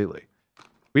situation completely.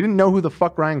 We didn't know who the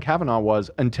fuck Ryan Kavanaugh was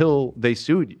until they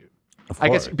sued you. I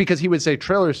guess because he would say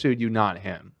Triller sued you, not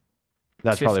him.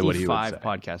 That's probably what he would say. 55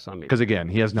 podcasts on me. Because again,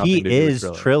 he has nothing He to do is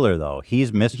with Triller, though.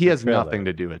 He's Mr. He has Triller. nothing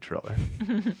to do with Triller.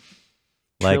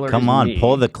 Like, Triller come is on, me.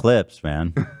 pull the clips,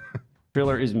 man.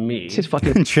 Triller is me. It's his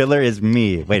fucking Triller is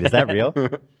me. Wait, is that real?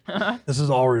 This is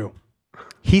all real.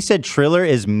 He said Triller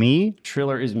is me?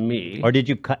 Triller is me. Or did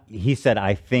you cut? He said,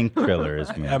 I think Triller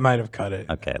is me. I might have cut it.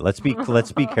 Okay, let's be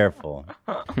careful.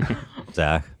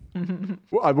 Zach.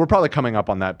 Well, we're probably coming up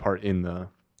on that part in the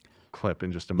clip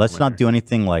in just a moment. Let's not do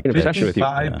anything like this.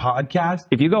 55 podcasts?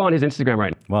 If you go on his Instagram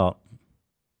right Well,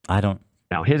 I don't.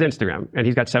 now, his Instagram, and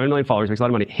he's got 7 million followers, makes a lot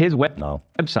of money. His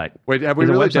website. Wait, have we is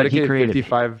a really website he dedicated created.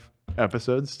 55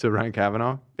 episodes to Ryan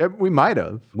Kavanaugh? Yeah, we might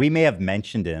have. We may have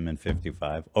mentioned him in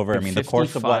 55 over, I mean, the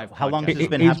course of what? How long has this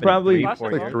been He's happening? probably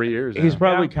 3-4 years? 3 years. He's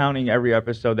probably counting every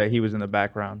episode that he was in the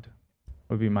background.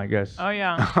 Would be my guess. Oh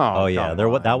yeah. Oh, yeah,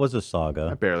 that was a saga.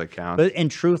 That barely counts. But in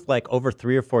truth, like over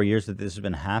 3 or 4 years that this has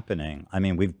been happening, I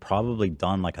mean, we've probably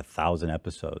done like 1,000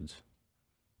 episodes,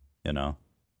 you know,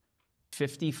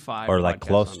 55 or like podcasts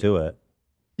close on me. to it.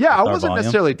 Yeah, I With our wasn't volume.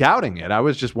 necessarily doubting it. I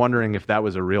was just wondering if that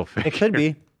was a real figure. It could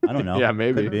be. I don't know. Yeah,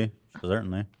 maybe. Could be.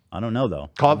 Certainly. I don't know though.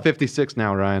 Call it 56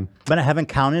 now, Ryan. But I haven't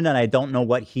counted, and I don't know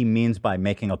what he means by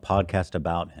making a podcast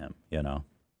about him. You know,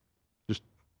 Just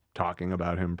talking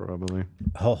about him, probably.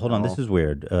 hold on. This Oh. is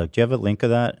weird. Do you have a link of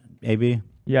that, AB?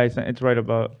 Yeah, it's right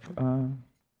above.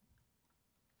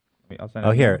 I'll send Oh,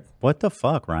 it here. What the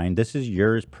fuck, Ryan? This is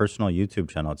yours personal YouTube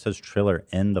channel. It says Triller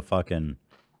in the fucking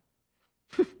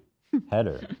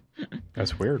header.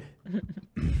 That's weird.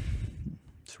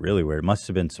 It's really weird. It must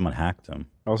have been someone hacked him.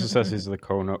 It also says he's the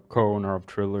co-owner of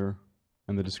Triller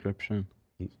in the description.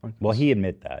 Well, he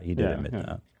admit that. He did Yeah, admit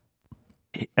yeah.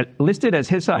 that. Listed as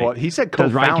his site. Well, he said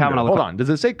Does Ryan co-founder. Kavanaugh look Hold like- on. Does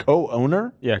it say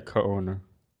co-owner? Yeah, co-owner.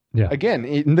 Yeah. Again,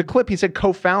 in the clip, he said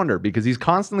co-founder because he's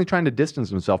constantly trying to distance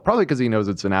himself, probably because he knows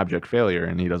it's an abject failure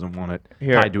and he doesn't want it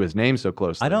tied to his name so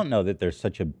closely. I don't know that there's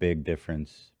such a big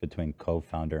difference between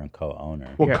co-founder and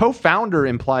co-owner. Well, co-founder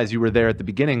implies you were there at the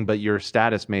beginning, but your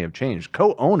status may have changed.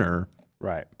 Co-owner,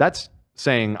 right? That's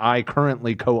saying I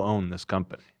currently co-own this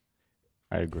company.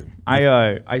 I agree.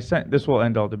 I sent, this will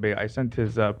end all debate. I sent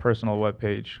his personal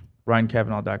webpage,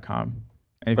 ryankavanaugh.com.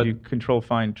 And if you control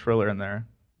find Triller in there.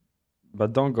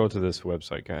 But don't go to this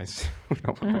website, guys. We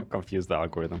don't want to confuse the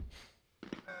algorithm.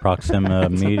 Proxima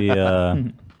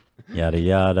Media, yada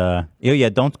yada. Yeah,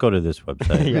 don't go to this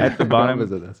website. Yeah, at the bottom. Don't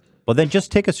visit this. Well, then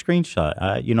just take a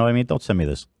screenshot. You know what I mean? Don't send me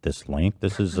this link.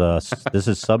 This is this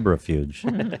is subterfuge.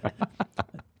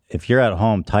 If you're at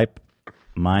home, type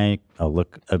Ryan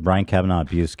Kavanaugh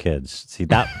abused kids. See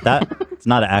that it's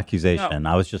not an accusation.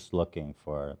 I was just looking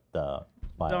for the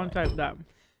filing. Don't type that.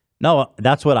 No,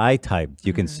 that's what I typed.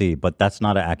 You can see, but that's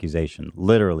not an accusation.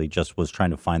 Literally, just was trying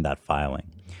to find that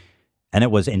filing, and it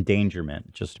was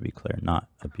endangerment. Just to be clear, not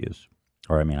abuse.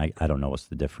 Or I mean, I don't know what's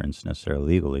the difference necessarily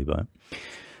legally, but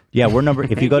yeah, we're number.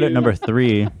 If you go to number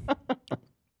 3,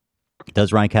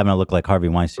 does Ryan Kavanaugh look like Harvey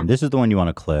Weinstein? This is the one you want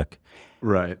to click.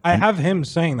 Right. I have him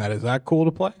saying that. Is that cool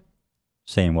to play?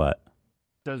 Saying what?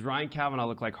 Does Ryan Kavanaugh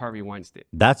look like Harvey Weinstein?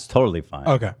 That's totally fine.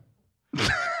 Okay.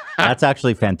 That's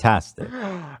actually fantastic.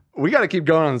 We got to keep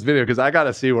going on this video because I got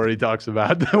to see where he talks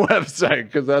about the website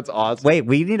because that's awesome. Wait,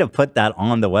 we need to put that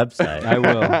on the website. I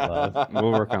will.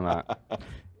 We'll work on that.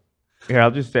 Here,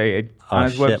 I'll just say it, on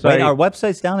his website. Wait, our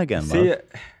website's down again, See, love.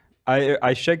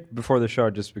 I checked before the show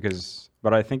just because,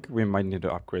 but I think we might need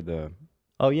to upgrade the.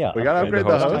 Oh yeah, We gotta upgrade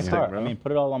the hosting, I bro. mean,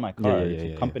 put it all on my Yeah, card. yeah, It's a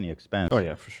yeah, company expense. Oh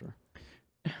yeah, for sure.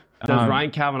 Does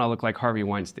Ryan Kavanaugh look like Harvey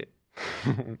Weinstein?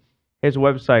 His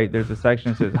website, there's a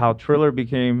section that says how Triller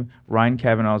became Ryan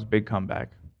Kavanaugh's big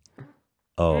comeback.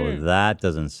 Oh, that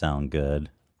doesn't sound good.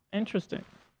 Interesting.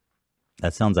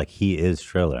 That sounds like he is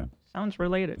Triller. Sounds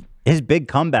related. His big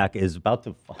comeback is about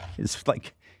to. It's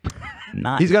like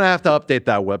not. He's gonna have to update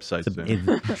that website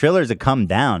soon. Triller's a come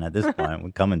down at this point.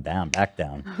 We're coming down, back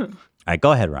down. All right,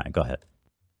 go ahead, Ryan. Go ahead.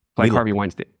 Like Harvey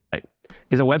Weinstein. Like,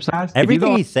 is a website. If you Everything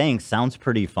go he's saying sounds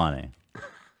pretty funny.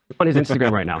 on his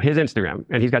Instagram right now, his Instagram,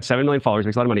 and he's got 7 million followers,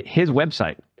 makes a lot of money. His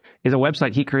website is a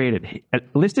website he created,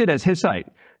 listed as his site.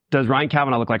 Does Ryan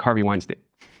Kavanaugh look like Harvey Weinstein?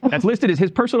 That's listed as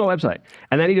his personal website.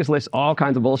 And then he just lists all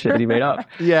kinds of bullshit that he made up.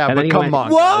 Yeah, And then but he come went-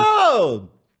 on. Whoa!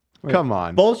 Come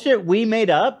on. Bullshit we made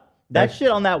up? That shit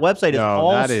on that website is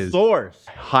all that is sourced.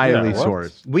 highly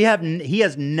sourced. We have he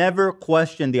has never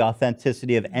questioned the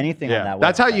authenticity of anything on that website.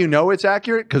 That's how you know it's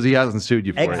accurate because he hasn't sued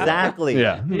you for Exactly. it.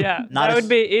 Yeah. Yeah, Not that a would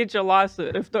be each a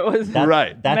lawsuit if there was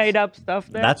made up stuff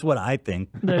there. That's what I think.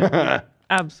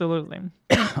 Absolutely.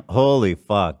 Holy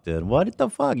fuck, dude. What the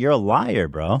fuck? You're a liar,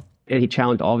 bro. And he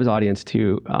challenged all of his audience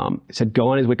to, said, go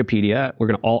on his Wikipedia. We're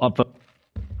going to all upvote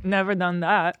Never done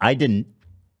that. I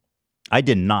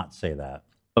did not say that.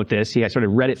 this. He had sort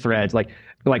of Reddit threads like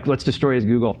let's destroy his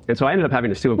Google. And so I ended up having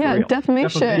to sue him Yeah, for real.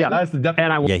 defamation. Yeah, That's and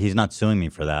I Yeah, he's not suing me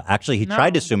for that. Actually, he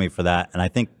tried to sue me for that, and I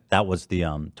think that was the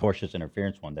tortious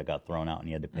interference one that got thrown out, and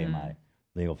he had to pay my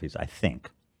legal fees, I think.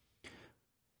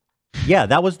 Yeah,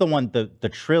 that was the one, the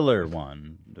Triller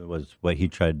one was what he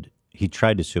tried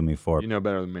to sue me for. You know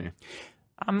better than me.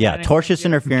 Yeah, tortious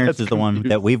interference is the one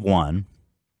that we've won.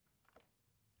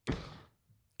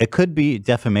 It could be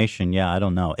defamation. Yeah, I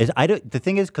don't know. The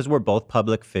thing is, because we're both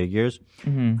public figures,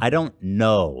 I don't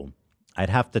know. I'd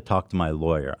have to talk to my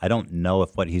lawyer. I don't know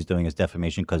if what he's doing is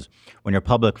defamation, because when you're a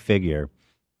public figure,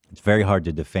 it's very hard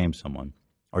to defame someone,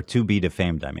 or to be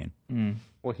defamed, I mean.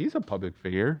 Well, he's a public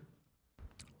figure.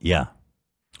 Yeah.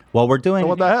 Well, we're doing... So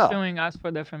what the hell? Suing us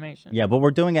for defamation. Yeah, but we're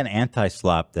doing an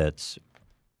anti-slap that's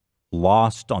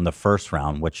lost on the first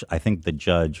round, which I think the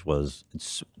judge was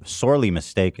sorely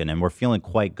mistaken, and we're feeling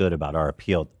quite good about our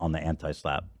appeal on the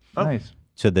anti-slap. Nice.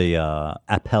 To the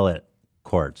appellate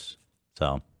courts.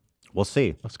 So we'll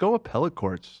see. Let's go appellate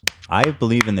courts. I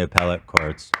believe in the appellate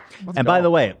courts. And by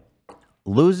the way,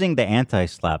 losing the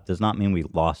anti-slap does not mean we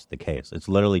lost the case. It's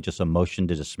literally just a motion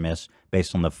to dismiss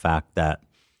based on the fact that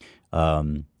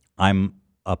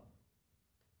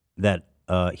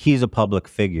he's a public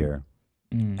figure,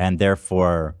 and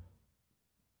therefore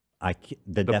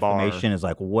the defamation is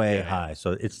like way high.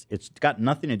 So it's got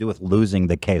nothing to do with losing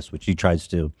the case, which he tries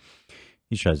to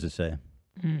say.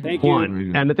 Thank you.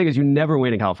 And the thing is, you never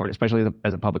win in California, especially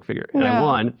as a public figure. And I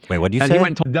won. Wait, what did you and say? He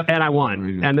went and I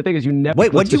won. And the thing is, you never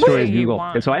Wait, what'd you destroy win? his Google.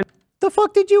 And so I the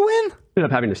fuck did you win? Ended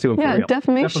up having to sue him Yeah, for real.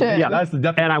 defamation. Yeah,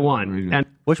 and I won. And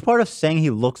which part of saying he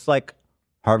looks like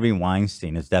Harvey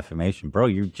Weinstein is defamation? Bro,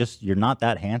 you're not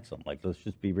that handsome. Like, let's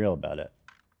just be real about it.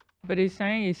 But he's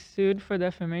saying he sued for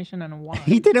defamation and won.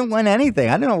 He didn't win anything.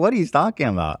 I don't know what he's talking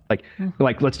about.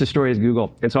 Like let's destroy his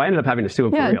Google. And so I ended up having to sue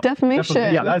him Yeah, for real. defamation.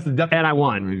 Yeah, and I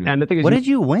won. And the thing is, What did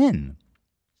you win?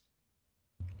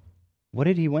 What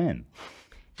did he win?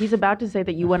 He's about to say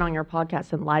that you went on your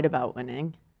podcast and lied about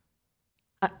winning.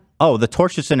 Oh, the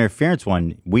tortious interference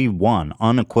one, we won.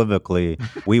 Unequivocally,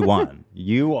 we won.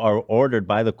 You are ordered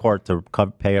by the court to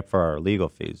pay for our legal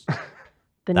fees.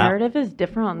 The narrative is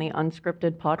different on the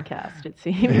unscripted podcast, it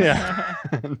seems. Yeah.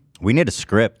 We need a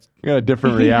script. We got a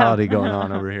different reality going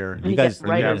on over here. You guys, we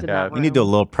need to do a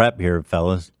little prep here,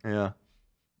 fellas. Yeah.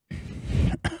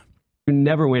 you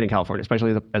never win in California,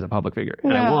 especially as a public figure.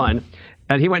 And I Yeah. won.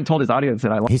 And he went and told his audience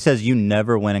that I He says you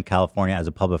never win in California as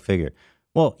a public figure.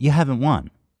 Well, you haven't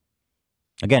won.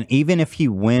 Again, even if he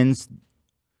wins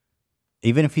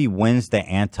the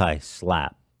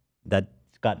anti-slap, that's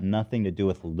got nothing to do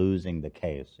with losing the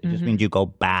case. It just Mhm. means you go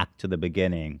back to the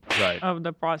beginning Of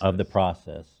the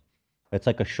process. It's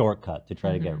like a shortcut to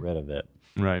try to get Mhm. rid of it.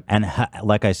 Right. And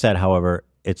like I said, however,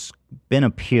 it's been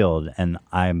appealed, and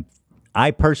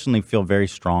I personally feel very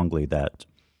strongly that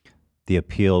the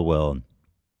appeal will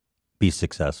be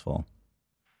successful.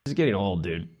 This is getting old,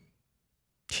 dude.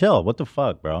 Chill. What the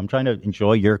fuck, bro? I'm trying to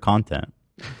enjoy your content.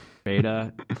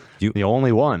 Beta. The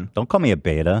only one. Don't call me a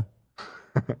beta.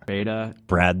 Beta.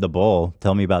 Brad the Bull.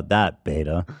 Tell me about that,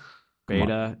 beta.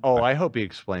 Beta. Oh, I hope he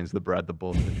explains the Brad the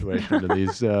Bull situation to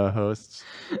these hosts.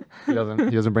 He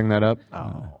doesn't bring that up.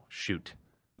 Oh, shoot.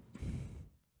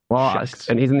 Well,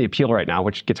 and he's in the appeal right now,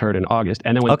 which gets heard in August.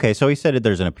 And then when Okay, so he said that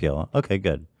there's an appeal. Okay,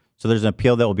 good. So there's an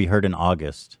appeal that will be heard in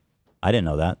August. I didn't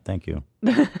know that. Thank you.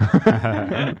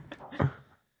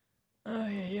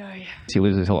 he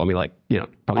loses, he'll owe me like,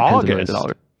 probably tens of millions of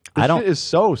dollars. I don't. Shit is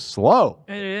so slow.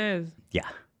 It is. Yeah.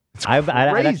 I'd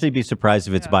actually be surprised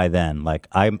if it's by then. Like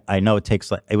I know it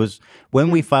takes it was when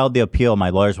we filed the appeal, my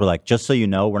lawyers were like, just so you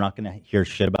know, we're not gonna hear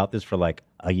shit about this for like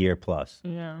a year plus.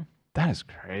 Yeah. That is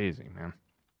crazy, man.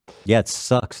 Yeah, it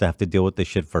sucks to have to deal with this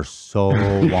shit for so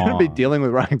long. You're gonna be dealing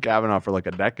with Ryan Kavanaugh for like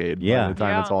a decade Yeah. by the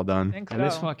time it's all done. And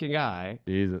this fucking guy.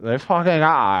 Jesus, this fucking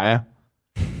guy.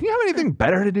 You have anything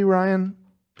better to do, Ryan?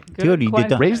 Dude, you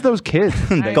did raise those kids.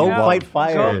 Go fight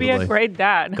fire. Go be a great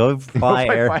dad. Go fight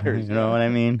fire. fires, You know what I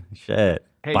mean? Shit.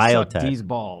 Hey, suck Biotech. these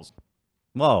balls.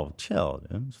 Whoa, chill,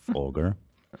 dude. It's vulgar.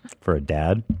 For a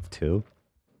dad, too.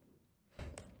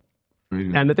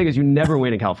 And the thing is, you never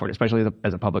win in California, especially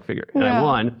as a public figure. And I Yeah.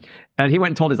 won. And he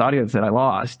went and told his audience that I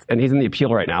lost. And he's in the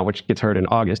appeal right now, which gets heard in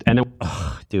August. And then,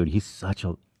 dude, he's such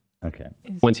a okay.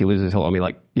 Once he loses, he'll owe me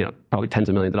like, probably tens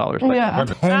of millions of dollars. But Yeah.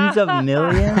 Tens of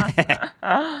millions.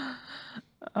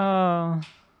 Oh,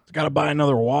 Got to buy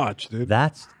another watch, dude.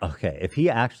 That's okay. If he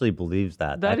actually believes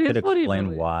that, That that could is what he explain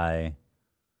believes.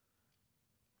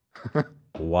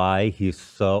 why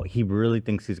he really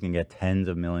thinks he's gonna get tens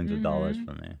of millions of dollars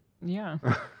from me. yeah.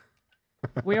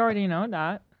 We already know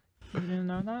that. You didn't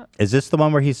know that? Is this the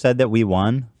one where he said that we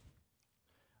won?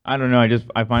 I don't know.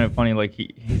 I find it funny. Like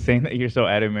he's saying that you're so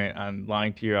adamant on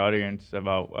lying to your audience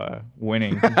about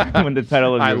winning when the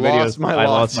title of your video is "I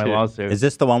lost my lawsuit." Is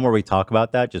this the one where we talk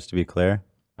about that? Just to be clear.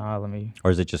 Let me.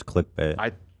 Or is it just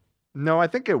clickbait? No, I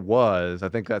think it was. I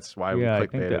think that's why we Yeah, I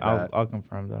think clickbaited that that. I'll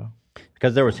confirm though.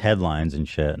 Because there was headlines and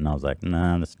shit, and I was like,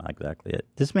 nah, that's not exactly it.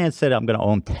 This man said I'm gonna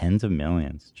owe him tens of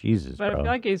millions. Jesus, But I bro.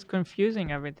 feel like he's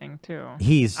confusing everything too.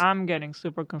 I'm getting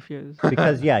super confused.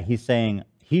 Because he's saying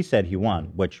he said he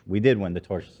won, which we did win the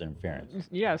tortious interference.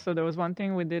 Yeah, so there was one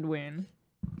thing we did win.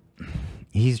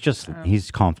 He's just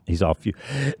he's off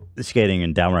skating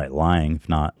and downright lying, if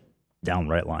not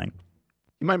downright lying.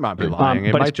 You might not be lying.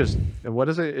 It but might just. What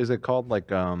is it? Is it called like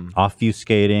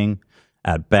Obfuscating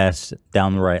at best,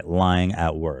 downright lying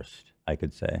at worst, I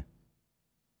could say.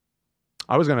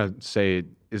 I was gonna say,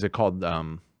 is it called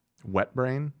wet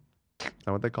brain? Is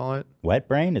that what they call it? Wet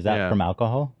brain? Is that Yeah. from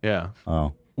alcohol? Yeah.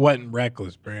 Oh. Wet and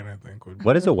reckless brain, I think.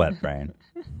 What is a wet brain?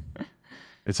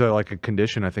 It's like a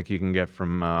condition I think you can get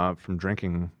from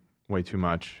drinking way too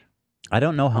much. I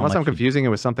don't know how Unless much I'm confusing it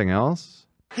with something else.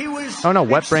 Oh no,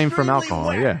 wet brain from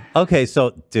alcohol. Yeah. Okay,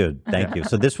 so dude, thank you.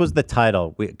 So this was the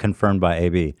title confirmed by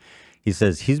AB. He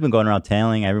says he's been going around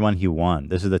telling everyone he won.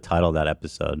 This is the title of that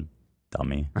episode.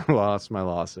 Dummy. Lost my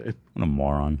lawsuit. What a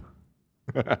moron.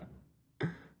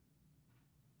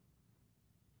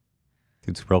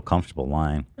 Dude's real comfortable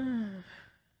lying.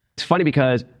 it's funny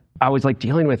because I was like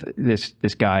dealing with this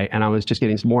guy and I was just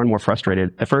getting more and more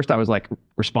frustrated. At first I was like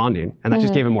responding and that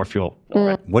just gave him more fuel.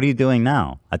 What are you doing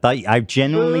now? I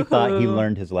genuinely thought he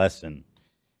learned his lesson.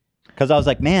 Because I was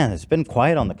like, man, it's been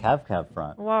quiet on the Cav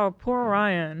front. Wow, poor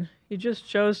Ryan. He just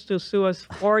chose to sue us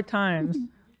 4 times.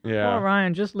 Yeah. Poor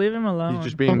Ryan, just leave him alone. He's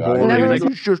just being bored.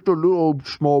 He's just a little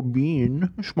small bean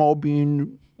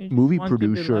movie wants to be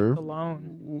left producer,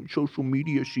 alone. social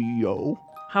media CEO.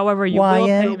 However, you will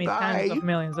Ryan. pay me tens of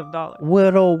millions of dollars.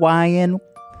 Little Ryan.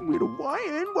 Little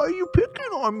Ryan, why are you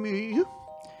picking on me?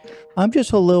 I'm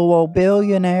just a little old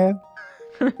billionaire.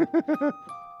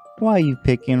 Why are you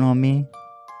picking on me?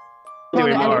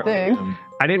 Doing more.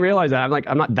 I didn't realize that.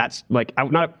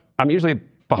 I'm usually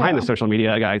behind the social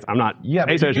media guys. I'm not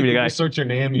a social media guy. Search your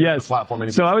name, you yes. the platform.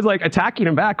 So I was like attacking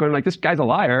him back, going like, this guy's a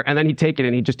liar, and then he'd take it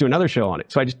and he'd just do another show on it.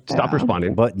 So I just stopped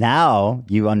responding. But now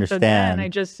you So then understand. I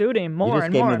just sued him You more just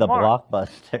and gave more me and the more.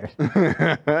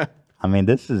 blockbuster. I mean,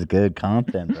 this is good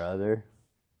content, brother.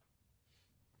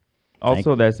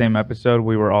 Also, that same episode,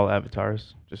 we were all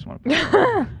avatars. Just want to.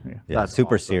 Yeah, that's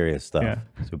super serious stuff. Yeah.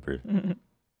 Super.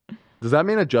 Does that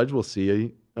mean a judge will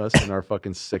see us in our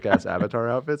fucking sick ass avatar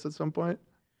outfits at some point?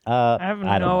 I have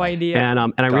I don't no know. idea. And I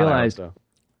God, I hope realized so.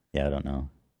 Yeah, I don't know.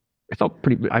 I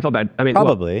felt bad. I mean,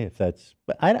 Probably, if that's.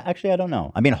 But I don't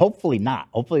know. I mean, hopefully not.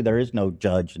 Hopefully there is no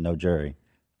judge, no jury.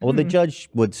 Well, the judge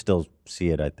would still see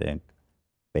it, I think,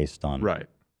 based on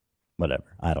whatever.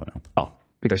 I don't know. Oh,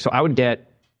 because so I would get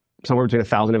somewhere between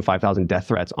 1,000 and 5,000 death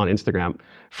threats on Instagram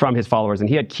from his followers, and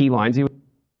he had key lines.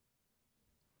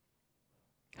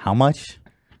 How much?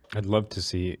 I'd love to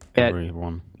see At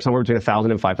everyone. somewhere between 1,000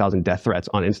 and 5,000 death threats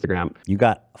on Instagram. You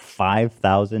got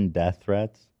 5,000 death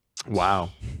threats? Wow.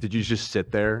 Did you just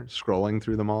sit there scrolling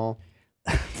through them all?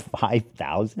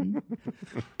 5,000?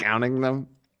 Counting them?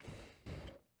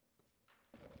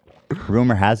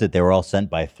 Rumor has it they were all sent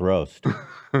by Throst.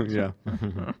 Yeah.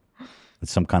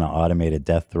 It's some kind of automated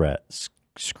death threat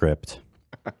script.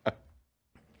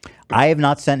 I have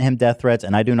not sent him death threats,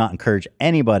 and I do not encourage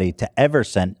anybody to ever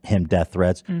send him death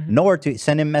threats, nor to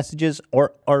send him messages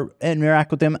or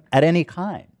interact with him at any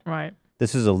kind. Right.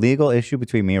 This is a legal issue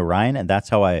between me and Ryan, and that's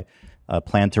how I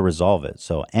plan to resolve it.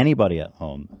 So anybody at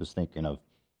home who's thinking of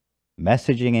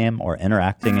messaging him or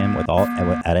interacting him with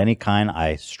at any kind,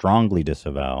 I strongly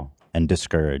disavow and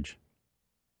discourage.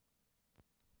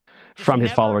 From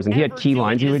his followers, and he had key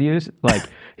lines he would use. Like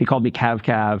he called me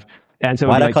Cav, and so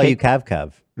Why'd I like, call you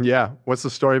Cav? Yeah. What's the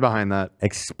story behind that?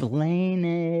 Explain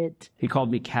it. He called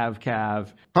me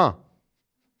Cav. Huh.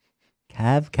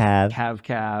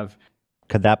 Cav.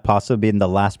 Could that possibly be the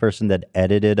last person that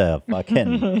edited a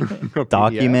fucking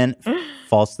document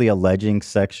falsely alleging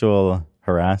sexual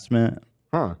harassment.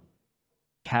 Huh.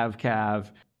 Cav.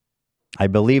 I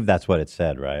believe that's what it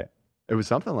said, right? It was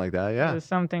something like that, yeah. There's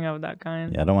something of that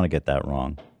kind. Yeah, I don't want to get that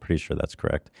wrong. Pretty sure that's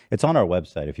correct. It's on our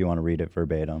website if you want to read it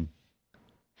verbatim.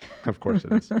 Of course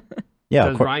it is. Yeah,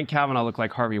 Does Ryan Kavanaugh look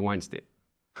like Harvey Weinstein?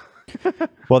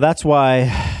 Well, that's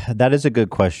why that is a good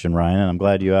question, Ryan, and I'm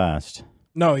glad you asked.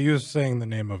 No, he was saying the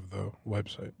name of the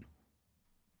website.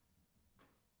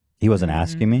 He wasn't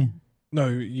asking me. No,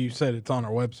 you said it's on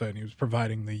our website, and he was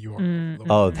providing the URL. Mm.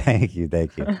 Oh, thank you.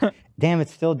 Damn,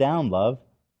 it's still down, love.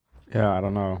 Yeah, I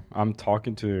don't know. I'm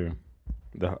talking to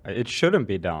the. It shouldn't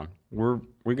be down.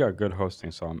 We got good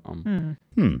hosting, so I'm.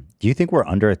 Do you think we're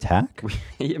under attack?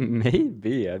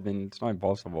 Maybe. I mean, it's not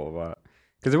impossible, but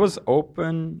because it was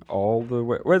open all the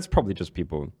way. Well, it's probably just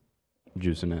people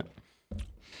juicing it.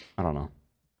 I don't know.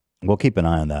 We'll keep an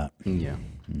eye on that. Yeah.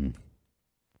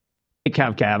 Hey,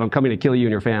 Cav, I'm coming to kill you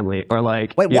and your family. Or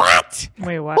like, wait, what?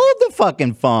 Wait, what? Hold the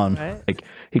fucking phone. Like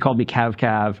he called me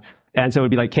Cav, and so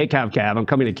it'd be like, hey, Cav, I'm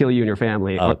coming to kill you and your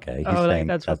family. Okay. Oh, like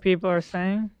that's what people are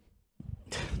saying?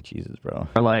 Jesus, bro.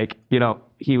 Or like,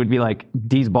 he would be like,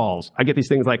 D's balls. I get these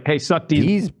things like, hey, suck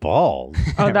D's balls.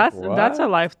 Oh, that's a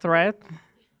life threat.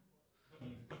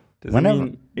 Does it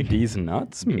mean D's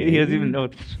nuts? He doesn't even know.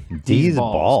 D's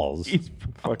balls.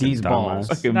 D's balls.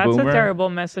 That's a terrible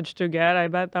message to get. I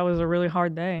bet that was a really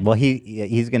hard day. Well,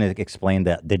 he's going to explain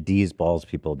that the D's balls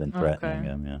people have been threatening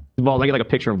him. Yeah. Balls. I get like a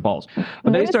picture of balls.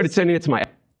 But then he started sending it to my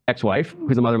ex-wife,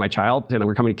 who's the mother of my child, saying,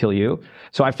 we're coming to kill you.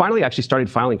 So I finally actually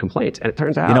started filing complaints, and it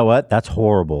turns out... You know what? That's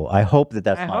horrible. I hope that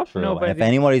that's not true. And if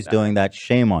anybody's doing that,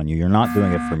 shame on you. You're not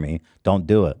doing it for me. Don't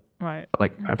do it. Right.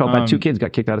 Like, I felt bad 2 kids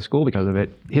got kicked out of school because of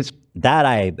it. That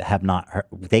I have not heard.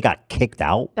 They got kicked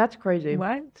out? That's crazy.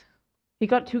 What? He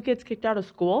got 2 kids kicked out of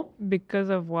school? Because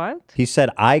of what? He said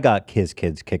I got his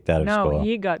kids kicked out of school. No,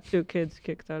 he got 2 kids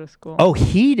kicked out of school. Oh,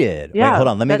 he did? Yeah, Wait, hold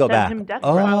on. Let me go back.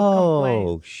 Oh,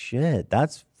 Oh, shit.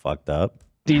 That's fucked up.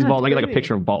 D's balls. I get like a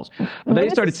picture of balls. But then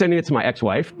he started sending it to my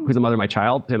ex-wife, who's the mother of my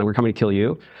child, saying, we're coming to kill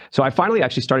you. So I finally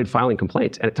actually started filing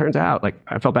complaints. And it turns out, like,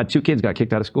 I felt bad 2 kids got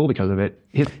kicked out of school because of it.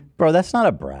 Bro, that's not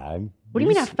a brag. What do you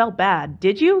mean I felt bad?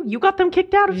 Did you? You got them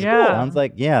kicked out of school? Sounds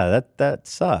like, yeah, that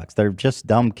sucks. They're just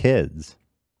dumb kids.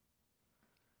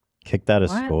 Kicked out of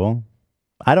What? school?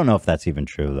 I don't know if that's even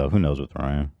true, though. Who knows with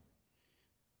Ryan?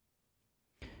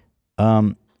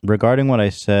 Regarding what I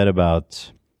said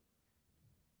about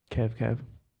Cav.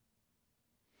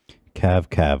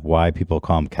 Why people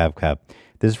call him Cav.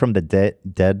 This is from the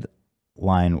Deadline.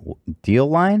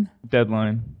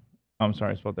 I'm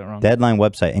sorry, I spelled that wrong. Deadline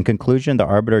website. In conclusion, the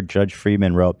arbiter Judge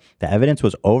Friedman wrote, the evidence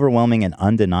was overwhelming and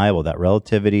undeniable that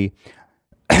relativity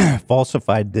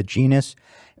falsified the genus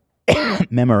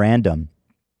memorandum.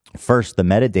 First, the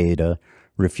metadata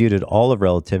refuted all of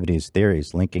relativity's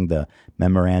theories, linking the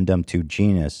memorandum to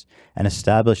genus, and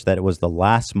established that it was the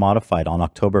last modified on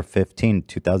October 15,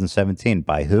 2017.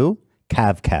 By who?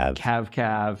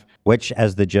 Cav. Which,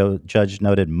 as the judge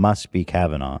noted, must be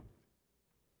Kavanaugh.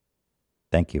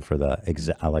 Thank you for the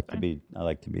I like to be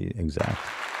exact.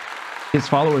 His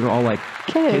followers are all like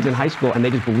kids in high school, and they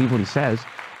just believe what he says.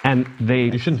 And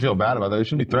You shouldn't feel bad about that. You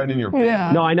shouldn't be threatening your...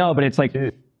 No, I know, but it's like...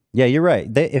 Yeah, you're right.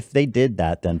 If they did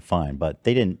that, then fine. But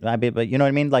they didn't. But you know what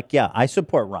I mean? Like, yeah, I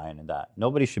support Ryan in that.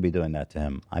 Nobody should be doing that to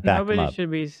him. I back him Nobody up.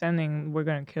 should be sending, we're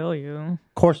going to kill you.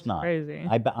 Of course not. Crazy.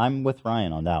 I'm with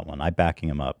Ryan on that one. I'm backing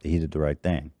him up. He did the right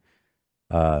thing.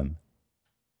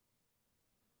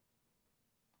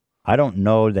 I don't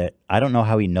know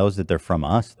how he knows that they're from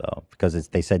us, though, because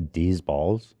they said D's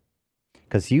balls.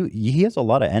 Because he has a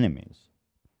lot of enemies.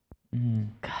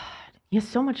 God, he has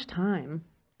so much time.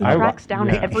 He tracks down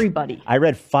everybody. I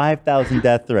read 5,000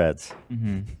 death threats.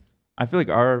 I feel like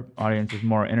our audience is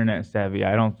more internet savvy.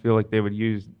 I don't feel like they would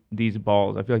use these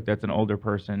balls. I feel like that's an older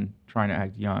person trying to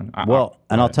act young.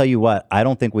 I'll tell you what, I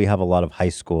don't think we have a lot of high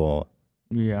school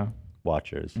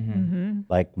watchers.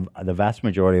 Like the vast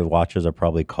majority of watchers are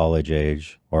probably college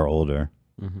age or older.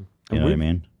 You know what I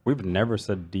mean? We've never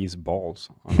said D's balls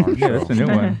on our show. That's a new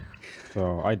one.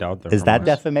 So I doubt that. Is that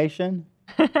defamation?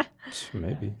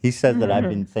 Maybe. He says that I've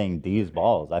been saying D's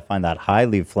balls. I find that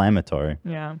highly inflammatory.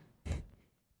 Yeah.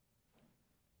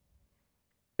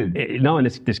 No, and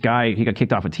this guy, he got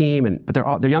kicked off a team, but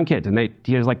they're young kids, and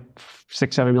he has like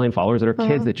 6-7 million followers that are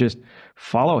kids that just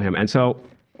follow him, and so.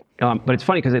 But it's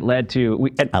funny because it led to.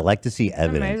 I like to see It's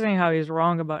evidence. amazing how he's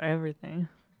wrong about everything.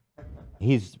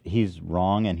 He's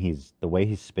wrong, and the way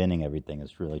he's spinning everything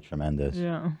is really tremendous.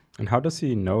 Yeah. And how does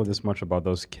he know this much about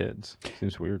those kids?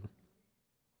 Seems weird.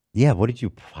 Yeah, what did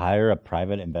you hire a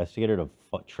private investigator to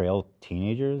trail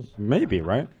teenagers? Maybe,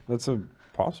 right? That's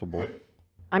possible.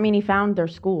 I mean, he found their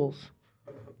schools.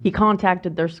 He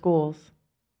contacted their schools.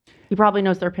 He probably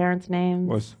knows their parents'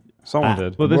 names. Someone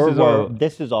did. Well,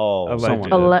 this is all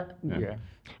alleged. Yeah.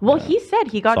 Well, he said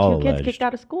he got It's all 2 kids alleged. kicked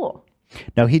out of school.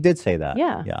 No, he did say that.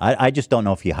 Yeah. Yeah. I just don't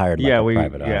know if he hired like a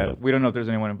private eye. we don't know if there's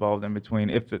anyone involved in between.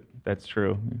 If that's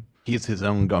true. He's his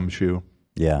own gumshoe.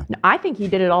 Yeah. No, I think he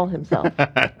did it all himself.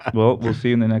 Well, we'll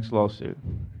see in the next lawsuit.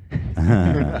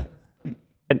 And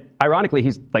ironically,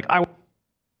 he's like, I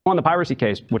won the piracy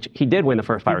case, which he did win the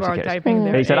first People piracy are case. typing their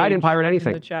And he said, I didn't age pirate in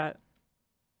anything. the chat.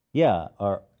 Yeah.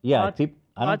 Or yeah. Lots,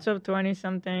 lots of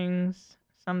 20-somethings,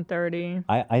 some 30.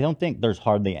 I don't think there's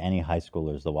hardly any high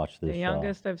schoolers that watch this The show.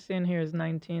 youngest I've seen here is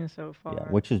 19 so far. Yeah,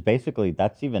 which is basically,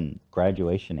 that's even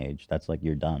graduation age. That's like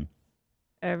you're done.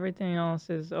 Everything else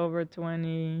is over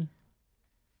 20,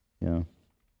 Yeah.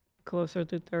 closer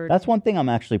to 30. That's one thing I'm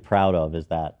actually proud of is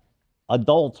that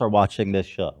adults are watching this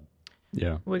show.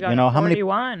 Yeah. We got You know, how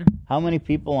 41. many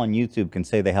people on YouTube can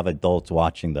say they have adults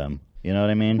watching them? You know what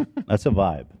I mean? That's a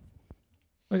vibe.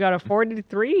 We got a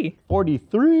 43.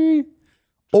 43.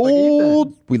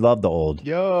 Old. We love the old.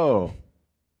 Yo.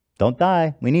 Don't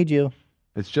die. We need you.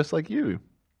 It's just like you.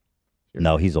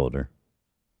 No, he's older.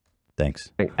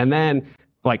 Thanks. And then,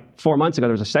 like 4 months ago,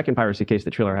 there was a second piracy case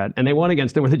that Triller had, and they won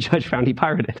against him where the judge found he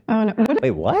pirated. Oh no!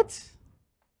 Wait, what?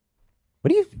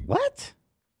 What?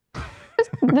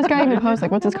 This guy even posts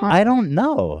like, what's his contact? I don't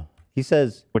know. He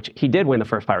says, which he did win the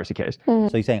first piracy case. So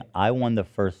he's saying I won the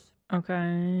first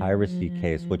Okay. piracy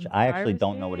case, which I actually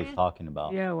don't know what he's talking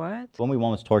about. Yeah, what? The one we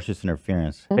won was tortious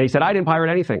interference. And he said, I didn't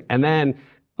pirate anything. And then,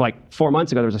 like 4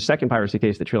 months ago, there was a second piracy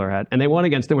case that Triller had, and they won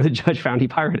against him where the judge found he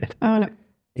pirated. Oh no!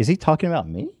 Is he talking about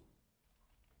me?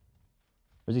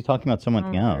 Or is he talking about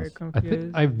someone else?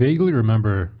 I vaguely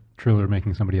remember Triller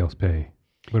making somebody else pay,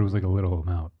 but it was like a little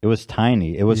amount. It was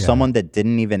tiny. It was Yeah. someone that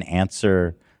didn't even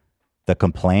answer the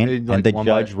complaint, They, like, and the won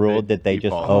judge by ruled that they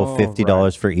just default. owe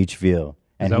 $50 for each view.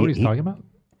 Is that what he's talking about?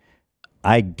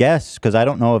 I guess, because I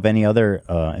don't know of any other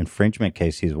infringement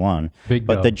case he's won. Big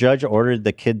but dub. the judge ordered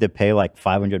the kid to pay like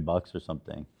 $500 or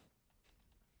something.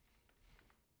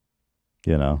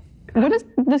 You know. What does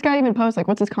this guy even post? Like,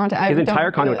 what's his contact? His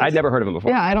entire conduit, I'd never heard of him before.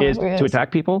 Yeah, I don't know is who he to is.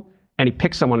 attack people, and he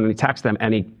picks someone and he attacks them,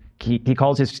 and he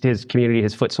calls his community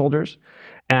his foot soldiers.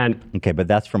 And Okay, but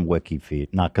that's from WikiFeed,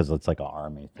 not because it's like an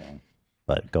army thing.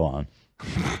 But go on.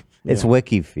 It's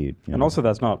WikiFeed. you And know. also,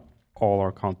 that's not all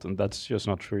our content. That's just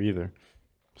not true either.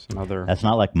 It's another. That's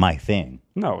not like my thing.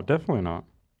 No, definitely not.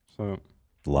 So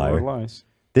Liar. more lies.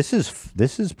 This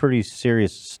is pretty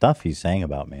serious stuff he's saying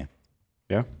about me.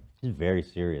 Yeah. This is very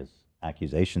serious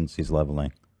accusations he's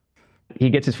leveling. he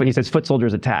gets his he says foot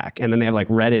soldiers attack, and then they have like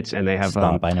Reddits and they have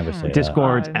Stop, I never say that.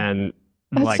 Discords and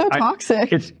That's like so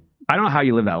toxic. I don't know how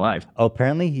you live that life. Oh,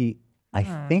 apparently I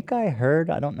think I heard,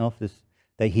 I don't know if this,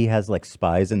 that he has like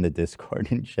spies in the Discord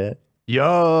and shit.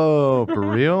 Yo, for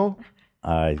real?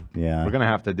 Yeah. We're gonna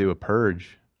have to do a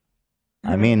purge.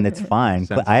 I mean, it's fine.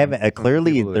 Send I haven't, some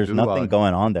clearly people to there's nothing Gulag.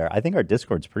 going on there. I think our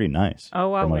Discord's pretty nice. Oh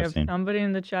wow, from what we I've have seen. somebody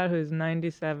in the chat who's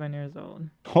 97 years old.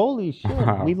 Holy shit.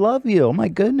 We love you. Oh my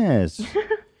goodness.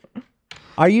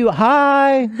 Are you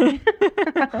hi?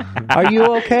 Are you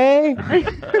okay?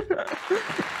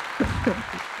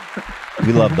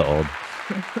 We love the old.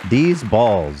 These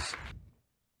balls.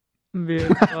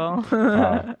 Beautiful.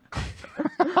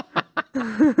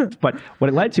 But what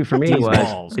it led to for me These was,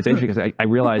 balls. it's interesting because I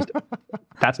realized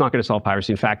that's not going to solve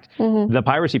piracy. In fact, the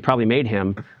piracy probably made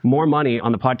him more money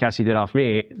on the podcast he did off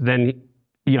me than,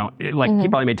 he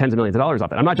probably made tens of millions of dollars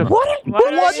off it. I'm not joking. What the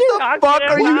fuck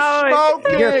are you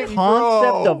smoking? Your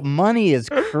concept of money is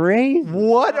crazy.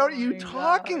 What are you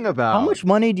talking about? How much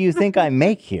money do you think I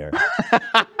make here?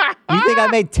 You think I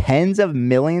made tens of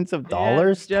millions of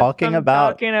dollars Just talking from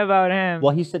about? talking about him.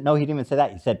 Well, he said no. He didn't even say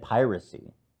that. He said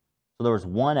piracy. So there was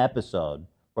one episode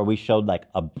where we showed like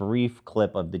a brief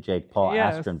clip of the Jake Paul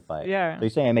Yes, Askren fight. yeah. So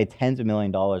he's saying I made tens of millions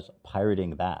of dollars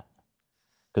pirating that.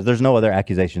 Because there's no other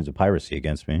accusations of piracy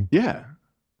against me. Yeah.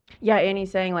 Yeah, and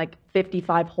he's saying like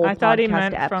 55 whole I thought he podcast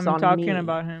meant eps from on talking me.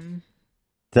 about him.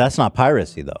 That's not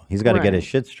piracy though. He's got to get Right. his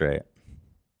shit straight.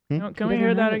 No, can we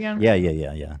hear that again? Yeah.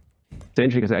 It's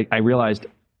interesting because I realized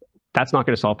that's not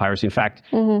going to solve piracy. In fact,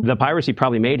 the piracy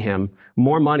probably made him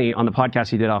more money on the podcast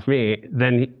he did off me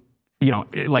than, he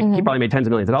probably made tens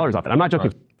of millions of dollars off it. I'm not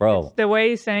joking. Bro. The way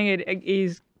he's saying it,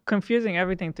 he's confusing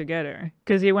everything together.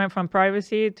 Because he went from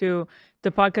privacy to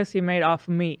the podcast he made off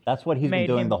me. That's what he's been Made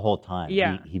doing him- the whole time.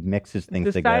 Yeah. He mixes things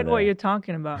Decide together what you're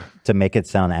talking about. to make it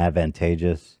sound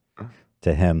advantageous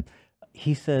to him.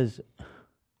 He says,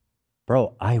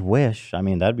 bro, I wish. I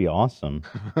mean, that'd be awesome.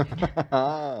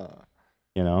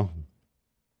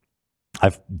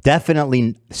 I've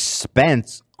definitely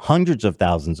spent hundreds of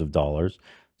thousands of dollars.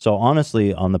 So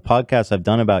honestly, on the podcast I've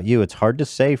done about you, it's hard to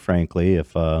say, frankly,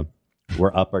 if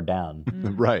we're up or down.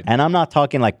 Right. And I'm not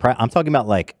talking like I'm talking about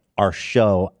like our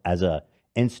show as a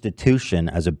institution,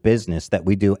 as a business that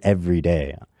we do every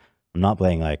day. I'm not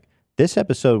playing like this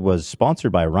episode was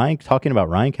sponsored by Ryan, talking about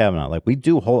Ryan Kavanaugh. Like we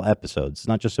do whole episodes. It's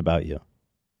not just about you.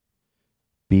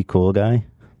 Be cool, guy.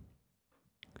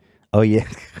 Oh yeah.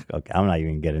 Okay, I'm not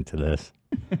even gonna get into this.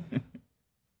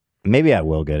 Maybe I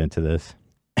will get into this.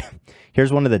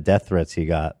 Here's one of the death threats he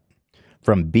got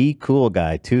from Be Cool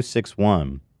Guy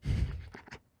 261.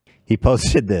 He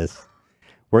posted this.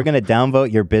 We're going to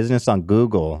downvote your business on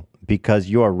Google because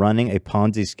you are running a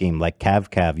Ponzi scheme like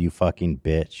Cav, you fucking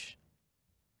bitch.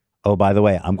 Oh, by the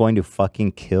way, I'm going to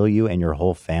fucking kill you and your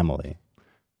whole family.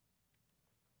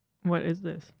 What is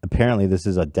this? Apparently, this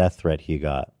is a death threat he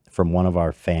got from one of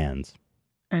our fans.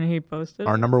 And he posted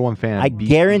Our number one fan. I BC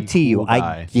guarantee you, Cool I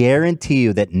Guy. guarantee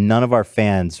you that none of our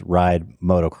fans ride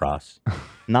motocross.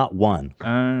 Not one.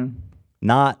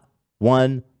 Not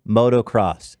one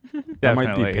motocross. That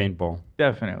might be paintball.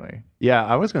 Definitely. Yeah,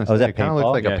 I was going to Oh, is say that it kind of looks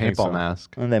paintball? like Yeah, a I think paintball so.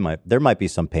 mask. Well, there might be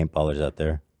some paintballers out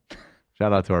there.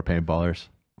 Shout out to our paintballers.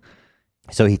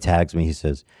 So he tags me. He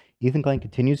says, Ethan Klein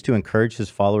continues to encourage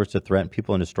his followers to threaten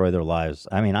people and destroy their lives.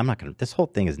 I mean, I'm not going to, this whole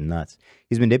thing is nuts.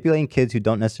 He's manipulating kids who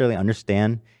don't necessarily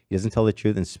understand. He doesn't tell the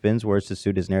truth and spins words to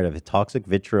suit his narrative. His toxic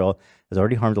vitriol has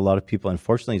already harmed a lot of people.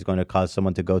 Unfortunately, he's going to cause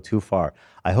someone to go too far.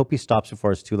 I hope he stops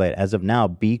before it's too late. As of now,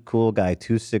 Be Cool Guy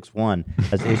 261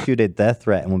 has issued a death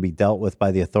threat and will be dealt with by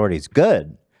the authorities.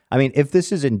 Good. I mean, if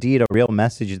this is indeed a real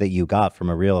message that you got from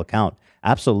a real account,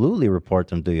 absolutely report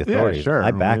them to the authorities. Yeah, sure.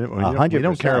 I back We 100%.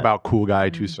 don't care about Cool Guy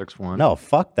 261. No,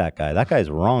 fuck that guy. That guy's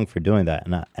wrong for doing that,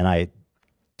 and I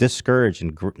discourage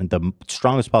in the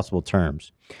strongest possible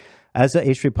terms. As the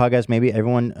H3 podcast, maybe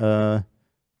everyone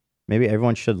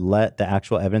should let the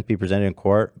actual evidence be presented in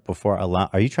court before allow.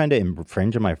 Are you trying to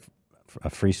infringe on my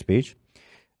free speech?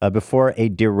 Before a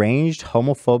deranged,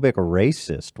 homophobic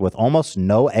racist with almost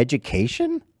no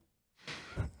education.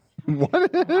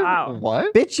 What? Wow.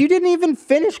 What? Bitch, you didn't even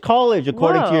finish college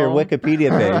according to your Whoa. Wikipedia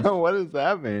page. What does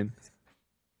that mean?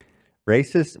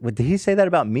 Racist? Did he say that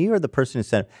about me or the person who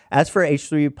said it? As for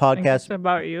H3 podcast, It's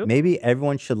about you. maybe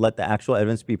everyone should let the actual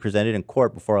evidence be presented in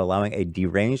court before allowing a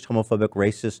deranged, homophobic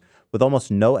racist with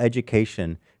almost no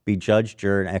education be judge,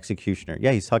 juror, and executioner.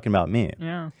 Yeah, he's talking about me.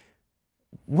 Yeah.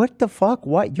 What the fuck?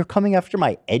 What? You're coming after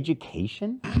my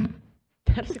education?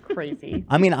 That's crazy.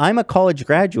 I mean, I'm a college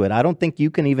graduate. I don't think you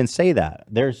can even say that.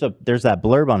 There's that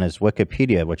blurb on his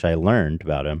Wikipedia, which I learned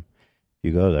about him.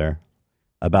 You go there.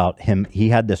 About him, he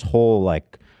had this whole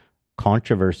like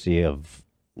controversy of,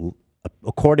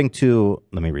 according to,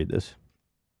 let me read this.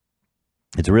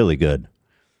 It's really good.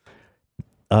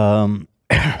 Kavanaugh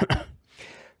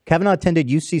attended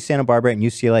UC Santa Barbara and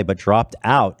UCLA, but dropped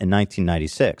out in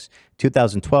 1996.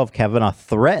 2012, Kavanaugh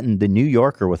threatened The New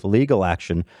Yorker with legal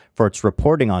action for its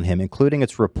reporting on him, including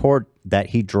its report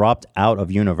that he dropped out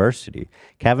of university.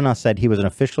 Kavanaugh said he was an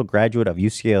official graduate of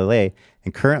UCLA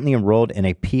and currently enrolled in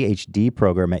a PhD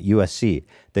program at USC.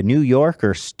 The New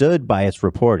Yorker stood by its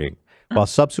reporting, while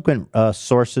subsequent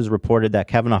sources reported that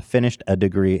Kavanaugh finished a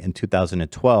degree in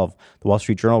 2012. The Wall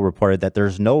Street Journal reported that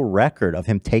there's no record of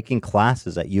him taking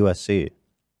classes at USC.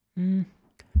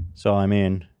 So, I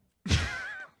mean,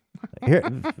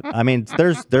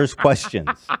 there's questions.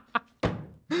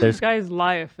 This guy's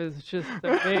life is just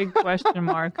a big question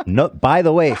mark. No, by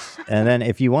the way, and then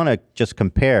if you want to just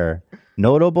compare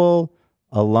notable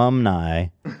alumni,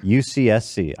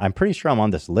 UCSC. I'm pretty sure I'm on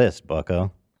this list,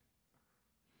 Bucko.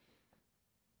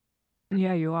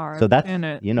 Yeah, you are. So that's, in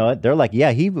it. you know what? They're like,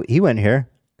 yeah, he went here.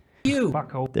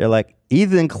 They're like,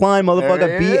 Ethan Klein,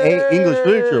 motherfucker, BA English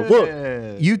literature. Look,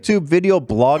 YouTube video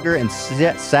blogger and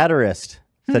satirist.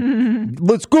 Said,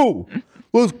 let's go.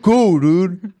 Let's go,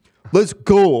 dude. Let's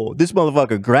go. This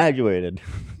motherfucker graduated.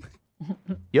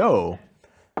 Yo.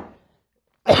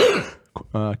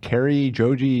 Kari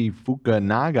Joji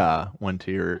Fukunaga went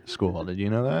to your school. Did you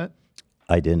know that?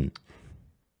 I didn't.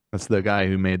 That's the guy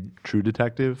who made True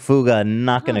Detective. Fuga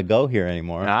not going to go here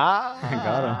anymore. Got him.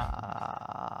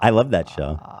 I love that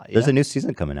show. There's a new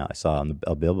season coming out. I saw on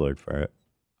a billboard for it.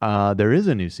 There is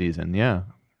a new season. Yeah.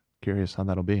 Curious how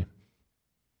that'll be.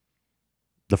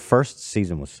 The first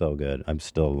season was so good. I'm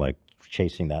still like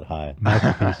chasing that high.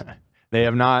 They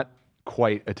have not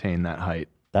quite attained that height.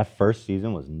 That first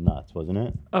season was nuts, wasn't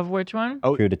it? Of which one?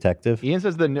 Oh, True Detective. Ian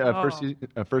says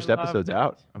the first episode's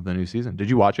out of the new season. Did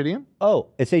you watch it, Ian? Oh,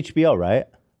 it's HBO, right?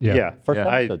 Yeah. First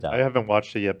I episode's out. haven't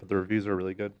watched it yet, but the reviews are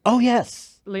really good. Oh,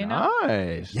 yes. Lena?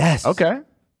 Nice. Yes. Okay. Are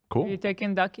Cool. you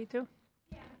taking Ducky too?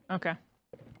 Okay.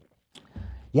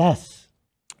 Yes.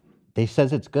 They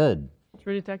says it's good.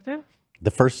 True Detective?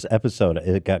 The first episode,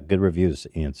 it got good reviews,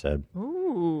 Ian said.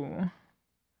 Ooh.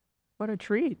 What a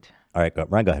treat. All right, go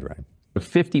ahead, Ryan.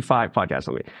 55 podcasts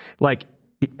on me. Like,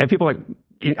 and people are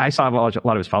like, I saw a lot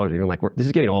of his followers even like, this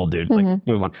is getting old, dude. Like,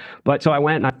 move on. But so I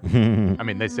went and I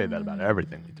mean, they say that about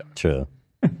everything we talk. True.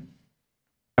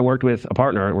 I worked with a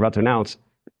partner, we're about to announce,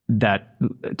 that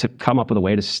to come up with a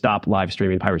way to stop live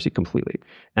streaming piracy completely.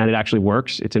 And it actually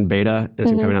works. It's in beta. It's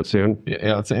coming out soon.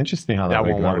 Yeah, it's interesting how that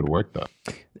would work, though.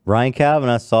 Ryan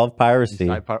Kavanaugh solved piracy.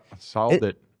 Solved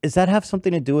it. Does that have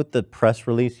something to do with the press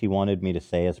release he wanted me to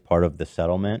say as part of the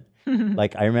settlement?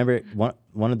 Like, I remember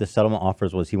one of the settlement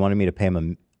offers was he wanted me to pay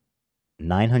him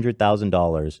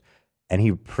 $900,000, and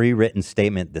he pre-written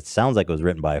statement that sounds like it was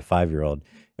written by a 5-year-old.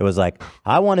 It was like,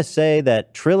 I want to say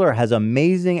that Triller has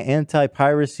amazing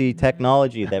anti-piracy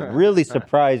technology that really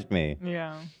surprised me.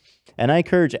 Yeah. And I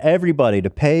encourage everybody to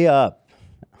pay up.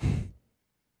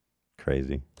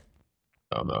 Crazy.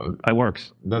 Oh, no. It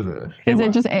works. Does it? Is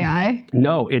it just AI?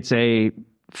 No, it's a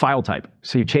file type.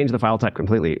 So you change the file type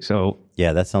completely. So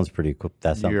yeah, that sounds pretty cool.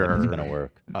 That sounds like it's gonna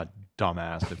work. A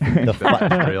dumbass. If you think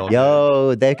that's real.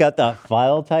 Yo, they got the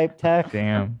file type tech.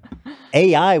 Damn.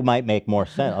 AI might make more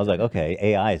sense. I was like, okay,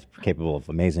 AI is capable of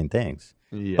amazing things,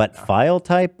 Yeah. but file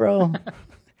type, bro.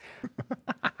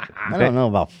 I don't know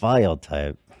about file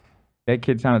type. That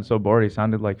kid sounded so bored. He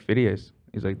sounded like Phineas.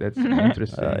 He's like, that's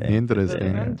interesting.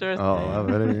 Interesting. Oh,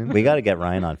 very We got to get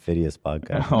Ryan on Phineas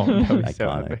podcast. Oh, that'd be so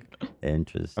Iconic.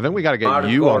 Interesting. I think we got to get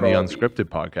you on the Unscripted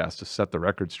podcast to set the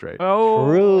record straight. Oh,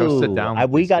 True. Go sit down with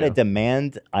We these got to two.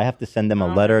 demand. I have to send them a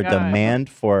my letter. God. Demand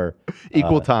for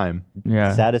Equal time.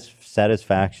 Yeah.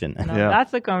 Satisfaction. Now,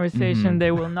 that's a conversation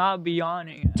they will not be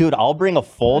owning. Dude, I'll bring a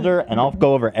folder and I'll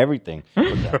go over everything.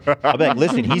 I'll be like,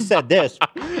 listen, he said this.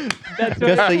 That's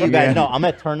Just so what- you guys know, I'm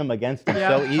going to turn them against him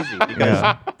so easy because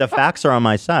the facts are on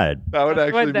my side. That would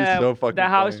actually what be so fucking the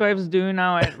funny. housewives do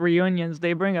now at reunions.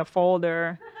 They bring a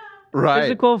folder, Right.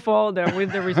 physical folder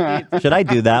with the receipts. Should I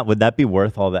do that? Would that be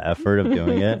worth all the effort of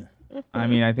doing it? I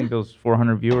mean, I think those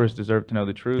 400 viewers deserve to know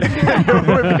the truth. It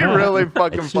would be really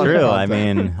fucking It's fun. true. I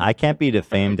mean, I can't be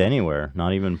defamed anywhere.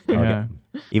 Not even, Yeah.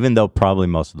 even though probably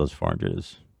most of those 400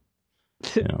 is,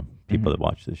 people that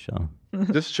watch this show.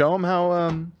 Just show them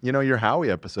how your Howie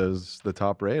episode is the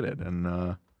top rated,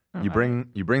 and you bring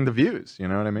the views. You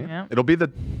know what I mean? Yeah. It'll be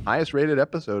the highest rated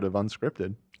episode of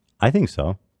Unscripted. I think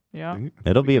so. Yeah.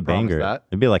 It'll be a promise banger. that.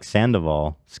 It'll be like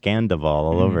Scandival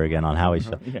all over again on Howie's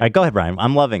show. All right, go ahead, Brian.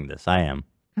 I'm loving this. I am.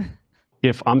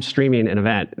 if I'm streaming an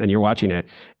event and you're watching it,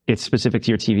 it's specific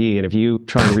to your TV. And if you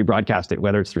try to rebroadcast it,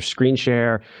 whether it's through screen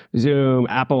share, Zoom,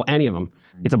 Apple, any of them,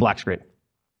 it's a black screen.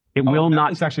 It will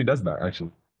not. Netflix actually does that,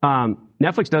 actually.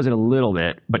 Netflix does it a little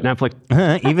bit, but Netflix.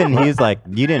 Even he's like,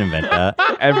 you didn't invent that.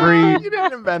 You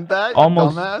didn't invent that. You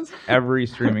Almost dumbass. every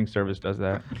streaming service does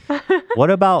that. What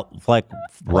about like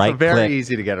right very click?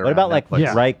 easy to get What around about like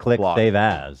Netflix right click block. save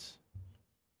as?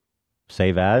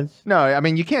 Save as? No, I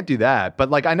mean you can't do that. But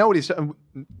like I know what he's.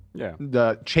 Yeah.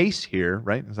 The Chase here,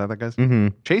 right? Is that guy's? Mm-hmm.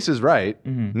 Chase is right.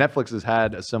 Netflix has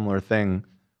had a similar thing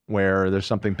where there's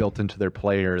something built into their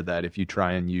player that if you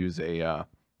try and use a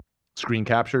screen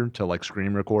capture to like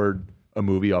screen record a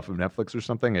movie off of Netflix or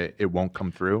something, it won't come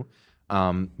through.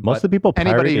 Most of the people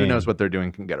anybody who pirating- knows what they're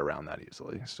doing can get around that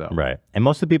easily. So Right. And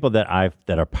most of the people that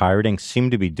are pirating seem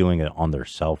to be doing it on their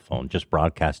cell phone, just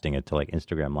broadcasting it to like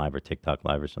Instagram Live or TikTok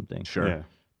Live or something. Sure. Yeah.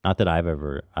 Not that I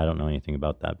don't know anything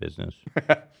about that business.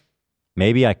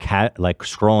 Maybe like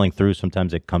scrolling through,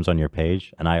 sometimes it comes on your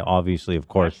page, and I obviously, of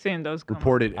course, Seen those come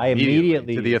report it I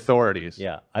immediately to the authorities.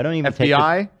 Yeah, I don't even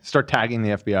FBI start tagging the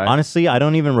FBI. Honestly, I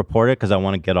don't even report it because I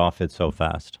want to get off it so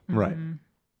fast. Right.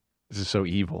 This is so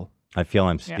evil. I feel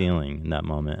I'm Yeah. stealing in that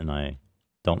moment, and I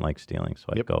don't like stealing, so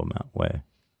I go that way.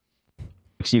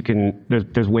 So you can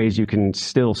there's ways you can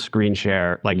still screen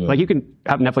share, like you can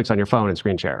have Netflix on your phone and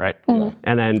screen share, right?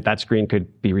 And then that screen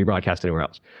could be rebroadcast anywhere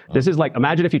else. This is like,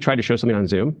 imagine if you tried to show something on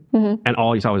Zoom and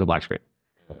all you saw was a black screen.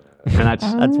 And that's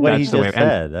what he the way- just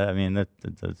said. I mean, that's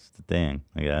the thing,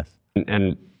 I guess.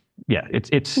 And yeah, it's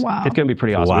going to be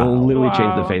pretty awesome. Wow. It'll literally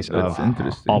change the face That's of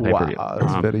interesting. all pay-per-view. Wow,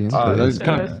 that's very That's interesting.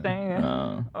 kind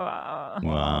of,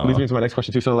 Wow. leads me to my next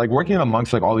question too. So like working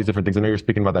amongst like all these different things, I know you were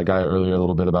speaking about that guy earlier a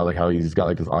little bit about like how he's got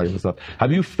like his audience and stuff.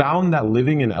 Have you found that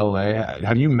living in LA,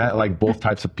 have you met like both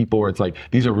types of people where it's like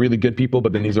these are really good people,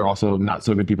 but then these are also not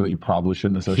so good people that you probably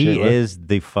shouldn't associate He with? is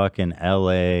the fucking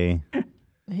LA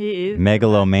He is.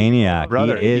 megalomaniac.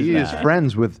 Brother, he is that.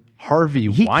 friends with Harvey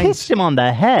He Weinstein. kissed him on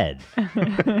the head.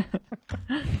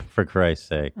 For Christ's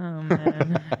sake. Oh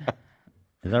man.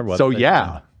 Is our website So yeah.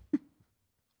 down?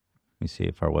 Let me see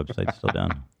if our website's still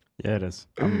down. Yeah, it is.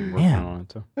 I'm working Man. on it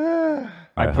too.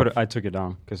 Alright, I took it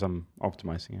down because I'm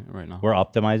optimizing it right now. We're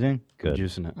optimizing? Good.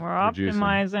 Juicing it. We're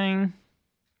optimizing.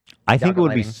 I think it would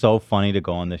be Calculating. so funny to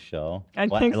go on this show. I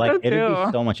Like- think so, like, it'd too.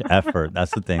 be so much effort.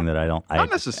 That's the thing that I don't. Not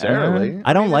necessarily.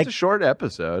 I don't mean, like. It's a short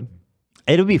episode.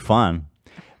 It'll be fun.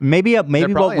 Maybe what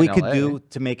probably we in could LA. do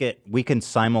to make it, we can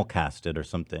simulcast it or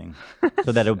something,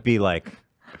 so that it would be like.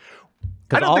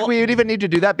 I don't think we would even need to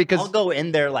do that because I'll go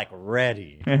in there like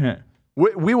ready.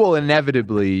 we will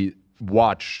inevitably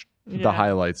watch the Yeah.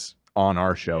 highlights on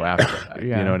our show after that.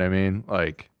 Yeah. You know what I mean?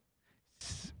 Like,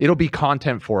 it'll be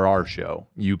content for our show.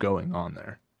 You going on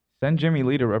there? Send Jimmy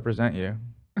Lee to represent you.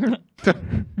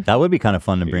 That would be kind of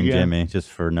fun to bring Yeah. Jimmy just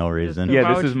for no reason.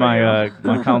 Yeah, this is my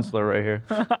my counselor right here.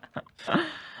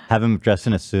 Have him dressed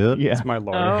in a suit. Yeah. It's my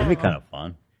lawyer. It'd be kind of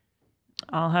fun.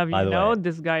 I'll have By you the know, way-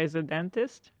 this guy is a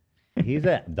dentist. He's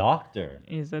a doctor.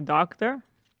 He's a doctor.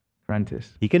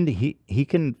 Apprentice. He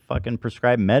can fucking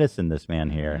prescribe medicine. This man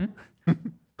here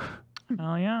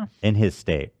Oh yeah. in his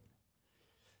state.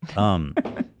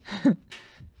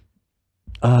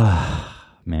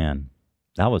 Man,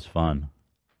 that was fun.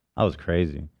 That was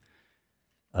crazy.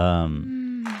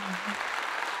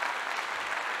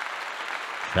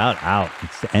 Shout out.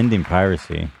 It's ending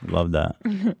piracy. Love that.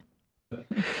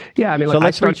 Yeah, I mean, So like,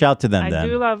 let's reach out to them I then.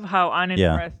 do love how Yeah.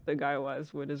 unimpressed the guy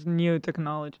was with his new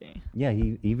technology. Yeah,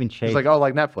 he even changed. He's like, oh,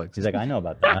 like Netflix. He's like, I know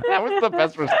about that. That was the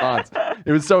best response.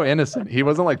 It was so innocent. He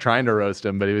wasn't like trying to roast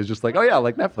him, but he was just like, oh yeah,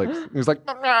 like Netflix. He was like,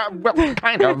 well,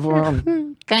 kind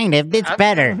of. Kind of. It's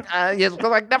better. Yes,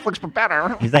 like Netflix, but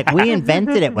better. He's like, we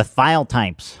invented it with file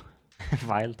types.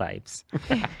 File types.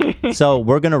 So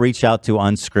we're gonna reach out to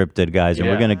Unscripted guys, and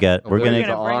we're gonna get We're gonna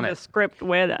gonna bring the script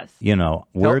with us. you know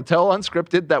we're Tell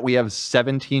Unscripted that we have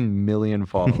 17 million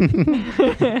followers.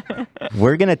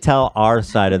 we're gonna tell our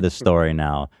side of the story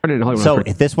now. So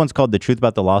if this one's called "The Truth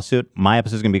About the Lawsuit," my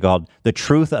episode is gonna be called "The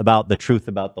Truth About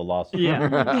the Lawsuit."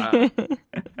 Yeah.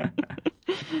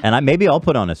 And maybe I'll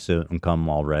put on a suit and come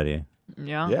all ready.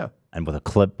 Yeah. Yeah. And with a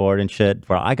clipboard and shit.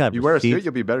 For I got You wear a receipts. suit,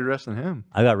 you'll be better dressed than him.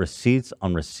 I got receipts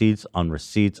on receipts on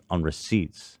receipts on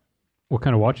receipts. What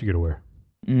kind of watch you gonna wear?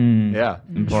 Yeah.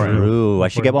 True. I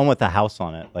should get one with a house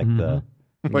on it, like the.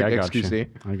 Like Yeah, I got you. XQC.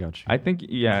 I got you. I think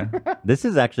yeah. This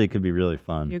is actually could be really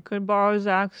fun. You could borrow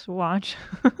Zach's watch.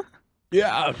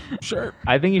 Yeah, sure.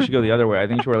 I think you should go the other way. I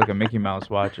think you should wear like a Mickey Mouse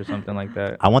watch or something like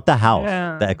that. I want the house.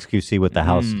 Yeah. The XQC with the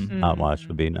house Mm. watch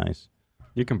would be nice.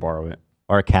 You can borrow it.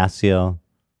 Or a Casio.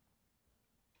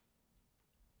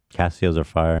 Casios are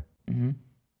fire.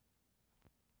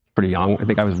 Pretty young. I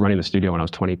think I was running the studio when I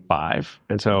was 25,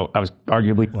 and so I was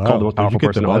arguably Wow. called the most How'd you powerful get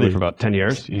person the in Hollywood money? for about 10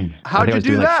 years. How'd I think you I was do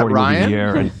doing like that, 40 movies Ryan? a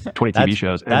year and 20 TV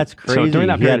shows. And That's crazy. So during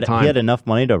that period of time, he had enough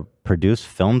money to produce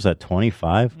films at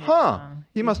 25. Huh.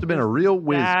 He must have been a real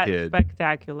whiz That kid.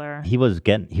 spectacular. He was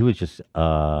just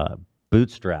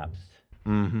bootstraps.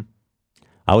 Mm-hmm.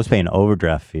 I was paying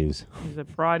overdraft fees He's a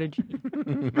prodigy.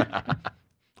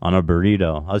 on a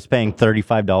burrito. I was paying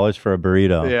 $35 for a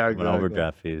burrito. Yeah, on exactly.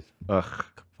 overdraft fees. Ugh.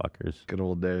 Fuckers. Good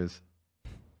old days.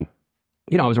 you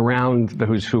know, I was around the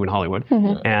who's who in Hollywood,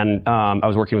 and I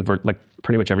was working with like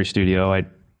pretty much every studio. I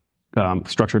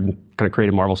structured and kind of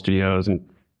created Marvel Studios and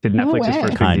did No Netflix's way. first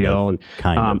big Kind deal, of.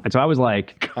 Kind and so I was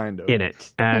like Kind of. in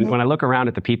it. And when I look around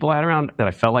at the people I had around that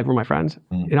I felt like were my friends,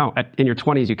 you know, in your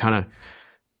 20s, you kind of,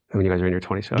 I mean, you guys are in your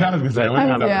 20s, so. Yeah, I was gonna say, I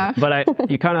wouldn't Yeah.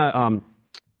 But you kind of,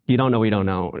 you don't know what you don't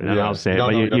know. And Yeah. I'll say You it,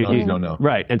 don't but know what you don't know.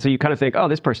 Right. And so you kind of think, oh,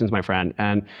 this person's my friend.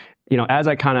 And, you know, as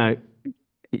I kind of,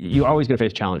 you're always going to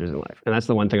face challenges in life. And that's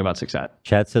the one thing about success.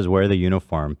 Chat says, wear the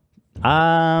uniform.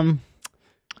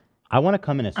 I want to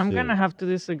come in a suit. I'm gonna have to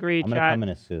disagree, I'm going to chat. come in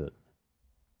a suit.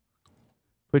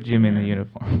 Put Jimmy in the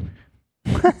uniform.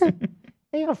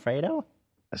 Hey, Alfredo.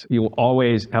 You will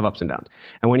always have ups and downs.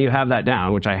 And when you have that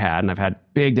down, which I had, and I've had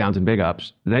big downs and big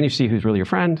ups, then you see who's really your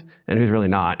friend and who's really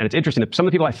not. And it's interesting that some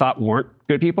of the people I thought weren't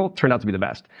good people turned out to be the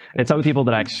best. And some of the people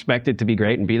that I expected to be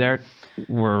great and be there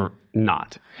were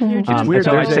not. You're just weird.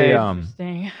 so I'd There's say,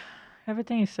 interesting.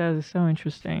 Everything he says is so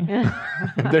interesting.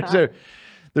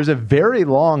 There's a very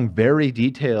long, very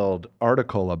detailed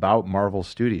article about Marvel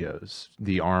Studios,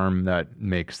 the arm that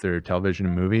makes their television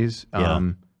and movies. Yeah.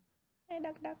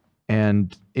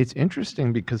 And it's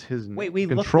interesting because his Wait, we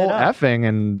looked control it up. effing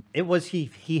and It was he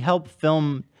helped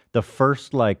film the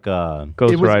first like Ghost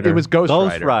it was, Rider. It was Ghost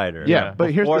Rider. Rider. Yeah,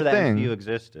 but here's Before the that thing. MCU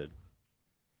existed.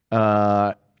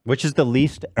 Which is the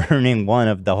least earning one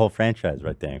of the whole franchise,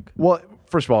 I think. Well,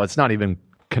 first of all, it's not even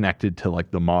connected to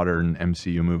like the modern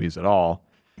MCU movies at all.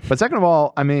 But second of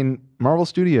all, I mean, Marvel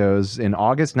Studios in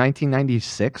August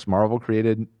 1996, Marvel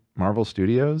created Marvel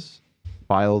Studios,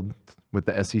 filed with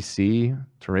the SEC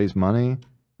to raise money.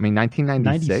 I mean,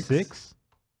 1996. 96?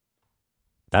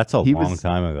 That's a long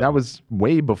time ago. That was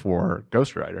way before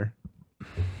Ghost Rider.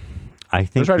 I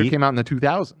think Ghost Rider he- came out in the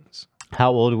 2000s.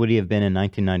 How old would he have been in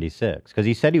 1996? Because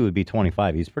he said he would be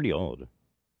 25. He's pretty old.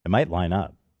 It might line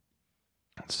up.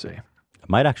 Let's see. It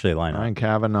might actually line Ryan up.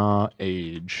 Kavanaugh,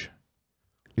 age.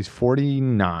 He's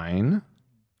 49.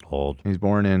 Old. He's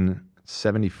born in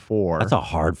 74. That's a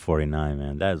hard 49,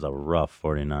 man. That is a rough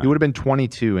 49. He would have been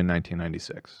 22 in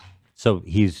 1996. So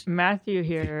he's Matthew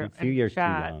here a few in years too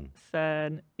chat young.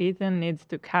 said Ethan needs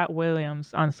to Cat Williams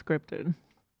unscripted.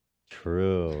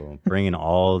 True. Bringing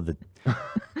all the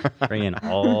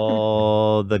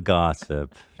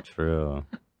gossip. True.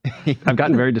 I've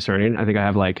gotten very discerning. I think I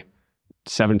have like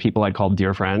 7 people I'd call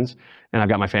dear friends, and I've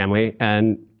got my family,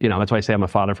 and that's why I say I'm a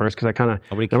father first, because I kind of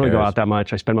don't really go cares. out that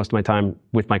much. I spend most of my time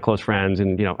with my close friends,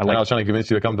 and I I was trying to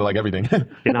convince you to come to like everything.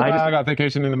 I got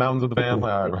vacation in the mountains with the family.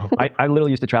 All right, bro. I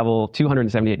literally used to travel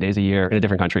 278 days a year in a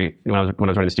different country. When I was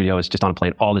running the studio, I was just on a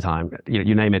plane all the time.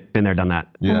 You name it, been there, done that.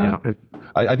 Yeah.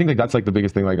 I think like that's like the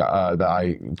biggest thing that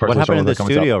I personally What happened in the struggle with when it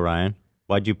comes studio, up. Ryan?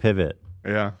 Why'd you pivot?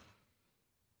 Yeah.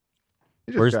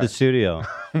 Where's the studio?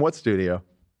 What studio?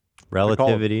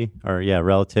 Relativity?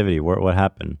 Relativity. What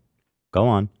happened? Go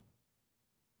on.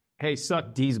 Hey,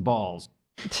 suck D's balls.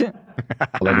 Like,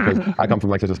 because I come from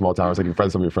like such a small town. It's like you're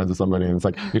friends with friends with somebody, and it's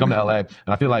like you come to LA, and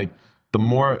I feel like the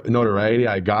more notoriety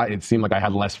I got, it seemed like I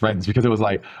had less friends because it was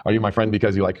like, are you my friend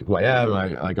because you like who I am?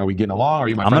 Like, are we getting along? Are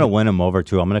you my I'm friend? gonna win them over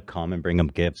too. I'm gonna come and bring them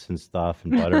gifts and stuff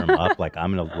and butter them up. Like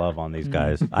I'm gonna love on these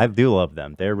guys. I do love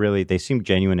them. They seem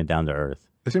genuine and down to earth.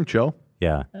 They seem chill.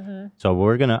 Yeah. So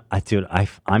we're gonna,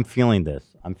 I'm feeling this.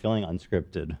 I'm feeling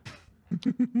unscripted.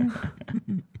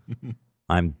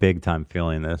 I'm big time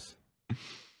feeling this.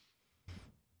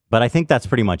 But I think that's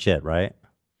pretty much it, right?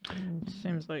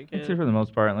 Seems like That's it. it for the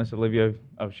most part, unless Olivia.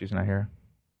 Oh, she's not here.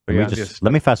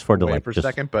 Let me fast forward to Wait like for a just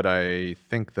second, but I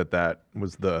think that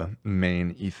was the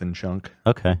main Ethan chunk.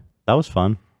 Okay, that was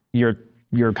fun.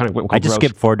 You're kind of I just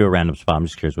skipped forward to a random spot. I'm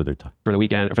just curious what they're talking. for the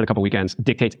weekend, for the couple weekends,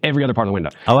 dictates every other part of the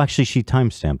window. Oh, actually, she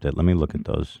timestamped it. Let me look at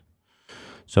those.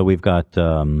 So we've got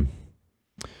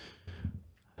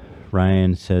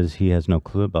Ryan says he has no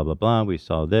clue. Blah blah blah. We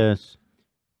saw this.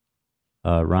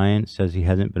 Ryan says he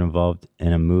hasn't been involved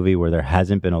in a movie where there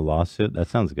hasn't been a lawsuit. That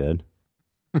sounds good.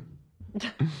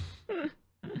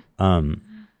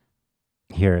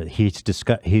 Here he's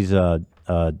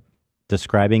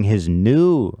describing his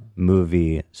new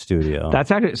movie studio.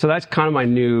 That's actually that's kind of my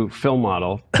new film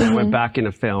model. I went back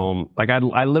into film. Like I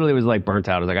literally was like burnt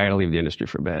out. I was like, I gotta leave the industry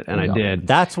for a bit, and I did.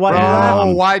 That's why.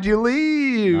 Oh, why'd you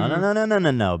leave?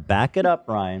 No. Back it up,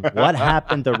 Ryan. What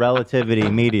happened to Relativity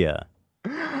Media?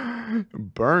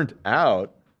 Burnt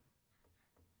out.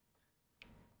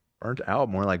 Burnt out,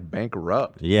 more like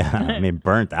bankrupt. Yeah, I mean,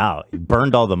 burnt out. You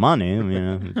burned all the money. I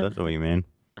mean, that's what you mean.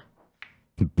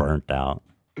 Burnt out.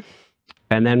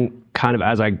 And then, kind of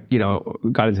as I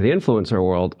got into the influencer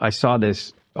world, I saw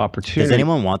this opportunity. Does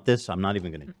anyone want this? I'm not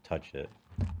even going to touch it.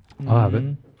 I'll have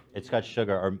it. It's got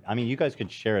sugar. Or I mean, you guys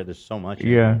could share it. There's so much. in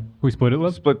Yeah. it. We split it,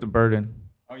 love? Split the burden.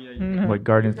 Oh yeah. Like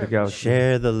Guardians of the Galaxy.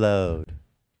 Share the load.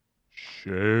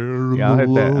 Share Yeah, I'll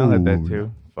hit that. I'll hit that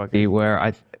too. Fuck it.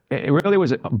 Where it really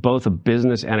was both a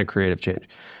business and a creative change.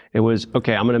 It was,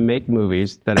 okay, I'm going to make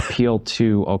movies that appeal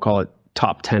to, I'll call it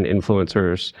top 10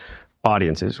 influencers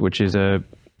audiences, which is a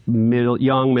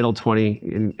young, middle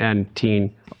 20 and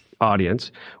teen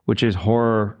audience, which is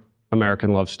horror,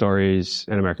 American love stories,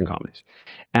 and American comedies.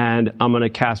 And I'm going to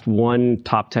cast one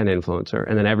top 10 influencer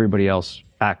and then everybody else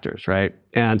actors, right?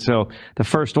 And so the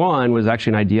first one was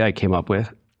actually an idea I came up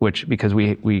with, which because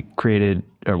we created,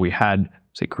 or we had,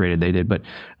 say created, they did, but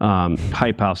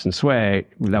Hype House and Sway.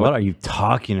 What are you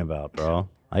talking about, bro?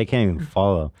 I can't even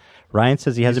follow. Ryan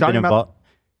says he hasn't been talking involved.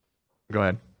 Go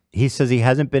ahead. He says he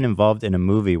hasn't been involved in a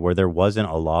movie where there wasn't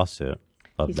a lawsuit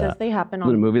of He that. says they happen in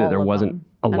on a movie that all there of wasn't them.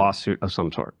 a And- lawsuit of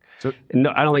some sort. So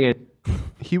no, I don't think it.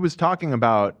 He was talking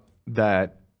about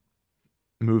that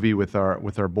movie with our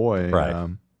boy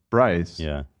Bryce.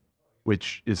 Yeah.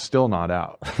 Which is still not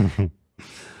out.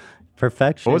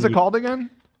 Perfection. What was it called again?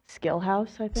 Skill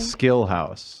House, I think. Skill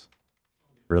House.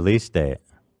 Release date.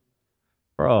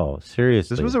 Bro,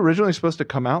 seriously. This was originally supposed to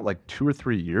come out like 2 or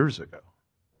 3 years ago.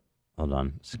 Hold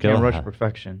on. Can't rush House.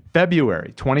 perfection.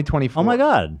 February 2024. Oh my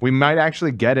God. We might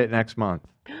actually get it next month.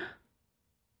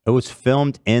 It was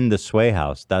filmed in the Sway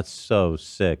House. That's so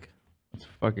sick. Let's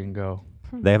fucking go.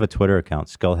 They have a Twitter account,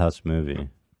 Skull House Movie.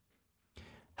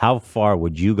 How far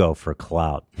would you go for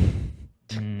clout?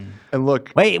 And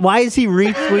look. Wait, why is he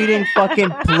retweeting fucking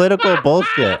political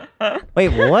bullshit? Wait,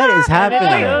 what is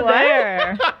happening?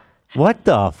 There. What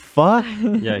the fuck?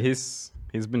 Yeah, he's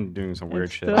He's been doing some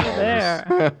weird shit. still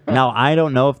there. Now, I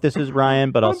don't know if this is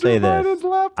Ryan, but I'll say this.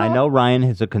 I know Ryan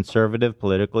is a conservative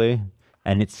politically,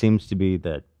 and it seems to be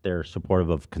that they're supportive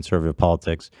of conservative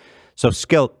politics. So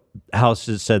Skill House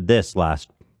has said this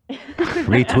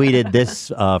retweeted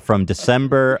this from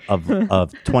December of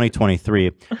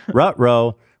 2023.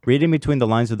 Rut-row, reading between the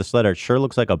lines of this letter, it sure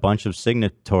looks like a bunch of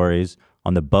signatories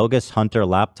on the bogus Hunter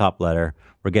laptop letter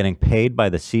were getting paid by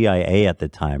the CIA at the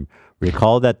time.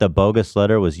 Recall that the bogus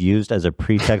letter was used as a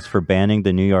pretext for banning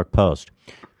the New York Post.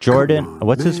 Jordan,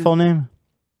 what's his full name?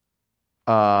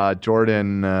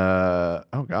 Jordan.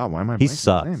 Oh God, why am I? He blanking his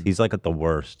sucks. name? He's like at the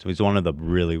worst. He's one of the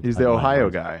really. He's the Ohio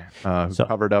guy who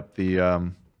covered up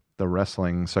the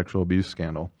wrestling sexual abuse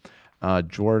scandal.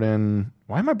 Jordan.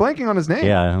 Why am I blanking on his name?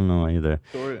 Yeah, I don't know either.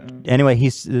 Anyway,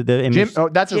 he's the Jim. Oh,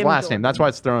 that's his last name. That's why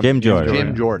it's thrown. Jim Jordan.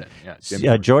 Jim Jordan. Yeah, Jim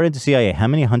Jordan. Jordan to CIA. How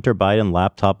many Hunter Biden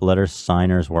laptop letter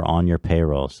signers were on your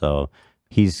payroll? So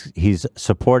he's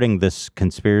supporting this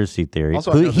conspiracy theory.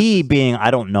 Also, I know He being,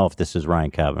 I don't know if this is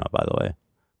Ryan Kavanaugh, by the way,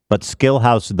 but Skill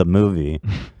House the movie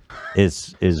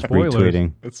is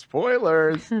retweeting. It's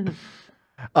spoilers.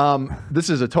 This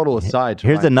is a total aside.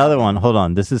 Here's another one. Hold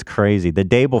on. This is crazy. The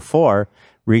day before,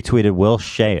 retweeted Will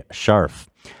Scharf.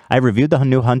 I reviewed the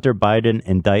new Hunter Biden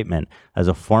indictment. As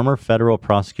a former federal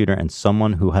prosecutor and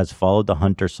someone who has followed the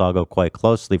Hunter saga quite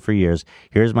closely for years,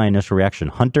 here's my initial reaction.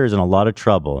 Hunter is in a lot of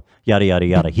trouble. Yada, yada,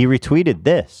 yada. He retweeted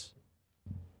this.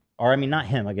 Or, I mean, not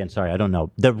him. Again, sorry. I don't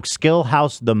know. The Skill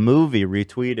House, the movie,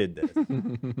 retweeted this.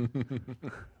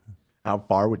 How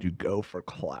far would you go for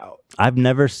clout? I've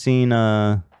never seen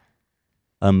a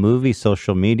movie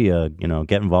social media,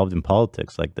 get involved in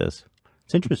politics like this.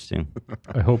 It's interesting.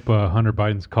 I hope Hunter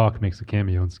Biden's cock makes a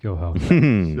cameo in Skill House.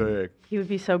 Sick. He would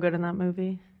be so good in that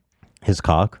movie. His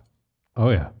cock? Oh,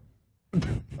 yeah.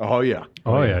 Oh, yeah.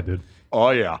 Oh, yeah, dude.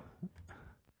 Oh, yeah.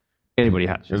 Anybody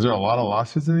has. Is there a lot of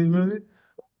lawsuits in these movies?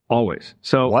 Always.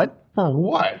 So what? For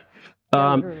what?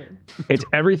 It's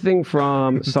everything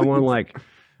from someone like,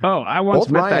 oh, I once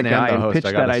Both met Ryan that guy and the and host, pitched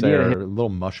I that gotta say, idea to are him. a little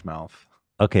mush mouth.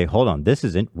 Okay, hold on. This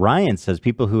isn't. Ryan says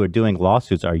people who are doing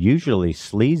lawsuits are usually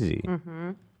sleazy.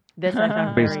 This I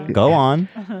found very. Go on.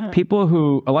 A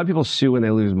lot of people sue when they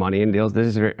lose money in deals.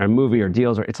 This is a movie or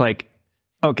deals. It's like,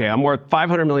 okay, I'm worth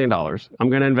 $500 million. I'm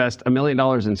going to invest $1 million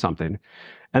in something.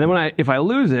 And then if I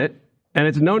lose it, and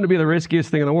it's known to be the riskiest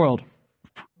thing in the world,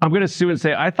 I'm going to sue and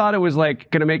say, I thought it was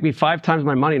like going to make me 5 times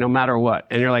my money no matter what.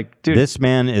 And you're like, dude. This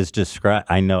man is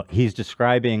he's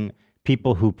describing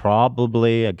people who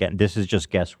probably, again, this is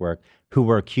just guesswork, who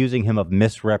were accusing him of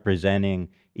misrepresenting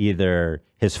either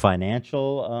his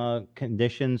financial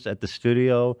conditions at the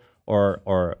studio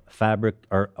or fabric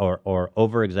or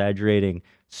over exaggerating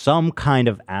some kind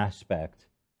of aspect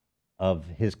of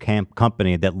his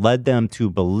company that led them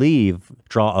to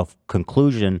draw a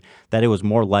conclusion that it was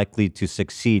more likely to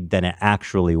succeed than it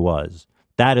actually was.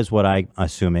 That is what I'm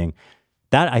assuming.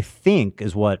 That, I think,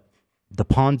 is what the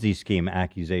Ponzi scheme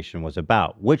accusation was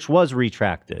about, which was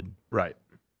retracted. Right.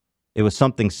 It was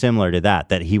something similar to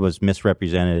that he was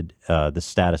misrepresented the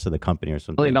status of the company or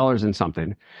something. $1 million in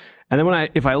something. And then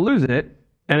if I lose it,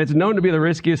 and it's known to be the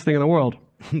riskiest thing in the world.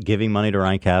 Giving money to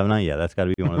Ryan Kavanaugh? Yeah, that's got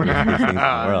to be one of the riskiest things in the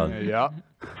world. Yeah.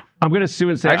 I'm going to sue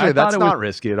and say, actually, that's not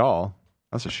risky at all.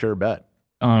 That's a sure bet.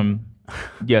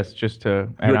 Yes, just to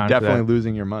add You're on definitely to that.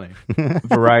 losing your money.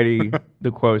 Variety, the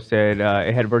quote said,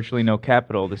 it had virtually no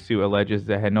capital. The suit alleges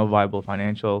that it had no viable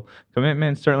financial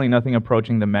commitment, certainly nothing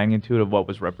approaching the magnitude of what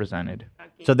was represented.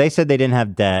 So they said they didn't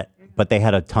have debt, but they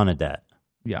had a ton of debt.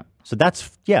 Yeah. So that's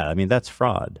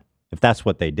fraud. If that's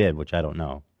what they did, which I don't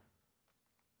know.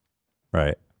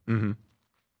 Right. Mm-hmm.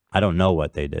 I don't know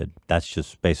what they did. That's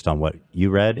just based on what you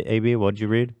read, AB. What did you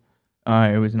read?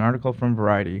 It was an article from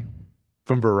Variety.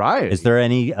 From Variety? Is there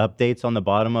any updates on the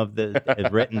bottom of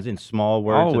it's written in small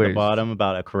words at the Always. bottom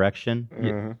about a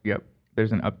correction? Yep.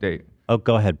 There's an update. Oh,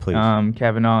 go ahead, please.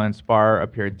 Kavanaugh and Spahr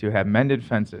appeared to have mended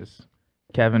fences.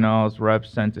 Kavanaugh's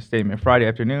reps sent a statement Friday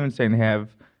afternoon saying they have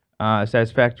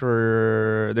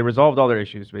satisfactory. They resolved all their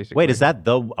issues, basically. Wait, is that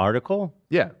the article?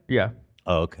 Yeah. Yeah.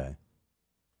 Oh, okay.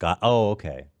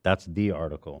 Okay. That's the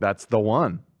article. That's the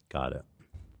one. Got it.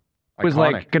 It was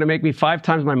like going to make me 5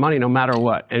 times my money no matter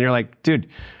what. And you're like, dude,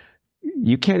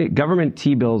 you can't, government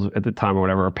T-bills at the time or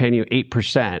whatever are paying you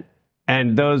 8%.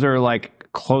 And those are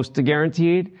like close to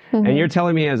guaranteed. And you're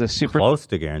telling me as a super close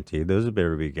to guaranteed, those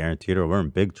better be guaranteed or we're in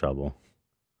big trouble.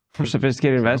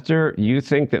 sophisticated investor, you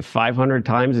think that 500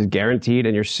 times is guaranteed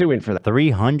and you're suing for that.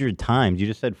 300 times. You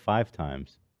just said 5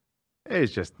 times.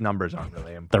 It's just numbers aren't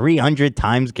really important. 300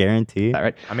 times guaranteed. All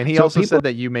right. I mean, he So also people- said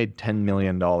that you made $10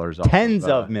 million off Tens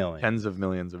of millions. Tens of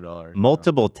millions of dollars.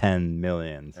 Multiple 10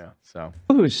 millions. Yeah, so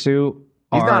People who sue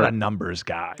he's not are a numbers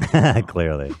guy.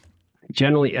 Clearly.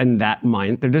 generally in that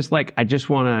mind. They're just like, I just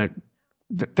want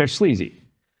to. They're sleazy.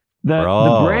 The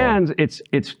Bro. brands,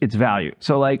 it's value.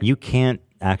 So like You can't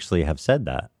actually have said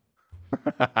that.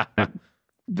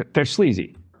 they're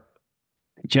sleazy.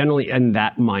 Generally in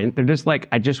that mind, they're just like,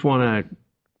 I just want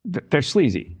to. They're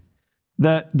sleazy.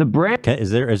 The brand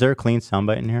Is there a clean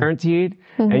soundbite in here? guaranteed,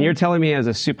 and you're telling me as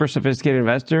a super sophisticated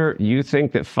investor, you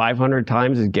think that 500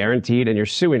 times is guaranteed, and you're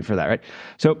suing for that, right?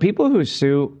 So people who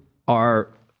sue are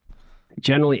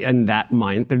generally in that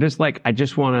mind. They're just like, I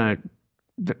just want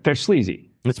to. They're sleazy.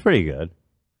 It's pretty good.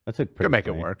 That's a pretty Could make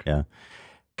it funny. work. Yeah.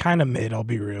 Kind of mid, I'll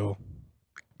be real.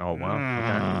 Oh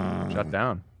wow. Okay. Shut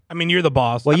down. I mean, you're the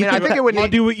boss. Well, I mean, I think it would I'll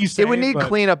need, do what you say. it would need but-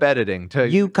 cleanup editing to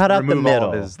You cut out the remove all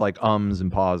middle. of his like ums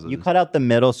and pauses. You cut out the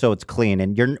middle so it's clean,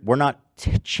 and we're not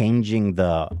changing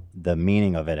the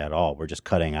meaning of it at all. We're just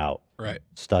cutting out Right.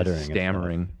 stuttering, and stuff.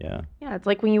 Stammering. Yeah. Yeah, it's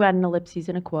like when you add an ellipses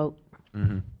in a quote.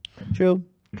 True.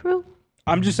 True.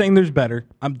 I'm just saying there's better.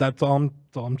 That's all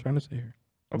I'm trying to say here.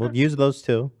 We'll use those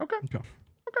too. Okay.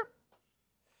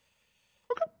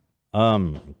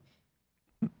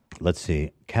 Let's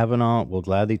see. Kavanaugh will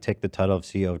gladly take the title of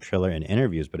CEO of Triller in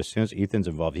interviews, but as soon as Ethan's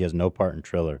involved, he has no part in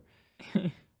Triller.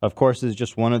 Of course, this is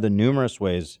just one of the numerous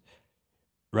ways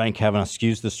Ryan Kavanaugh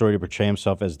skews the story to portray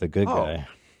himself as the good guy.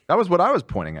 That was what I was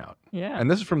pointing out. Yeah. And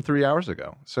this is from 3 hours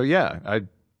ago. So yeah,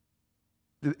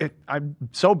 I'm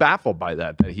so baffled by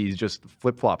that he just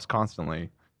flip flops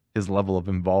constantly his level of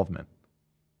involvement.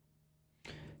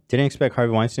 Didn't expect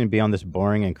Harvey Weinstein to be on this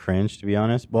boring and cringe, to be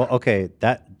honest. Well, okay,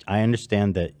 that I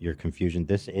understand that your confusion.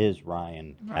 This is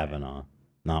Ryan Kavanaugh,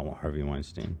 not Harvey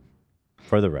Weinstein,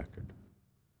 for the record.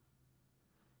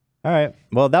 All right.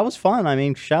 Well, that was fun. I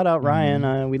mean, shout out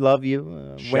Ryan. We love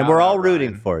you. Shout we're all out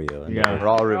rooting Ryan. for you. Yeah, we're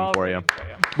all rooting for you.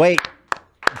 Wait,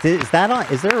 is that on?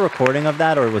 Is there a recording of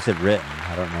that, or was it written?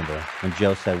 I don't remember. When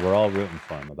Joe said we're all rooting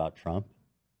for him about Trump.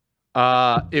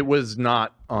 It was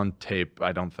not on tape,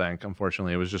 I don't think.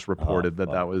 Unfortunately, it was just reported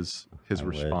that was his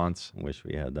response. Wish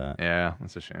we had that. Yeah,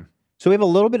 that's a shame. So we have a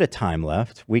little bit of time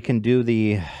left. We can do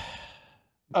the.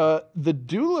 The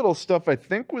Doolittle stuff, I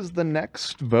think, was the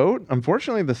next vote.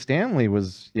 Unfortunately, the Stanley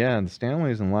was, the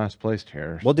Stanley's in last place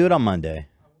here. We'll do it on Monday.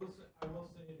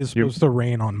 It's supposed to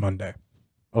rain on Monday.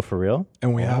 Oh, for real?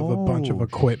 And we have a bunch of Oh,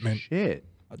 equipment shit.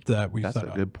 that we That's set a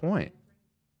up. good point.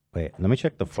 Wait, let me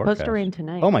check the Supposed forecast. to rain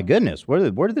tonight. Oh my goodness, where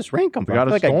did this rain come We from?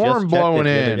 got I a feel like I just storm checked it blowing the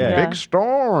other in. day. Big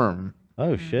storm.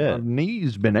 Oh shit. My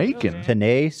knee's been aching.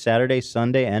 Today, Saturday,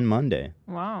 Sunday, and Monday.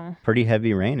 Wow. Pretty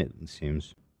heavy rain, it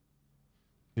seems.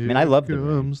 I mean, I love the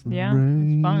rain. Yeah,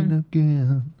 it's fun.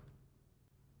 Again.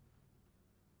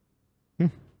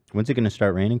 When's it going to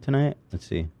start raining tonight? Let's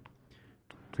see.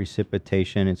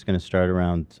 Precipitation, it's going to start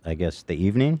around, I guess, the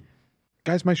evening.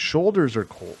 Guys, my shoulders are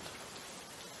cold.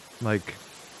 Like,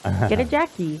 Get a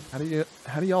Jackie.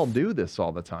 how do y'all do this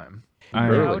all the time? I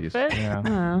Girlies.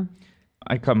 Yeah.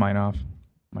 I cut mine off,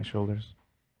 my shoulders.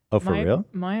 Oh, for my, real?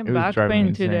 My It was back driving me pain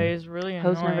insane. today is really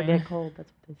Hoes annoying. never get cold.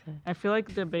 That's what they say. I feel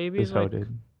like the baby's This hoe like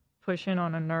did. pushing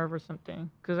on a nerve or something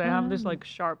because I have this like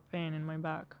sharp pain in my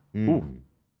back. Mm.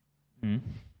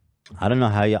 I don't know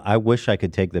how you. I wish I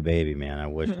could take the baby, man. I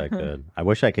wish I could. I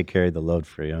wish I could carry the load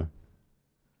for you.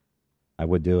 I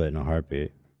would do it in a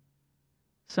heartbeat.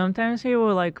 Sometimes he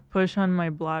will like push on my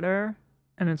bladder,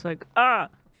 and it's like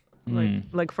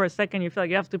like for a second you feel like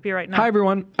you have to pee right now. Hi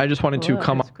everyone. I just wanted to Ugh,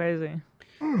 come. It's crazy.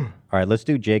 All right, let's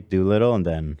do Jake Doolittle, and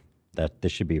then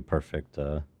this should be a perfect way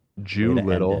to end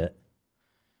Doolittle. it.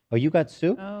 Oh, you got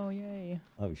soup? Oh yay!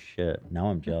 Oh shit! Now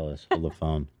I'm jealous. Hold the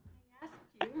phone.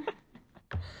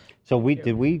 So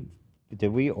did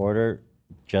we order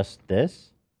just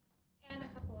this?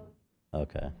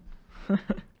 Okay. You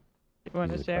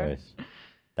want to Jesus share? Christ.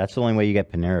 That's the only way you get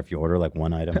Panera if you order like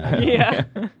one item. Yeah.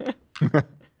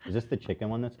 Is this the chicken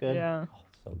one that's good? Yeah. Oh,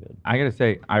 so good. I gotta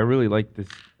say, I really like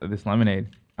this lemonade.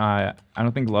 I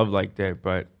don't think Love liked it,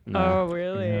 but Oh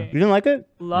really? You didn't like it?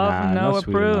 Love Nah, no not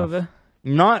sweet approve. enough.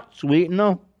 Not sweet,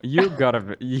 no. You're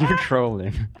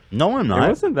trolling. No, I'm It not.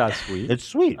 wasn't that sweet. It's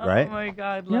sweet, right? Oh my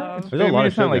God, Yeah, love. There's a lot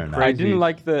of sugar in that. I didn't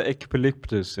like the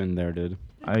eucalyptus in there, dude.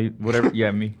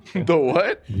 Me. The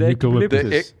what? The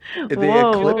eucalyptus. The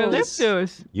Whoa, eucalyptus?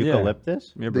 eucalyptus.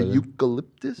 Eucalyptus? Yeah, The brother.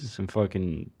 eucalyptus? Some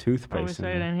fucking I toothpaste. would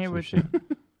say in it in here, some but shit.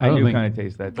 I I don't do think- kind of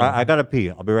taste that. I gotta pee.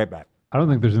 I'll be right back. I don't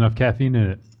think there's enough caffeine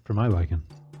in it for my liking.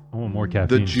 I want more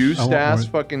caffeine. The juiced I want ass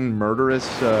more- fucking murderous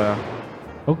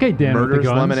Okay, Dan. with the Murder's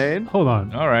guns. Lemonade? Hold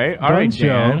on. All right, Gun Dan.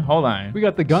 show. Hold on. We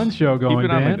got the gun show going, Keep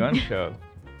it on Dan. the gun show.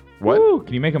 What? Woo,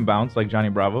 can you make him bounce like Johnny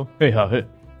Bravo? Hey, hey.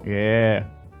 Yeah.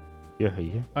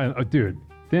 Dude,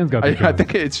 Dan's got the I gun.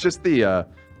 think it's just the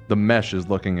mesh is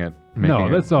looking at. No, making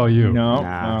it- that's all you. No.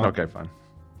 Nah. Okay, fine.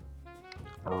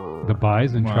 The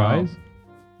buys and Wow. tries.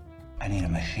 I need a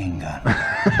machine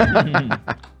gun.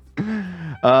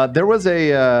 There was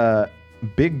a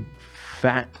big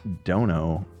fat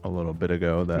dono a little bit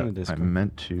ago that I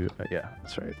meant to. Yeah,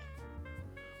 that's right.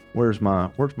 Where's my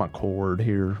cord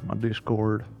here? My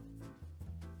Discord.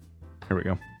 Here we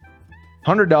go.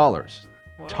 $100.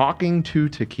 Talking to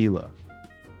Tequila.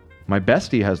 My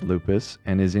bestie has lupus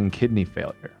and is in kidney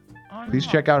failure. Please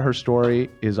check out her story.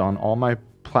 Is on all my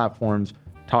platforms.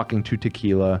 Talking to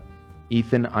Tequila.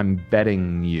 Ethan, I'm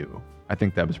betting you. I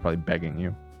think that was probably begging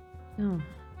you. Oh.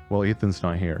 Well, Ethan's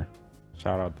not here.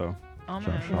 Shout out though. Oh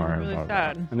So man, sorry really about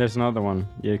sad. And there's another one,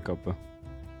 Jacob.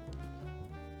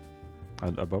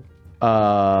 Above.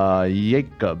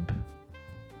 Jacob.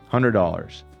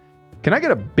 $100. Can I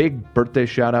get a big birthday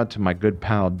shout out to my good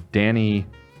pal Danny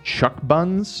Chuck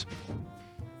Buns?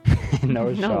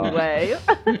 No shot. way.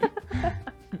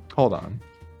 Hold on.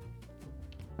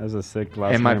 That's a sick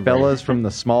last And my name, bro. fellas from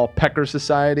the Small Pecker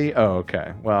Society. Oh,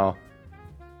 okay. Well,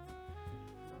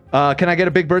 can I get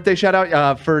a big birthday shout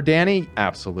out for Danny?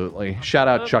 Absolutely. Shout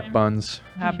out Chuck Buns.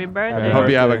 Happy birthday. Hope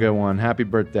you have a good one. Happy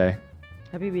birthday.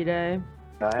 Happy B-Day.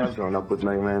 I have grown up with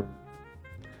Mega Man.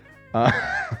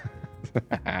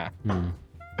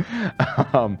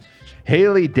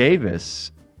 Haley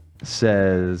Davis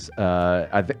says,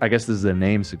 I guess this is a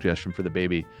name suggestion for the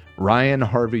baby. Ryan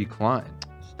Harvey Klein.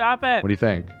 Stop it. What do you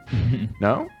think?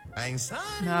 No?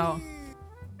 No.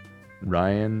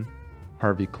 Ryan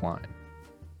Harvey Klein.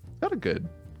 Got a good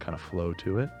kind of flow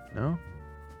to it, no?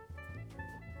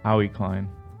 Howie Klein.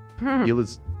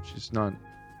 Hila's, she's not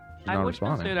I would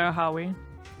responding. consider Howie.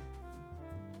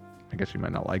 I guess she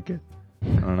might not like it. I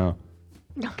don't know.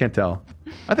 Can't tell.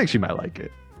 I think she might like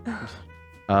it.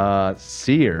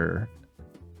 Seer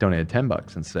donated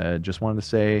 $10 and said, just wanted to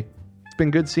say, it's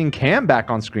been good seeing Cam back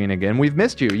on screen again. We've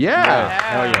missed you. Yeah.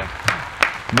 Hell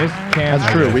yeah. Missed Cam.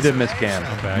 That's true. We did miss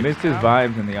Cam. Missed his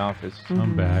vibes in the office.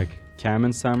 I'm back. Cam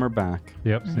and Sam are back.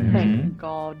 Yep, same. Thank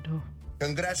God.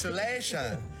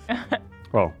 Congratulations.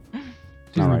 Well,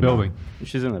 She's in the building.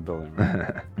 She's in the building.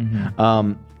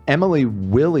 Right? Emily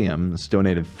Williams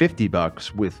donated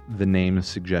 $50 with the name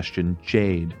suggestion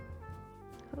Jade.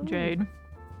 Jade.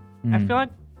 I feel like,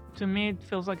 to me, it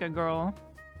feels like a girl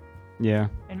Yeah.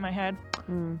 in my head.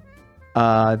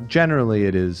 Generally,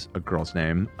 it is a girl's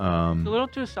name. It's a little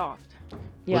too soft.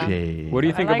 Yeah. Jade. What do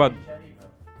you I think like about?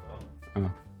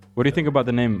 What do you think about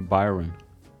the name Byron?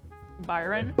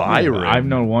 Byron. Byron. I've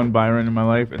known one Byron in my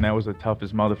life, and that was the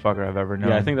toughest motherfucker I've ever known.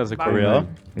 Yeah, I think that's a cool Byron.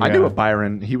 name. I knew Yeah. a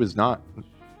Byron. He was not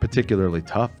particularly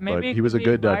tough, Maybe but it he was a could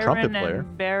be good Byron trumpet and player.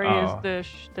 Barry Oh. is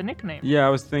the nickname. Yeah, I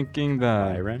was thinking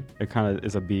that Byron? it kind of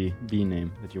is a B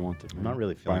name that you wanted. I'm not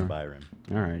really feeling Byron.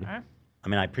 All right. I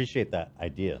mean, I appreciate that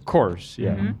idea. Of course,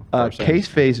 yeah. Mm-hmm. Case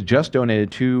Face just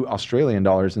donated $2 Australian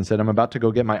and said, I'm about to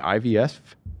go get my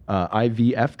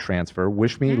IVF transfer.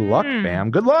 Wish me luck,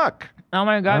 fam. Good luck. Oh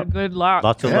my God! Good luck.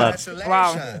 Lots of luck.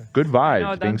 Wow. Good vibes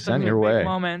No, being that's sent a your big way.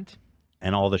 Moment.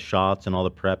 And all the shots and all the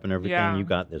prep and everything. Yeah. You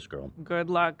got this, girl. Good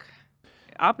luck.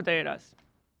 Update us.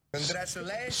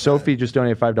 Sophie just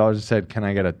donated $5 and said, can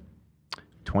I get a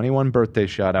 21 birthday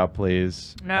shout out,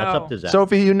 please? No. That's up to Zach.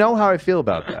 Sophie, you know how I feel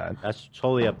about that. That's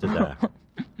totally up to Zach.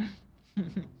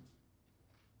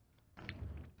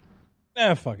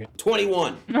 Fuck it.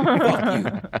 21.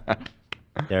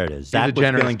 There it is. He's Zach a was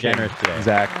generous feeling king. generous today.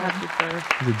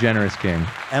 Zach, he's a generous king.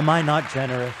 Am I not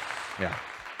generous? Yeah.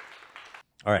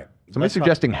 All right. Somebody let's talk-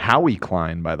 suggesting Howie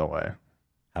Klein, by the way.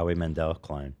 Howie Mandel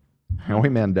Klein. Howie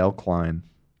Mandel Klein.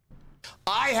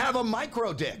 I have a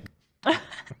micro dick. Oh,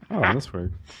 that's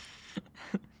weird.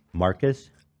 Marcus?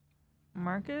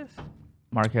 Marcus.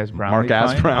 Marquez Brownlee. Mark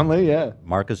Klein? Brownlee, yeah.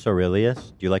 Marcus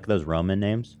Aurelius? Do you like those Roman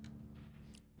names?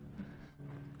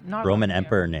 Not Roman like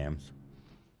emperor names.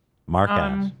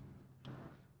 Marcus.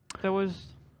 There was.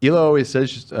 Elo always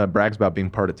says, brags about being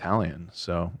part Italian,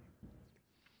 so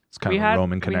it's kind we of had, a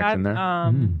Roman connection we had,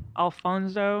 there.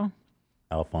 Alfonso.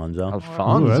 Alfonso.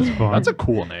 Alfonso. Ooh, that's fun. That's a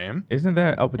cool name. Isn't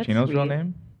that Al Pacino's real sweet.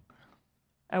 name?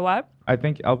 A what? I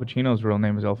think Al Pacino's real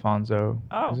name is Alfonso.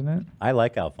 Oh. Isn't it? I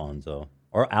like Alfonso.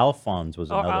 Or Alphonse was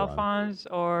Or another one. Alphonse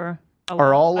or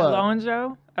Are all,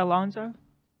 Alonso? Alonso?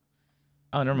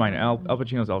 Oh, never mind. Al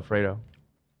Pacino's Alfredo.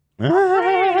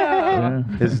 Alfredo.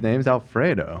 His name's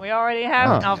Alfredo. We already have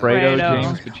Huh. an Alfredo.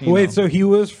 James Pacino. Wait, so he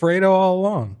was Fredo all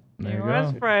along? There He you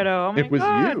was go. Fredo. Oh my It was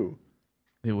God. you.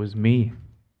 It was me.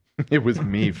 It was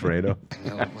me, Fredo.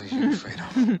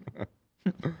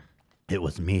 It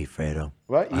was me, Fredo.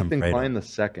 What about I'm Ethan Fredo. Klein the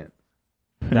second?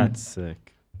 That's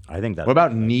sick. I think that's What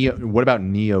about Neo? What about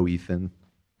Neo Ethan?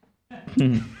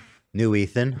 New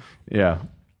Ethan. Yeah.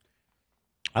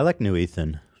 I like New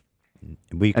Ethan.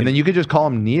 And then you could just call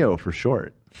him Neo for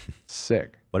short.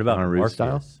 Sick. What about On a root Morpheus?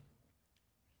 style?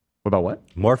 What about what?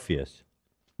 Morpheus.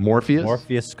 Morpheus?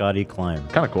 Morpheus Scotty Klein.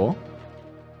 Kind of cool.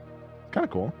 Kind of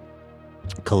cool.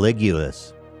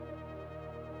 Caligulus.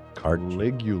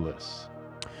 Caligulus.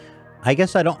 I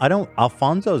guess I don't.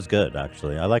 Alfonso's good,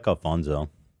 actually. I like Alfonso.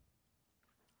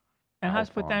 It has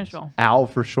potential. Al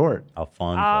for short.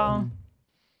 Alfonso.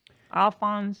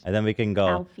 Alphonse. And then we can go.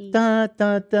 Alfie. Da,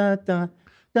 da, da, da,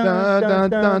 da, da,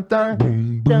 da, da,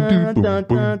 da, da,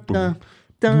 da,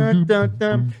 da, da,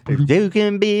 da. You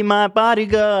can be my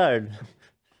bodyguard.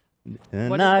 And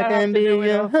What does I that have can to be do with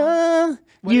your. Alphonse?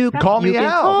 You Call me can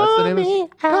Al. That's the name of me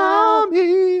Call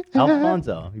me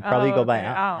Alfonso. You probably go by okay.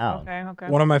 Al. Okay, okay.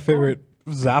 One of my favorite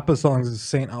Zappa songs is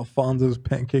St. Alfonso's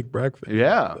Pancake Breakfast.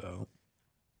 Yeah. So,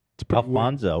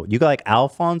 Alfonso. You go like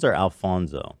Alphonse or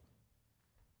Alfonso?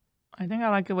 I think I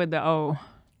like it with the O.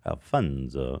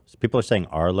 Alfonso. So people are saying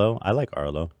Arlo. I like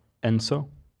Arlo. Enzo.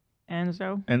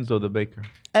 Enzo. Enzo the baker.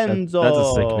 Enzo. That's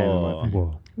a sick name in my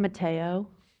opinion. Mateo.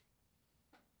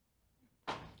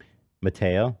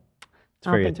 Mateo. It's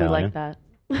I don't very think Italian.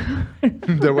 we like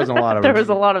that. There wasn't a lot of. There was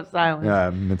a lot of silence. Yeah,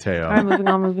 Mateo. All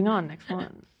right, moving on. Next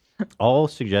one. All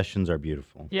suggestions are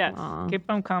beautiful. Yes. Keep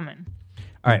them coming.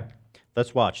 All right,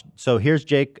 let's watch. So here's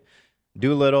Jake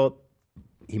Doolittle.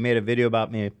 He made a video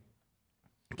about me,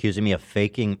 accusing me of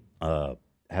faking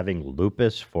having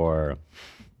lupus for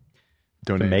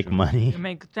to make money. You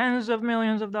make tens of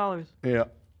millions of dollars. Yeah.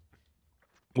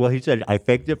 Well, he said I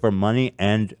faked it for money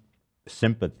and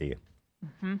sympathy.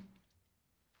 Mm-hmm.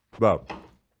 Bro,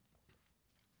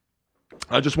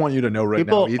 I just want you to know right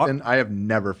People now, Ethan, I have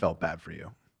never felt bad for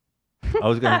you. I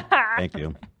was gonna thank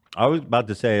you. I was about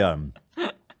to say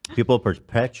people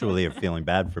perpetually are feeling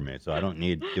bad for me, so I don't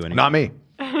need to do anything. Not me.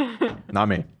 Not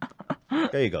me.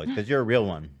 There you go, because you're a real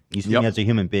one. You see Yep. me as a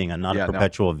human being. I'm not Yeah, a no.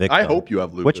 perpetual victim. I hope you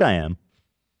have lupus. Which I am.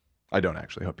 I don't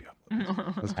actually hope you have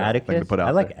lupus. That's a terrible thing to Atticus. put out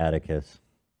I like there. Atticus.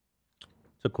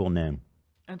 It's a cool name.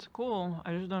 It's cool.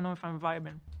 I just don't know if I'm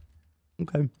vibing.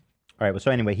 Okay. All right. Well,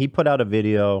 so anyway, he put out a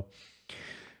video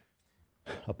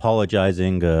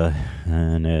apologizing,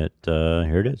 and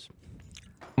here it is.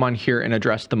 Come on here and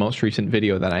address the most recent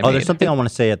video that I made. Oh, there's something I want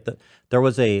to say. There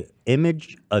was a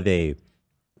image of a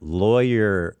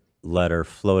lawyer letter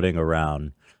floating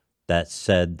around that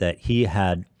said that he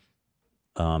had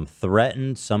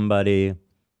threatened somebody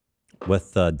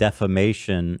with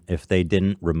defamation if they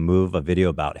didn't remove a video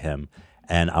about him.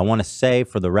 And I want to say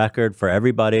for the record, for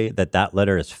everybody, that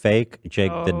letter is fake.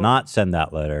 Jake did not send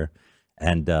that letter.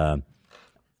 And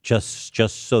just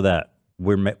so that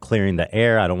we're clearing the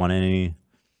air, I don't want any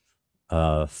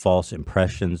false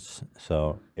impressions.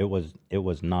 So it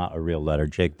was not a real letter.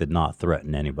 Jake did not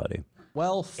threaten anybody.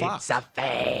 Well, fuck. It's a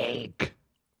fake.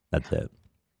 That's it.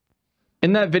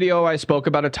 In that video, I spoke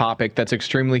about a topic that's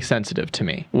extremely sensitive to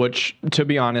me, which, to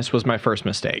be honest, was my first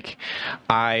mistake.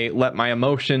 I let my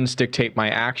emotions dictate my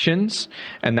actions,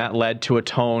 and that led to a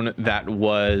tone that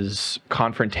was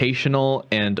confrontational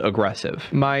and aggressive.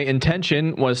 My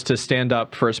intention was to stand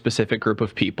up for a specific group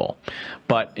of people,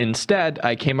 but instead,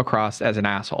 I came across as an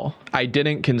asshole. I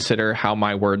didn't consider how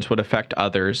my words would affect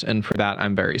others, and for that,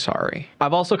 I'm very sorry.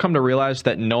 I've also come to realize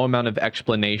that no amount of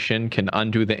explanation can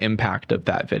undo the impact of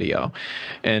that video.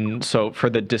 And so for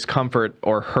the discomfort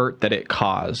or hurt that it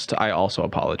caused, I also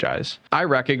apologize. I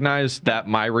recognize that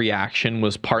my reaction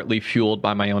was partly fueled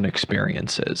by my own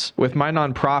experiences. With my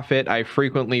nonprofit, I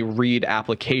frequently read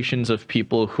applications of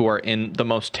people who are in the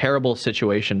most terrible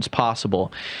situations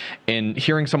possible, and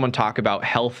hearing someone talk about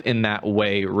health in that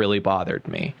way really bothered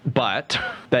me. But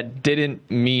that didn't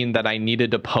mean that I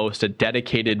needed to post a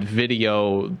dedicated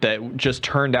video that just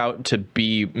turned out to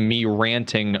be me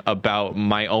ranting about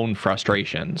my own frustrations.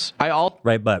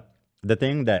 Right, but the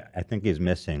thing that I think is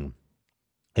missing,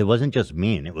 it wasn't just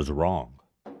mean, it was wrong.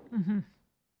 Mm-hmm.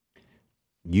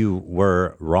 You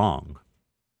were wrong.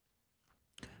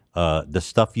 The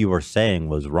stuff you were saying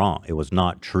was wrong. It was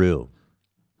not true.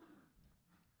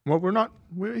 Well, we got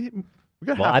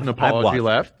Well, half an I've apology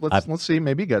watched. left. Let's see.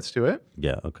 Maybe he gets to it.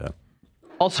 Yeah, okay.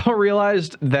 Also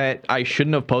realized that I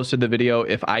shouldn't have posted the video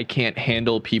if I can't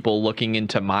handle people looking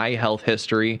into my health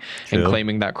history and True.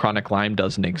 claiming that chronic Lyme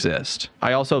doesn't exist.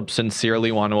 I also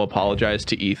sincerely want to apologize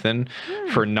to Ethan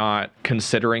for not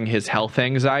considering his health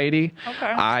anxiety. Okay.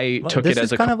 I Well, took this it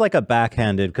is as a kind of like a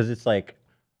backhanded, because it's like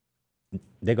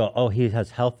they go, oh, he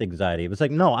has health anxiety. It was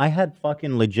like, no, I had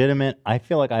fucking legitimate. I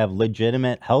feel like I have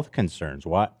legitimate health concerns.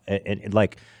 What?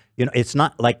 Like, you know, it's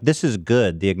not like this is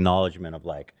good. The acknowledgement of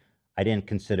like, I didn't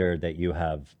consider that you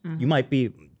have. You might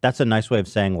be. That's a nice way of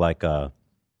saying like, what's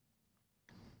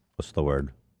the word?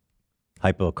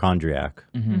 Hypochondriac.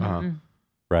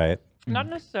 Right. Not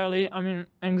necessarily. I mean,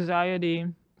 anxiety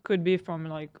could be from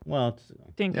like. Well,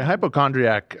 thinking. Yeah,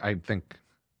 hypochondriac, I think,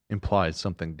 implies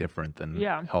something different than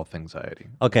Yeah. health anxiety.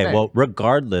 Okay, well,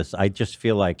 regardless, I just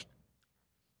feel like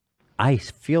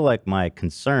my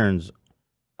concerns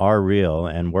are real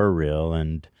and were real,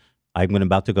 and I'm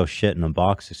about to go shit in a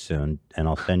box soon, and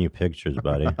I'll send you pictures,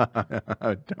 buddy.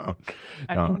 I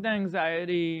think the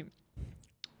anxiety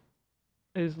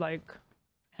is like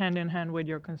hand in hand with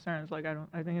your concerns. Like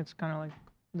I think it's kind of like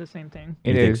the same thing.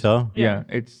 It You think is. so? Yeah,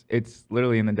 it's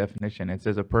literally in the definition. It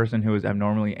says a person who is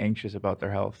abnormally anxious about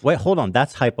their health. Wait, hold on.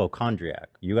 That's hypochondriac.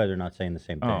 You guys are not saying the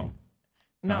same thing. Oh.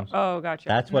 No. Oh, gotcha.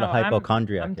 That's what a No, I'm-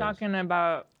 hypochondriac I'm is. talking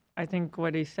about. I think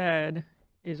what he said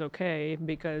is okay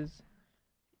because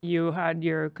you had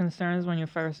your concerns when you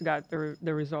first got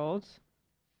the results,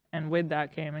 and with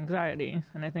that came anxiety.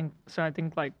 And I think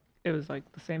like it was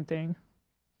like the same thing.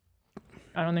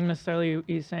 I don't think necessarily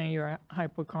he's saying you're a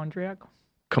hypochondriac.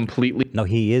 Completely. No,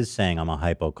 he is saying I'm a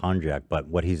hypochondriac, but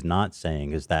what he's not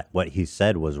saying is that what he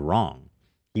said was wrong.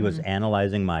 He was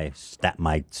analyzing my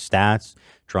stats,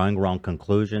 drawing wrong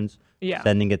conclusions, Yeah,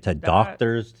 sending it to that-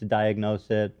 doctors to diagnose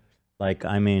it. Like,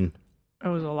 I mean, It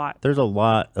was a lot. there's a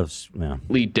lot of yeah.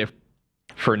 Different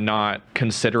for not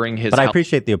considering his But I health.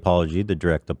 appreciate the apology, the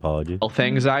direct apology. Health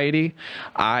anxiety.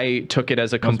 I took it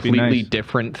as a Must be completely nice.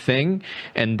 different thing,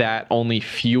 and that only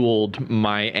fueled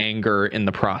my anger in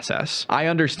the process. I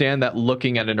understand that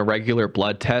looking at an irregular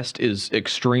blood test is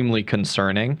extremely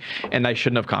concerning, and I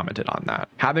shouldn't have commented on that.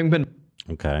 Having been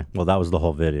Okay, well, that was the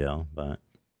whole video, but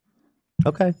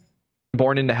okay.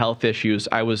 born into health issues,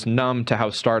 I was numb to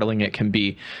how startling it can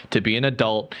be to be an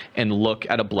adult and look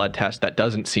at a blood test that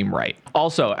doesn't seem right.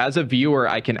 Also, as a viewer,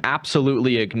 I can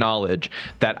absolutely acknowledge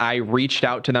that I reached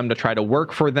out to them to try to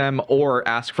work for them or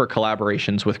ask for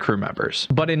collaborations with crew members.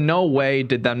 But in no way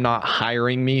did them not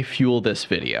hiring me fuel this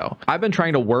video. I've been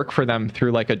trying to work for them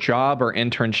through like a job or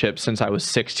internship since I was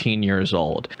 16 years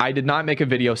old. I did not make a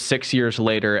video 6 years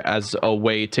later as a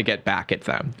way to get back at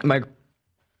them.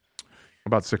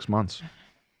 About 6 months.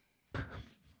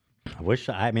 I wish,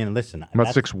 I mean, listen. About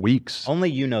that's- 6 weeks.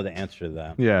 Only you know the answer to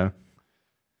that. Yeah.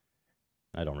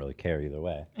 I don't really care either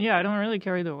way. Yeah, I don't really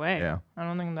care either way. Yeah. I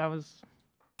don't think that was.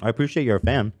 I appreciate you're a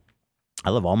fan. I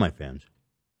love all my fans.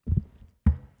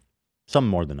 Some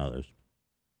more than others.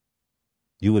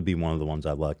 You would be one of the ones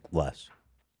I like less.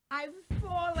 I've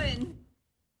fallen.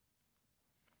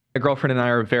 My girlfriend and I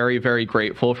are very, very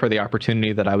grateful for the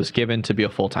opportunity that I was given to be a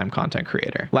full-time content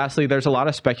creator. Lastly, there's a lot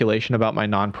of speculation about my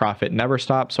nonprofit Never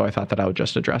Stop, so I thought that I would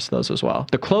just address those as well.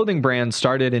 The clothing brand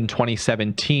started in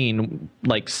 2017,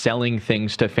 like selling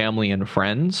things to family and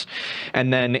friends.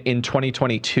 And then in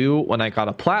 2022, when I got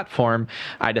a platform,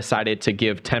 I decided to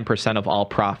give 10% of all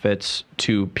profits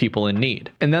to people in need.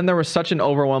 And then there was such an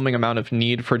overwhelming amount of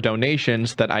need for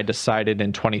donations that I decided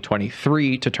in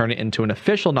 2023 to turn it into an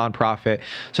official nonprofit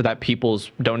so that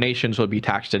people's donations would be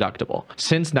tax deductible.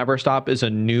 Since Never Stop is a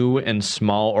new and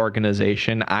small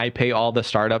organization, I pay all the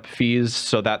startup fees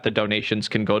so that the donations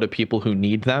can go to people who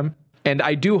need them. And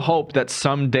I do hope that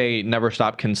someday Never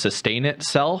Stop can sustain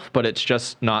itself, but it's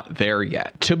just not there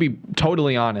yet. To be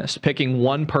totally honest, picking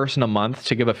one person a month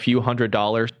to give a few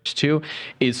 $100s to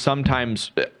is sometimes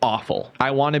awful.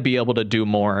 I want to be able to do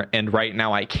more, and right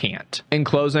now I can't. In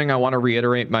closing, I want to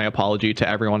reiterate my apology to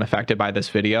everyone affected by this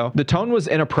video. The tone was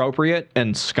inappropriate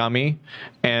and scummy,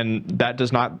 and that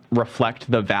does not reflect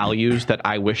the values that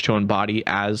I wish to embody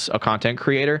as a content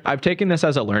creator. I've taken this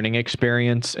as a learning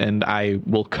experience, and I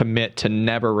will commit to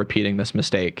never repeating this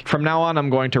mistake. From now on, I'm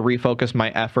going to refocus my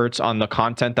efforts on the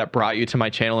content that brought you to my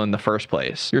channel in the first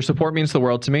place. Your support means the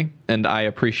world to me, and I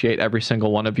appreciate every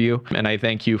single one of you, and I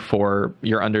thank you for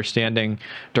your understanding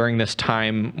during this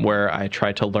time where I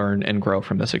try to learn and grow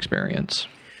from this experience.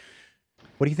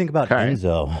 What do you think about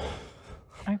Enzo?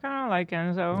 I kind of like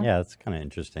Enzo. Yeah, that's kind of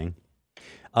interesting.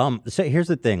 So here's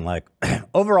the thing, like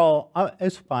overall,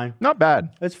 it's fine. Not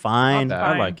bad. It's fine. Not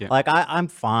bad. I like it. Like I'm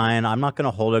fine. I'm not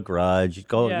gonna hold a grudge.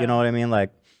 Go, Yeah. you know what I mean? Like,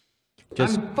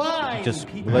 just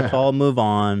let's all move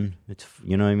on. It's,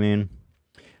 you know what I mean?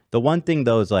 The one thing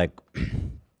though is like,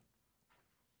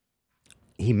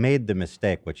 he made the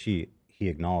mistake, which he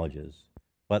acknowledges,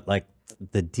 but like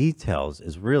the details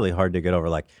is really hard to get over.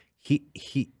 Like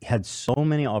he had so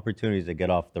many opportunities to get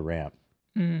off the ramp.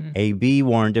 Mm. AB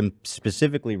warned him,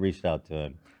 specifically reached out to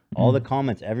him. All the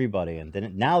comments, everybody, and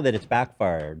then now that it's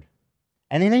backfired,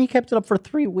 and then he kept it up for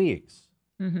 3 weeks.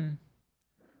 Mm-hmm.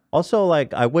 Also,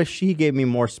 like, I wish he gave me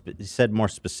said more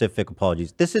specific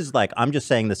apologies. This is like, I'm just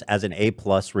saying this as an A+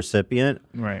 recipient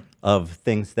Right. of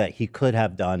things that he could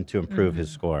have done to improve his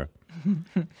score.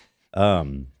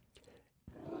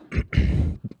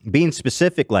 Being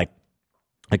specific, like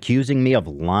accusing me of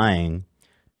lying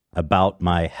about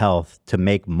my health to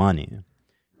make money.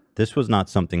 This was not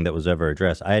something that was ever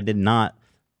addressed. I did not,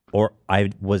 or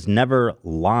I was never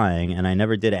lying, and I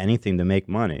never did anything to make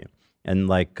money. And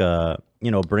like,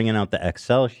 bringing out the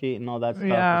Excel sheet and all that stuff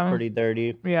Yeah. is pretty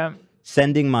dirty. Yeah.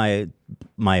 Sending my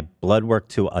blood work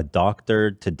to a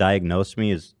doctor to diagnose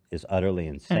me is utterly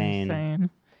insane. Insane.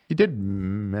 He did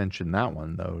mention that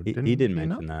one though. He Didn't did not?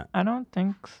 mention that. I don't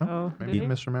think so. Maybe Did he?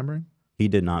 misremembering. He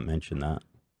did not mention that.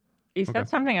 He said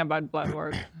something about blood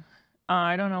work.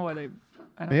 I don't know what I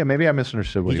don't Yeah, maybe I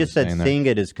misunderstood what He he just was said saying there. seeing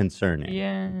it is concerning.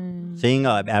 Yeah. Seeing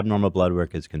abnormal blood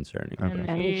work is concerning.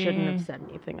 And he shouldn't have said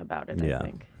anything about it, Yeah. I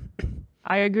think.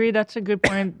 I agree. That's a good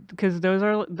point because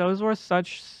those were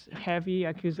such heavy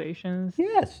accusations.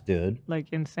 Yes, dude. Like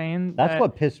insane. That's that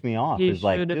what pissed me off. He Is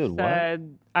like, should have dude, what?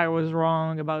 said I was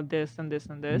wrong about this and this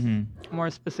and this more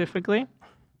specifically.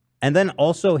 And then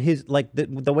also his like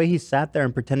the way he sat there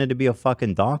and pretended to be a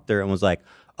fucking doctor and was like,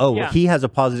 "Oh, Yeah. he has a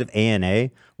positive ANA."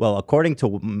 Well, according to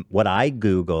what I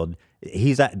googled,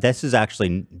 this is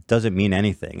actually doesn't mean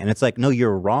anything. And it's like, no,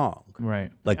 you're wrong.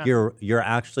 Right. Like you're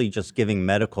actually just giving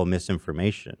medical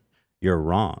misinformation. You're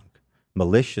wrong,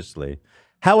 maliciously.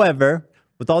 However,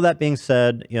 with all that being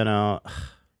said,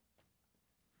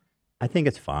 I think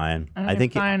it's fine. I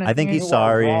think fine. I think he's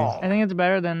sorry. I think it's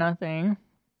better than nothing.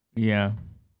 Yeah.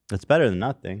 It's better than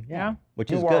nothing. Yeah.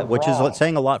 Which is good. Which is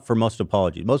saying a lot for most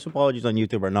apologies. Most apologies on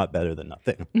YouTube are not better than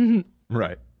nothing.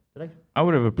 Right. I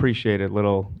would have appreciated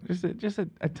just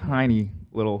a tiny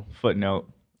little footnote.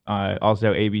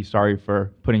 Also, AB, sorry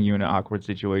for putting you in an awkward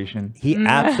situation. He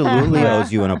absolutely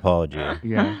owes you an apology.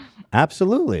 Yeah.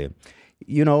 Absolutely.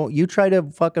 You try to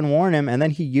fucking warn him, and then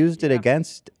he used it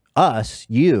against us,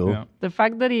 you, The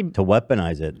fact that he to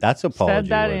weaponize it. That's apology said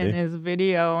that worthy. in his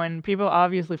video, and people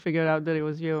obviously figured out that it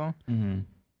was you.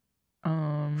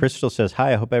 Crystal says,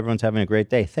 "Hi, I hope everyone's having a great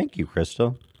day." Thank you,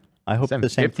 Crystal. I hope Send the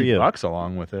same for $50 you.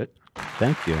 along with it.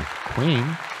 Thank you. Queen.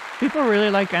 People really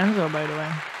like Enzo, by the way.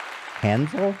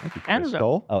 Hansel?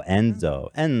 Enzo. Oh, Enzo.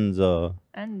 Enzo.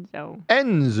 Enzo.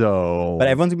 Enzo. But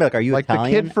everyone's gonna be like, "Are you Like the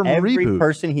Italian?" kid from Every Reboot.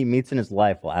 person he meets in his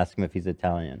life will ask him if he's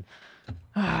Italian,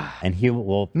 and he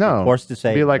will be No. forced to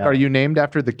say, Be like, no. are you named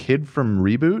after the kid from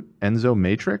Reboot, Enzo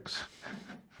Matrix?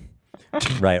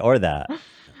 Right, or that.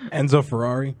 Enzo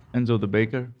Ferrari. Enzo the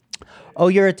baker. Oh,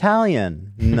 you're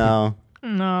Italian. No.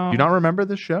 No. Do you not remember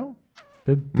this show?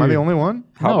 Am I the only one?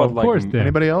 No, of course, Dan.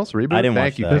 Anybody else? Reboot? I didn't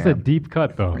Thank watch you, that. That's a Cam. deep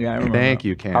cut, though. Yeah, I remember. Thank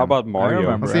you, Cam. How about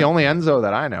Mario? That's the only Enzo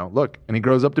that I know. Look, and he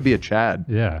grows up to be a Chad.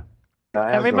 Yeah.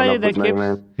 Everybody that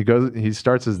keeps He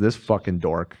starts as this fucking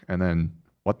dork, and then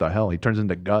what the hell? He turns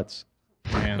into Guts.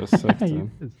 Man.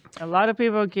 a lot of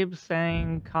people keep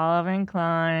saying Calvin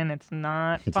Klein. It's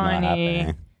not It's not funny.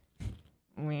 happening.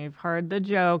 We've heard the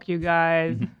joke, you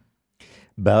guys.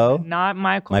 Bo, Not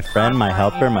Michael. my friend, my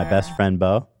helper, my either. best friend,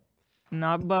 Bo.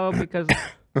 Not Bo because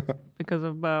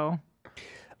of Bo.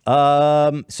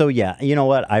 So yeah, you know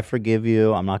what? I forgive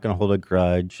you. I'm not gonna hold a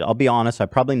grudge. I'll be honest. I'm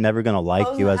probably never gonna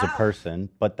like you as a person,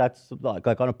 but that's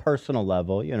like on a personal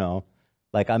level,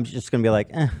 like I'm just gonna be like,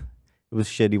 it was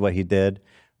shitty what he did.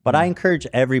 But I encourage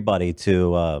everybody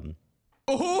to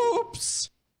Oops.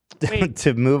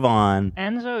 to move on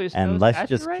Enzo is and so let's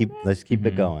just saturated? keep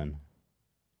it going.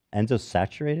 Enzo's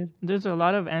saturated? There's a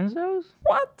lot of Enzos.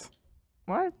 What?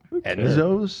 What?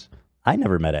 Enzos? I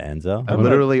never met an Enzo. I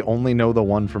literally only know the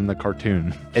one from the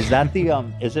cartoon. Is that the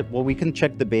is it well we can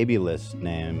check the baby list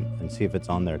name and see if it's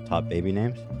on their top baby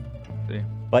names. See.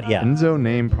 But yeah. Enzo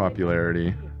name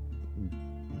popularity.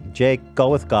 Jake, go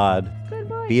with God.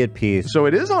 Be at peace. So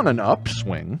it is on an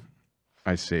upswing.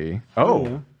 I see.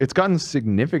 Oh, it's gotten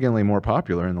significantly more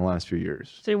popular in the last few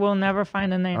years. See, we'll never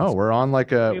find a name. Oh, we're on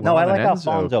like a. No, we're I on like an Enzo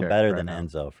Alfonso kick better right than now.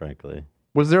 Enzo, frankly.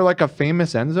 Was there like a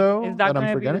famous Enzo Is that I'm going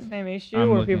to be the forgetting? same issue I'm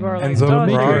where looking. people are like, Enzo oh,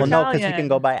 the you're Bronx. Well, no, because he Italian. can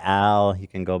go by Al. He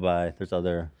can go by. There's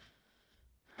other.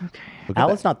 Look at Al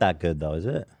that. is not that good though, is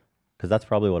it? Because that's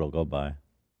probably what it'll go by.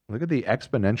 Look at the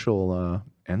exponential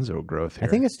Enzo growth here. I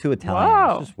think it's too Italian.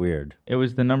 Wow. It's just weird. It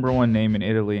was the #1 name in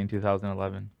Italy in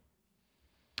 2011.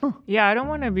 Yeah, I don't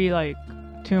want to be like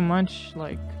too much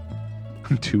like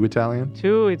too Italian.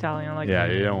 too Italian. Like Yeah,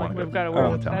 you don't like want we've to got a go weird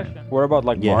all Italian. obsession. What about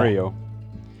like Yeah. Mario?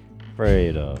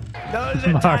 Fredo.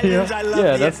 Those Italians, I love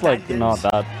Yeah, the that's like Italians.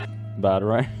 not that bad,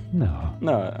 right? No.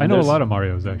 No. I know a lot of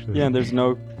Marios actually. Yeah, and there's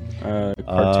no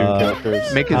cartoon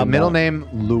characters. Make his middle name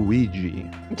Luigi.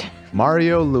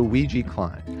 Mario Luigi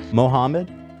Klein.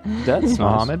 Mohammed? That's nice.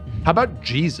 Mohammed. How about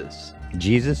Jesus?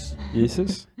 Jesus?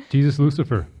 Jesus? Jesus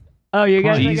Lucifer. Oh, you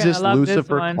guys Jesus are gonna love Lucifer this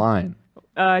one. Klein.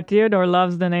 Theodore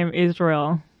loves the name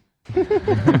Israel.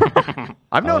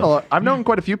 I've known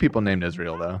quite a few people named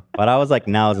Israel though. But I was like,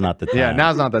 now's not the time. Yeah,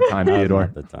 now's not the time, Now's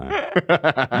Theodore. not the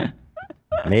time.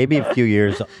 Maybe a few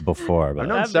years before, but I've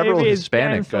known several baby is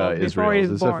Hispanic canceled before Israels. he's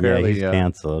This is a born. yeah, fairly he's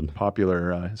canceled.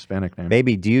 popular Hispanic name.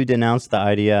 Baby, do you denounce the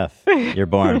IDF? You're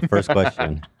born. First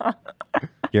question.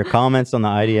 Your comments on the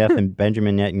IDF and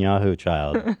Benjamin Netanyahu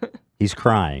child. He's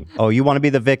crying. Oh, you want to be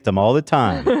the victim all the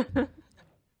time.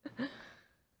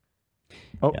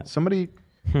 Oh, somebody.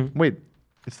 Wait,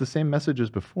 it's the same message as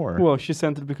before. Well, she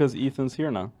sent it because Ethan's here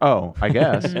now. Oh, I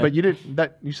guess. But you did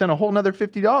that. You sent a whole nother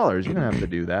 $50. You didn't have to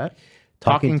do that.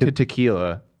 Talking to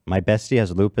tequila. My bestie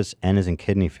has lupus and is in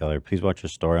kidney failure. Please watch her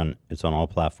story. It's on all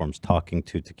platforms. Talking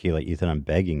to tequila. Ethan, I'm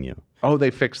begging you. Oh, they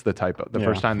fixed the typo. The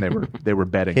first time they were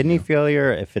betting. Kidney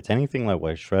failure, if it's anything like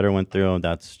what Shredder went through,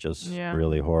 that's just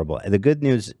really horrible. The good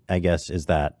news, I guess, is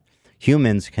that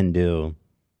humans can do.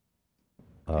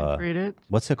 Read it.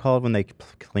 What's it called when they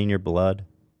clean your blood?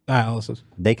 Dialysis.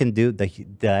 They can do the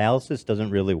dialysis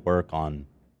doesn't really work on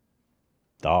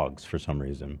dogs for some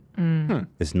reason.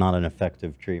 It's not an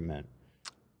effective treatment.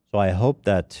 So I hope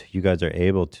that you guys are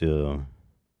able to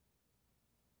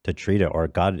treat it, or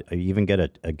God, even get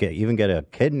a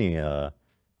kidney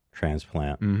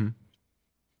transplant.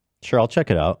 Sure, I'll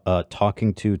check it out.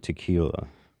 Talking to tequila,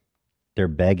 they're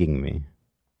begging me.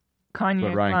 Kanye.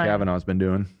 What Ryan Kavanaugh's been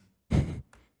doing.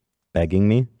 Begging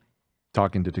me.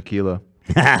 Talking to tequila.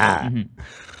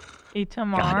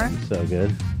 Itamar. So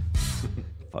good.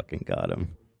 Fucking got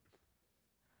him.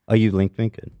 Oh, you linked me?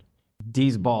 Good.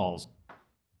 D's balls.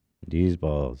 D's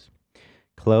balls.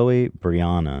 Chloe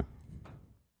Brianna.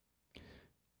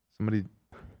 Somebody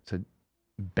said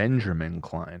Benjamin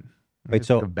Klein. Wait,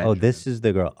 so this is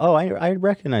the girl. Oh, I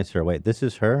recognize her. Wait, this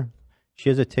is her. She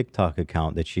has a TikTok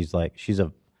account that she's a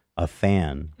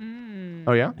fan.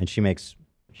 Oh yeah, and she makes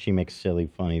silly,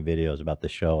 funny videos about the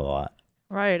show a lot.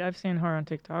 Right, I've seen her on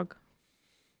TikTok.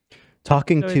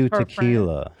 Talking So to it's her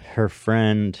tequila, her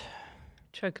friend.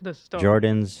 Check the story.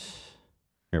 Jordan's.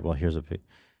 Here, well, here's a pic.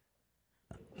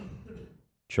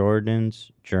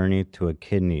 Jordan's journey to a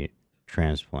kidney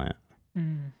transplant.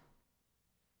 And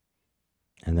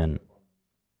then,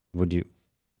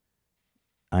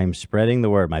 I'm spreading the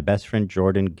word. My best friend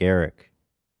Jordan Garrick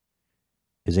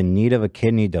is in need of a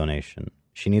kidney donation.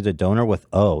 She needs a donor with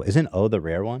O. Isn't O the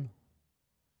rare one?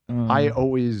 I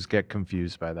always get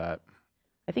confused by that.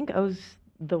 I think O's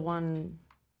the one.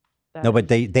 No, but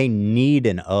they need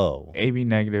an O. AB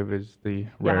negative is the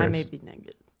Yeah, I rarest. may be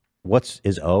negative.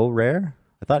 Is O rare?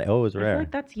 I thought O was I feel rare.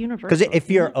 like that's universal. Because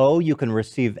if you're O, you can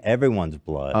receive everyone's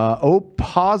blood. O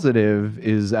positive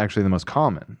is actually the most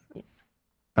common,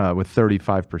 with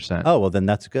 35%. Oh, well, then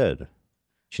that's good.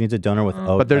 She needs a donor with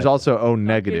O. But there's type. also O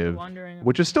negative,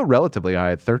 which is still relatively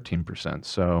high at 13%.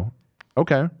 So,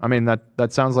 okay. I mean,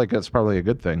 that sounds like it's probably a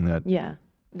good thing that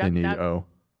they need O.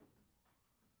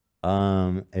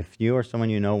 If you or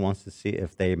someone you know wants to see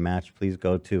if they match, please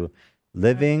go to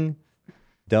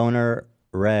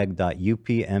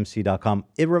livingdonorreg.upmc.com.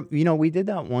 We did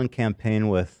that one campaign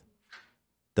with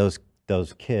those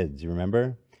kids, you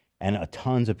remember? And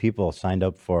tons of people signed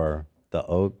up for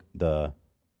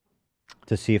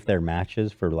to see if they're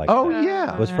matches for like. Oh,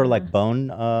 yeah. It was for like bone.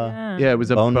 Yeah, it was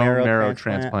a bone marrow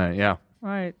transplant. Yeah.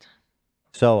 Right.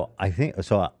 So I think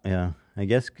so. Yeah, I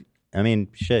guess. I mean,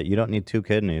 shit. You don't need 2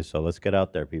 kidneys, so let's get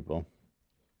out there, people.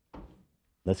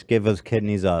 Let's give those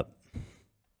kidneys up.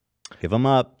 Give them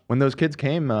up. When those kids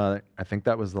came, I think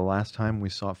that was the last time we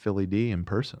saw Philly D in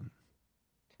person.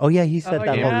 Oh yeah, he said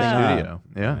that in whole the thing. studio.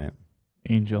 Yeah.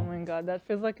 Angel. Oh my god, that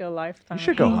feels like a lifetime. You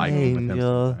should go hiking with him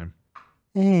Angel. sometime.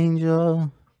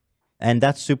 Angel. And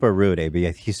that's super rude,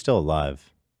 AB. He's still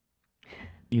alive.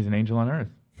 He's an angel on earth.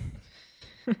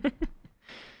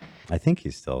 I think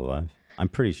he's still alive. I'm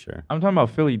pretty sure. I'm talking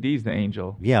about Philly D's the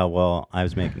angel. Yeah, well, I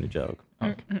was making a joke.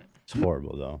 It's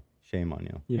horrible, though. Shame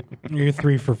on you. You're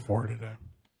 3 for 4 today.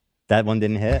 That one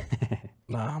didn't hit?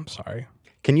 Nah, I'm sorry.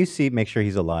 Can you make sure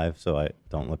he's alive so I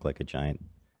don't look like a giant?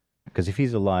 Because if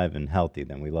he's alive and healthy,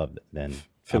 then we love it. Then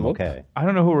I'm okay. I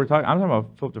don't know who we're talking. I'm talking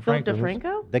about Philip DeFranco.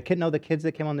 Philip DeFranco? The kids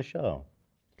that came on the show.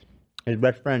 His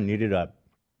best friend needed a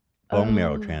bone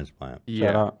marrow transplant.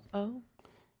 Yeah. Oh.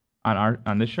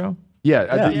 On this show?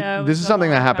 Yeah, this is something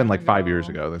that happened like 5 years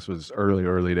ago. This was early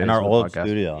days. In our of the old podcast.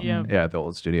 studio. Yeah. Yeah, the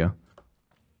old studio.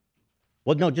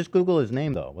 Well, no, just Google his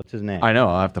name though. What's his name? I know.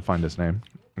 I'll have to find his name.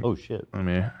 Oh shit. Let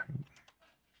me.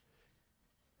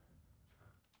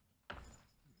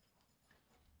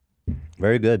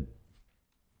 Very good.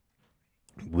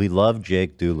 We love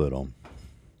Jake Doolittle.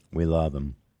 We love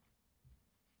him.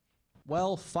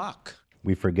 Well, fuck.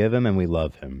 We forgive him and we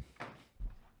love him.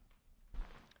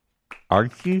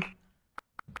 Archie?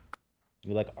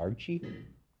 You like Archie?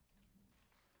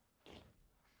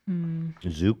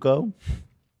 Zuko?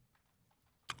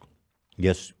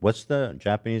 Yes. What's the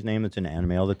Japanese name that's in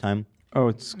anime all the time? Oh,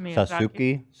 it's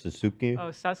Sasuke. Sasuke. Oh,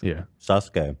 Sasuke. Yeah.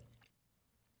 Sasuke.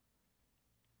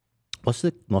 What's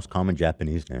the most common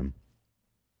Japanese name?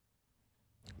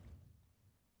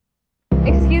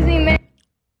 Excuse me, ma'am.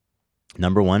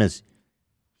 Number one is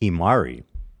Himari.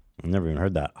 I've never even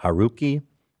heard that. Haruki.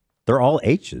 They're all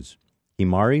H's.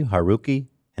 Himari, Haruki,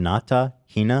 Hinata,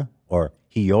 Hina, or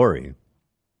Hiyori.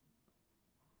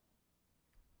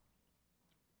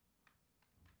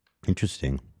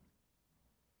 Interesting.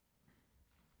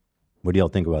 What do y'all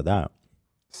think about that?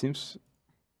 Seems.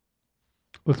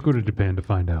 Let's go to Japan to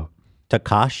find out.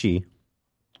 Takashi.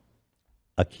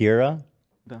 Akira.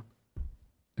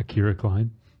 Akira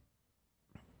Klein.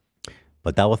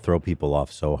 But that will throw people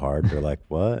off so hard. They're like,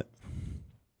 what?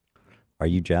 Are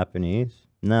you Japanese?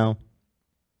 No.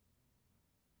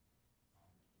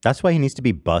 That's why he needs to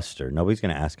be Buster. Nobody's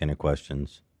going to ask any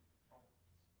questions.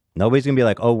 Nobody's going to be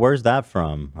like, oh, where's that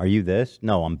from? Are you this?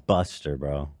 No, I'm Buster,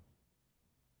 bro.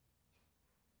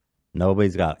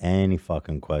 Nobody's got any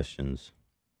fucking questions.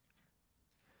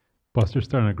 Buster's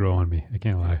starting to grow on me. I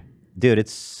can't lie. Dude,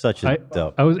 it's such a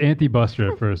dope. I was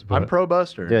anti-Buster at first, but I'm pro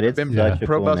Buster. Dude, I've it's been such a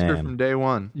pro cool Buster name. from day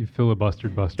one. You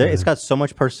filibustered Buster. It's got so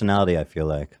much personality, I feel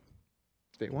like.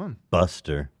 Day one.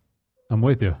 Buster. I'm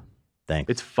with you. Thanks.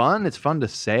 It's fun. It's fun to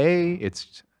say.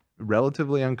 It's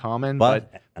relatively uncommon,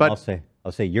 But but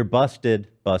I'll say you're busted,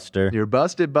 Buster. You're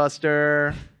busted,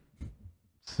 Buster.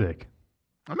 Sick.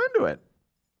 I'm into it.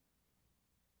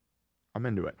 I'm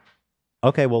into it.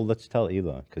 Okay, well, let's tell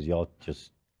Ela because y'all just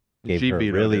gave She her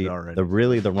vetoed it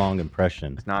already. the wrong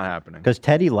impression. It's not happening. Because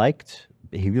Teddy likes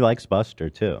Buster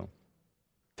too.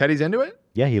 Teddy's into it?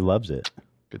 Yeah, he loves it.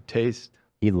 Good taste.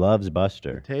 He loves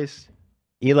Buster. Taste.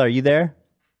 Ela, are you there?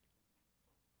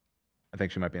 I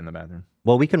think she might be in the bathroom.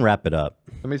 Well, we can wrap it up.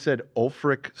 Somebody said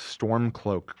Ulfric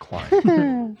Stormcloak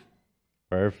Klein.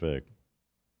 Perfect.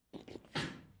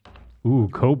 Ooh,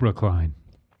 Cobra Klein.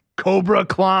 Cobra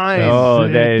Klein. Oh,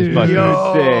 that is dude. fucking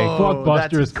Yo, sick. Fuck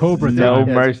Buster is Cobra. No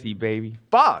time. mercy, baby.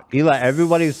 Fuck. Ela,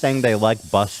 everybody's saying they like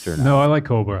Buster now. No, I like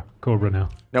Cobra. Cobra now.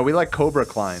 No, we like Cobra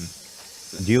Klein.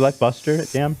 Do you like Buster,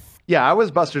 Dan? Yeah, I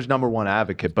was Buster's number one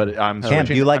advocate, but I'm Cam,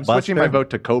 do you like I'm switching my Buster? vote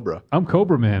to Cobra. I'm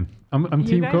Cobra, man. I'm You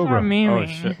Team guys Cobra. are memeing. Oh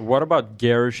shit! What about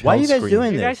Garish? Why are you guys Hellscream?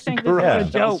 doing You this? guys think this is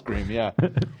a joke? Scream, yeah.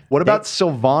 What about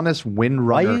Sylvanas Windrunner?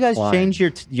 Why you guys Klein? change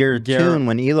your tune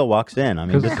when Ela walks in? I mean,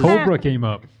 Because this is, Cobra came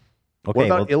up. What okay.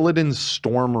 about Well, Illidan's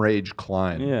Storm Rage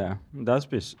Klein? Yeah, that's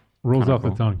Rolls kinda off the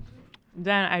cool. tongue.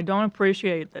 Dan, I don't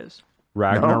appreciate this.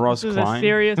 Ragnaros This is a Klein.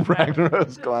 serious matter.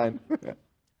 Ragnaros Klein.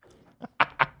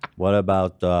 what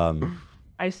about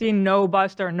I see no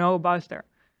Buster, no Buster.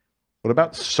 What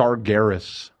about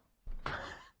Sargeras?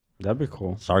 That'd be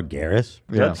cool. Sargeras?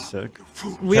 Yeah. That's sick.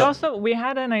 We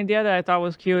had an idea that I thought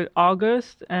was cute.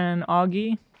 August and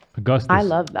Augie. Augustus. I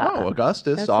love that. Oh,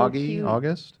 Augustus, That's so Augie, cute.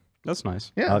 August. That's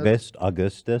nice. Yeah.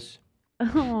 Augustus?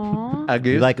 Aww.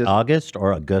 You like August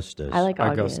or Augustus? I like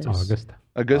August.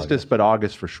 Augustus, but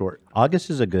August for short. August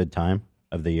is a good time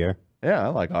of the year. Yeah, I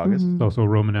like August. It's also a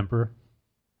Roman emperor.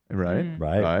 Right,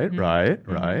 Right. right.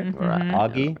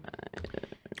 Augie?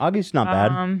 Augie's not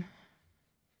bad.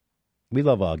 We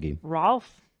love Augie.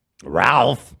 Ralph.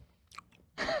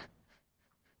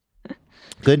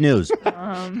 Good news.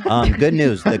 Good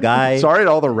news. The guy. Sorry to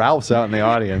all the Ralphs out in the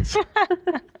audience.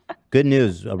 Good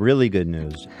news. Really good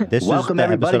news. This Welcome is the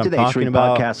everybody episode to I'm the talking H3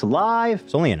 about. Podcast Live.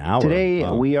 It's only an hour. Today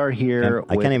Wow. we are here.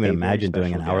 I can't with even a very imagine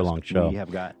doing an special hour-long guest. show. We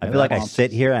have got I feel like I Bob-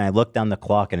 sit here and I look down the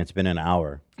clock and it's been an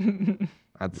hour.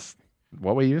 That's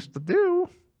what we used to do.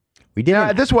 We did.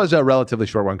 Yeah, this was a relatively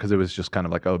short one because it was just kind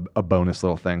of like a bonus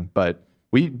little thing. But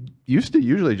we used to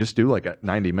usually just do like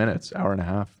 90 minutes, hour and a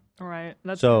half. Right.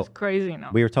 That's So crazy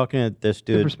now. we were talking to this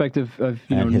The dude perspective of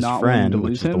and his not wanting friend, to which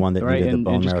lose is the him, one that right? needed the and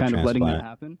bone just marrow kind of letting that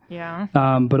transplant. happen.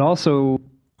 Yeah. But also,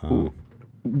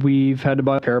 we've had to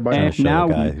buy a pair of Trying to and show the now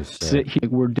guy we who's sit here.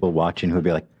 We're People watching who'd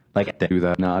be like do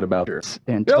that, not about this.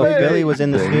 And Billy was in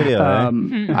the studio.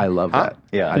 Eh? I love that.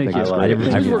 Yeah, I Thank think you. it's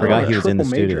I great. forgot he was in the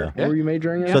triple studio. major. What were you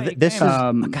majoring in? So this is.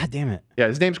 Um, God damn it. Yeah,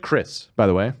 his name's Chris, by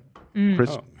the way.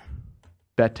 Chris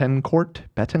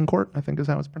Betancourt, I think is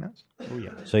how it's pronounced. Oh,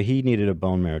 yeah. So he needed a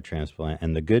bone marrow transplant.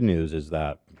 And the good news is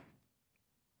that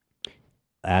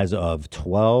as of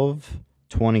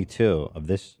 12/22 of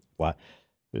this was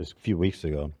a few weeks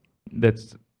ago.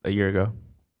 That's a year ago.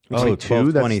 Oh, Oh,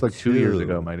 2? That's like 2 years 12/22.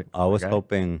 ago, might I was okay.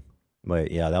 hoping.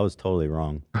 Wait, yeah, that was totally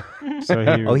wrong. So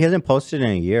he, Oh, he hasn't posted in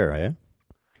a year, right?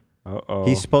 Uh-oh.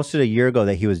 He's posted a year ago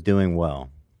that he was doing well.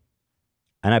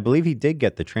 And I believe he did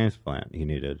get the transplant he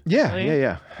needed. Yeah, Really?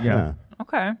 yeah.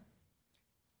 Okay.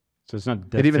 So it's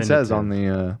not It even says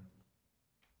definitive.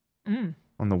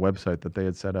 on the website that they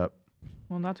had set up.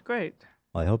 Well, that's great.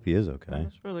 Well, I hope he is okay.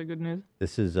 That's really good news.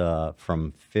 This is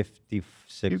from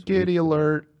 56 You giddy weeks.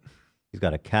 alert. He's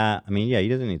got a cat. I mean, yeah, he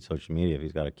doesn't need social media if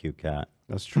he's got a cute cat.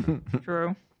 That's true.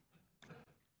 True.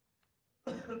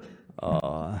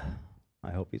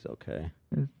 I hope he's okay.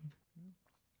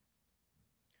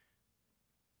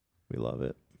 We love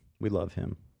it. We love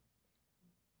him.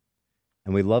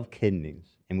 And we love kidneys.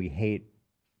 And we hate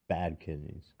bad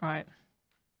kidneys. All right.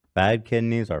 Bad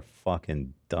kidneys are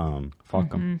fucking dumb.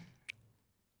 Fuck them.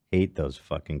 Hate those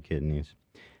fucking kidneys.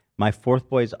 My fourth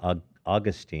boy's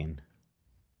Augustine.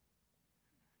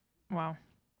 Wow.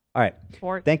 All right.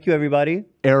 Fort. Thank you, everybody.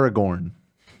 Aragorn.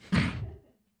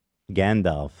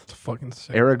 Gandalf. It's fucking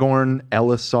sick. Aragorn,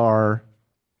 Elisar,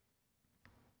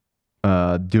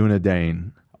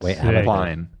 Dunedain. Wait, Sick.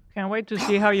 Klein. Can't wait to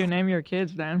see how you name your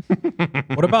kids then.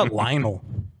 What about Lionel?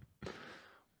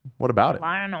 What about it?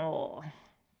 Lionel.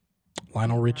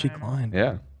 Lionel Richie Klein.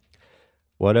 Yeah.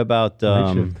 What about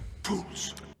Richard.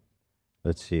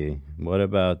 let's see. What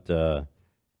about What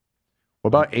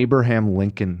about Abraham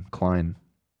Lincoln Klein?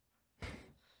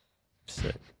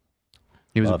 sick.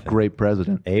 He was Love a him. great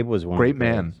president. Abe was one Great of the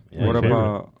man. greats. Yeah, What he's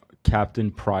about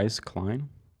Captain Price Klein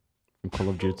from Call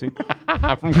of Duty?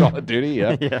 From Call of Duty,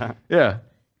 yeah. Yeah. Yeah.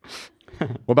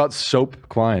 What about Soap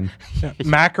Klein?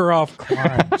 Makarov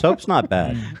Klein. Soap's not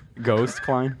bad. Ghost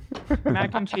Klein?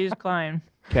 Mac and cheese Klein.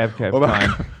 Kev What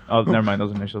about- Klein. Oh, never mind.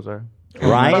 Those initials are.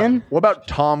 Ryan? What about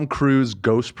Tom Cruise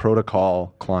Ghost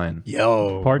Protocol Klein?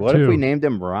 Yo. Part What 2. if we named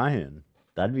him Ryan?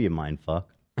 That'd be a mind fuck.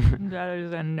 That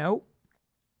is a nope.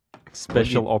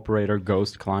 Special Operator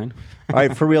Ghost Klein? All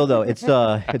right, for real though, it's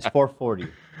 4:40.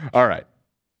 All right.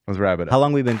 Let's wrap it How up.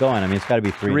 long we been going? I mean, it's got to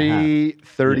be 3.5.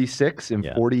 3:36 and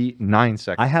Yeah. 49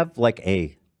 seconds. I have like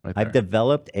Right I've there.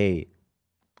 developed a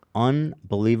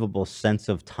unbelievable sense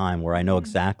of time where I know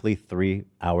exactly 3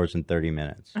 hours and 30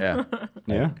 minutes. Yeah.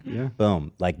 Yeah. Yeah.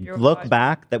 Boom. Like You're look fine.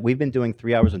 back that we've been doing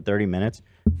 3 hours and 30 minutes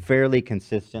fairly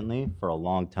consistently for a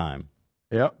long time.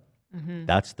 Yep.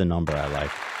 That's the number I like.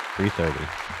 3:30.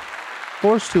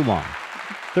 4's too long.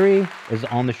 3 is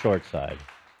on the short side.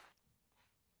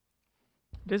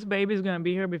 This baby's gonna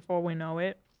be here before we know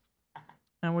it,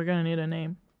 and we're gonna need a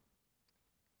name.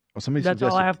 Well, somebody That's all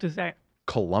I suggested have to say.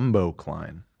 Columbo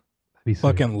Klein. That'd be sick.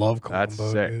 Fucking love That's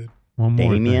Columbo, sick. dude. One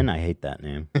more Damien, thing. I hate that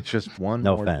name. It's just one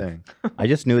No more offense. thing. I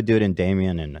just knew a dude in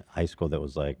Damien in high school that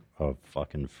was like a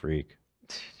fucking freak.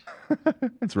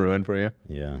 It's ruined for you.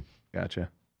 Yeah. Gotcha.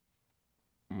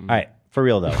 All right, for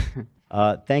real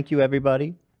though. Thank you,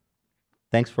 everybody.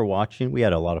 Thanks for watching. We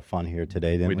had a lot of fun here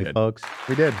today, didn't we, did. folks?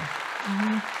 We did.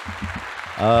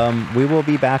 We will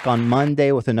be back on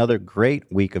Monday with another great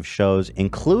week of shows,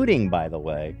 including, by the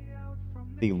way,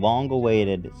 the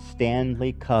long-awaited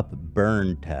Stanley Cup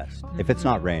burn test. If it's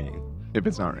not raining. If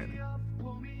it's not raining.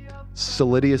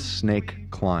 Solidius Snake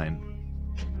Klein.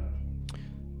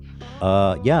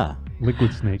 Yeah,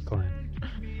 Liquid Snake Klein.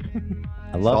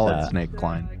 I love Solid that. Snake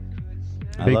Klein.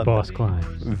 I Big love Boss Klein.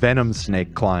 Venom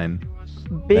Snake Klein.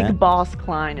 Big Ben? Boss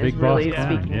Klein is Big Boss really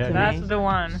Klein, speaking yeah. to That's me. the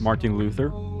one. Martin Luther?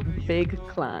 Big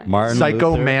Klein. Martin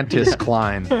Psycho Luther, Mantis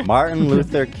Klein. Martin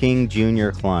Luther King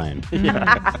Jr. Klein.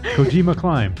 Kojima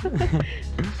Klein.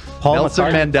 Paul Nelson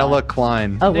McCartney Mandela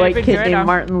Klein. A white David kid Guetta. named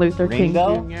Martin Luther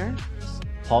Ringo? King Jr.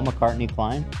 Paul McCartney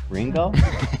Klein. Ringo.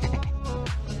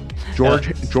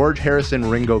 George Harrison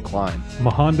Ringo Klein.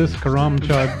 Mohandas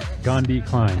Karamchand Gandhi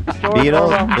Klein.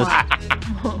 Beatles.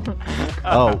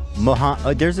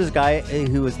 There's this guy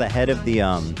who was the head of the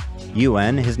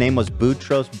UN. His name was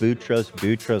Boutros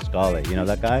Ghali. You know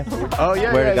that guy? Oh,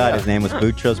 yeah. Swear yeah, to God, yeah. his name was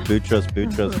Boutros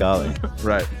Ghali.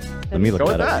 Right. Let me look Go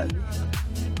with that up.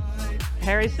 that.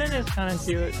 Harrison is kind of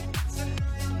cute.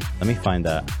 Let me find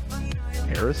that.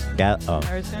 Harris?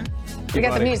 Harrison. We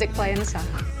got the music playing the song.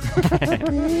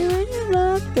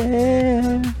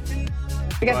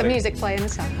 We got the music playing the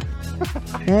song.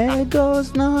 It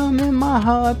goes numb and my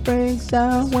heart breaks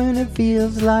out when it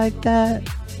feels like that.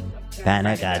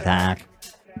 Panic attack.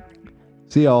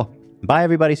 See y'all. Bye,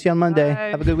 everybody. See you on Monday. Bye.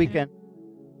 Have a good weekend.